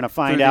go. We're going to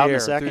find out in a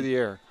second. Through the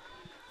air.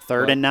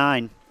 3rd and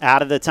 9.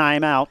 Out of the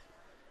timeout.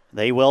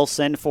 They will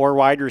send 4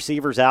 wide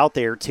receivers out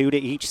there, 2 to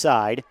each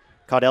side.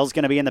 Caudell's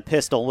going to be in the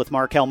pistol with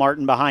Markel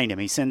Martin behind him.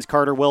 He sends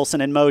Carter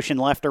Wilson in motion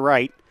left to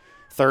right.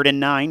 3rd and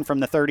 9 from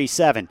the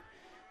 37.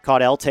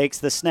 Caudell takes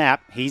the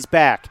snap. He's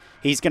back.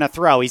 He's going to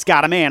throw. He's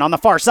got a man on the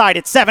far side.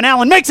 It's 7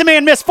 Allen. Makes a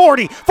man miss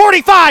 40,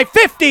 45,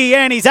 50,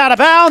 and he's out of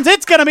bounds.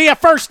 It's going to be a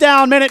first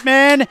down,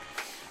 Minutemen.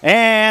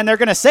 And they're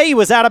going to say he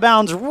was out of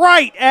bounds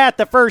right at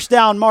the first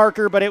down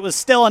marker, but it was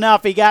still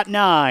enough. He got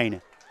 9.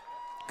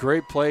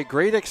 Great play,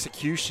 great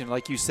execution,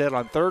 like you said,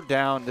 on 3rd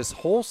down. This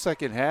whole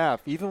second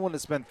half, even when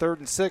it's been 3rd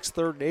and 6,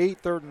 3rd and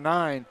 8, 3rd and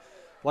 9,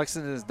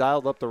 Lexington has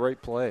dialed up the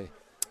right play.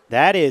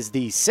 That is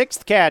the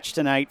 6th catch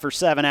tonight for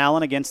 7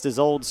 Allen against his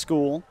old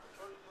school.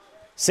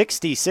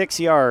 66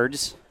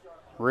 yards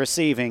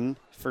receiving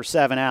for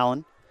 7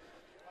 Allen.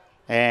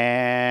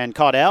 And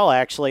Caudell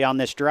actually on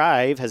this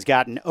drive has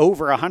gotten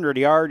over 100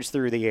 yards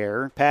through the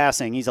air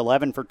passing. He's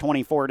 11 for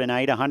 24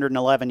 tonight,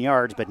 111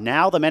 yards. But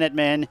now the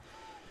Minutemen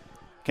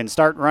can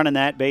start running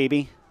that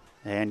baby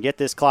and get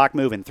this clock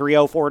moving.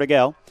 3:04 to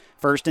go.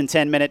 1st and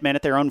 10 Minutemen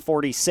at their own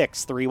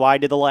 46. 3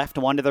 wide to the left,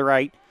 1 to the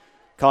right.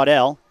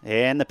 Caudell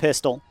in the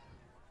pistol.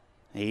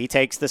 He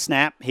takes the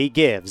snap. He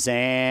gives.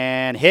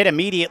 And hit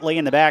immediately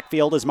in the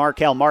backfield is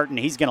Markel Martin.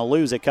 He's going to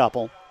lose a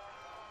couple.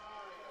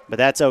 But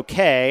that's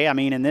okay.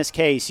 In this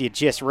case, you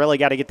just really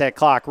got to get that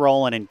clock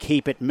rolling and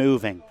keep it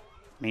moving.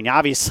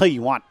 Obviously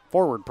you want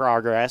forward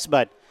progress,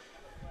 but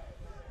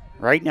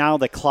right now,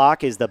 the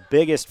clock is the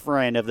biggest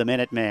friend of the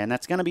Minutemen.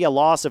 That's going to be a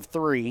loss of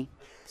 3,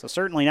 so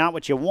certainly not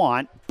what you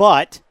want.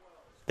 But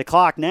the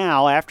clock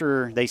now,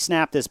 after they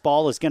snap this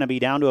ball, is going to be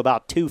down to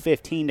about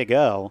 2:15 to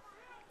go.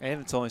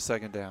 And it's only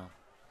 2nd down.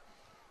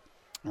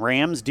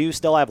 Rams do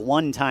still have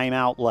 1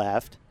 timeout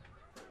left.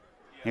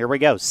 Here we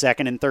go,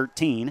 2nd and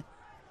 13.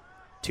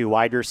 Two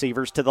wide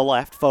receivers to the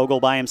left. Fogle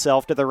by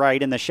himself to the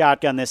right in the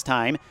shotgun this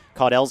time.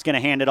 Caudell's going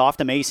to hand it off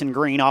to Mason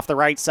Green off the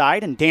right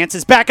side and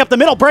dances back up the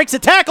middle, breaks a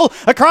tackle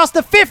across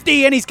the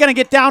 50, and he's going to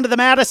get down to the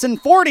Madison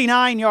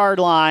 49-yard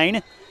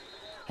line.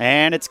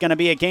 And it's going to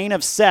be a gain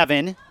of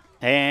 7,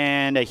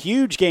 and a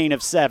huge gain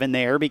of 7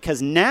 there,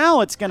 because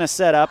now it's going to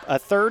set up a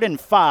 3rd and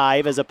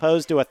 5 as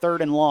opposed to a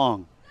 3rd and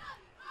long.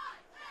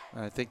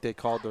 I think they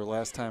called their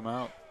last time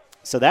out.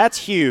 So that's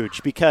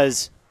huge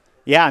because,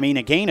 yeah, I mean,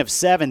 a gain of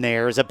 7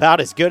 there is about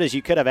as good as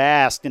you could have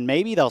asked, and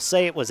maybe they'll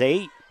say it was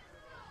 8.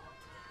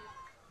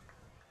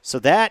 So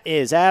that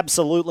is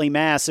absolutely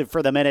massive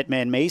for the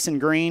Minutemen. Mason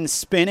Green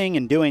spinning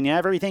and doing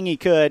everything he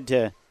could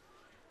to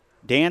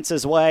dance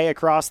his way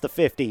across the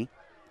 50.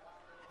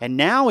 And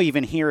now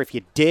even here, if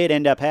you did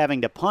end up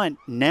having to punt,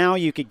 now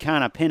you could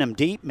kind of pin him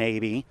deep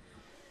maybe.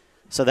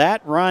 So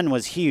that run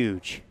was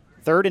huge.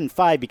 3rd and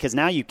 5, because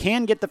now you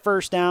can get the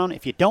first down.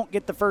 If you don't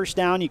get the first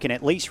down, you can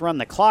at least run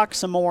the clock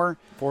some more.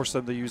 Force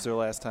them to use their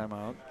last time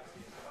out.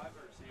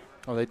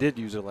 Oh, they did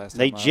use their last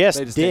They time out. just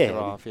They just did. take it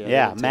off.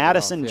 Yeah,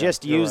 Madison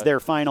just you're used right. their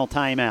final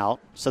timeout,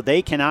 so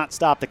they cannot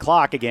stop the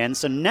clock again.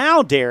 So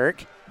now,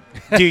 Derek,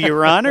 do you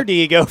run or do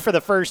you go for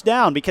the first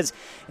down? Because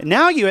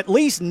now you at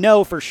least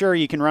know for sure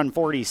you can run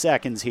 40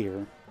 seconds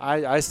here.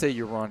 I say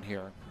you run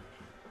here.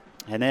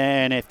 And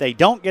then if they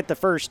don't get the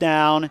first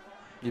down,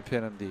 you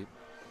pin them deep.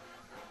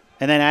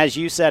 And then as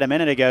you said a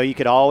minute ago, you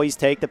could always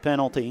take the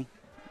penalty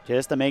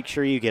just to make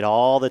sure you get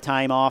all the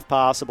time off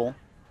possible.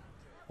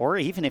 Or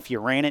even if you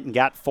ran it and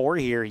got 4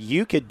 here,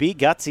 you could be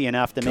gutsy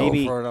enough to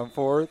maybe go for it on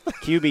 4th.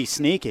 QB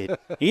sneak it.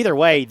 Either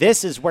way,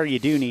 this is where you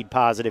do need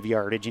positive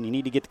yardage, and you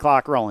need to get the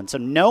clock rolling. So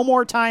no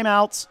more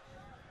timeouts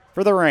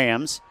for the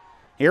Rams.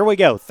 Here we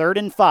go, 3rd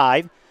and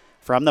 5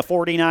 from the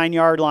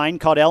 49-yard line.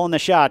 Caudell in the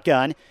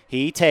shotgun.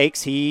 He's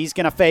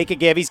going to fake a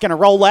give. He's going to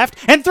roll left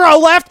and throw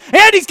left,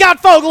 and he's got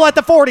Fogle at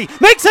the 40.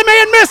 Makes a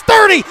man miss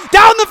 30.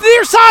 Down the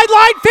near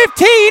sideline,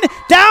 15.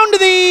 Down to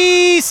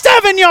the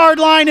 7-yard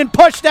line and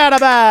pushed out of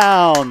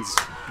bounds.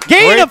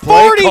 Gain Great of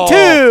play 42.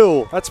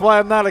 call. That's why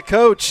I'm not a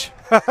coach.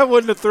 I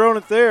wouldn't have thrown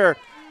it there.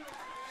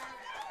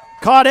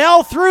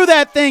 Caudell threw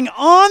that thing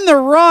on the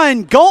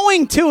run,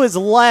 going to his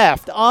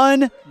left.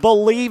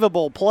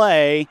 Unbelievable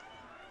play.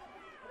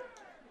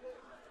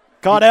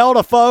 Caudell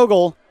to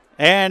Fogle,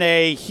 and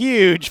a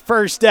huge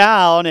first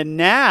down. And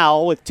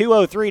now, with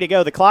 2:03 to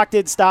go, the clock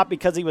did stop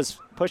because he was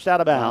pushed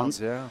out of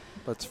bounds. Yeah.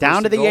 That's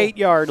Down to the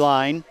 8-yard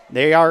line.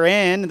 They are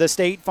in the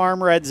State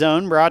Farm Red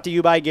Zone, brought to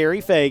you by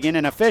Gary Fagan.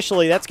 And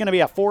officially, that's going to be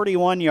a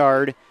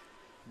 41-yard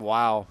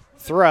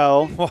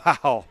throw.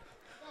 Wow.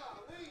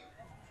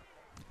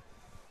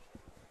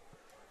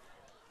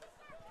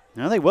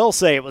 Now, they will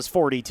say it was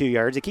 42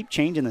 yards. They keep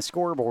changing the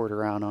scoreboard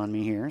around on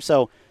me here.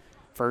 So,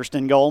 1st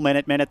and goal,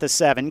 Minutemen at the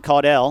 7.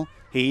 Caudell,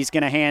 he's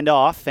going to hand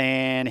off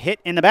and hit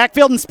in the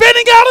backfield and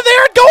spinning out of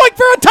there and going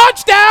for a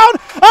touchdown.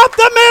 Up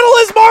the middle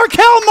is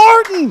Markel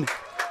Martin.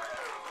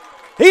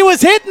 He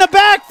was hit in the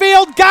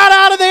backfield, got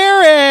out of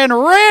there, and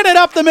ran it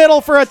up the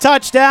middle for a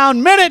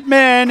touchdown.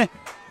 Minutemen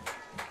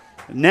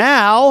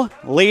now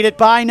lead it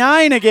by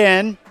 9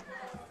 again.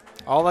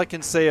 All I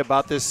can say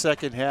about this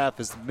second half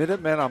is the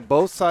Minutemen on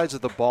both sides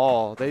of the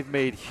ball, they've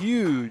made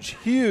huge,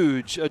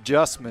 huge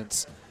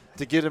adjustments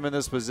to get them in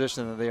this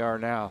position that they are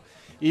now.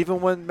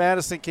 Even when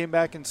Madison came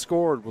back and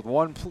scored with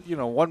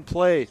one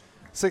play,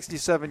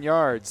 67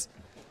 yards,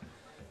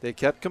 they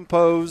kept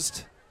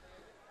composed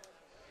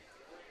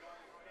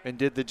and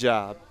did the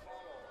job.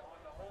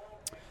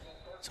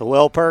 So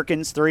Will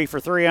Perkins, 3 for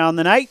 3 on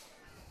the night.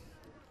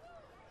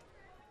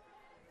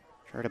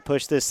 Try to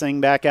push this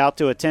thing back out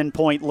to a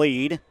 10-point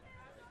lead.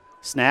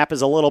 Snap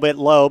is a little bit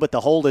low, but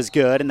the hold is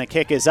good, and the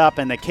kick is up,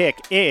 and the kick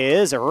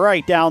is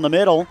right down the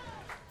middle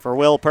for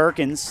Will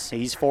Perkins.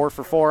 He's 4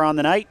 for 4 on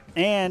the night,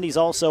 and he's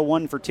also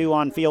 1 for 2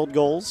 on field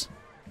goals.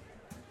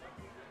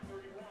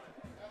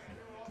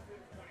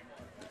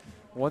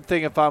 One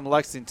thing, if I'm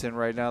Lexington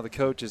right now, the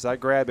coaches, I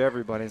grab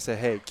everybody and say,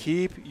 hey,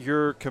 keep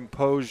your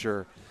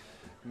composure.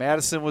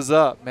 Madison was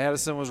up.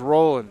 Madison was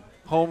rolling.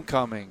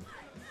 Homecoming.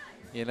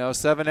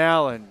 Seven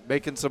Allen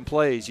making some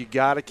plays. You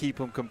got to keep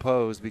them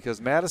composed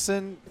because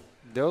Madison,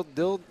 they'll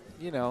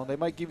they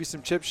might give you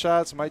some chip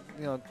shots, might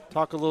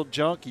talk a little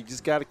junk. You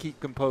just got to keep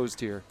composed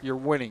here. You're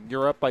winning.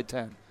 You're up by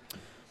 10.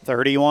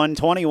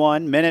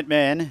 31-21,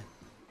 Minutemen.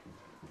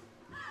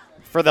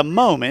 For the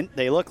moment,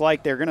 they look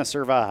like they're going to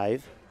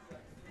survive.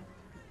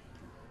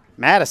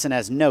 Madison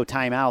has no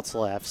timeouts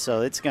left,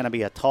 so it's going to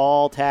be a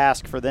tall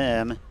task for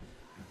them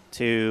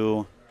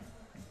to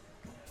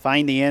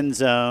find the end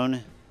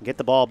zone, get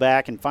the ball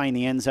back, and find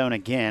the end zone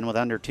again with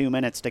under 2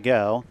 minutes to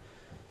go.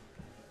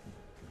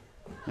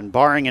 And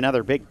barring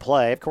another big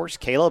play, of course,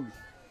 Caleb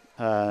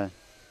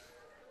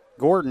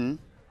Gordon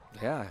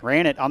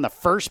ran it on the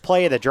first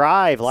play of the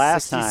drive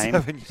last time.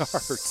 67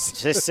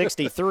 yards. Just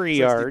 63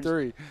 yards.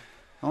 63.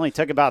 Only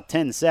took about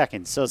 10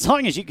 seconds. So as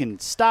long as you can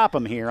stop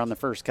them here on the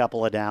first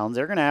couple of downs,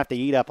 they're going to have to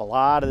eat up a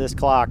lot of this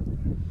clock.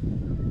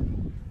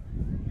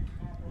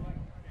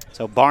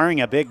 So barring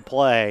a big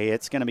play,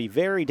 it's going to be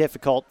very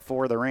difficult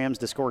for the Rams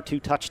to score 2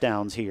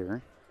 touchdowns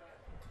here.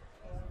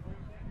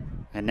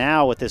 And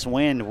now with this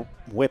wind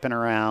whipping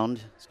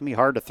around, it's going to be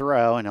hard to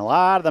throw. And a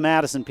lot of the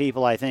Madison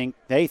people, I think,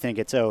 they think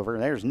it's over.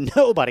 There's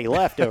nobody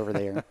left over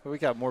there. We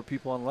got more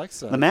people on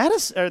Lexington.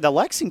 The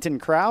Lexington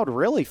crowd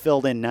really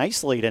filled in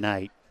nicely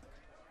tonight.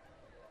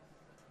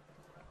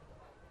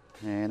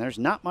 And there's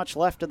not much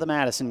left of the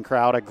Madison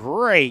crowd. A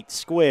great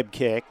squib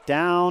kick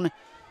down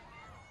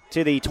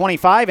to the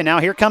 25. And now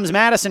here comes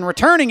Madison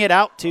returning it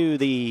out to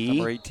the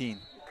number 18.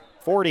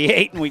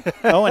 48, and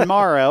Owen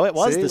Morrow. It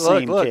was the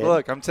same kid.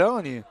 Look, I'm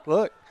telling you.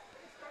 Look.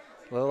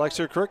 A little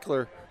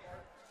extracurricular.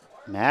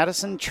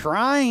 Madison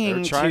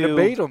trying to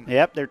bait them.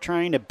 Yep, they're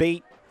trying to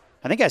bait.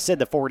 I think I said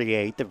the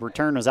 48. The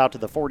return was out to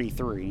the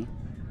 43.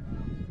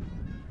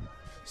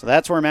 So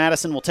that's where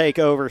Madison will take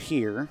over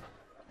here.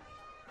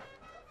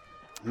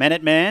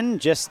 Minutemen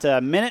just a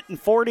minute and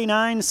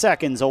 49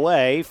 seconds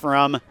away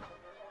from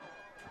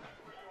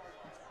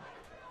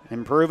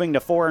improving to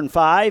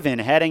 4-5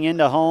 and heading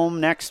into home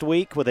next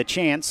week with a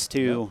chance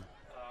to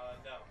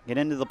get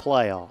into the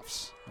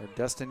playoffs. Their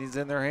destiny's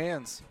in their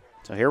hands.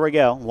 So here we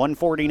go,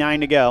 1:49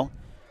 to go.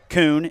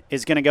 Kuhn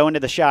is going to go into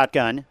the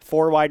shotgun.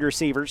 4 wide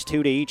receivers,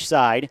 2 to each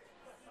side.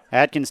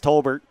 Atkins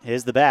Tolbert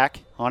is the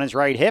back on his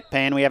right hip,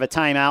 and we have a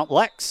timeout.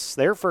 Lex,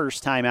 their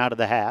first timeout of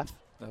the half.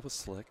 That was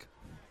slick.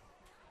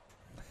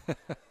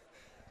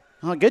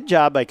 Well, good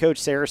job by Coach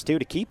Saris, too,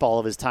 to keep all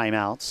of his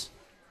timeouts.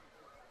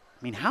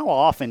 I mean, how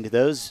often do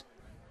those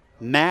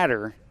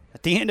matter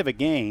at the end of a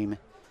game?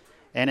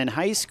 And in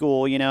high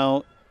school,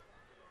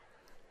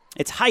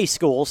 it's high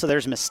school, so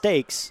there's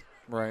mistakes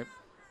right,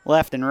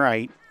 left and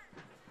right.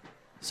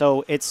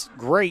 So it's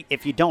great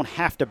if you don't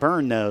have to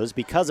burn those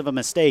because of a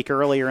mistake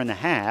earlier in the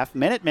half.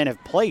 Minutemen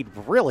have played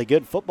really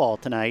good football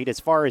tonight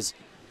as far as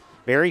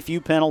very few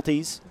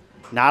penalties,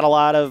 not a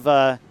lot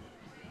of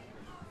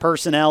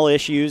personnel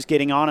issues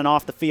getting on and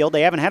off the field.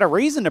 They haven't had a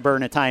reason to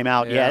burn a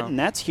timeout yet, and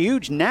that's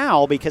huge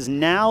now because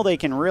now they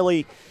can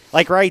really,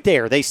 like right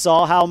there, they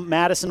saw how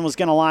Madison was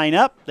going to line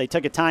up. They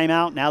took a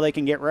timeout. Now they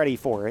can get ready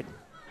for it.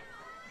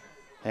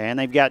 And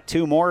they've got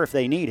 2 more if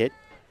they need it.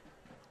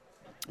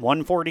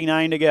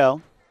 1:49 to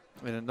go.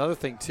 And another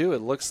thing, too,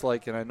 it looks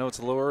like, and I know it's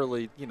a little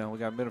early, we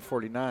got a minute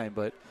 49,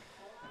 but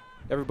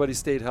everybody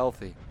stayed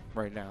healthy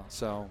right now.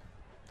 So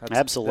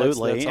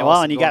absolutely. That's well,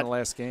 awesome and you got the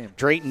last game.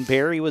 Drayton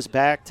Berry was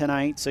back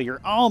tonight, so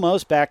you're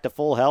almost back to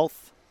full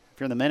health if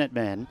you're the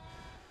Minutemen.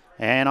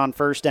 And on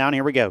first down,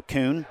 here we go.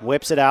 Kuhn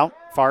whips it out,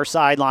 far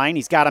sideline.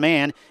 He's got a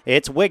man.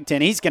 It's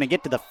Wigton. He's going to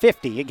get to the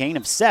 50, a gain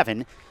of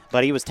 7,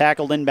 but he was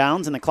tackled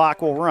inbounds, and the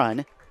clock will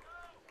run.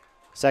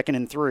 2nd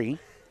and 3.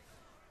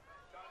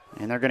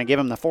 And they're going to give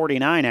him the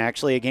 49,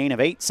 actually, a gain of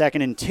 8,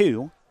 2nd and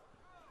 2.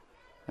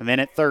 A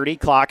minute 30,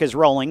 clock is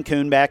rolling.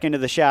 Kuhn back into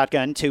the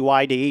shotgun, 2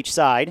 wide to each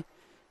side.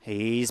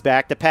 He's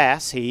back to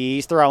pass.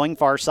 He's throwing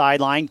far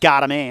sideline.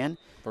 Got a man.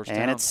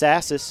 And it's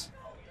Sassis.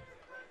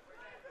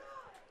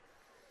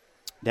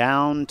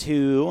 Down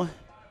to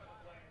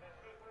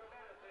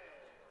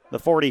the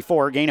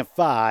 44, gain of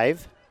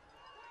 5.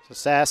 So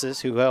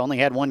Sassis, who only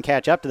had 1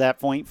 catch up to that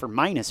point for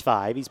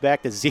 -5, he's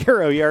back to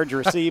 0 yards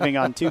receiving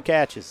on 2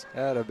 catches.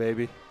 Atta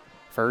baby.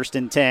 1st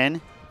and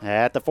 10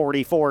 at the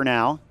 44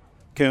 now.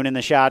 Kuhn in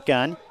the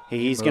shotgun.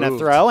 He's going to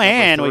throw,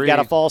 and we've got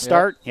a false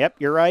start. Yep,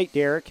 you're right,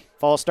 Derek.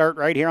 False start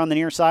right here on the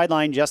near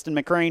sideline, Justin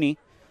McCraney.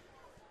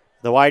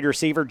 The wide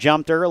receiver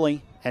jumped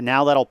early, and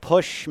now that'll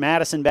push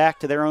Madison back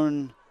to their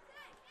own.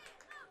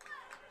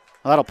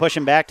 Well, that'll push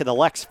him back to the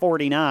Lex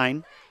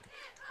 49.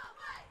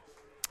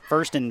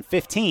 1st and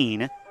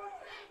 15.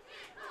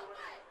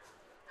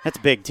 That's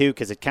big, too,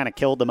 because it kind of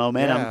killed the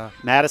momentum. Yeah.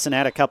 Madison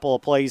had a couple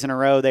of plays in a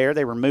row there.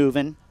 They were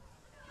moving,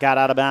 got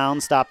out of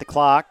bounds, stopped the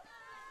clock,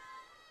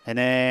 and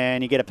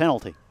then you get a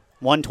penalty.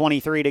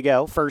 1:23 to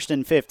go, 1st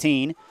and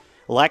 15.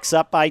 Lex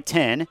up by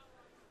 10.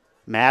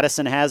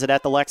 Madison has it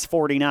at the Lex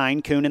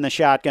 49. Kuhn in the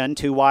shotgun,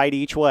 2 wide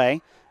each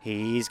way.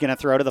 He's going to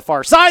throw to the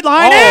far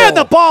sideline, and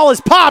the ball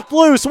is popped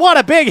loose. What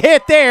a big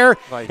hit there.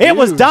 It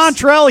was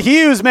Dontrell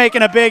Hughes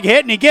making a big hit,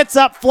 and he gets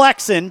up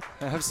flexing.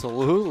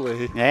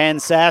 Absolutely. And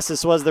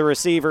Sassis was the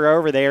receiver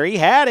over there. He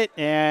had it,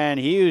 and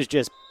Hughes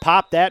just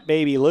popped that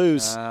baby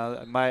loose.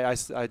 I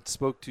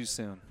spoke too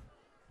soon.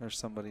 There's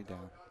somebody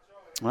down.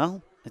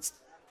 Well, it's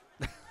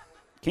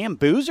Cam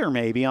Boozer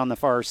maybe on the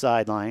far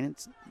sideline.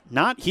 It's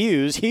not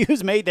Hughes.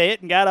 Hughes made the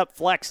hit and got up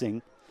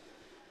flexing.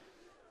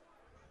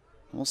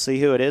 We'll see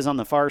who it is on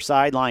the far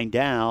sideline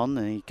down.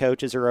 The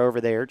coaches are over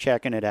there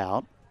checking it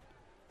out.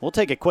 We'll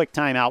take a quick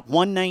timeout.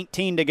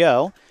 1:19 to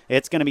go.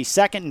 It's going to be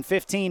 2nd and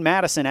 15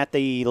 Madison at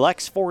the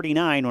Lex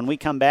 49 when we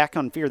come back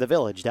on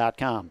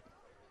fearthevillage.com.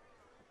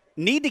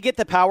 Need to get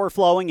the power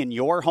flowing in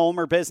your home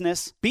or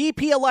business?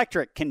 BP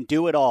Electric can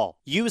do it all.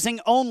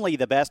 Using only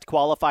the best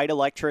qualified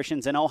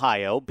electricians in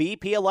Ohio,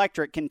 BP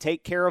Electric can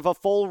take care of a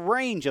full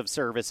range of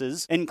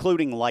services,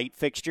 including light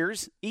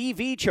fixtures,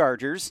 EV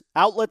chargers,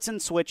 outlets and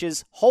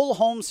switches, whole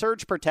home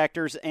surge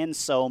protectors, and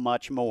so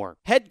much more.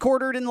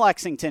 Headquartered in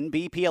Lexington,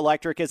 BP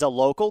Electric is a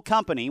local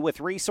company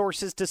with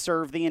resources to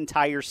serve the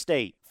entire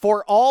state.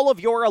 For all of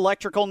your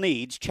electrical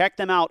needs, check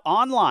them out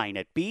online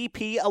at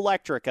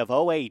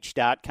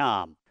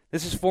bpelectricofoh.com.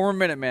 This is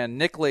former Minuteman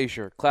Nick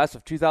Leisure, class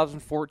of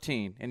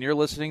 2014, and you're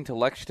listening to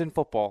Lexington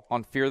Football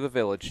on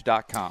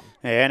fearthevillage.com.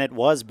 And it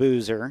was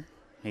Boozer.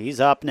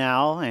 He's up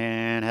now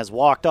and has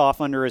walked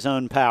off under his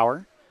own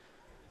power.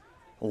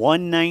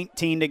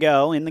 1:19 to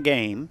go in the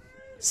game.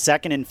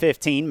 2nd and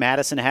 15.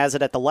 Madison has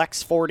it at the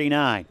Lex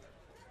 49.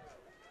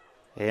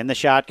 In the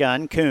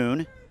shotgun,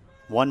 Kuhn.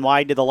 1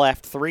 wide to the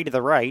left, 3 to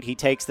the right. He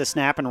takes the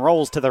snap and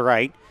rolls to the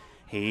right.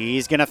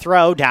 He's going to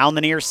throw down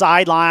the near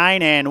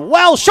sideline and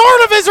well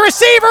short of his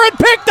receiver and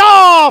picked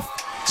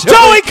off.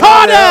 Joey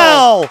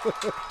Caudell.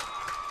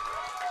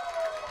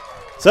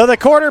 So the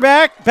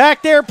quarterback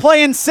back there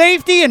playing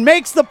safety and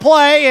makes the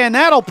play, and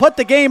that'll put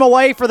the game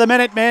away for the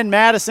Minutemen.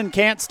 Madison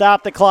can't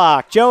stop the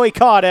clock. Joey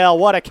Caudell,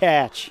 what a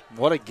catch.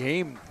 What a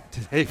game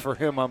today for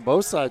him on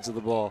both sides of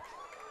the ball.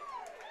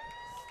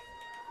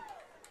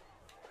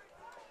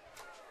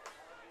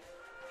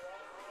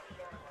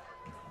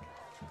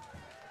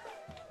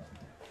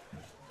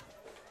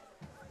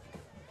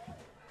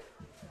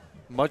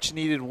 Much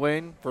needed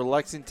win for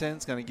Lexington.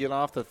 It's going to get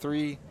off the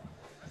 3-game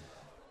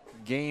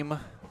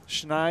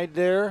schneid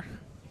there.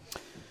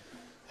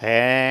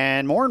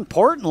 And more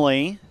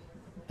importantly,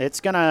 it's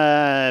going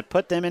to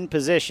put them in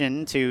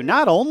position to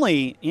not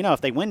only,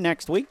 if they win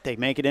next week, they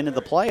make it into the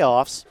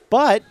playoffs,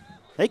 but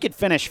they could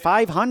finish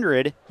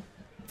 500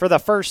 for the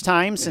first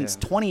time since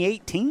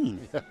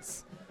 2018.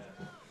 Yes.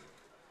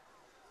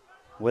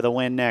 With a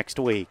win next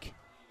week.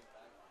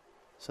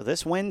 So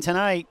this win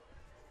tonight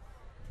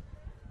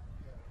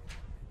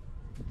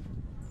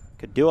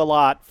could do a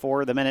lot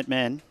for the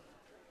Minutemen.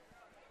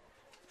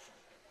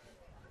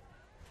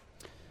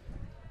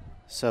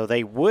 So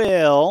they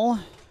will.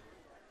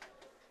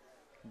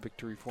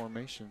 Victory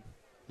formation.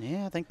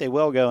 Yeah, I think they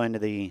will go into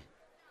the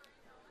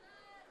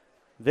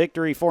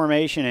victory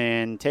formation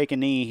and take a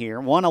knee here.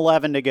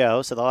 1:11 to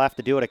go, so they'll have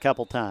to do it a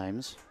couple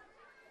times.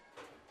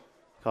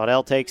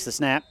 Caudell takes the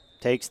snap,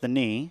 takes the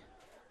knee.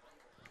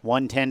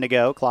 1:10 to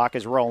go, clock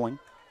is rolling.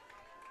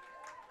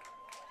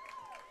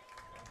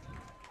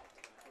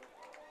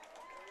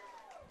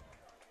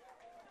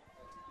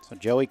 So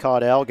Joey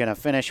Caudell going to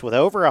finish with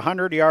over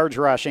 100 yards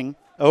rushing,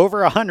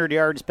 over 100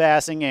 yards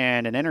passing,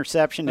 and an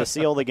interception to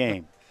seal the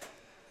game.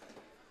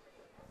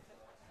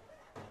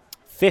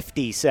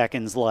 50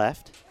 seconds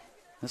left.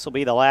 This will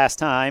be the last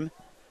time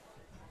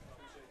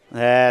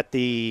that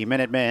the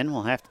Minutemen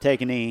will have to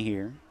take a knee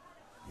here.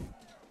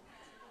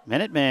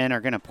 Minutemen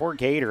are going to pour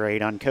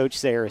Gatorade on Coach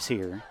Saris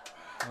here.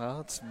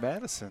 Well, it's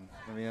Madison.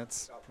 I mean,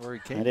 that's where he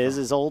came from. It is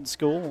his old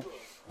school.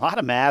 A lot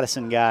of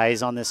Madison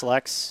guys on this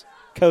Lex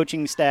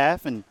coaching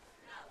staff, and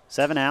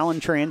Seven Allen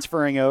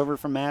transferring over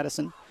from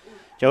Madison.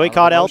 Joey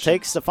Caudell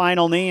takes the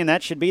final knee, and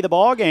that should be the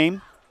ball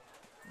game.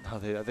 No,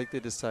 I think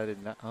they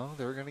decided not. Oh,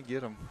 they were going to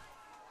get him.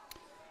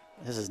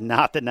 This is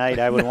not the night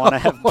I would want to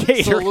have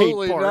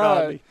Gatorade poured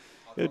on me.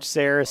 Coach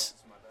Saris,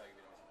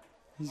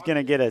 he's going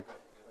to get a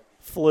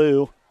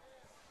flu.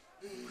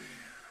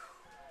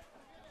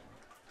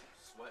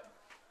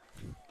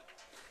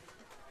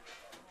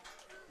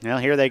 Well,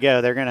 here they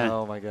go. They're gonna.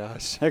 Oh my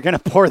gosh! They're gonna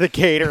pour the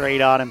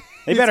Gatorade on him.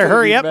 They better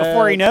hurry up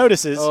before he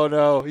notices. Oh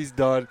no, he's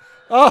done.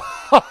 Oh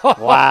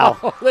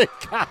wow! They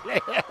got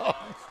him.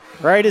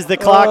 Right as the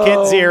clock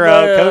hit 0,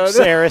 man. Coach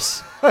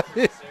Saris.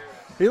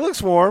 He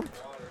looks warm.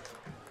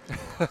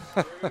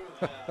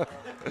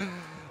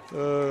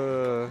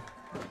 Well,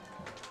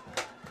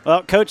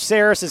 Coach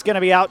Saris is going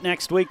to be out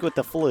next week with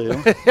the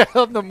flu.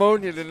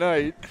 Pneumonia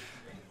tonight.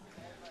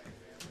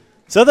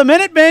 So the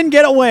Minutemen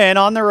get a win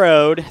on the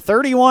road,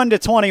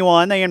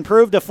 31-21. They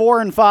improved to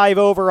 4-5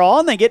 overall,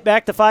 and they get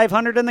back to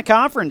 500 in the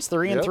conference,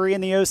 3-3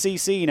 in the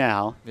OCC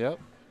now. Yep.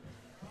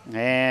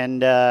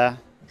 And well,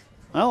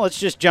 let's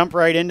just jump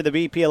right into the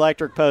BP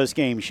Electric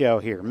post-game show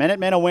here.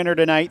 Minutemen a winner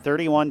tonight,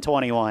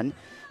 31-21.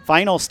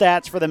 Final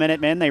stats for the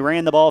Minutemen: they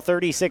ran the ball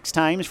 36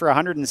 times for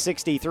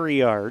 163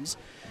 yards.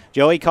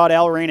 Joey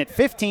Caudell ran it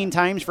 15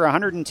 times for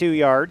 102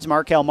 yards.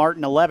 Markel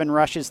Martin, 11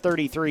 rushes,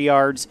 33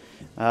 yards.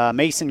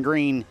 Mason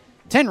Green,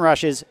 10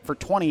 rushes for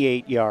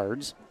 28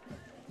 yards.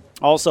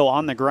 Also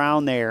on the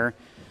ground there,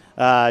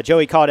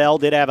 Joey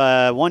Caudell did have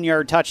a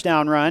 1-yard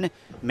touchdown run.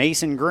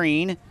 Mason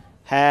Green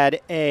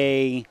had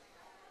a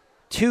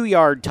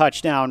 2-yard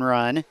touchdown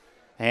run.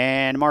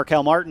 And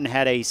Markel Martin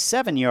had a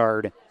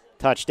 7-yard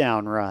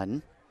touchdown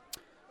run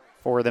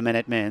for the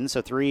Minutemen.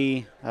 So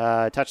 3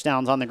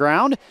 touchdowns on the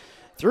ground.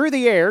 Through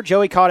the air,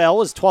 Joey Caudell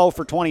was 12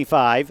 for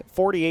 25,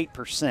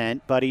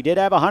 48%, but he did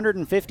have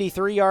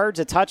 153 yards,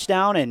 a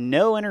touchdown, and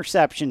no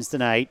interceptions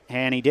tonight,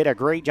 and he did a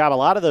great job. A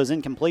lot of those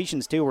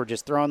incompletions, too, were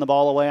just throwing the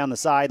ball away on the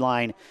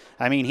sideline.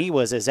 I mean, he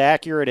was as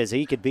accurate as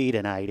he could be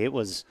tonight. It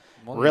was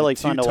really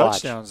fun to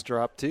watch. 2 touchdowns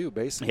dropped, too,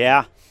 basically.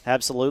 Yeah,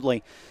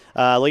 absolutely.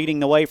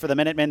 Leading the way for the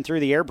Minutemen through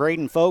the air,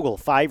 Braden Fogel,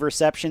 5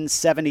 receptions,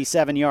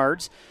 77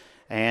 yards.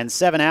 And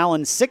Seven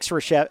Allen, 6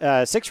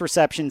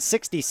 receptions,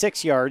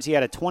 66 yards. He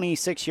had a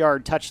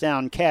 26-yard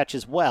touchdown catch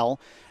as well.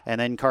 And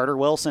then Carter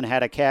Wilson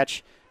had a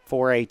catch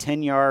for a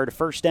 10-yard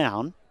first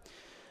down.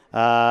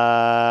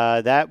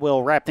 That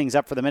will wrap things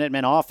up for the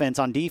Minutemen offense.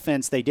 On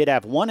defense, they did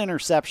have one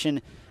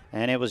interception,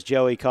 and it was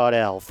Joey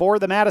Caudell. For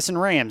the Madison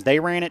Rams, they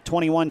ran it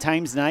 21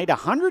 times tonight,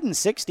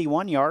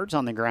 161 yards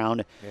on the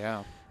ground.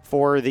 Yeah.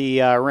 For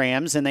the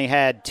Rams, and they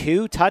had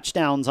 2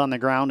 touchdowns on the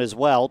ground as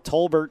well.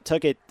 Tolbert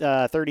took it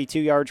 32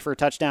 yards for a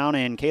touchdown,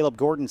 and Caleb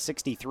Gordon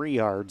 63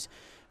 yards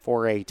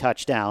for a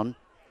touchdown.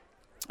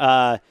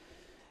 Adkins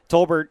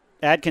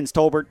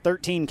Tolbert,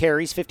 13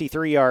 carries,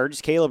 53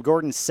 yards. Caleb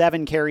Gordon,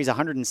 7 carries,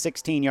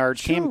 116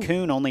 yards. Cam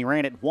Kuhn only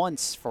ran it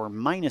once for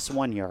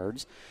 -1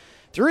 yards.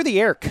 Through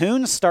the air,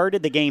 Kuhn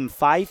started the game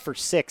 5 for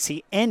 6.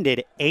 He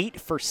ended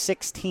 8 for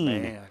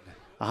 16. Man.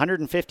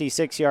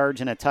 156 yards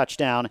and a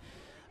touchdown.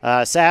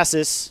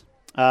 Sassis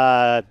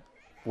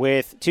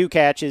with 2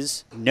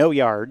 catches, no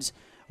yards.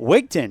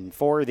 Wigton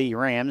for the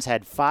Rams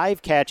had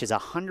 5 catches,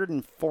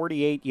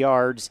 148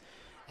 yards,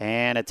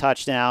 and a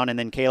touchdown. And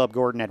then Caleb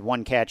Gordon had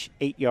 1 catch,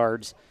 8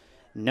 yards.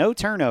 No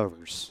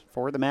turnovers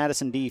for the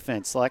Madison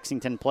defense.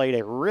 Lexington played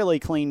a really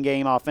clean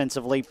game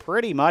offensively,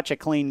 pretty much a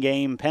clean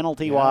game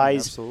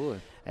penalty-wise. Yeah, absolutely.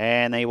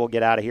 And they will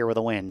get out of here with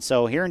a win.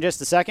 So here in just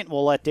a second,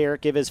 we'll let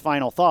Derek give his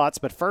final thoughts.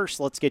 But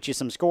first, let's get you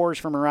some scores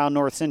from around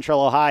North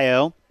Central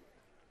Ohio.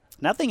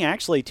 Nothing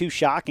actually too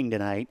shocking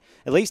tonight,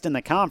 at least in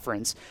the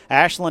conference.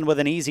 Ashland with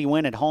an easy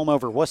win at home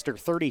over Worcester,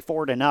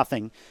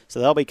 34-0. So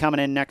they'll be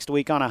coming in next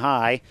week on a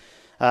high.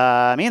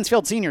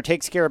 Mansfield Senior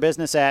takes care of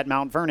business at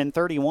Mount Vernon,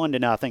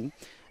 31-0.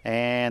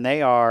 And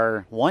they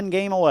are 1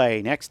 game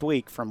away next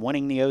week from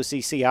winning the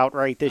OCC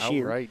outright this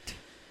year.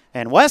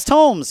 And West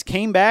Holmes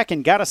came back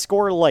and got a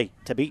score late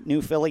to beat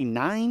New Philly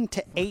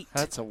 9-8.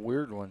 That's a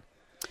weird one.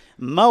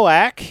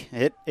 Moac,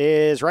 it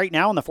is right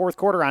now in the fourth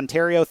quarter,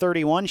 Ontario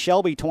 31,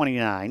 Shelby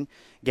 29,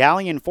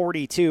 Galleon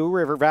 42,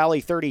 River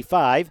Valley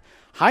 35,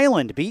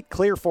 Highland beat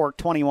Clear Fork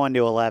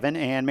 21-11,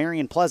 and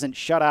Marion Pleasant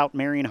shut out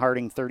Marion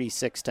Harding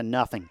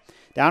 36-0.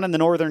 Down in the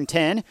Northern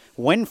 10,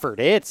 Winford,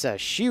 it's a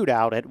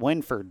shootout at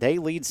Winford. They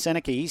lead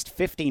Seneca East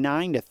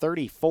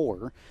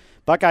 59-34.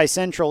 Buckeye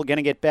Central going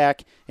to get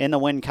back in the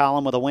win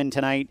column with a win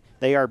tonight.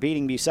 They are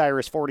beating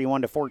Bucyrus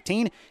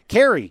 41-14.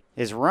 Cary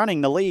is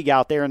running the league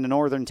out there in the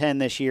Northern 10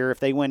 this year. If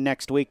they win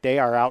next week, they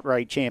are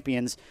outright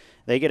champions.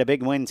 They get a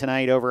big win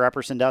tonight over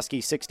Upper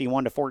Sandusky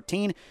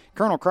 61-14.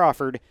 Colonel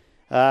Crawford,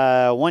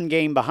 1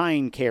 game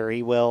behind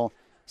Cary, will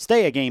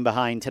stay a game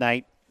behind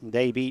tonight.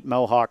 They beat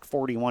Mohawk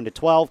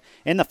 41-12.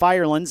 In the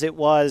Firelands, it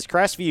was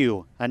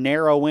Crestview, a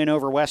narrow win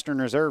over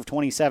Western Reserve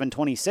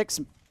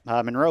 27-26.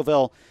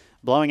 Monroeville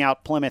blowing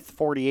out Plymouth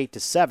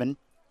 48-7.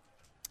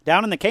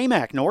 Down in the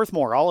KMAC,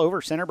 Northmore all over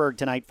Centerburg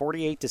tonight,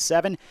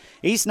 48-7.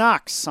 East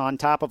Knox on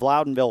top of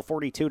Loudonville,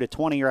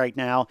 42-20 right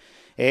now.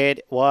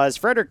 It was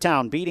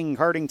Fredericktown beating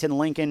Hardington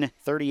Lincoln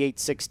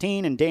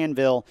 38-16, and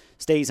Danville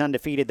stays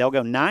undefeated. They'll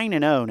go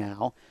 9-0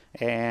 now,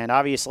 and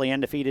obviously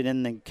undefeated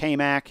in the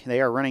KMAC.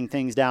 They are running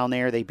things down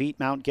there. They beat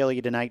Mount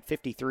Gilead tonight,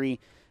 53-20.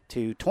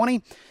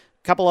 A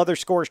couple other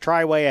scores,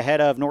 Triway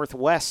ahead of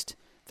Northwest,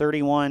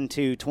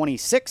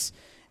 31-26.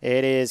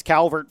 It is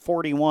Calvert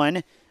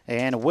 41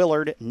 and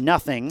Willard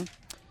nothing.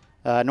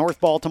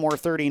 North Baltimore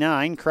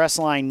 39,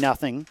 Crestline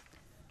nothing.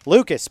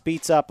 Lucas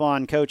beats up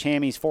on Coach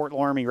Hammy's Fort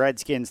Loramie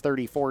Redskins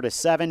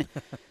 34-7.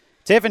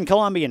 Tiffin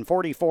Columbian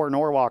 44,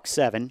 Norwalk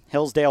 7.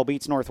 Hillsdale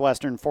beats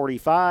Northwestern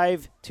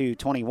 45-21.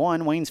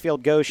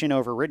 Waynesfield Goshen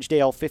over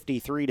Ridgedale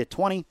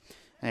 53-20.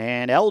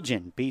 And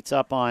Elgin beats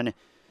up on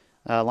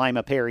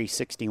Lima Perry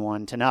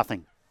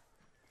 61-0.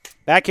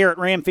 Back here at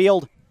Ram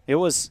Field, it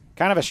was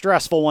kind of a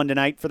stressful one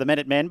tonight for the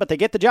Minutemen, but they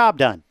get the job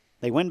done.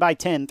 They win by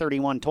 10,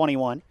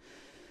 31-21,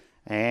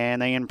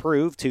 and they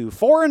improve to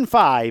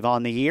 4-5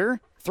 on the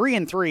year,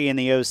 3-3 in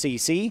the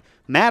OCC.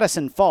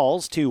 Madison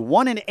falls to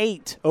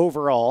 1-8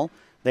 overall.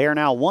 They are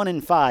now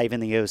 1-5 in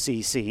the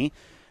OCC.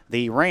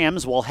 The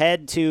Rams will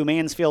head to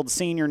Mansfield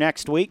Senior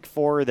next week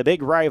for the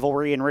big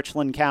rivalry in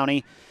Richland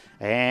County,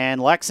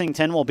 and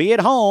Lexington will be at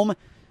home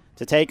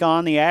to take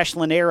on the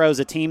Ashland Arrows,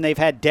 a team they've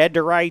had dead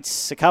to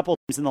rights a couple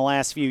times in the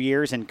last few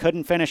years and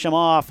couldn't finish them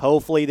off.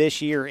 Hopefully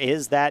this year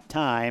is that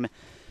time,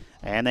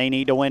 and they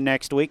need to win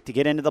next week to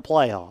get into the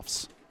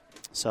playoffs.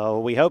 So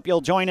we hope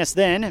you'll join us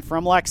then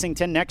from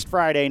Lexington next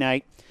Friday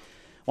night.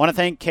 Want to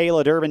thank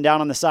Kayla Durbin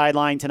down on the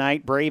sideline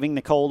tonight, braving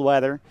the cold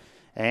weather.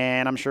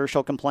 And I'm sure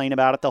she'll complain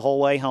about it the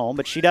whole way home.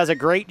 But she does a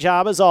great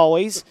job as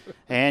always.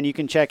 And you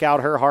can check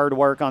out her hard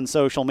work on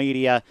social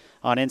media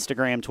on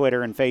Instagram,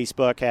 Twitter, and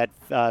Facebook at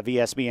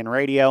VSBN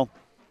Radio.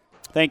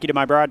 Thank you to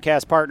my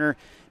broadcast partner,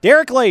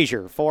 Derek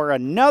Leisure, for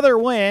another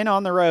win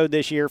on the road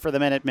this year for the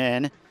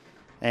Minutemen.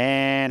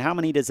 And how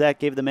many does that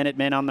give the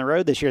Minutemen on the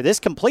road this year? This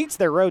completes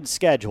their road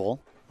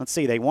schedule. Let's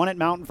see. They won at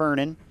Mount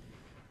Vernon.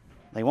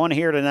 They won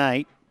here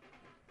tonight.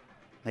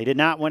 They did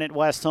not win at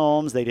West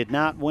Holmes. They did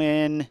not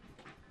win.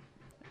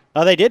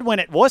 Oh, they did win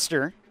at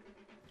Worcester.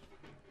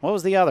 What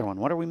was the other one?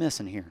 What are we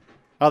missing here?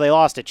 Oh, they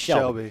lost at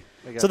Shelby.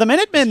 So the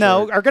Minutemen,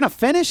 though, are going to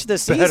finish the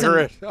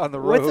season on the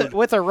road.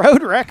 With a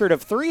road record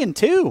of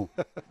 3-2.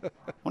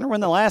 Wonder when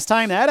the last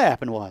time that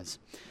happened was.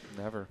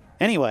 Never.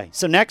 Anyway,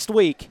 so next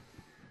week,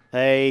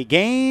 a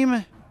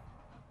game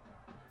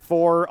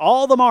for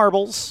all the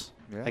marbles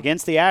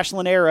against the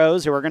Ashland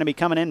Arrows, who are going to be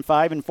coming in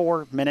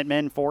 5-4.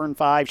 Minutemen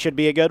 4-5. Should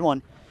be a good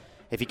one.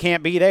 If you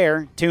can't be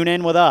there, tune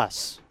in with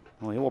us.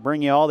 We will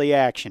bring you all the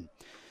action.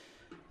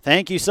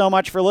 Thank you so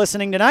much for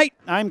listening tonight.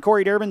 I'm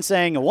Corey Durbin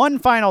saying one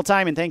final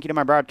time, and thank you to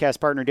my broadcast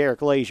partner,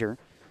 Derek Leisure.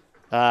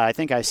 I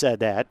think I said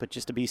that, but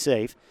just to be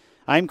safe.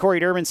 I'm Corey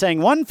Durbin saying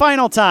one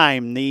final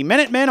time, the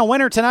Minutemen a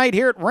winner tonight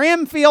here at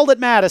Ram Field at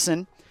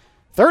Madison,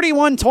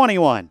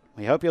 31-21.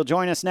 We hope you'll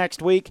join us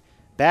next week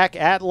back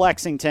at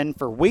Lexington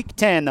for Week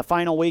 10, the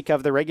final week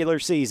of the regular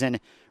season,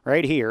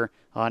 right here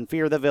on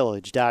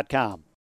FearTheVillage.com.